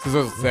 This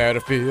is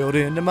Satterfield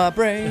into my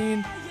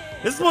brain.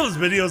 This is one of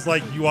those videos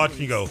like you watch and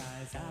you go,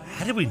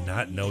 how did we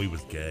not know he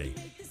was gay?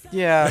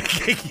 Yeah.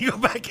 You go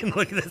back and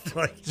look at this.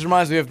 Like, just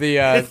reminds me of the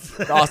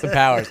Austin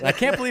Powers. And I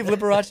can't believe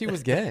Liberace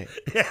was gay.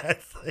 Yeah,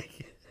 it's like.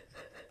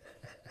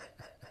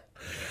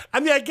 I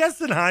mean, I guess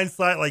in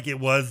hindsight, like it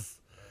was,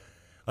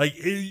 like.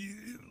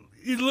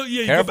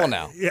 Careful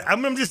now. Yeah,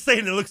 I'm just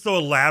saying it looks so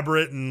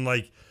elaborate and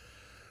like,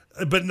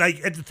 but like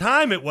at the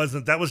time it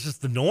wasn't. That was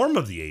just the norm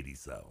of the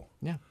 '80s, though.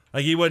 Yeah.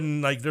 Like he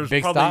wasn't like there's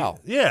big probably style.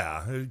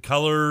 Yeah,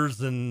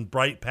 colors and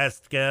bright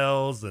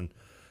pastels and.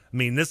 I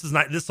mean, this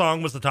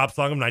song was the top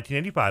song of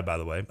 1985, by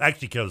the way.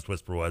 Actually, Careless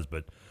Whisper was,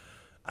 but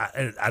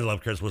I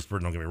love Careless Whisper,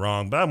 don't get me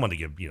wrong, but I wanted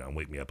to give,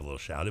 Wake Me Up a little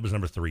shout. It was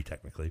number 3,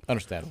 technically.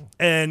 Understandable.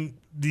 And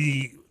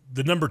the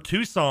number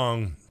 2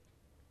 song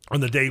on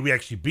the day we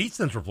actually beat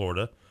Central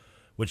Florida,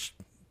 which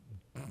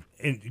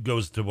it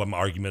goes to my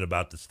argument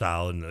about the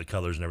style and the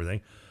colors and everything.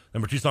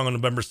 Number 2 song on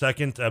November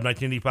 2nd of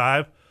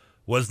 1985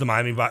 was the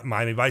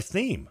Miami Vice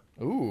theme.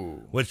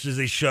 Ooh. Which is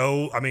a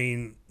show, I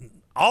mean,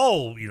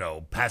 all,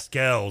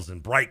 pastels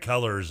and bright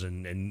colors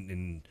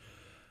and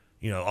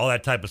all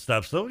that type of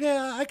stuff. So,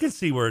 yeah, I can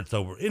see where it's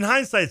over. In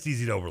hindsight, it's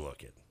easy to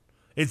overlook it.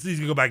 It's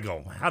easy to go back and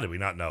go, how did we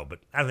not know? But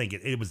I think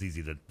it was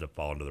easy to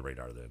fall under the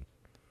radar then.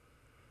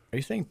 Are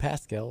you saying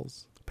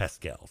Pascals?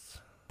 Pastels?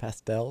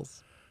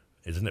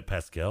 Isn't it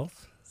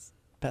Pascals?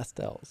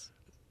 Pastels.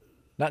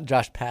 Not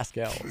Josh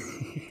Pascal,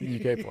 the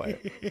UK player.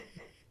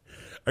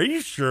 Are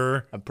you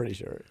sure? I'm pretty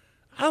sure.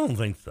 I don't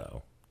think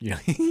so. Yeah.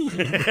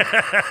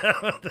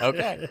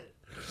 Okay.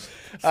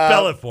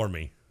 Spell it for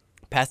me.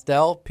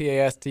 Pastel,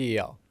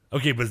 Pastel.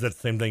 Okay, but is that the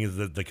same thing as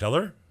the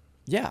color?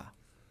 Yeah.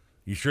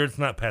 You sure it's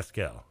not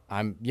Pascal?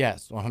 I'm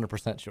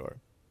 100% sure.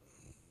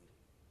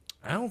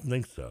 I don't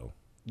think so.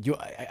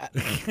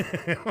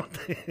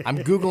 I'm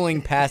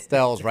Googling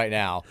pastels right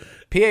now.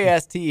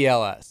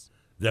 Pastels.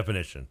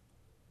 Definition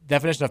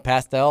of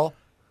pastel: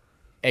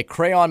 a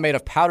crayon made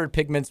of powdered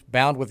pigments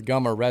bound with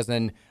gum or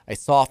resin, a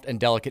soft and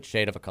delicate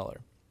shade of a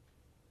color.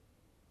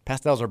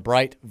 Pastels are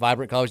bright,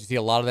 vibrant colors. You see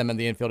a lot of them in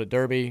the infield at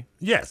Derby.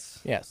 Yes.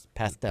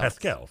 Pastels.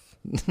 Pascals.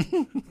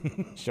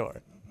 Sure.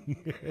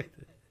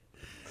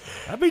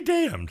 I'd be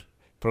damned.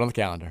 Put it on the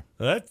calendar.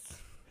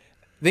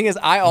 Thing is,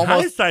 I almost... In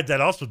hindsight, that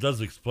also does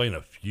explain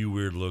a few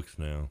weird looks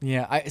now.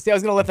 Yeah, I was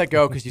going to let that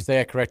go because you say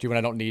I correct you when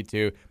I don't need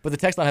to. But the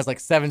text line has like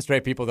 7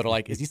 straight people that are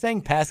like, is he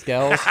saying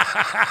Pascals?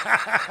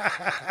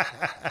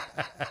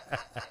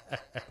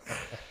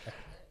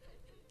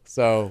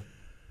 So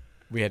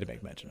we had to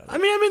make mention of it. I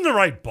mean, I'm in the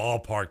right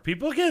ballpark.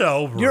 People get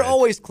over it. You're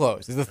always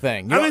close is the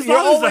thing. You're,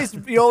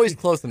 you're always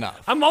close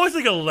enough. I'm always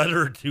like a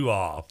letter or two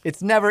off.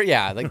 It's never,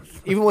 like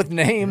even with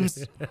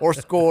names or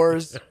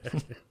scores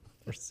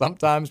or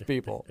sometimes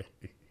people.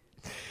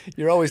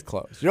 You're always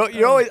close.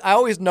 You're always. I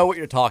always know what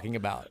you're talking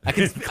about.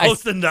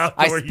 Close enough.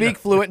 I speak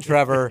fluent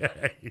Trevor,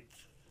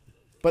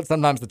 but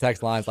sometimes the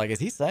text line's like, "Is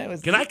he saying?"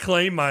 Can I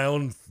claim my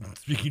own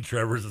speaking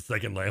Trevor as a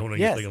second language?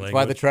 Yes, that's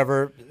why the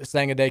Trevor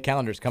Sang a Day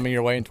calendar is coming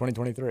your way in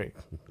 2023.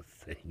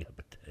 Sang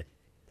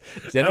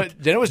a Day.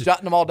 Jenna was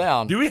jotting them all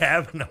down. Do we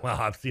have? No, well,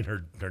 I've seen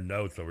her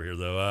notes over here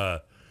though. I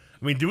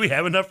mean, do we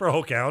have enough for a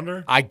whole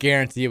calendar? I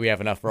guarantee you we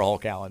have enough for a whole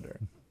calendar.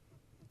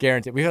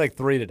 Guarantee. We had like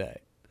 3 today.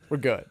 We're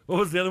good. What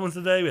was the other ones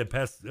today? We had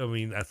I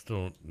mean, I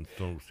still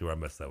don't see where I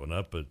messed that one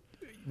up, but.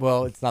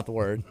 Well, it's not the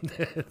word.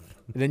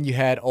 Then you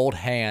had old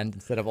hand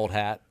instead of old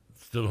hat.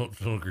 Still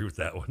don't agree with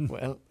that one.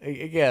 Well,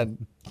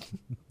 again,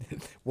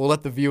 we'll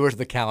let the viewers of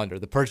the calendar,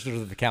 the purchasers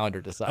of the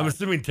calendar decide. I'm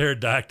assuming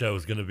pterodactyl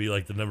is going to be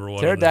like the number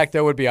one.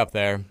 Pterodactyl would be up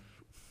there.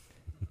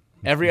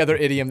 Every other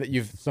idiom that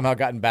you've somehow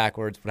gotten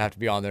backwards would have to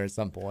be on there at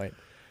some point.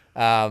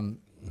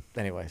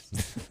 Anyways,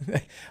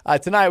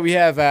 tonight we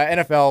have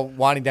NFL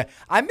winding down.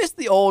 I missed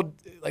the old,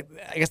 I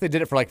guess they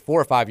did it for like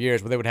 4 or 5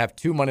 years where they would have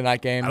 2 Monday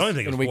night games. I don't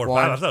think it was week 4 or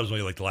 5. 1. I thought it was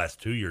only like the last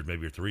 2 years,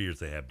 maybe, or 3 years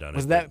they have done it.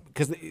 Was that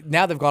because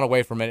now they've gone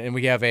away from it and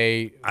we have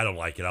a? I don't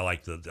like it. I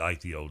like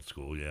the old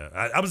school. Yeah,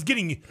 I was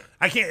getting.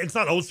 I can't. It's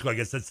not old school. I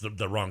guess that's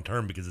the wrong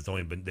term because they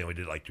only did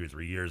it like 2 or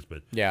 3 years.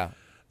 But yeah.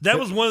 That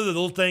was one of the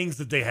little things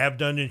that they have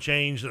done and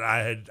changed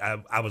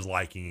that I was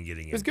liking and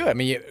getting into. It was good. I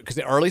mean, because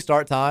the early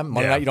start time,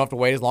 Monday night, you don't have to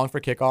wait as long for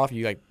kickoff.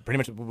 You pretty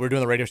much, we're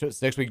doing the radio show at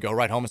 6. We go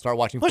right home and start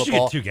watching Plus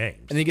football. You get 2 games.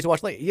 And then you get to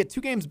watch late. You get 2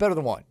 games better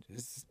than 1.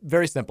 It's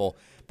very simple.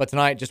 But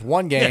tonight, just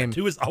 1 game. Yeah,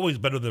 2 is always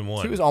better than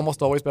 1. 2 is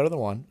almost always better than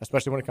 1,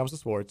 especially when it comes to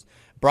sports.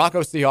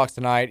 Broncos Seahawks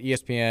tonight,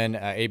 ESPN,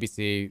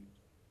 ABC.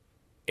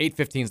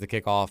 8:15 is the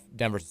kickoff.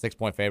 Denver's a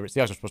 6-point favorite.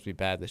 Seahawks are supposed to be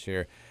bad this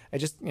year. It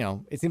just,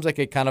 it seems like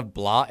a kind of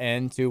blah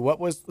end to what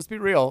was, let's be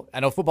real. I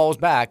know football was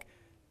back,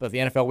 but the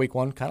NFL week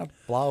 1 kind of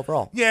blah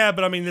overall. Yeah,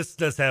 but I mean, this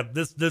does have,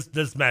 this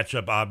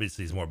matchup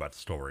obviously is more about the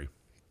story.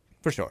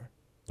 For sure.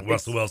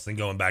 Russell Wilson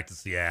going back to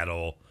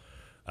Seattle.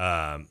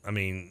 I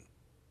mean,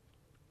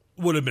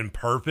 would have been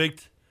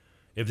perfect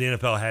if the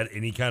NFL had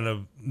any kind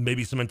of,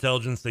 maybe some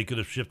intelligence. They could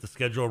have shifted the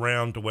schedule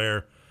around to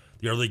where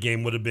the early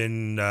game would have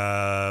been,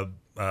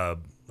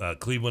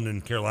 Cleveland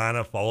and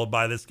Carolina followed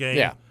by this game.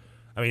 Yeah.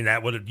 I mean,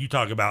 that would, you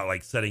talk about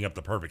like setting up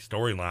the perfect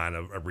storyline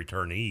of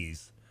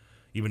returnees,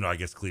 even though I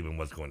guess Cleveland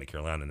was going to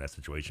Carolina in that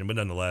situation. But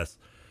nonetheless,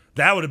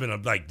 that would have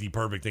been like the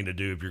perfect thing to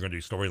do if you're going to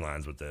do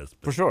storylines with this.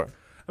 But, for sure.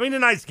 I mean,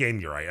 tonight's game,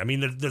 you're right. I mean,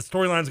 the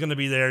storyline's going to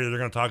be there. They're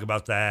going to talk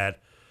about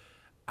that.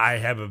 I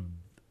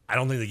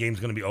don't think the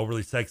game's going to be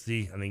overly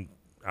sexy. I think,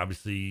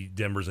 obviously,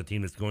 Denver's a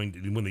team that's going to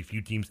be one of the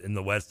few teams in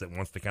the West that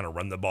wants to kind of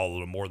run the ball a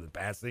little more than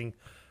passing.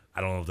 I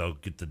don't know if they'll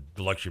get the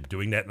luxury of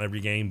doing that in every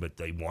game, but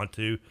they want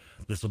to.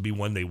 This will be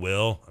one they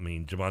will. I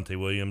mean, Javonte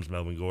Williams,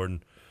 Melvin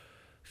Gordon,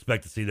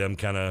 expect to see them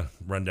kind of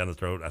run down the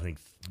throat. I think,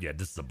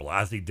 this is a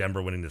blast. I see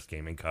Denver winning this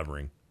game and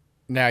covering.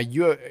 Now,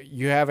 you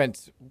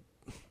haven't,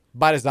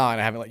 by design,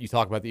 I haven't let you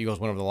talk about the Eagles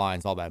win over the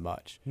Lions all that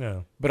much.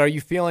 No. But are you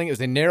feeling it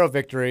was a narrow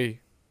victory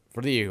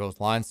for the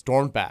Eagles? Lions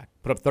stormed back,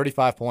 put up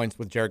 35 points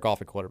with Jared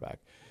Goff at quarterback.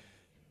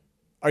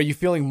 Are you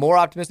feeling more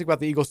optimistic about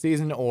the Eagles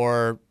season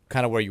or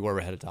kind of where you were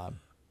ahead of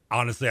time?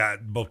 Honestly,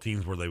 both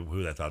teams were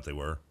who I thought they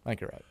were. I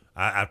think you're right.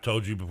 I've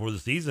told you before the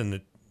season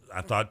that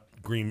I thought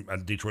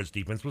Detroit's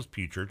defense was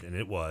putrid, and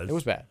it was. It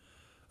was bad.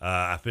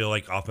 I feel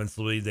like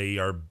offensively they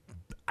are.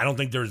 I don't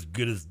think they're as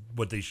good as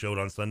what they showed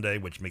on Sunday,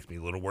 which makes me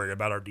a little worried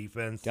about our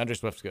defense. DeAndre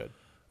Swift's good.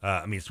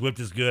 I mean, Swift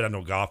is good. I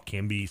know Goff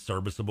can be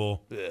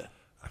serviceable. Ugh.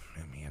 I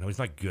mean, I know he's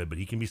not good, but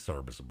he can be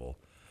serviceable.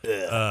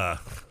 Ugh.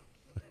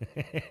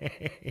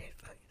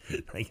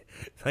 I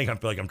feel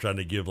like I'm trying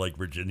to give like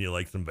Virginia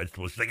like some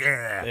vegetables. She's like,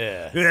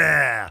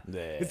 yeah.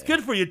 It's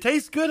good for you. It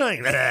tastes good.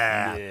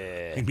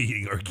 I'm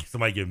eating, or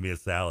somebody giving me a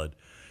salad.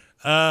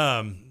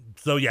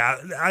 So yeah,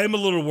 I am a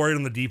little worried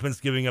on the defense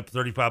giving up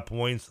 35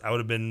 points. I would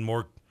have been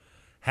more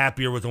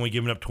happier with only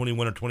giving up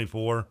 21 or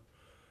 24,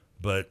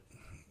 but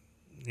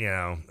you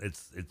know,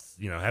 it's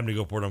having to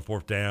go for it on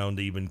 4th down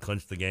to even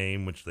clinch the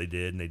game, which they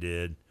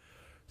did.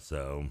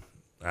 So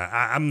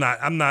I'm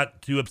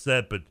not too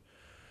upset, but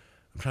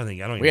I'm trying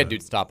to think. We had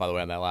dudes stop, by the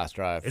way, on that last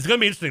drive. It's going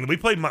to be interesting. We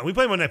play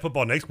Monday Night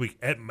Football next week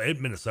at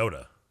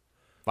Minnesota.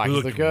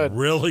 Vikings look good.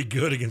 Really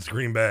good against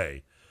Green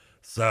Bay.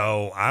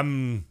 So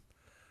I'm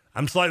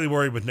slightly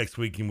worried with next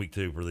week in week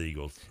 2 for the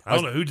Eagles. I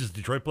don't know. Who does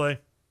Detroit play?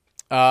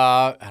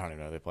 I don't even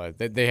know who they play.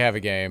 They have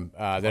a game.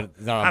 They're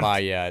not on bye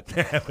yet.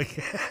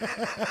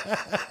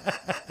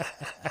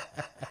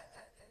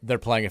 They're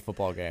playing a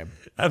football game.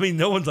 I mean,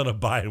 no one's on a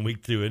bye in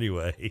week 2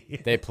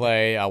 anyway. They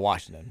play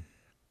Washington.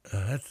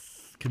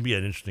 Can be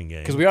an interesting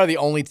game because we are the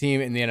only team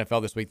in the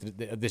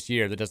NFL this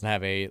year that doesn't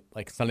have a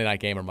Sunday night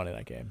game or Monday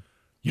night game.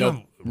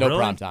 No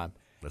prime time.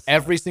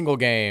 Every single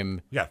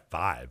game. You got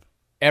 5.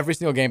 Every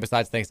single game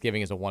besides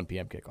Thanksgiving is a 1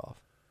 p.m. kickoff,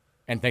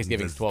 and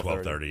Thanksgiving is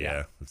 12:30.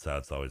 Yeah, that's how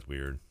it's always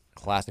weird.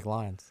 Classic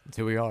Lions. That's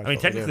who we are. I mean,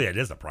 technically, it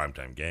is a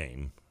primetime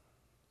game.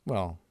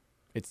 Well,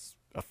 it's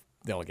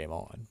the only game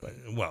on, but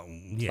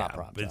it's not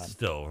prime time. It's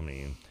still. I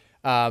mean,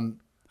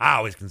 I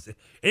always consider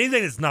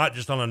anything that's not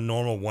just on a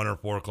normal 1 or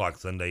 4 o'clock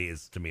Sunday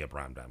is to me a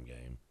primetime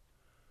game.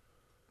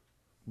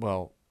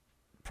 Well,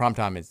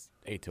 primetime is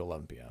 8 to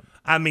 11 p.m.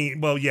 I mean,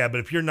 well, yeah, but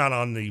if you're not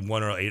on the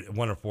 1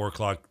 or 4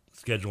 o'clock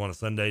schedule on a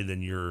Sunday,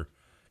 then you're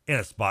in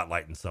a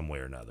spotlight in some way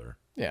or another.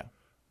 Yeah.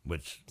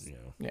 Which, you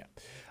know. Yeah.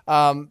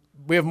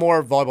 We have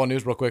more volleyball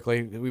news real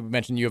quickly. We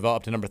mentioned U of L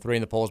up to number 3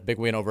 in the polls. Big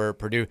win over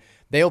Purdue.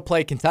 They'll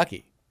play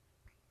Kentucky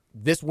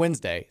this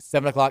Wednesday,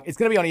 7 o'clock. It's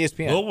going to be on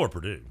ESPN. Louisville or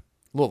Purdue?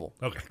 Louisville.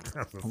 Okay.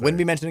 Wouldn't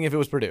be mentioning if it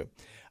was Purdue.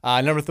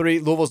 Number 3,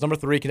 Louisville's number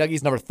 3.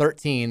 Kentucky's number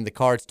 13. The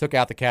Cards took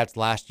out the Cats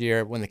last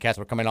year when the Cats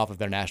were coming off of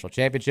their national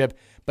championship.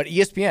 But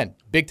ESPN,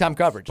 big-time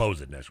coverage.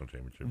 Supposed national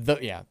championship.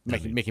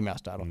 Mickey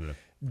Mouse title. Yeah.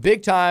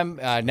 Big-time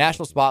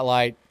national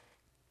spotlight.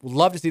 Would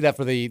love to see that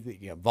for the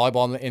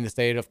volleyball in the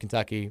state of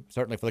Kentucky,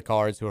 certainly for the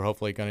Cards, who are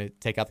hopefully going to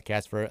take out the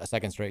Cats for a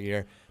second straight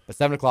year. But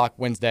 7 o'clock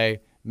Wednesday,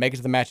 make it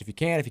to the match if you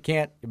can. If you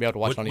can't, you'll be able to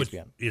watch it on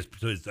ESPN.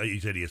 So you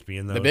said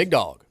ESPN, though? The big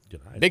dog.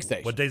 Big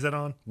station. What day is that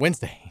on?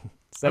 Wednesday.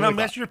 I'm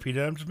not sure,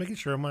 Peter. I'm just making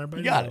sure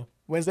everybody You got it.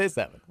 Wednesday at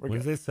 7.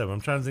 Wednesday at 7.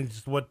 I'm trying to think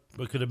just what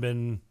could have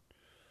been,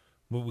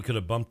 what we could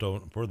have bumped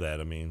on for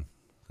that. I mean,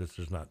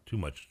 there's not too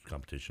much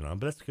competition on,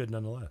 but that's good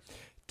nonetheless.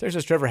 Texas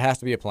says Trevor has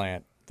to be a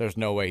plant. There's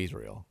no way he's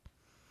real.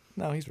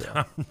 No, he's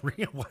real.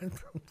 Real? What?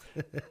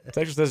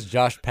 Texas says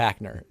Josh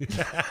Packner.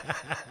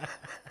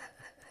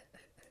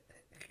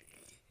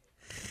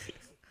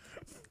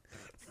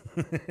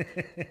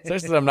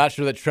 Texas says I'm not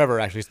sure that Trevor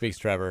actually speaks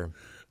Trevor.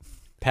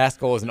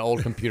 Pascal is an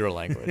old computer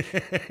language.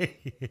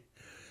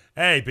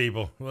 Hey,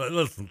 people,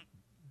 listen.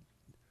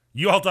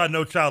 You all thought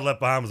No Child Left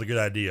Behind was a good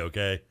idea,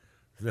 okay?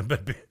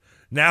 But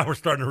now we're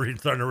starting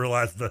to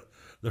realize the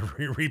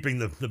reaping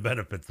the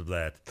benefits of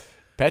that.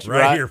 Patrick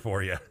Ryan, Ryan, here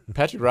for you.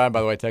 Patrick Ryan,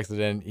 by the way, texted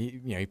in.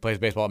 He plays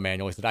baseball at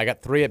Manual. He said, "I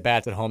got 3 at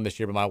bats at home this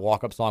year, but my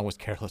walk-up song was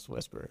Careless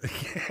Whisper."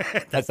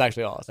 That's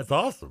actually awesome. That's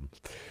awesome.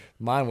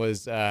 Mine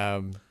was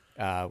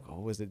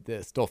what was it?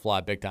 The Still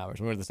Fly Big Timers.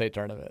 Remember the state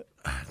tournament?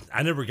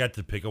 I never got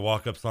to pick a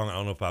walk-up song. I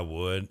don't know if I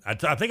would. I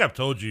think I've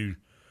told you.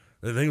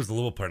 I think it was the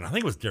little part. I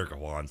think it was Derek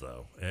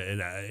Alonzo. And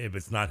if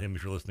it's not him,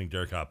 if you're listening,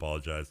 Derek, I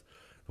apologize.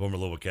 Former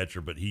little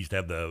catcher, but he used to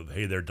have the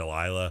 "Hey There,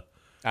 Delilah."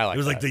 I like.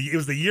 It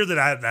was the year that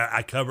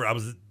I covered. I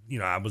was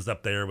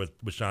up there with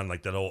Sean,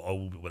 like that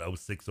whole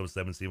 06,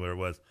 07 season, whatever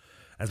it was.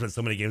 I spent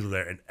so many games with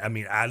there, and I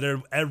mean,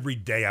 every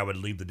day I would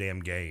leave the damn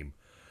game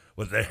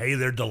with the "Hey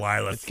There,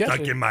 Delilah" stuck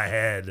in my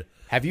head.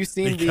 Have you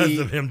seen because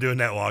of him doing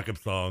that walk-up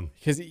song?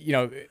 Because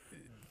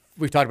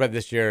we've talked about it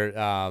this year.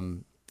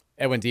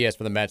 Edwin Diaz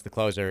for the Mets, the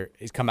closer,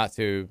 he's come out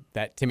to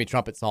that Timmy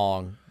Trumpet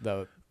song,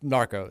 the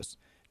Narcos.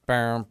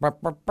 And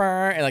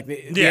like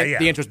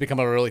the intro's become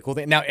a really cool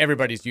thing. Now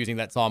everybody's using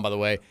that song, by the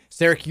way.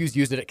 Syracuse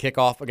used it at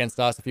kickoff against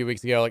us a few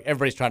weeks ago. Like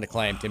everybody's trying to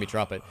claim Timmy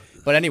Trumpet.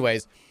 But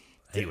anyways,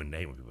 I hate when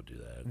people do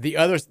that. The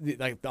others,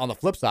 like on the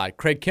flip side,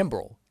 Craig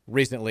Kimbrell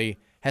recently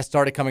has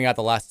started coming out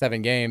the last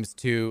 7 games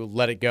to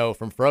 "Let It Go"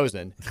 from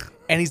Frozen,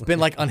 and he's been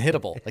like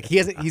unhittable. Like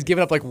he's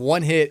given up like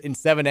 1 hit in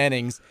 7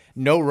 innings,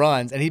 no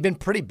runs, and he's been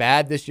pretty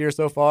bad this year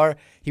so far.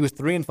 He was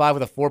 3-5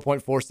 with a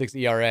 4.46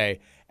 ERA,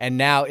 and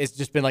now it's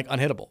just been like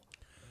unhittable.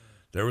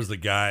 There was a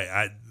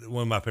guy.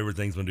 One of my favorite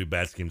things when I do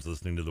bat games,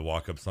 listening to the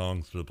walk-up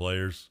songs for the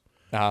players.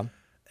 Uh-huh.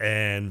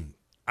 And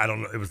I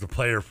don't know. It was the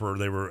player who were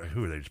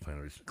they just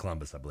playing?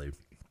 Columbus, I believe.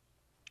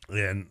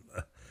 And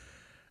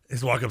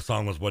his walk-up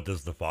song was "What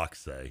Does the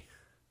Fox Say?"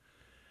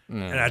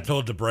 And I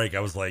told Nick, I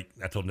was like,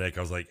 I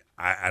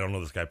don't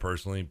know this guy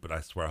personally, but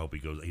I swear I hope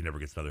he never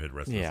gets another hit the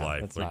rest of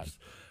his life.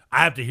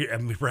 I have to hear,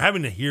 for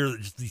having to hear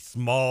just the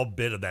small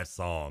bit of that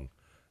song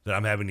that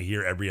I'm having to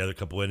hear every other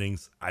couple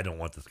innings, I don't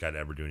want this guy to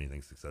ever do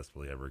anything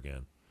successfully ever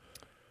again.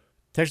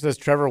 Text says,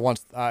 Trevor,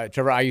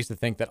 I used to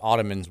think that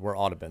Ottomans were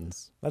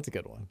Audubons. That's a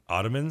good one.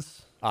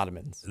 Ottomans?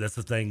 Ottomans. That's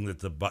the thing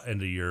that's the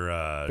end of your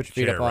Put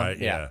chair, your feet up on, right?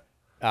 Yeah.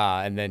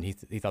 And then he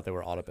thought they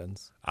were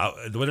Audubons.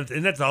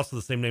 And that's also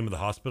the same name of the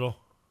hospital?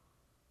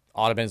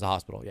 Audubon is a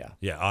hospital, yeah.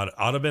 Yeah,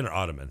 Audubon or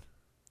Ottoman?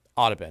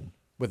 Audubon,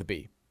 with a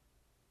B.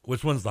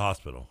 Which one's the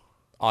hospital?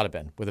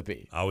 Audubon, with a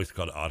B. I always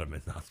called it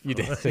Ottoman Hospital. You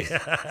did.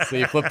 So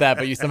you flipped that,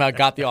 but you somehow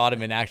got the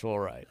Ottoman actual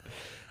right.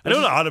 I knew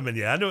what an Ottoman,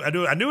 yeah. I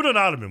knew what an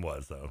Ottoman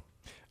was, though.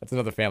 That's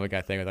another Family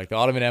Guy thing. Like the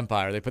Ottoman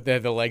Empire, they put their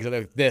legs up.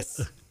 Like, this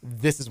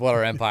is what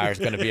our empire is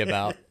going to be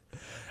about.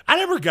 I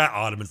never got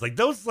Ottomans. Like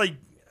those, like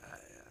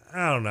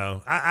I don't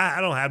know.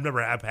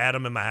 I've had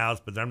them in my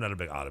house, but I'm not a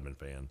big Ottoman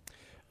fan.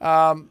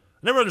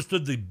 Never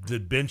understood the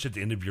bench at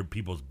the end of your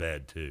people's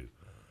bed too.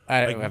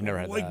 I've never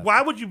had that. Like,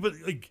 why would you?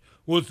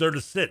 Well, it's there to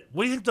sit.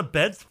 What do you think the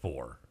bed's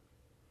for?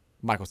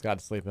 Michael Scott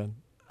to sleep in.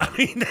 I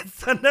mean,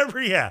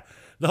 the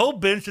whole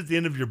bench at the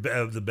end of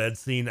the bed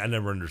scene. I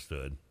never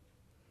understood.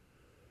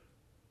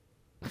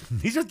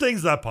 These are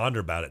things I ponder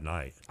about at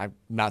night. I'm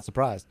not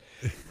surprised.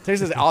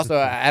 Texas also,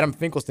 Adam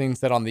Finkelstein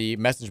said on the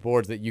message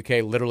boards that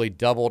UK literally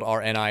doubled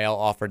our NIL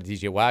offer to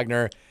DJ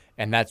Wagner,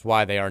 and that's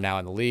why they are now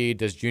in the lead.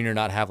 Does Junior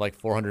not have like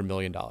 $400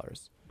 million?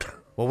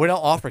 Well, we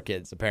don't offer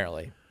kids,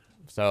 apparently.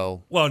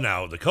 So, well,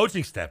 no, the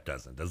coaching staff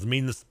doesn't. Doesn't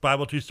mean the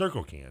 502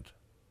 Circle can't.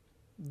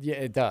 Yeah,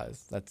 it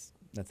does. That's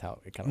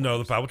how it kind of No,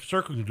 works. the 502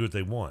 Circle can do what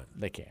they want.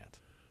 They can't.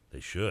 They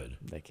should.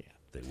 They can't.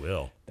 They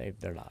will.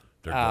 They're not.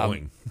 They're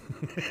going.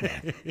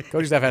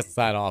 Coaching staff has to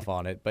sign off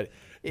on it. But,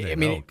 but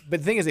the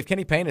thing is, if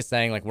Kenny Payne is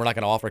saying, like, we're not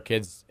going to offer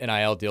kids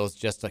NIL deals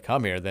just to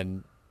come here,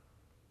 then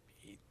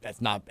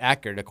that's not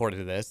accurate according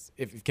to this.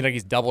 If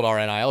Kentucky's doubled our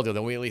NIL deal,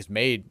 then we at least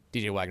made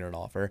DJ Wagner an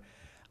offer.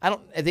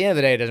 At the end of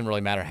the day, it doesn't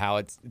really matter how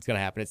it's going to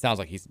happen. It sounds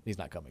like he's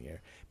not coming here.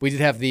 We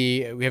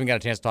haven't got a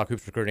chance to talk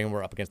hoops recruiting.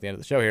 We're up against the end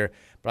of the show here.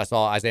 But I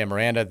saw Isaiah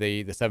Miranda,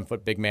 the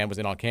 7-foot big man, was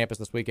in on campus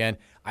this weekend.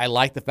 I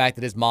like the fact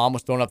that his mom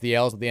was throwing up the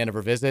L's at the end of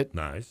her visit.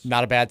 Nice.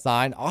 Not a bad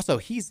sign. Also,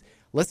 he's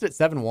listed at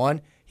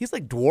 7'1". He's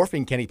like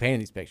dwarfing Kenny Payne in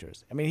these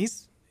pictures. I mean,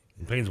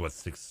 Payne's what,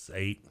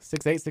 6'8"?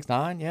 6'8",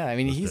 6'9"? Yeah, I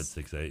mean, he's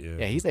 6'8", yeah.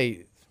 Yeah, he's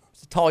a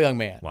tall young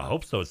man. Well, I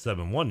hope so. At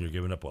 7'1", you're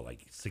giving up,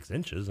 6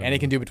 inches? And he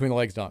can do between the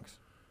legs dunks.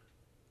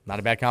 Not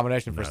a bad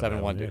combination for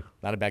 7'1", dude.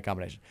 Not a bad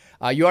combination.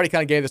 You already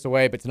kind of gave this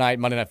away, but tonight,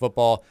 Monday Night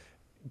Football,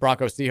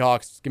 Broncos,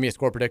 Seahawks. Give me a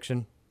score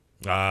prediction.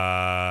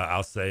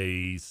 I'll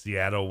say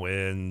Seattle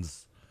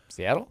wins.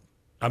 Seattle?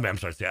 I'm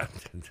sorry, Seattle.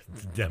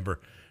 Denver.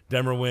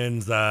 Denver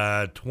wins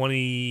 24-10.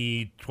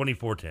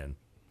 I'm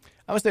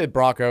going to say the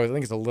Broncos. I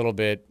think it's a little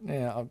bit,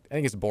 I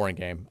think it's a boring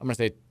game. I'm going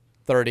to say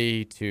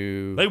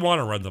 30-. They want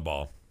to run the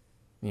ball.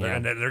 Yeah.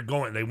 And they're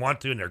going. They want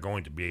to, and they're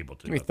going to be able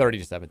to. Give me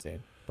 30-17.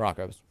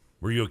 Broncos.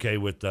 Were you okay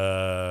with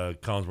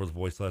Collinsworth's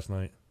voice last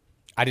night?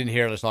 I didn't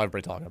hear it. I saw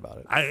everybody talking about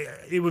it.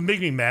 It would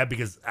make me mad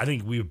because I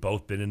think we've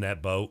both been in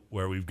that boat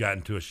where we've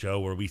gotten to a show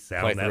where we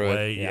sound that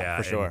way. Yeah,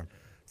 for sure.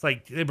 It's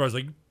like everybody's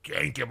like,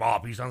 "Yank him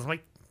off." He sounds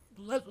like,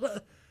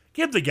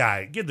 give the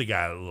guy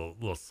a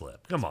little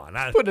slip. Come on,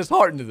 putting his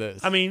heart into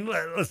this. I mean,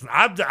 listen,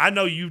 I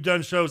know you've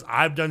done shows.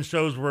 I've done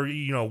shows where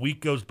a week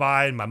goes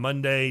by and my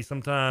Monday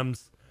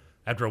sometimes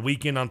after a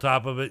weekend on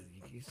top of it,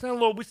 we sound a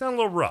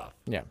little rough.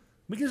 Yeah.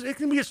 Because it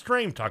can be a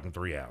strain talking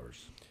 3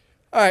 hours.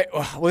 All right.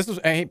 Well, this was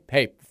hey,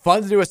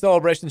 fun to do a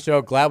celebration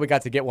show. Glad we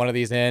got to get one of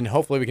these in.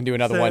 Hopefully we can do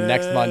another one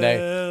next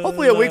Monday.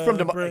 Hopefully a week from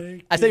tomorrow.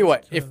 I tell you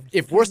what,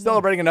 if we're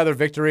celebrating another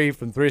victory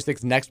from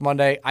 3-6 next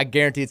Monday, I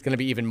guarantee it's going to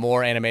be even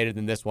more animated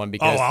than this one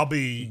because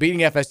beating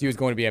FSU is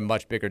going to be a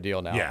much bigger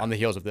deal now on the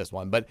heels of this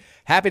one. But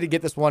happy to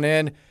get this one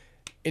in.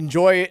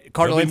 Enjoy it.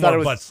 Cardinal Insider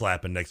more butt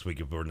slapping next week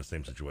if we're in the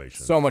same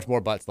situation. So much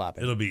more butt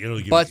slapping.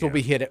 It'll butts will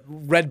be hit.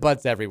 Red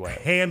butts everywhere.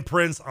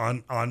 Handprints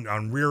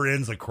on rear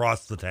ends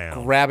across the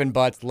town. Grabbing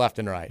butts left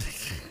and right.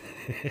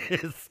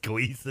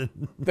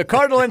 Squeezing. The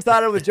Cardinal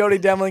Insider with Jody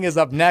Demling is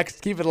up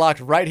next. Keep it locked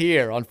right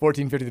here on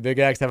 1450 The Big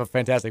X. Have a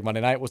fantastic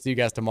Monday night. We'll see you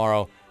guys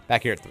tomorrow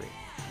back here at 3.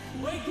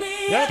 Wake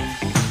me up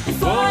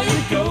before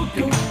you go.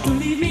 Don't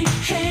leave me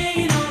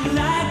hanging.